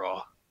you did it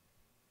raw.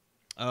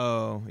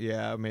 Oh,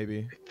 yeah,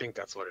 maybe. I think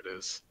that's what it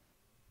is.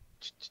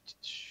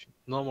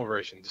 Normal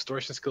version.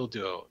 Distortion skill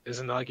duo.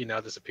 Izanagi now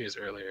disappears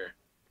earlier.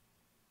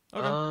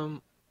 Okay.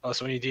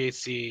 So when you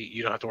DHC,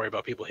 you don't have to worry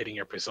about people hitting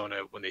your persona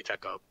when they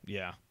tech up.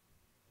 Yeah.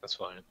 That's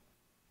fine.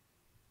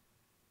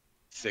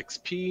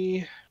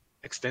 6P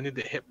extended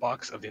the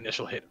hitbox of the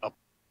initial hit up.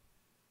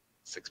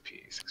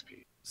 6P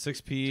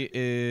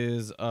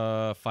is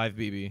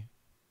 5BB.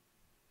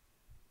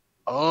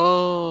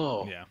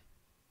 Oh. Yeah.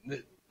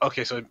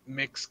 Okay, so it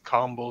makes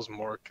combos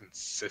more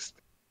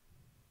consistent.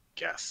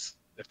 Guess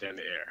if they're in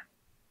the air.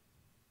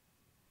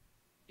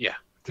 Yeah,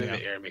 if they're in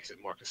the air, it makes it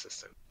more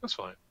consistent. That's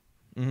fine.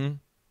 Mm-hmm.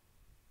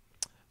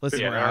 Listen,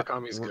 yeah,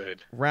 Narukami's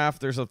good. Raph,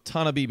 there's a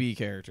ton of BB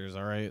characters,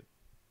 all right?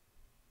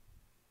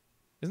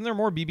 Isn't there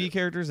more BB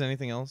characters than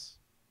anything else?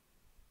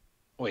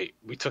 Wait,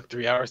 we took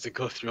 3 hours to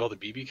go through all the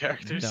BB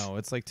characters? No,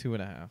 it's like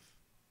 2.5.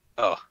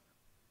 Oh.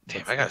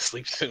 Damn, I gotta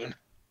sleep soon.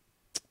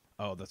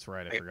 Oh, that's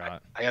right, I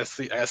forgot. I gotta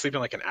sleep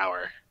in like an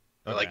hour.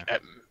 Or like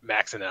at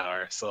max an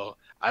hour. So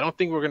I don't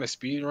think we're gonna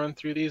speed run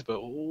through these, but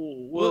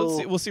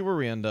we'll see where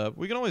we end up.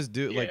 We can always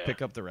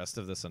pick up the rest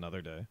of this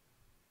another day.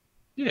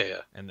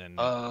 Yeah. And then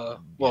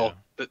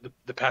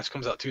the patch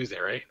comes out Tuesday,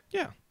 right?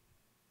 Yeah.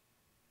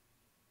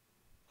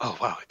 Oh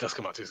wow, it does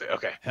come out Tuesday.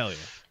 Okay. Hell yeah.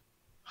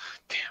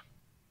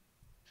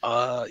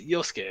 Damn.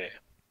 Yosuke.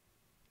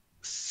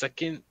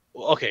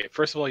 Okay,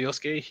 first of all,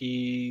 Yosuke,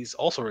 he's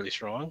also really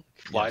strong.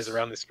 Flies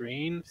around the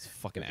screen. He's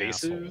fucking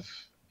evasive. asshole.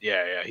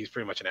 Yeah, he's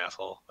pretty much an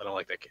asshole. I don't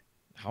like that kid.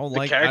 I don't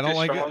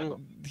like it.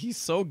 He's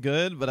so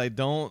good, but I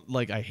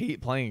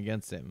hate playing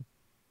against him.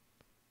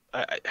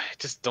 I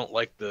just don't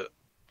like the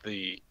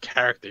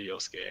character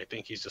Yosuke. I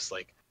think he's just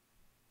like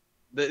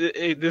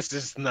this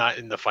is not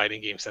in the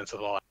fighting game sense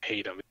of all. I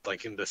hate him. It's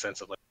like in the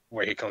sense of like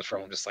where he comes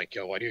from. I'm just like,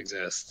 yo, why do you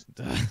exist?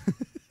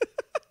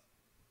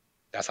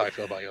 That's how I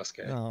feel about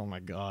Yosuke. Oh my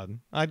god.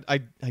 I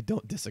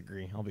don't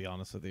disagree. I'll be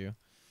honest with you.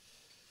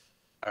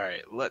 All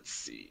right, let's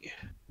see.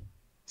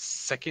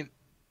 Second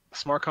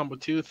smart combo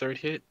 2, third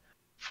hit,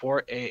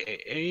 4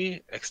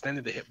 AAA,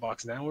 extended the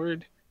hitbox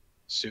downward.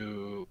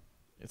 So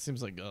it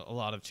seems like a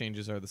lot of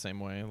changes are the same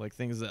way. Like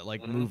things that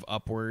like move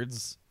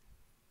upwards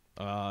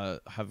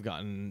have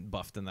gotten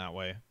buffed in that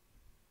way.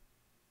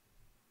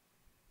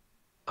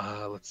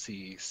 Let's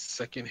see.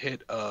 Second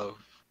hit of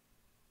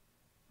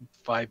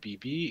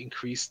 5BB,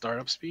 increased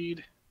startup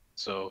speed.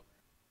 So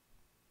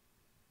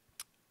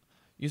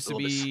used to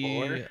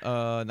be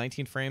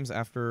 19 frames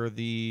after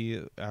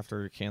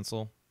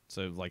cancel,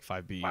 so like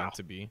 5B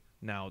into B.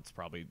 Now it's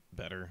probably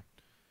better.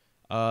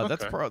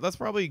 That's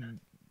probably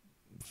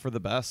for the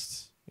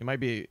best. You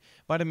might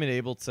have been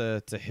able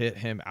to hit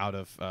him out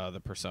of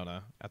the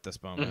persona at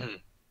this moment. Mm-hmm.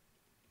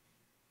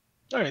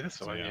 All right, that's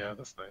fine. Yeah,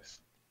 that's nice.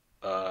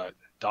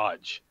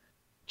 Dodge.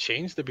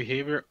 Change the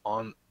behavior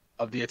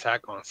of the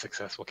attack on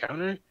successful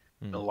counter.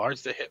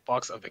 Enlarge the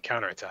hitbox of the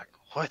counter attack.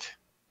 What?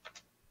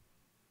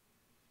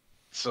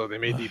 So they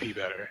made DP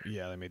better.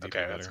 Yeah, they made DP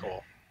better. Okay, that's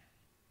cool.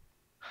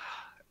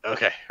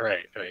 Okay,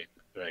 right.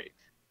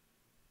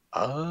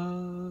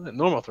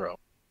 Normal throw.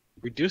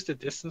 Reduce the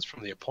distance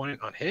from the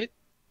opponent on hit.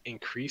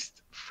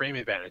 Increased frame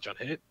advantage on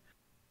hit.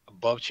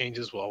 Above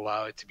changes will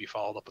allow it to be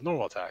followed up with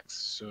normal attacks.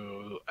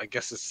 So I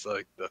guess it's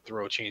like the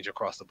throw change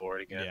across the board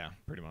again. Yeah,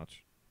 pretty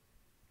much.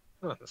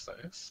 Oh, that's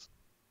nice.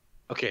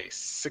 Okay,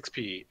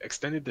 6P.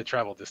 Extended the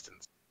travel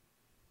distance.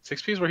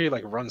 6P is where he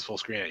like runs full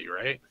screen at you,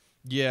 right?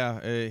 Yeah,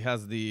 it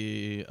has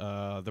the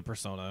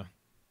persona.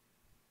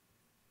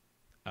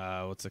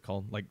 What's it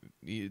called? Like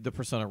the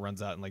persona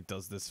runs out and like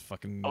does this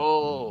fucking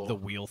the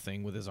wheel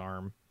thing with his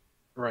arm.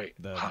 Right.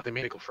 They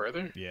made it go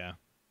further? Yeah.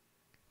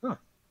 Huh.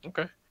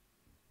 Okay.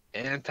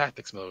 And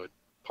tactics mode.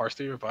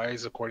 Partially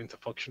revised according to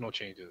functional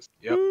changes.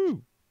 Yep.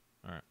 Woo!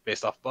 All right.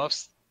 Based off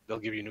buffs, they'll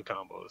give you new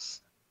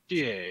combos.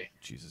 GA.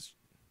 Jesus.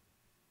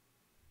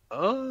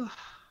 GA.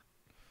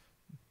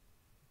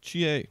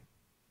 GA.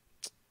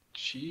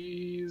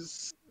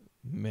 Jeez.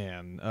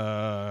 Man,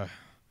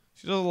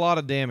 she does a lot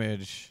of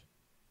damage.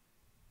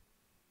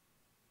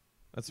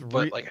 I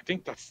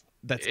think that's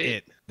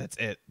it. That's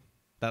it.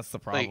 That's the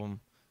problem. Like,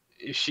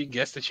 if she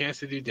gets the chance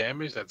to do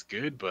damage, that's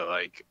good. But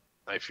like,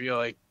 I feel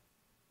like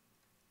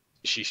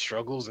she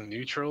struggles in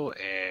neutral,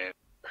 and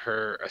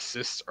her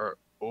assists are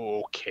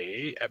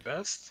okay at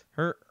best.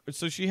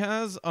 So she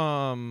has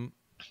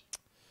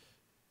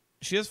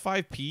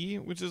 5P,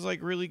 which is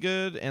like really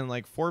good, and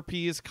like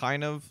 4P is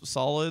kind of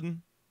solid.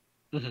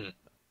 Mm-hmm.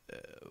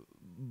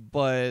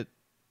 But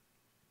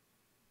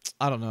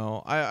I don't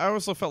know. I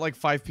also felt like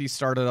 5P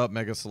started up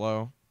mega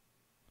slow.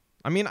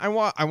 I mean, I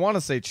want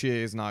to say Chie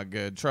is not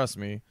good. Trust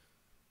me.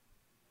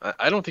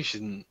 I don't think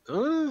she's.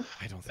 I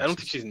don't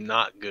think she's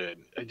not good.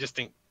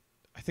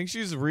 I think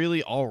she's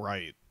really all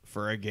right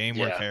for a game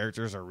where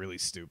characters are really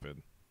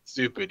stupid.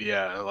 Stupid,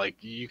 yeah.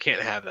 Like you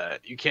can't have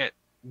that. You can't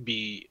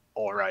be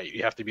all right.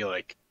 You have to be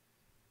like,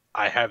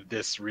 I have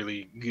this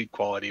really good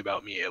quality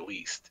about me at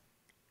least.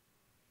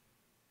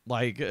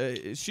 Like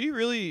she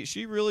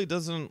really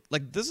doesn't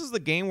like. This is the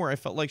game where I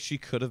felt like she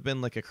could have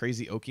been like a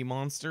crazy Oki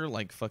monster,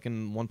 like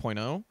fucking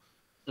 1.0.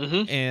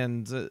 Mm-hmm.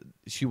 And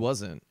she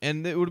wasn't,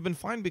 and it would have been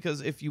fine because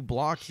if you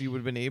blocked, you would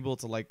have been able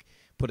to like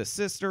put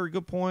assist or a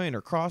good point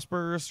or cross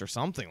burst or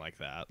something like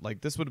that.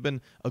 Like this would have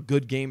been a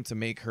good game to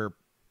make her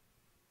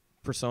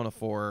Persona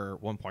 4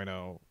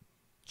 1.0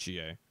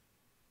 Chie,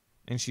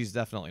 and she's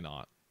definitely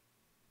not.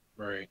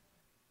 Right.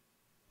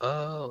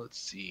 Let's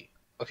see.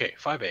 Okay,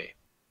 5A.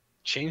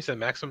 Change the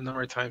maximum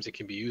number of times it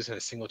can be used in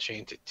a single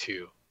chain to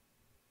 2.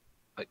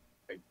 I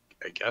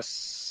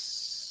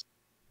guess.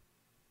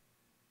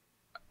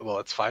 Well,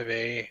 it's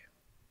 5A.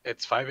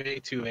 It's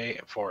 5A, 2A,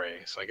 and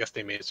 4A. So I guess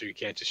they made it so you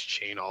can't just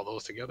chain all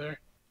those together.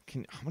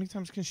 How many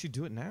times can she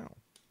do it now?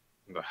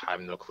 I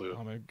have no clue.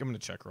 I'm gonna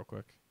check real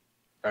quick.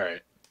 All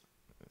right.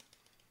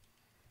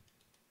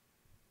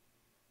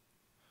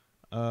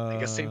 I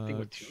guess same thing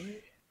with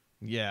 2A.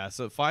 Yeah,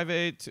 so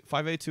 5A,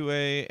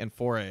 2A, and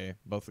 4A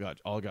both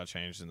got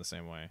changed in the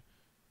same way.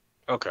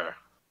 Okay.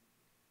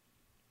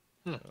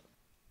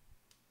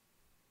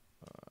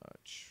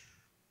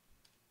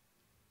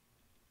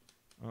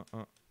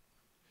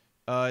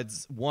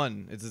 It's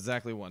 1. It's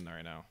exactly 1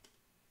 right now.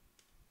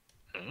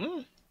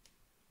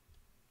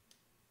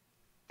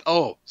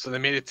 Oh, so they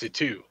made it to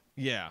 2.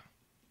 Yeah.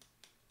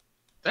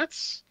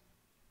 That's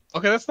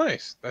okay. That's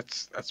nice.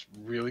 That's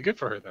really good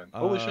for her then.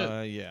 Holy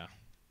shit. Yeah.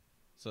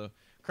 So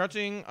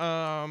crouching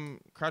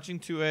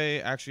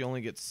 2A actually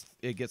only gets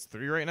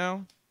 3 right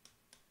now,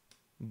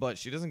 but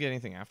she doesn't get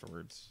anything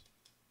afterwards.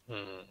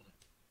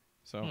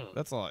 So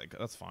that's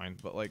fine.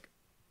 But like,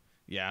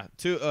 yeah,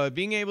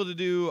 being able to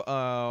do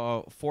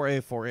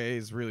 4A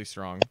is really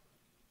strong.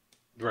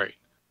 Right.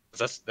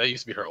 That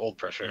used to be her old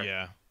pressure.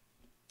 Yeah.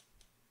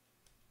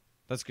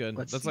 That's good.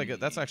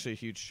 That's actually a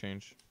huge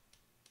change.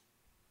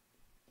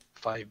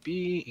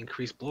 5B,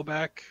 increased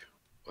blowback.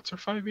 What's her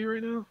 5B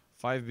right now?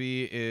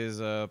 5B is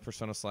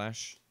Persona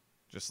Slash,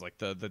 just like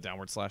the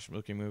downward slash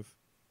looking move.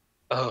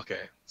 Oh,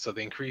 okay. So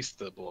they increased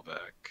the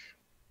blowback.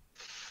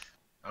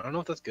 I don't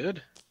know if that's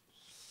good.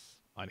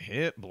 On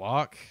hit,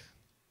 block.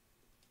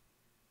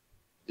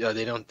 Yeah,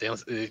 they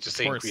just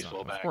say increased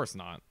blowback. Of course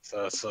not.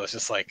 So it's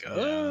just like,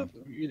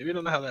 we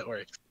don't know how that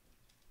works.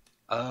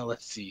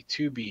 Let's see.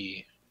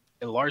 2B,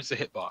 enlarge the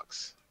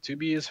hitbox.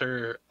 2B is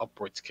her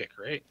upwards kick,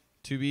 right?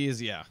 2B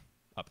is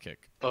up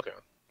kick. Okay,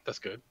 that's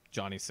good.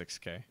 Johnny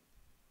 6K.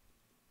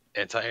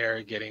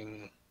 Anti-air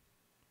getting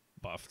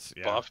buffed.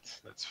 Yeah.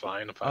 Buffed. That's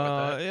fine. I'm fine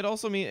with that. It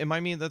also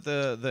might mean that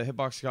the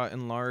hitbox got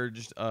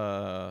enlarged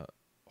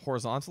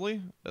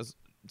horizontally,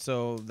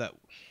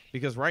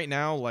 because right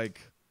now,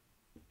 like,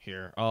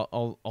 here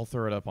I'll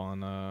throw it up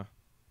on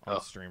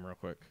stream real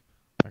quick.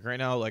 Like right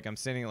now, like I'm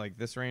standing like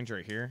this range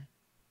right here.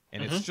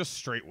 and it's just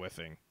straight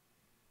whiffing.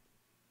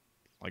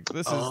 Like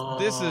this Oh.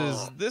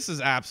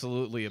 is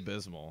absolutely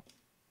abysmal.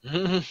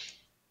 Mhm.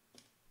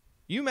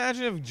 You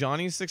imagine if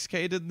Johnny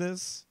 6K did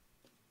this?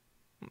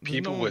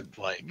 People would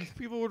like.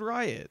 People would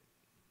riot.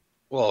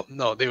 Well,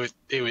 no, they would.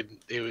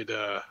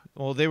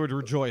 Well, they would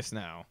rejoice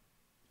now.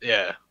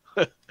 Yeah.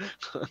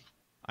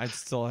 I'd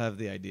still have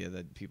the idea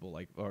that people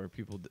like, or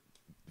people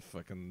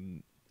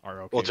fucking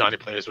are okay. Well, Johnny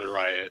players would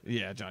riot.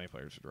 Yeah, Johnny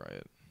players would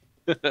riot.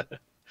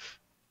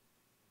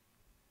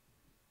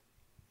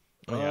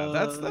 Yeah,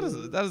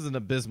 that is an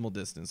abysmal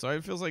distance. So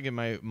it feels like it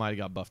might have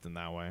got buffed in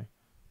that way.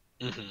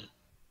 Mm-hmm.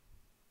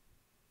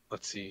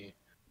 Let's see.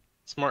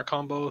 Smart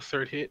combo,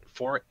 third hit,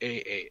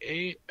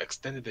 4AAA,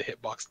 extended the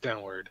hitbox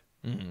downward.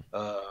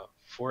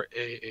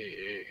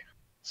 4AAA.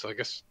 So I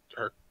guess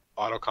her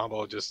auto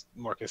combo just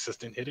more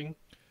consistent hitting.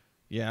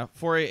 Yeah,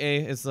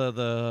 4AA is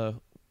the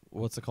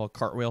what's it called,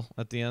 cartwheel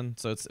at the end.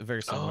 So it's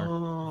very similar,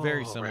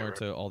 right.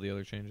 to all the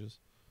other changes.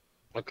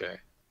 Okay.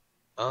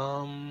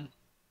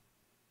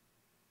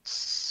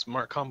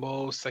 Smart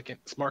combo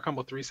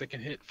 3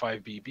 second hit,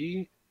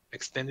 5BB,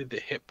 extended the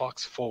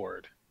hitbox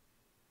forward.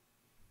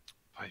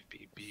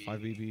 5BB.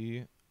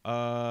 5BB.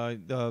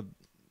 The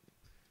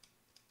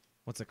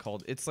what's it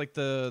called? It's like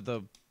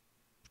the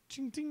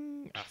ding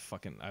ding.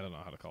 Fucking, I don't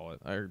know how to call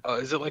it.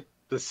 Is it like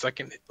the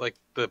second, like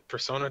the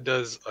persona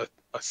does a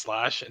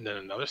slash and then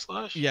another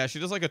slash? Yeah, she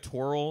does like a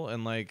twirl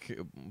and like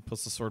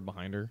puts the sword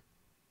behind her.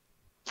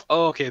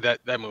 Oh, okay,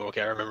 that move.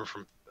 Okay, I remember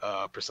from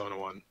Persona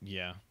 1.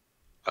 Yeah.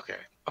 Okay.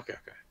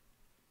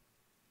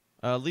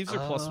 Leaves her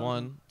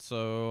 +1,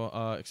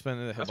 so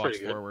expanding the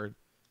hitbox forward.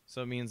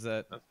 So it means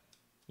that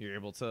you're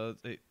able to.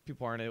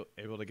 People aren't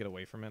able to get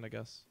away from it, I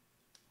guess.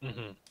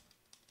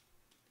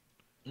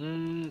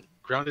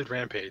 Grounded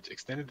Rampage.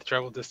 Extended the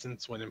travel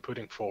distance when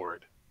inputting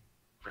forward.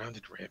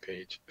 Grounded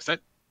Rampage. Is that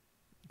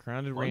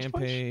Grounded Lunch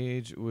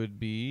Rampage Punch? would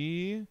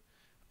be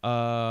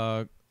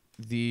the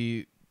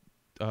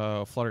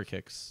flutter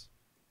kicks.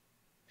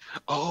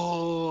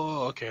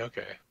 Oh,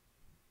 okay.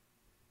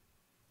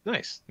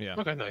 Nice. Yeah.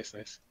 Okay, nice.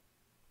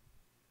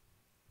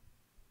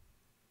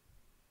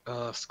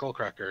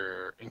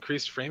 Skullcracker.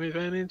 Increased frame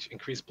advantage,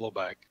 increased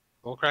blowback.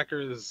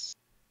 Skullcracker is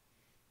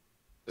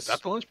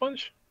that the Lunch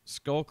Punch?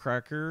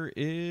 Skullcracker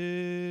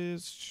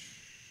is...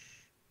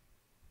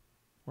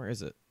 Where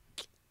is it?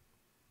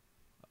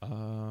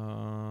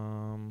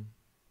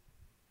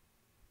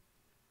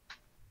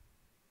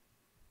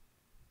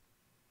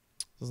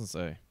 Doesn't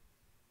say.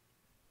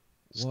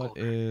 What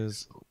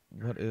is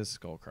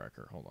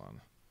Skullcracker? Hold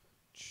on.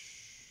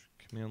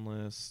 Command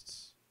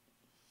list.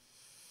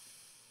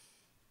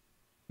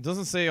 It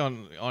doesn't say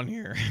on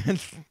here.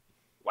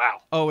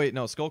 Wow. Oh wait,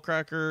 no.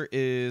 Skullcracker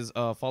is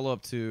follow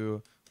up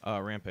to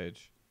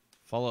Rampage.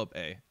 Follow up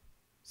A.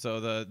 So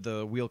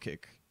the wheel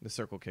kick, the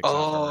circle kicks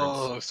afterwards.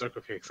 Oh,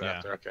 circle kicks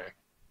after.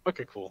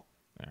 Okay, cool.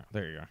 Yeah,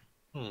 there you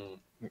go.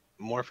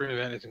 More frame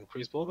advantage,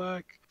 increased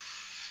blowback.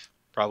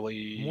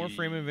 Probably more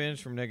frame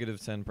advantage from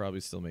 -10 probably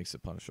still makes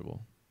it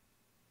punishable.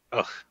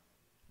 Oh.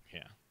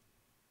 Yeah.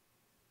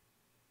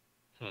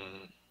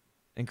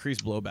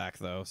 Increased blowback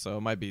though, so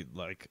it might be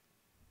like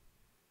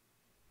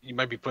you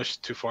might be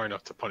pushed too far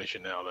enough to punish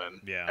it now.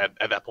 Then, yeah,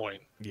 at that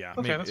point, yeah,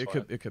 okay, maybe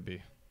it could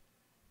be.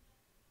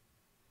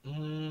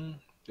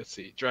 Let's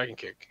see, Dragon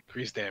Kick,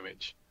 increased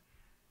damage.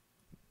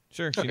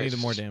 Sure, she needed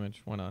more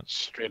damage. Why not?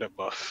 Straight up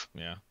buff.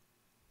 Yeah.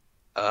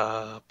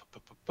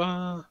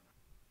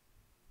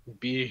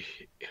 Be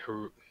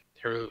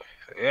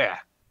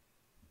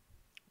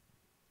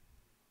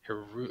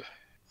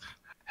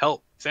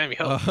help, Sammy,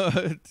 help.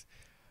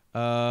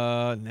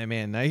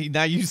 Man,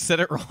 now you said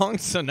it wrong,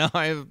 so now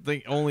I'm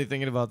only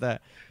thinking about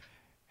that.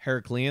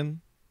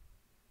 Heraclean.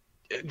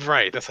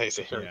 Right, that's how you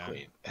say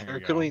Heraclean. Yeah,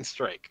 Heraclean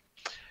strike.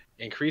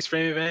 Increased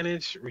frame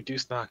advantage,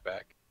 reduced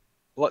knockback.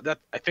 Well,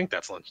 I think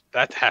that's lunch.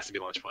 That has to be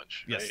Lunch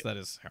Punch. Right? Yes, that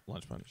is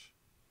Lunch Punch.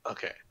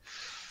 Okay.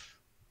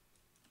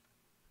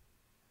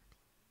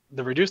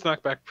 The reduced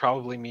knockback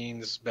probably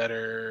means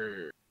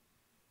better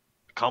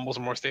combos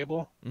are more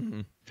stable.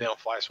 They don't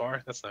fly as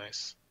far. That's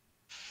nice.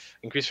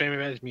 Increased frame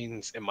advantage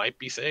means it might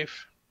be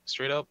safe.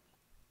 Straight up.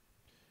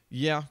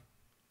 Yeah.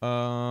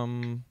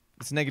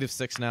 It's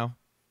 -6 now.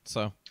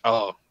 So.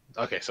 Oh,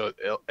 okay. So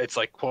it's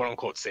like quote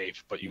unquote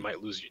safe, but you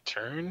might lose your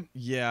turn.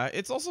 Yeah,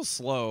 it's also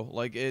slow.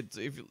 Like if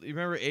you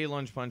remember, A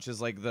Lunch Punch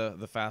is like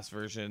the fast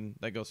version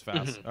that goes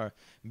fast.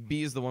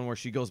 B is the one where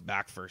she goes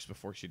back first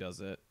before she does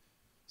it.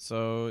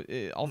 So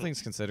all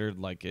things considered,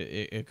 like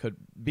it could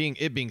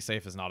being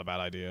safe is not a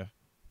bad idea.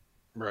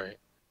 Right.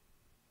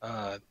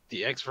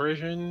 The X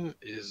version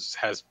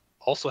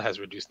also has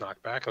reduced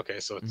knockback. Okay,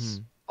 so it's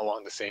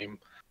along the same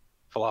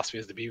philosophy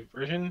as the B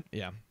version.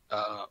 Yeah.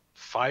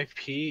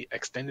 5P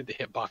extended the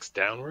hitbox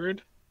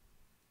downward.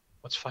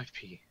 What's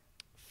 5P?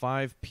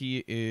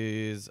 5P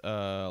is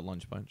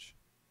Lunch Punch.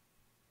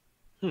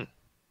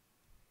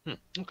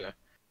 Okay.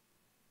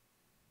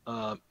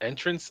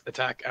 Entrance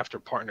attack after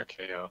partner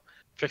KO.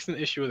 Fixing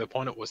the issue where the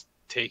opponent was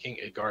taking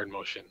a guard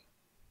motion.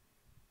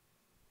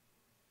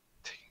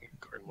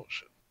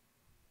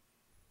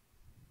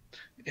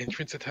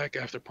 Entrance attack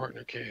after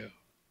partner KO.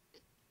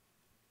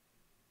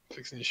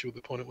 Fix an issue with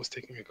the opponent was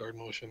taking a guard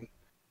motion.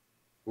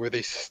 Were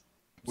they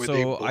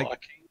blocking?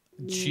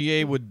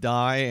 Chie would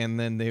die and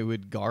then they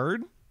would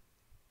guard?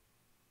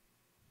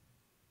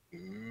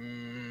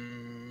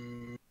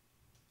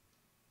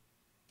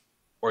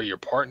 Or your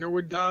partner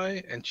would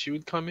die and she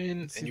would come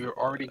in and you were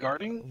already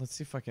guarding? Let's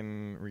see if I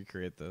can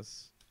recreate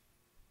this.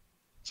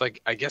 It's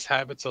like, I guess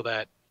have it so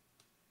that...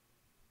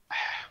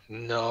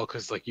 No,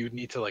 because like you'd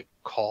need to like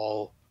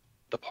call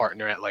the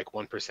partner at like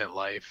 1%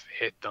 life,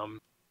 hit them,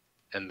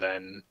 and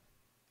then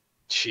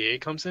Chie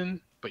comes in,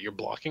 but you're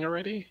blocking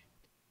already?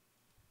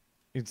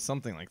 It's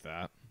something like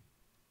that.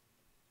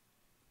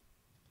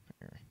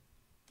 Here.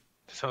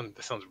 This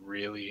sounds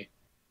really...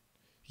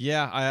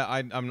 Yeah,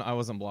 I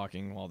wasn't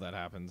blocking while that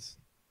happens.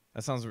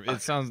 This sounds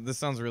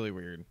really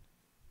weird.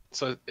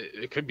 So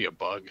it could be a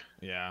bug.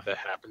 Yeah. That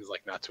happens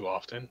like not too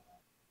often.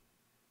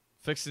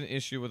 Fixed an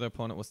issue where the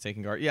opponent was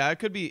taking guard. Yeah, it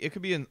could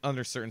be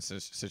under certain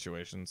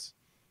situations.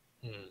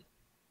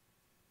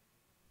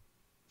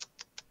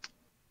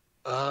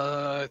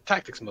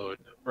 Tactics mode.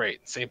 Right.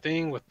 Same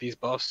thing with these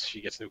buffs.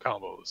 She gets new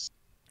combos.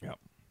 Yep.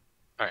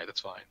 All right,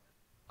 that's fine.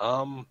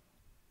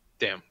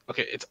 Damn.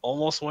 Okay, it's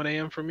almost 1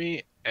 a.m. for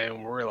me,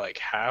 and we're like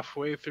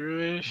halfway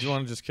through-ish. Do you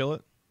want to just kill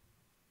it?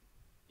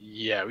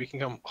 Yeah, we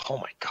can come. Oh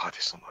my god,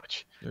 there's so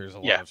much. There's a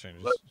lot of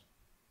changes.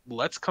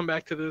 Let's come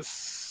back to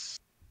this.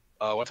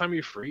 What time are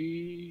you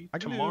free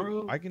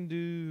tomorrow? I can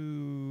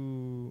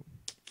do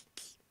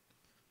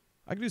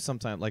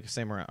sometime like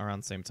around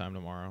the same time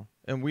tomorrow,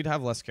 and we'd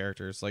have less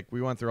characters. Like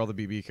we went through all the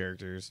BB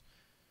characters,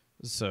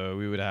 so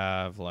we would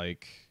have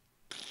like,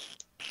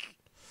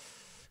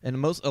 and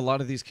a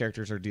lot of these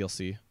characters are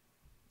DLC,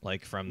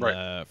 like from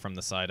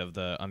the side of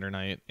the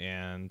Undernight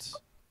and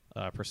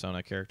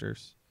Persona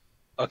characters.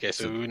 Okay,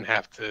 so we wouldn't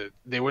have to.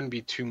 They wouldn't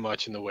be too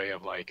much in the way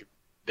of like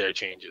their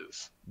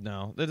changes.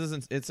 No, that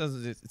doesn't. It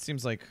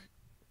seems like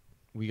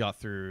we got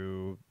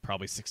through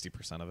probably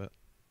 60% of it.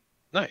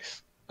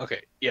 Nice.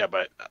 Okay. Yeah,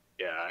 but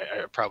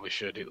I probably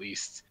should at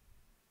least.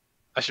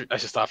 I should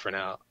stop for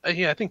now.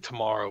 Yeah, I think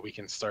tomorrow we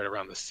can start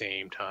around the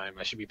same time.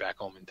 I should be back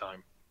home in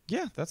time.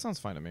 Yeah, that sounds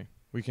fine to me.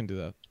 We can do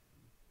that.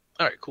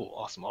 All right. Cool.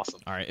 Awesome. All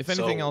right. If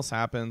anything else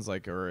happens,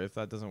 like, or if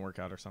that doesn't work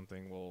out or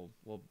something,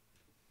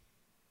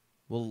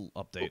 we'll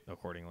update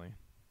accordingly.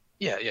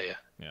 Yeah.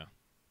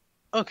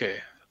 Okay.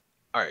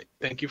 All right.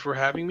 Thank you for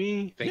having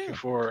me. Thank you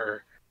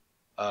for,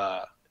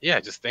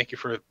 just thank you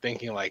for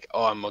thinking like,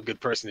 oh, I'm a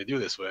good person to do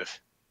this with.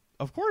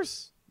 Of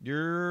course,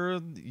 you're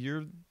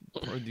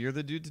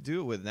the dude to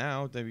do it with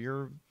now.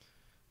 You've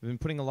been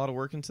putting a lot of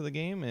work into the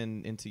game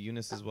and into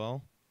Eunice as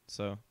well.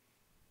 So I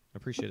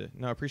appreciate it.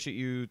 No, I appreciate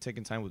you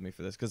taking time with me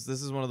for this, because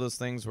this is one of those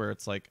things where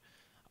it's like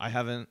I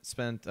haven't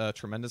spent a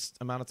tremendous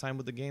amount of time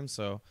with the game,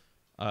 so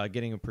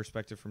getting a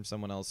perspective from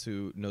someone else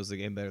who knows the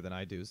game better than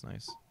I do is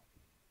nice.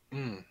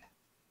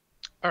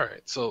 All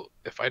right. So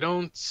if we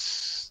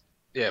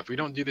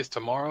don't do this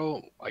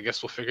tomorrow, I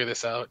guess we'll figure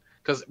this out,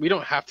 because we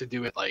don't have to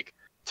do it like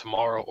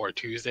tomorrow or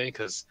Tuesday,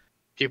 because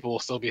people will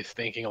still be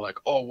thinking like,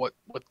 oh, what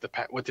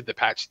did the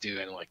patch do?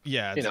 And like,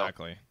 yeah,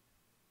 exactly.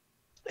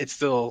 It's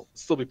still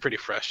be pretty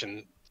fresh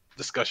and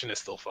discussion is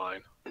still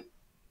fine.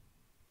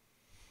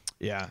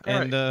 Yeah,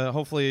 and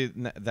hopefully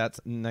that's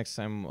next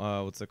time.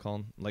 What's it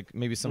called? Like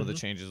maybe some of the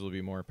changes will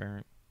be more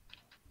apparent.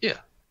 Yeah.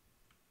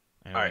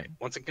 Anyway. All right.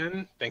 Once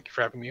again, thank you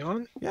for having me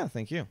on. Yeah,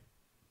 thank you.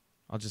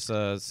 I'll just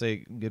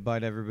say goodbye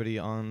to everybody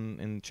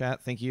in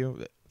chat. Thank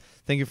you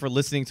for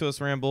listening to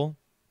us ramble.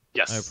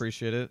 Yes, I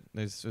appreciate it.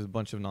 There's a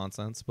bunch of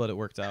nonsense, but it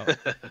worked out.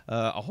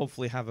 I'll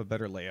hopefully have a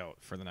better layout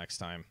for the next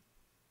time.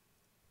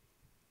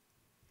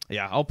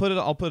 Yeah, I'll put it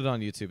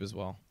on YouTube as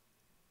well.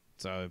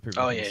 So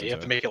you have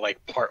to make it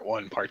like part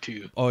 1, part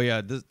 2. Oh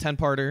yeah, this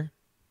 10-parter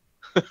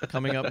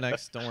coming up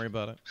next. Don't worry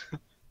about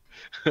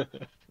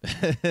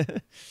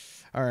it.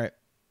 All right.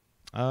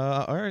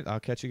 I'll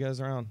catch you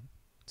guys around.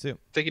 See you.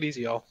 Take it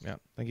easy, y'all. Yeah,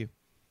 thank you.